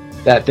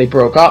that they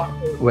broke up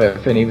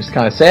with, and he was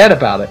kind of sad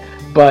about it.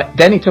 But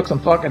then he took some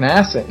fucking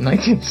acid in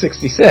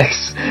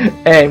 1966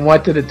 and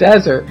went to the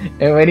desert,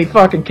 and when he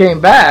fucking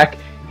came back,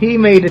 he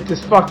made it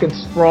this fucking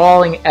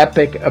sprawling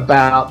epic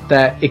about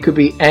that it could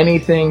be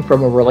anything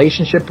from a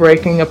relationship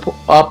breaking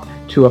up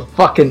to a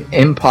fucking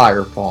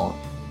empire falling.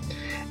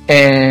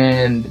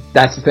 And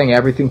that's the thing,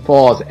 everything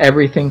falls,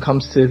 everything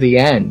comes to the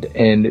end,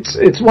 and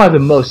it's one of the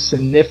most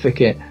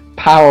significant,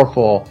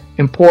 powerful,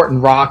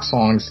 important rock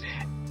songs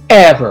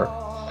ever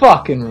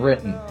fucking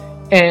written.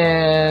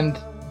 And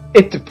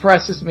it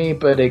depresses me,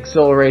 but it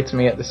exhilarates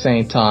me at the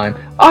same time.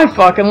 I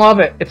fucking love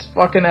it. It's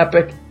fucking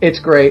epic. It's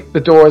great. The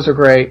Doors are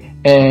great.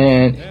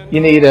 And you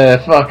need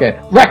to fucking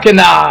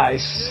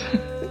recognize.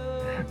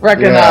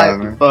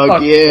 Yeah,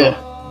 fuck yeah.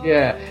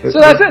 Yeah. So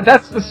that's it.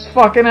 That's this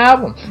fucking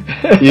album.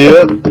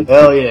 Yep.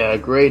 Hell yeah.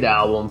 Great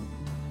album.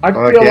 I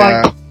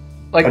feel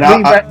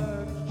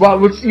well,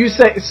 you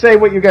say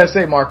what you gotta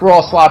say, Mark. We're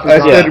all sloppy.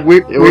 I said we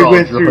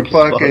went through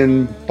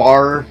fucking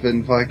barf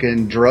and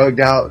fucking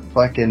drugged out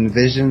fucking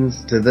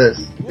visions to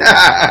this.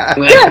 Yeah,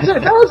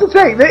 that was the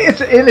thing.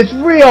 It's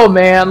real,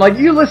 man. Like,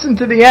 you listen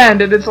to the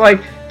end, and it's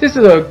like, this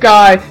is a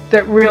guy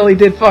that really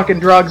did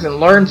fucking drugs and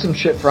learned some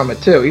shit from it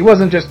too. He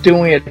wasn't just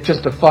doing it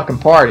just to fucking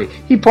party.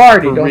 He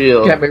partied.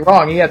 Don't get me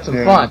wrong. He had some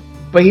fun,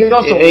 but he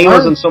also he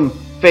wasn't some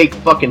fake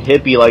fucking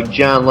hippie like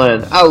John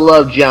Lennon. I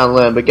love John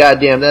Lennon, but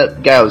goddamn,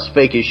 that guy was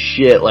fake as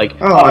shit. Like,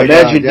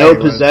 imagine no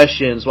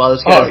possessions while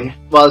this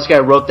guy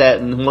wrote that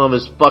in one of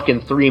his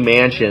fucking 3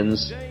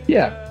 mansions.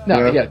 Yeah,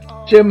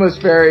 Jim was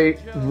very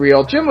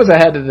real. Jim was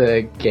ahead of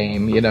the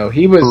game.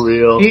 He was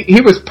real.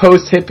 He was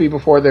post hippie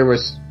while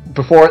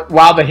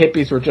the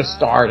hippies were just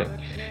starting.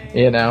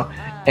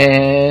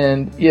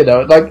 And,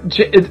 like,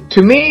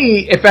 to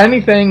me, if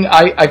anything,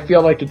 I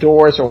feel like the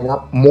Doors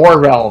are more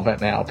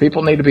relevant now.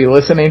 People need to be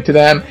listening to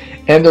them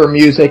and their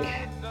music.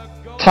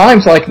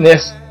 Times like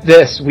this,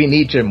 we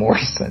need Jim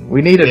Morrison.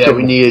 We need a Jim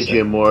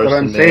Morrison. But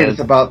I'm saying it's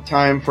about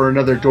time for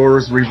another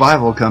Doors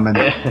revival coming.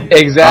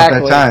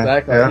 Exactly.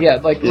 Yeah,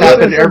 like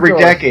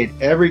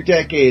every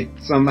decade,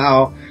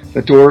 somehow,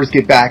 the Doors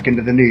get back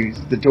into the news.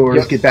 The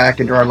Doors get back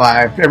into our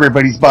life.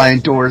 Everybody's buying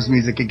Doors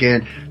music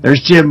again.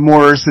 There's Jim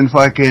Morrison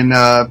fucking,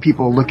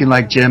 people looking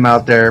like Jim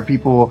out there.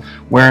 People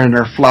wearing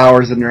their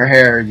flowers in their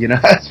hair,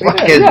 That's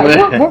fucking,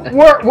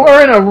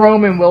 we're in a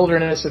Roman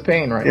wilderness of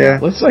pain right now.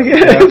 Let's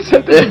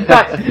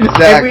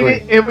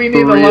exactly. And we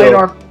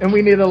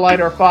need to light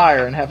our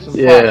fire and have some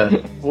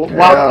fun.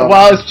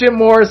 While as Jim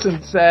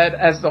Morrison said,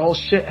 as the whole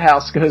shit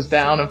house goes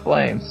down in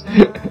flames.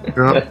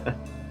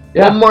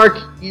 Yeah. Well, Mark,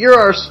 you're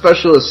our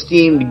special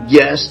esteemed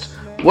guest.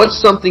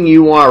 What's something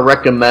you want to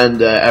recommend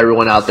to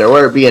everyone out there?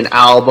 Whether it be an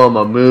album,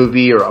 a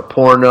movie, or a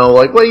porno,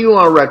 like, what do you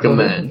want to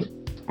recommend?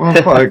 Well,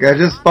 fuck, I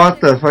just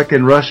bought the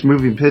fucking Rush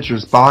Moving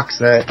Pictures box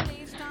set.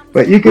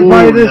 But you could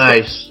buy this.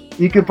 Nice.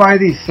 You could buy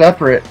these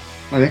separate.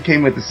 Well, it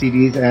came with the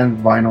CDs and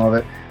vinyl of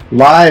it.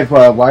 Live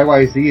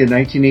YYZ in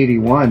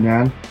 1981,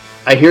 man.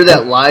 I hear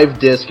that live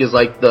disc is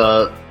like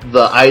the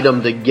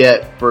item to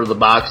get for the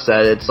box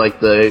set. It's like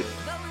the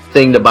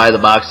thing to buy the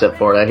box set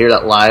for. I hear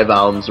that live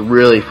album's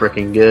really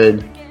freaking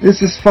good.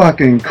 This is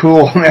fucking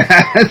cool, man.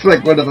 It's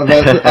like one of the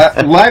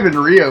best. Live in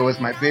Rio was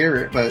my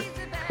favorite, but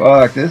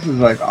fuck, this is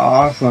like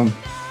awesome.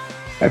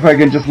 I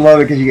fucking just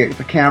love it because you get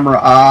the camera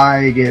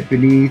eye, you get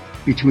beneath,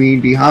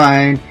 between,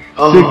 behind,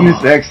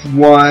 Cygnus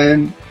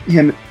X1,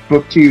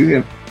 Book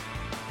 2,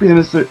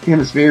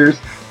 Hemispheres,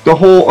 the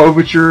whole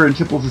overture and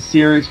Temples of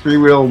Ceres, Free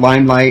Will,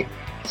 Limelight,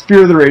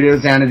 Spear of the Radio,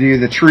 Xanadu,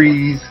 The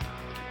Trees,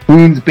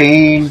 Moon's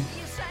Bane,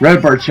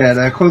 Red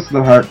Barchetta, Close to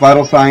the Heart,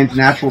 Vital Signs,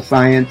 Natural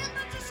Science,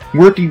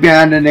 Working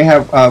Man, and they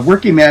have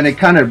Working Man. They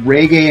kind of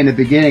reggae in the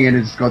beginning, and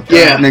it just goes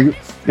and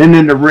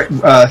then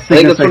the I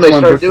think that's when they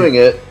start doing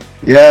it.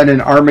 Yeah, and then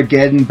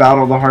Armageddon,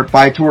 Battle of the Heart,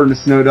 By-Tor and the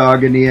Snow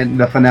Dog in the end,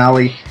 the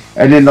finale,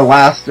 and then the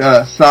last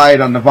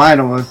side on the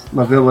vinyl is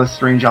La Villa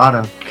Strange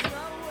Auto.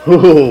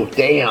 Ooh,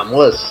 damn!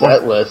 What a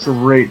set list!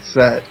 Great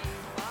set.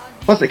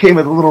 Plus, it came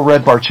with a little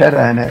red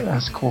barchetta in it.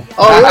 That's cool.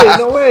 Oh, really?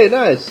 No way!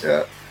 Nice.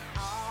 Yeah.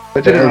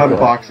 I did an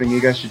unboxing. You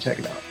guys should check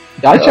it out.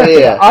 I checked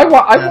it out. I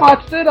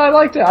watched it. I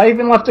liked it. I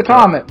even left a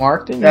comment,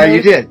 Mark. Didn't you? Yeah,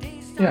 you did.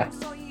 Yeah.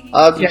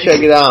 I'll have to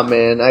check it out,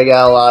 man. I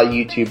got a lot of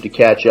YouTube to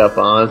catch up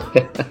on.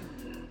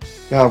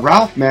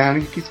 Ralph, man,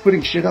 he keeps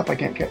putting shit up. I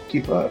can't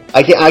keep up.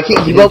 I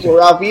can't keep up with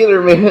Ralph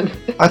either, man.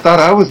 I thought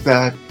I was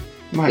bad.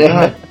 My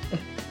God.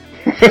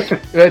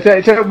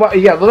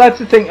 Yeah, well, that's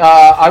the thing.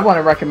 I want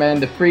to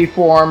recommend the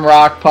Freeform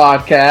Rock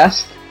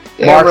podcast.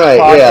 Yeah, right.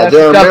 Podcast. Yeah,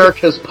 they're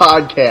America's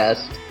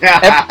podcast.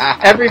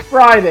 Every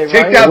Friday,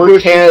 right? We're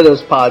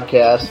Canada's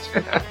podcast.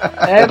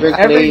 Drink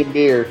Canadian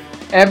beer.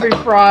 Every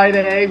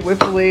Friday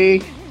with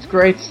Lee. It's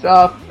great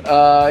stuff.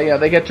 Yeah,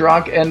 they get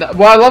drunk. And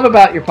what I love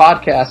about your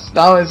podcast,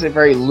 not only is it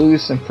very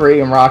loose and free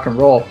and rock and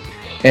roll,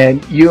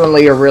 and you and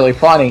Lee are really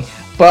funny,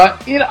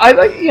 but I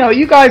like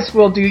you guys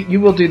will do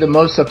the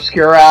most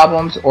obscure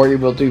albums, or you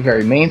will do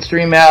very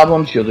mainstream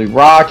albums. You'll do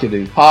rock, you'll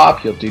do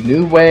pop, you'll do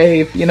new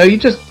wave. You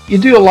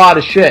do a lot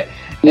of shit.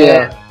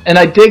 Yeah. And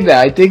I dig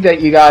that. I dig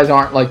that you guys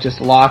aren't like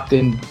just locked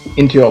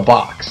into a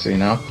box,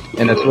 and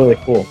it's really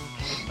cool.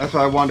 That's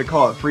why I wanted to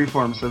call it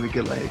Freeform, so we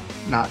could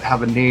not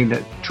have a name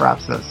that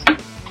traps us.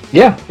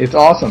 Yeah, it's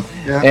awesome.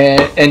 Yeah.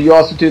 And you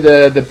also do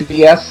the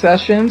BS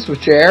sessions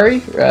with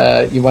Jerry.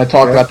 You want to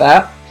talk about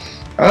that?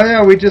 Oh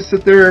yeah, we just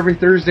sit there every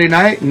Thursday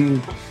night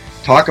and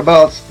talk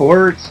about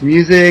sports,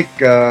 music,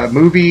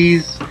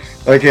 movies.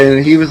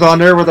 And he was on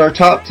there with our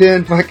top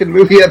 10 fucking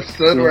movie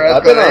episode. Where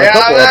I've been on a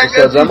couple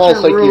episodes. I'm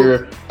almost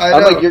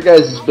like your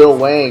guys' Bill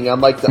Wang.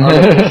 I'm like the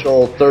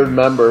unofficial third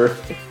member.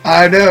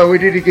 I know. We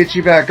need to get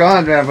you back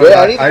on, man.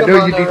 But I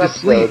know you need to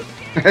sleep.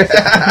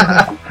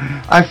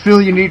 I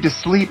feel you need to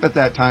sleep at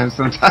that time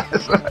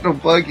sometimes, so I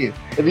don't bug you.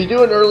 If you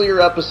do an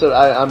earlier episode,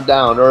 I'm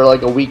down. Or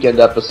like a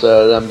weekend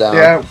episode, I'm down.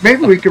 Yeah,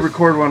 maybe we could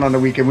record one on the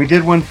weekend. We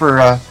did one for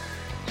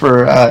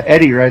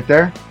Eddie right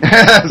there.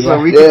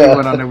 So we could do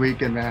one on the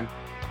weekend, man.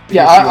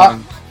 Yeah,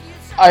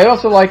 I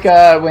also like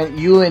when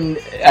you and,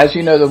 as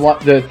you know,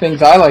 the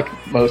things I like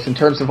most in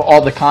terms of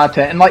all the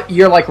content, and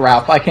you're like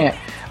Ralph.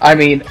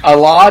 A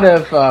lot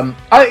of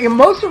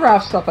most of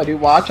Ralph's stuff I do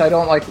watch. I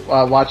don't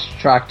watch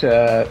track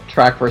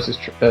versus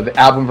the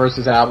album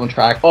versus album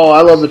track. Oh,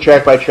 I love the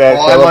track by track.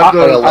 Oh, I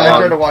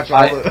try to watch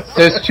all of it.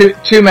 There's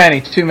too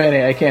many.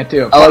 I can't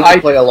do it. I like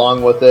to play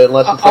along with it,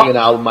 unless it's an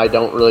album I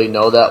don't really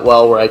know that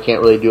well, where I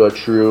can't really do a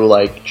true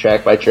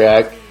track by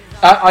track.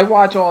 I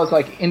watch all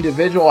his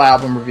individual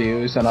album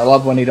reviews, and I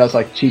love when he does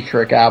Cheap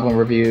Trick album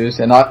reviews,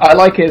 and I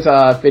like his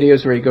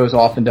videos where he goes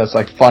off and does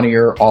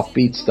funnier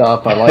offbeat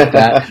stuff. I like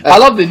that. I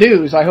love the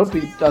news. I hope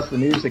he does the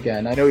news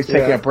again. I know he's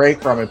taking a break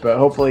from it, but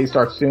hopefully he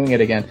starts doing it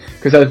again,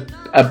 because I'm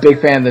a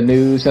big fan of the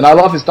news, and I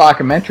love his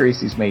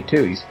documentaries he's made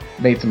too. He's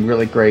made some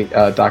really great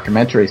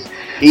documentaries.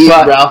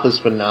 Ralph is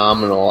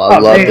phenomenal. I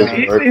love his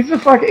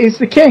work. He's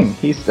the king.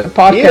 He's the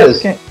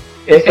podcast king.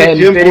 It's like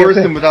Jim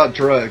Morrison without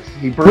drugs.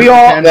 He burns the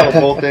candle at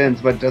both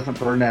ends, but doesn't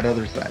burn that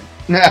other side.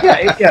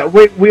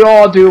 We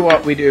all do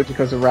what we do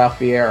because of Ralph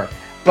Vieira.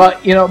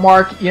 But,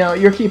 Mark,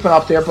 you're keeping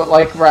up there, but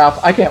like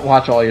Ralph, I can't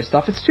watch all your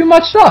stuff. It's too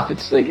much stuff.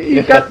 It's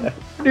you've got to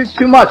produce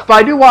too much, but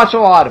I do watch a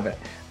lot of it.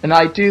 And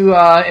I do,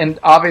 and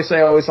obviously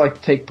I always like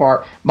to take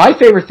part. My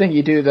favorite thing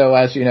you do, though,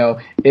 as you know,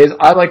 is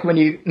I like when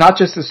you, not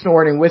just the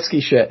snorting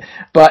whiskey shit,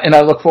 and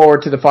I look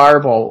forward to the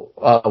Fireball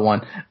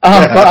one.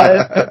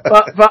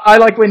 But I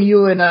like when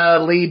you and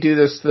Lee do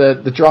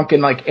the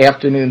drunken,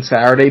 afternoon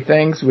Saturday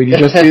things, where you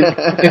just do,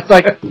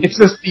 it's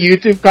just the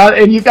YouTube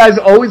content, and you guys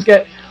always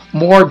get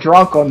more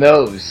drunk on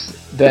those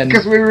than...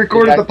 Because we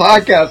recorded the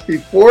podcast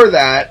before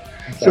that.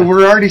 So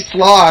we're already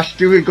sloshed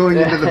going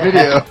into the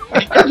video.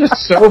 You're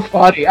just so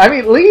funny.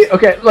 Lee,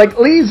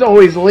 Lee's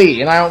always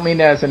Lee, and I don't mean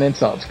that as an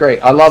insult. It's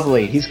great. I love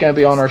Lee. He's going to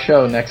be on our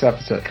show next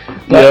episode.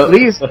 But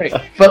Lee's great.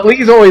 But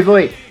Lee's always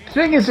Lee. The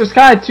thing is, there's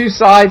kind of two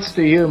sides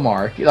to you,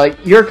 Mark.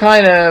 You're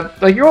kind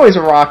of, you're always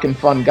a rockin'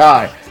 fun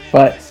guy.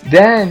 But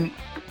then,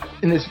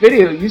 in this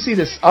video, you see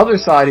this other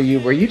side of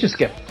you where you just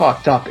get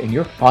fucked up, and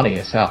you're funny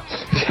as hell.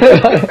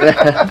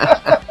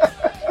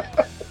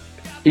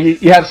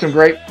 You have some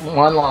great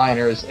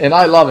one-liners, and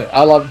I love it.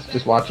 I love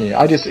just watching you.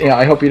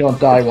 I hope you don't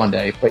die one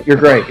day, but you're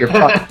great. You're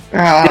fun.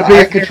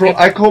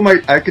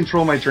 I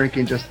control my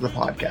drinking just for the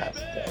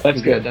podcast.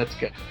 That's good.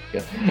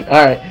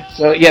 All right.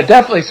 So yeah,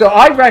 definitely. So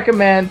I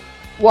recommend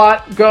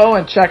go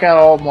and check out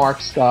all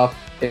Mark's stuff.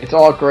 It's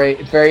all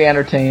great. It's very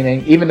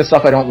entertaining. Even the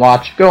stuff I don't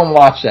watch, go and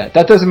watch that.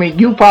 That doesn't mean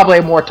you probably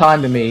have more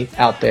time than me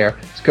out there.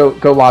 So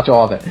go watch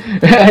all of it.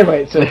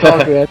 Anyway, so it's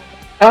all good.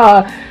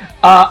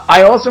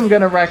 I also am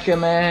going to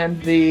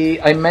recommend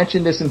I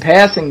mentioned this in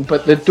passing,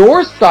 but the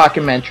Doors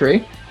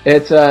documentary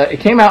It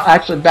came out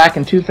actually back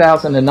in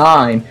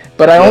 2009,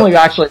 but I only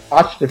actually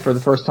watched it for the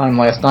first time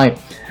last night.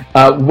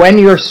 When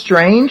You're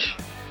Strange,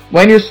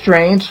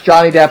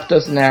 Johnny Depp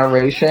does the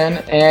narration,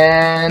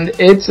 and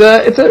it's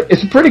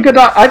a pretty good.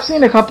 I've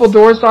seen a couple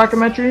Doors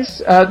documentaries.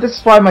 This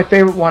is probably my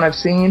favorite one I've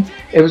seen.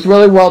 It was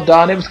really well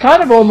done. It was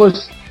kind of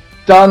almost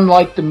done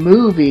like the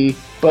movie,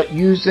 but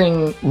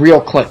using real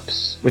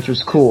clips, which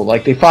was cool.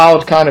 Like, they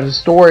followed kind of a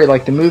story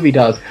like the movie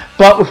does,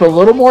 but with a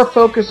little more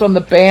focus on the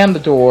band, The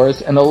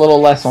Doors, and a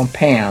little less on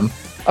Pam.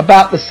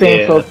 About the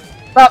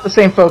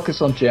same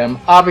focus on Jim.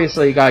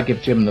 Obviously, you gotta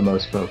give Jim the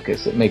most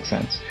focus. It makes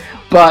sense.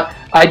 But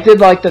I did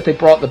like that they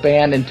brought the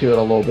band into it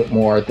a little bit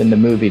more than the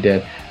movie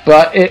did.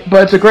 But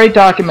it's a great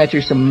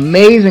documentary, some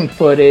amazing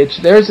footage.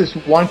 There's this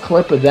one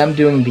clip of them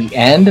doing the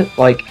end,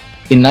 like,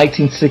 in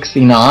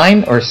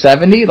 1969 or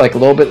 70, like a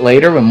little bit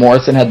later when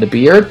Morrison had the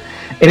beard.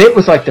 And it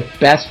was like the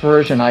best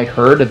version I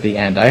heard of the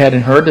end. I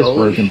hadn't heard this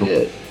version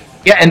before.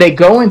 Yeah, and they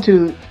go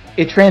into,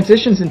 it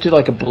transitions into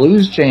like a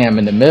blues jam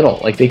in the middle.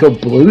 Like, they go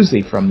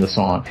bluesy from the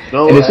song.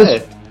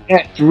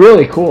 It's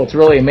really cool. It's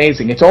really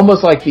amazing. It's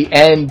almost like the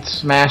end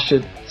smashed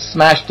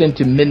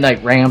into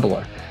Midnight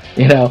Rambler.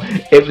 You know,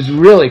 it was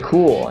really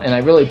cool, and I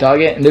really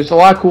dug it. And there's a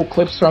lot of cool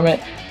clips from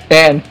it.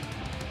 And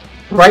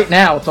right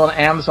now, it's on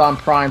Amazon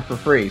Prime for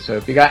free. So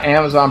if you got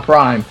Amazon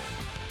Prime,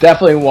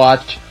 definitely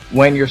watch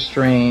When You're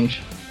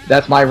Strange.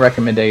 That's my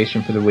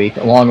recommendation for the week,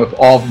 along with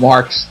all of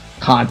Mark's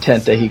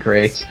content that he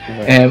creates.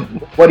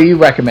 And what do you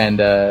recommend,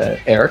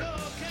 Eric?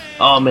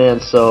 Oh, man,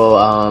 so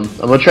I'm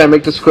going to try and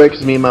make this quick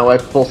because me and my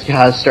wife both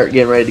got to start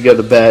getting ready to go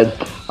to bed.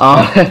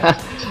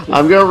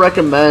 I'm going to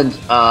recommend,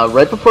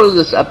 right before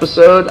this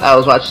episode, I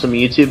was watching some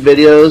YouTube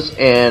videos,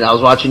 and I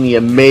was watching the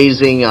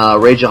amazing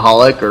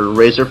Rageaholic, or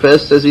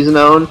Razorfist as he's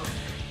known.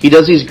 He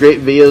does these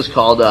great videos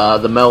called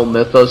the Metal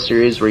Mythos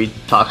series, where he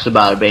talks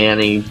about a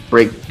band and he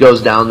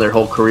goes down their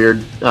whole career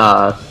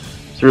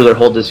through their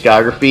whole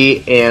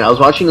discography. And I was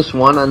watching this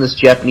one on this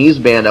Japanese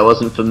band I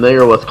wasn't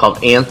familiar with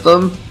called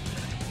Anthem.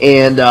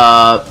 And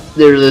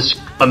they're this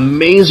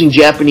amazing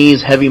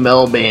Japanese heavy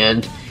metal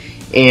band.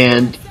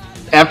 And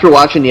after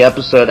watching the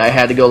episode, I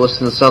had to go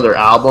listen to some of their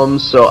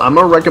albums. So I'm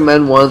going to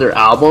recommend one of their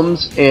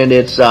albums, and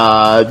it's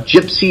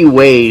Gypsy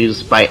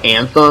Ways by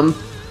Anthem.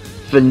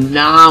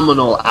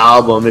 Phenomenal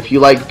album. If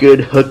you like good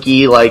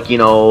hooky, like, you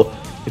know,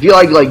 if you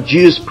like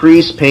Judas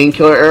Priest,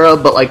 Painkiller era,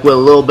 but like with a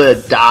little bit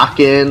of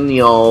Dokken,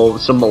 you know,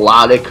 some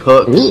melodic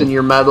hooks in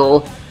your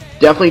metal,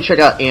 definitely check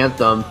out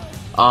Anthem.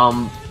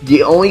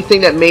 The only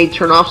thing that may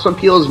turn off some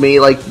people is maybe,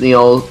 like, you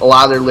know, a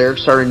lot of their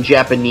lyrics are in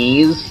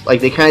Japanese. Like,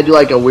 they kind of do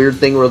like a weird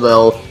thing where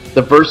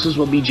the verses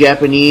will be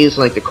Japanese, and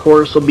like the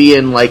chorus will be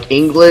in like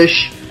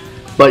English.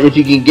 But if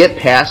you can get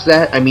past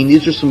that, I mean,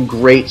 these are some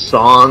great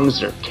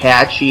songs. They're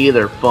catchy,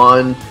 they're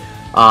fun.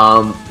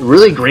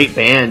 Really great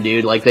band,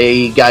 dude. Like,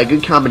 they got a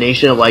good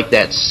combination of like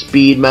that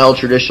speed metal,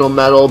 traditional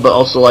metal, but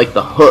also like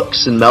the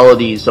hooks and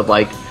melodies of,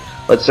 like,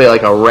 let's say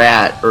like a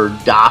Rat or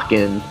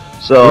Dokken.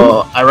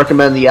 So I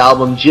recommend the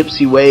album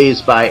Gypsy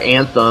Ways by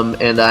Anthem,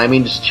 and I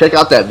mean, just check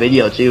out that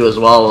video too as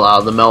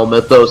well, the Metal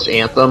Mythos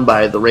Anthem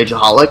by the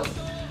Rageaholic.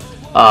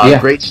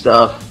 Great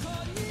stuff.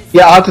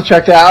 Yeah, I'll have to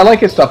check that out. I like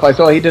his stuff. I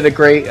saw he did a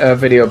great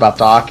video about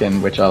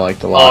Dokken, which I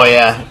liked a lot. Oh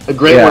yeah, a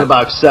great one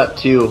about Accept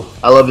too.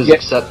 I love his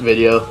Accept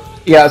video.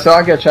 Yeah, so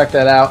I'm gonna check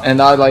that out.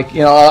 And I like,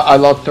 you know, I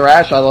love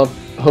thrash. I love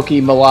hooky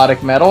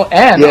melodic metal,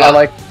 and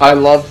I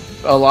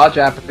love a lot of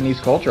Japanese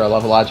culture. I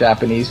love a lot of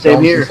Japanese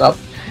films and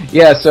stuff.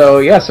 Yeah,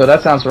 so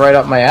that sounds right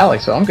up my alley.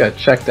 So I'm gonna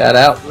check that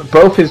out.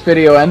 Both his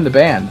video and the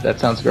band.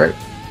 That sounds great.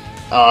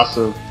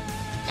 Awesome.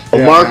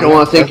 Well, Mark, I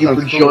want to thank you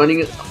for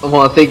joining us. I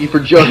want to thank you for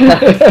joining us.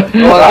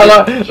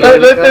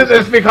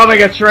 This is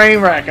becoming a train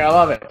wreck. I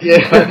love it.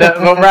 Yeah. But,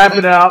 we're wrapping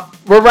it up.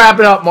 We're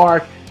wrapping up,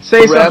 Mark.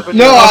 Say something.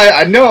 No,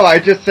 I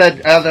just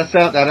said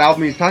that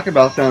album he's talking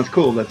about sounds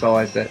cool. That's all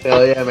I said.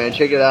 Hell yeah, man.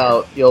 Check it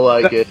out. You'll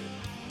like it.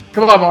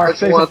 Come on,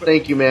 Mark. I want to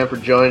thank you, man, for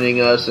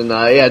joining us. And,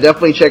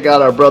 definitely check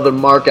out our brother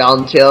Mark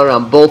Allen Taylor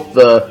on both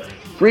the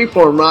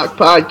Freeform Rock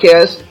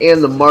podcast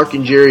and the Mark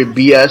and Jerry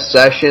BS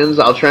sessions.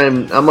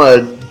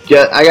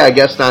 I got a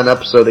guest on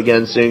episode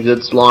again soon because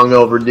it's long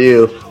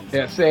overdue.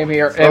 Yeah, same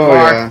here.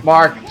 And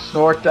Mark,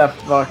 snort that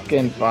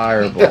fucking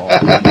fireball.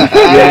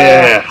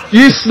 Yeah.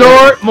 You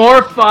snort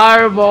more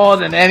fireball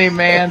than any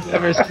man's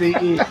ever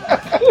seen.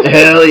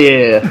 Hell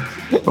yeah.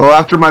 Well,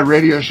 after my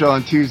radio show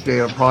on Tuesday,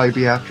 it'll probably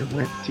be after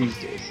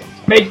Tuesday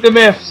sometime. Make the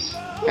myths.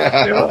 Do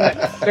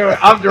it.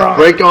 I'm drunk.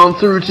 Break on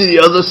through to the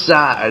other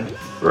side.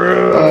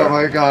 Oh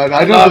my god.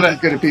 I know this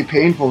is going to be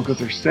painful because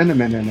there's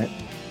cinnamon in it.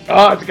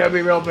 Oh, it's gonna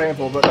be real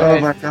painful, but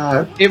my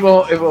god, it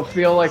will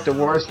feel like the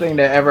worst thing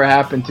that ever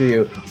happened to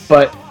you.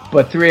 But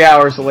 3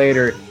 hours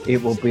later,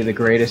 it will be the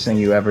greatest thing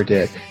you ever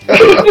did. You're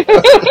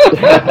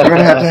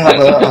gonna have to have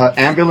an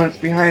ambulance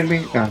behind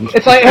me.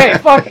 It's like,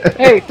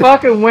 hey,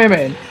 fucking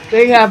women,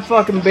 they have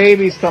fucking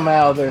babies come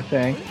out of their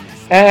thing,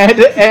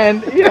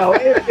 and you know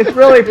it's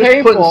really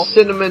painful. Putting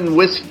cinnamon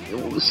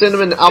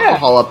cinnamon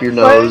alcohol up your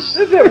nose.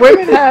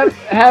 Women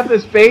have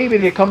this baby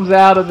that comes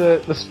out of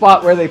the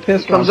spot where they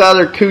piss. Comes out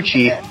of their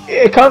coochie.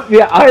 It comes.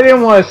 Yeah, I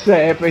didn't want to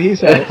say it, but he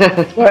said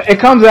it. But it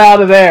comes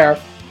out of there.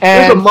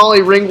 And there's a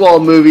Molly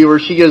Ringwald movie where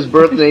she gives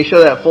birth and they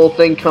show that full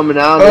thing coming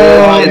out.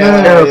 It's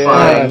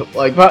terrifying. Yeah.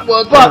 Like, what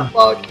the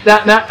fuck?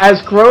 Now,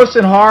 as gross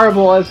and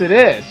horrible as it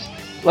is,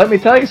 let me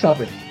tell you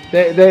something.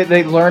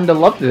 They learn to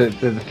love the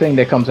thing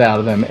that comes out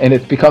of them, and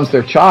it becomes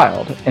their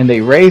child, and they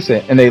raise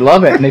it, and they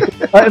love it, and they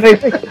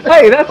think,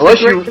 hey, that's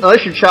unless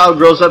your child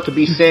grows up to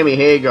be Sammy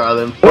Hagar,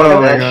 then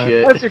fuck that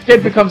shit. Unless your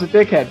kid becomes a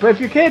dickhead. But if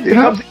your kid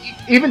becomes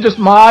even just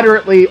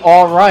moderately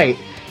alright,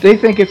 they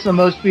think it's the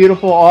most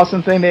beautiful,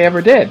 awesome thing they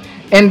ever did.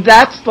 And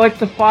that's like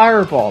the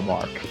fireball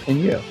mark in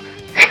you.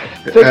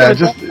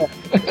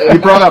 You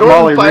brought up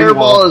Molly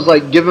Fireball is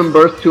like giving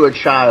birth to a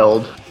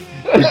child.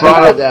 You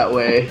brought it that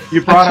way.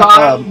 You brought up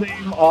child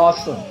name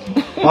awesome.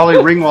 Molly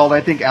Ringwald. I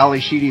think Ali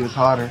Sheedy was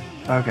hotter.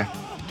 Okay.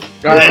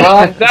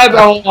 That's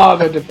a whole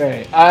other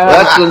debate.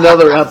 That's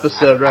another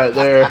episode right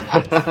there.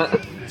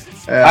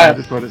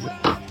 What is it?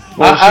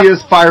 Well, she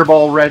has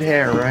fireball red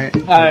hair, right?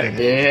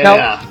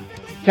 Yeah.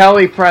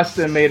 Kelly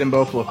Preston made them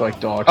both look like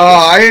dogs.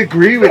 Oh, I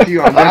agree with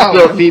you on that. I'm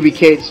still Phoebe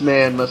Cates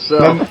man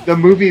myself. The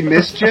movie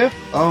Mischief?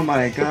 Oh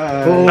my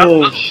god.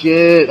 Oh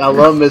shit, I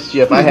love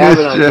Mischief. I have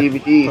it on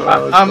DVD.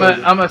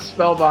 I'm a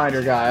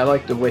Spellbinder guy. I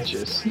like the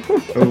witches.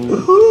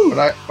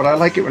 But I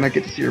like it when I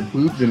get to see her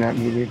boobs in that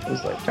movie.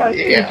 It's like,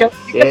 you get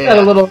that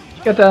a little.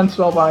 You get that on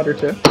Spellbinder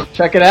too.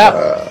 Check it out.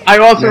 I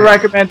also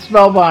recommend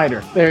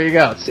Spellbinder. There you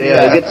go.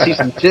 I get to see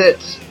some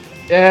tits.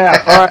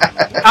 Yeah,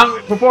 all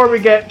right. Before we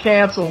get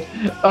canceled,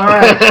 all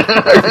right.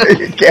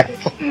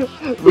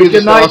 We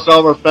just lost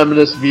all our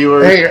feminist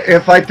viewers. Hey,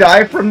 if I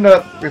die from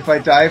the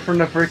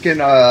freaking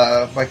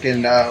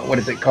what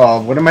is it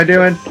called? What am I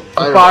doing?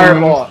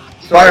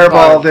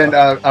 Fireball. Then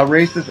I'll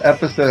erase this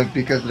episode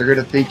because they're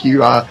gonna think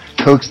you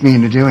coaxed me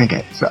into doing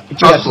it. So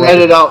just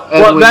edit out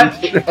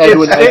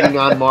Edwin egging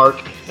on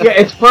Mark. Yeah,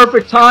 it's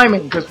perfect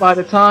timing because by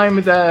the time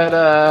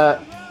that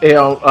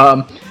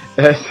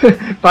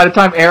by the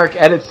time Eric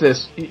edits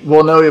this,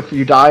 we'll know if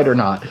you died or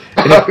not.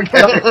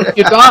 If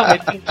you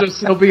died,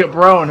 he'll be a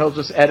bro and he'll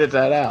just edit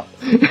that out.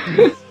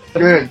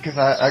 Good,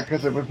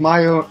 because it was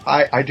my own.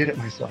 I did it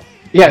myself.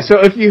 Yeah, so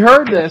if you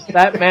heard this,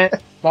 that meant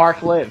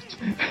Mark lived.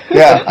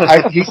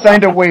 Yeah, he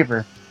signed a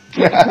waiver.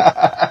 All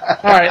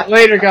right,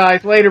 later,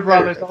 guys. Later,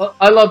 brothers.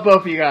 I love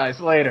both of you guys.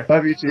 Later.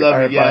 Love you too.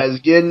 Love you guys. Bye.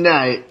 Good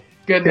night.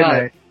 Good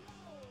night.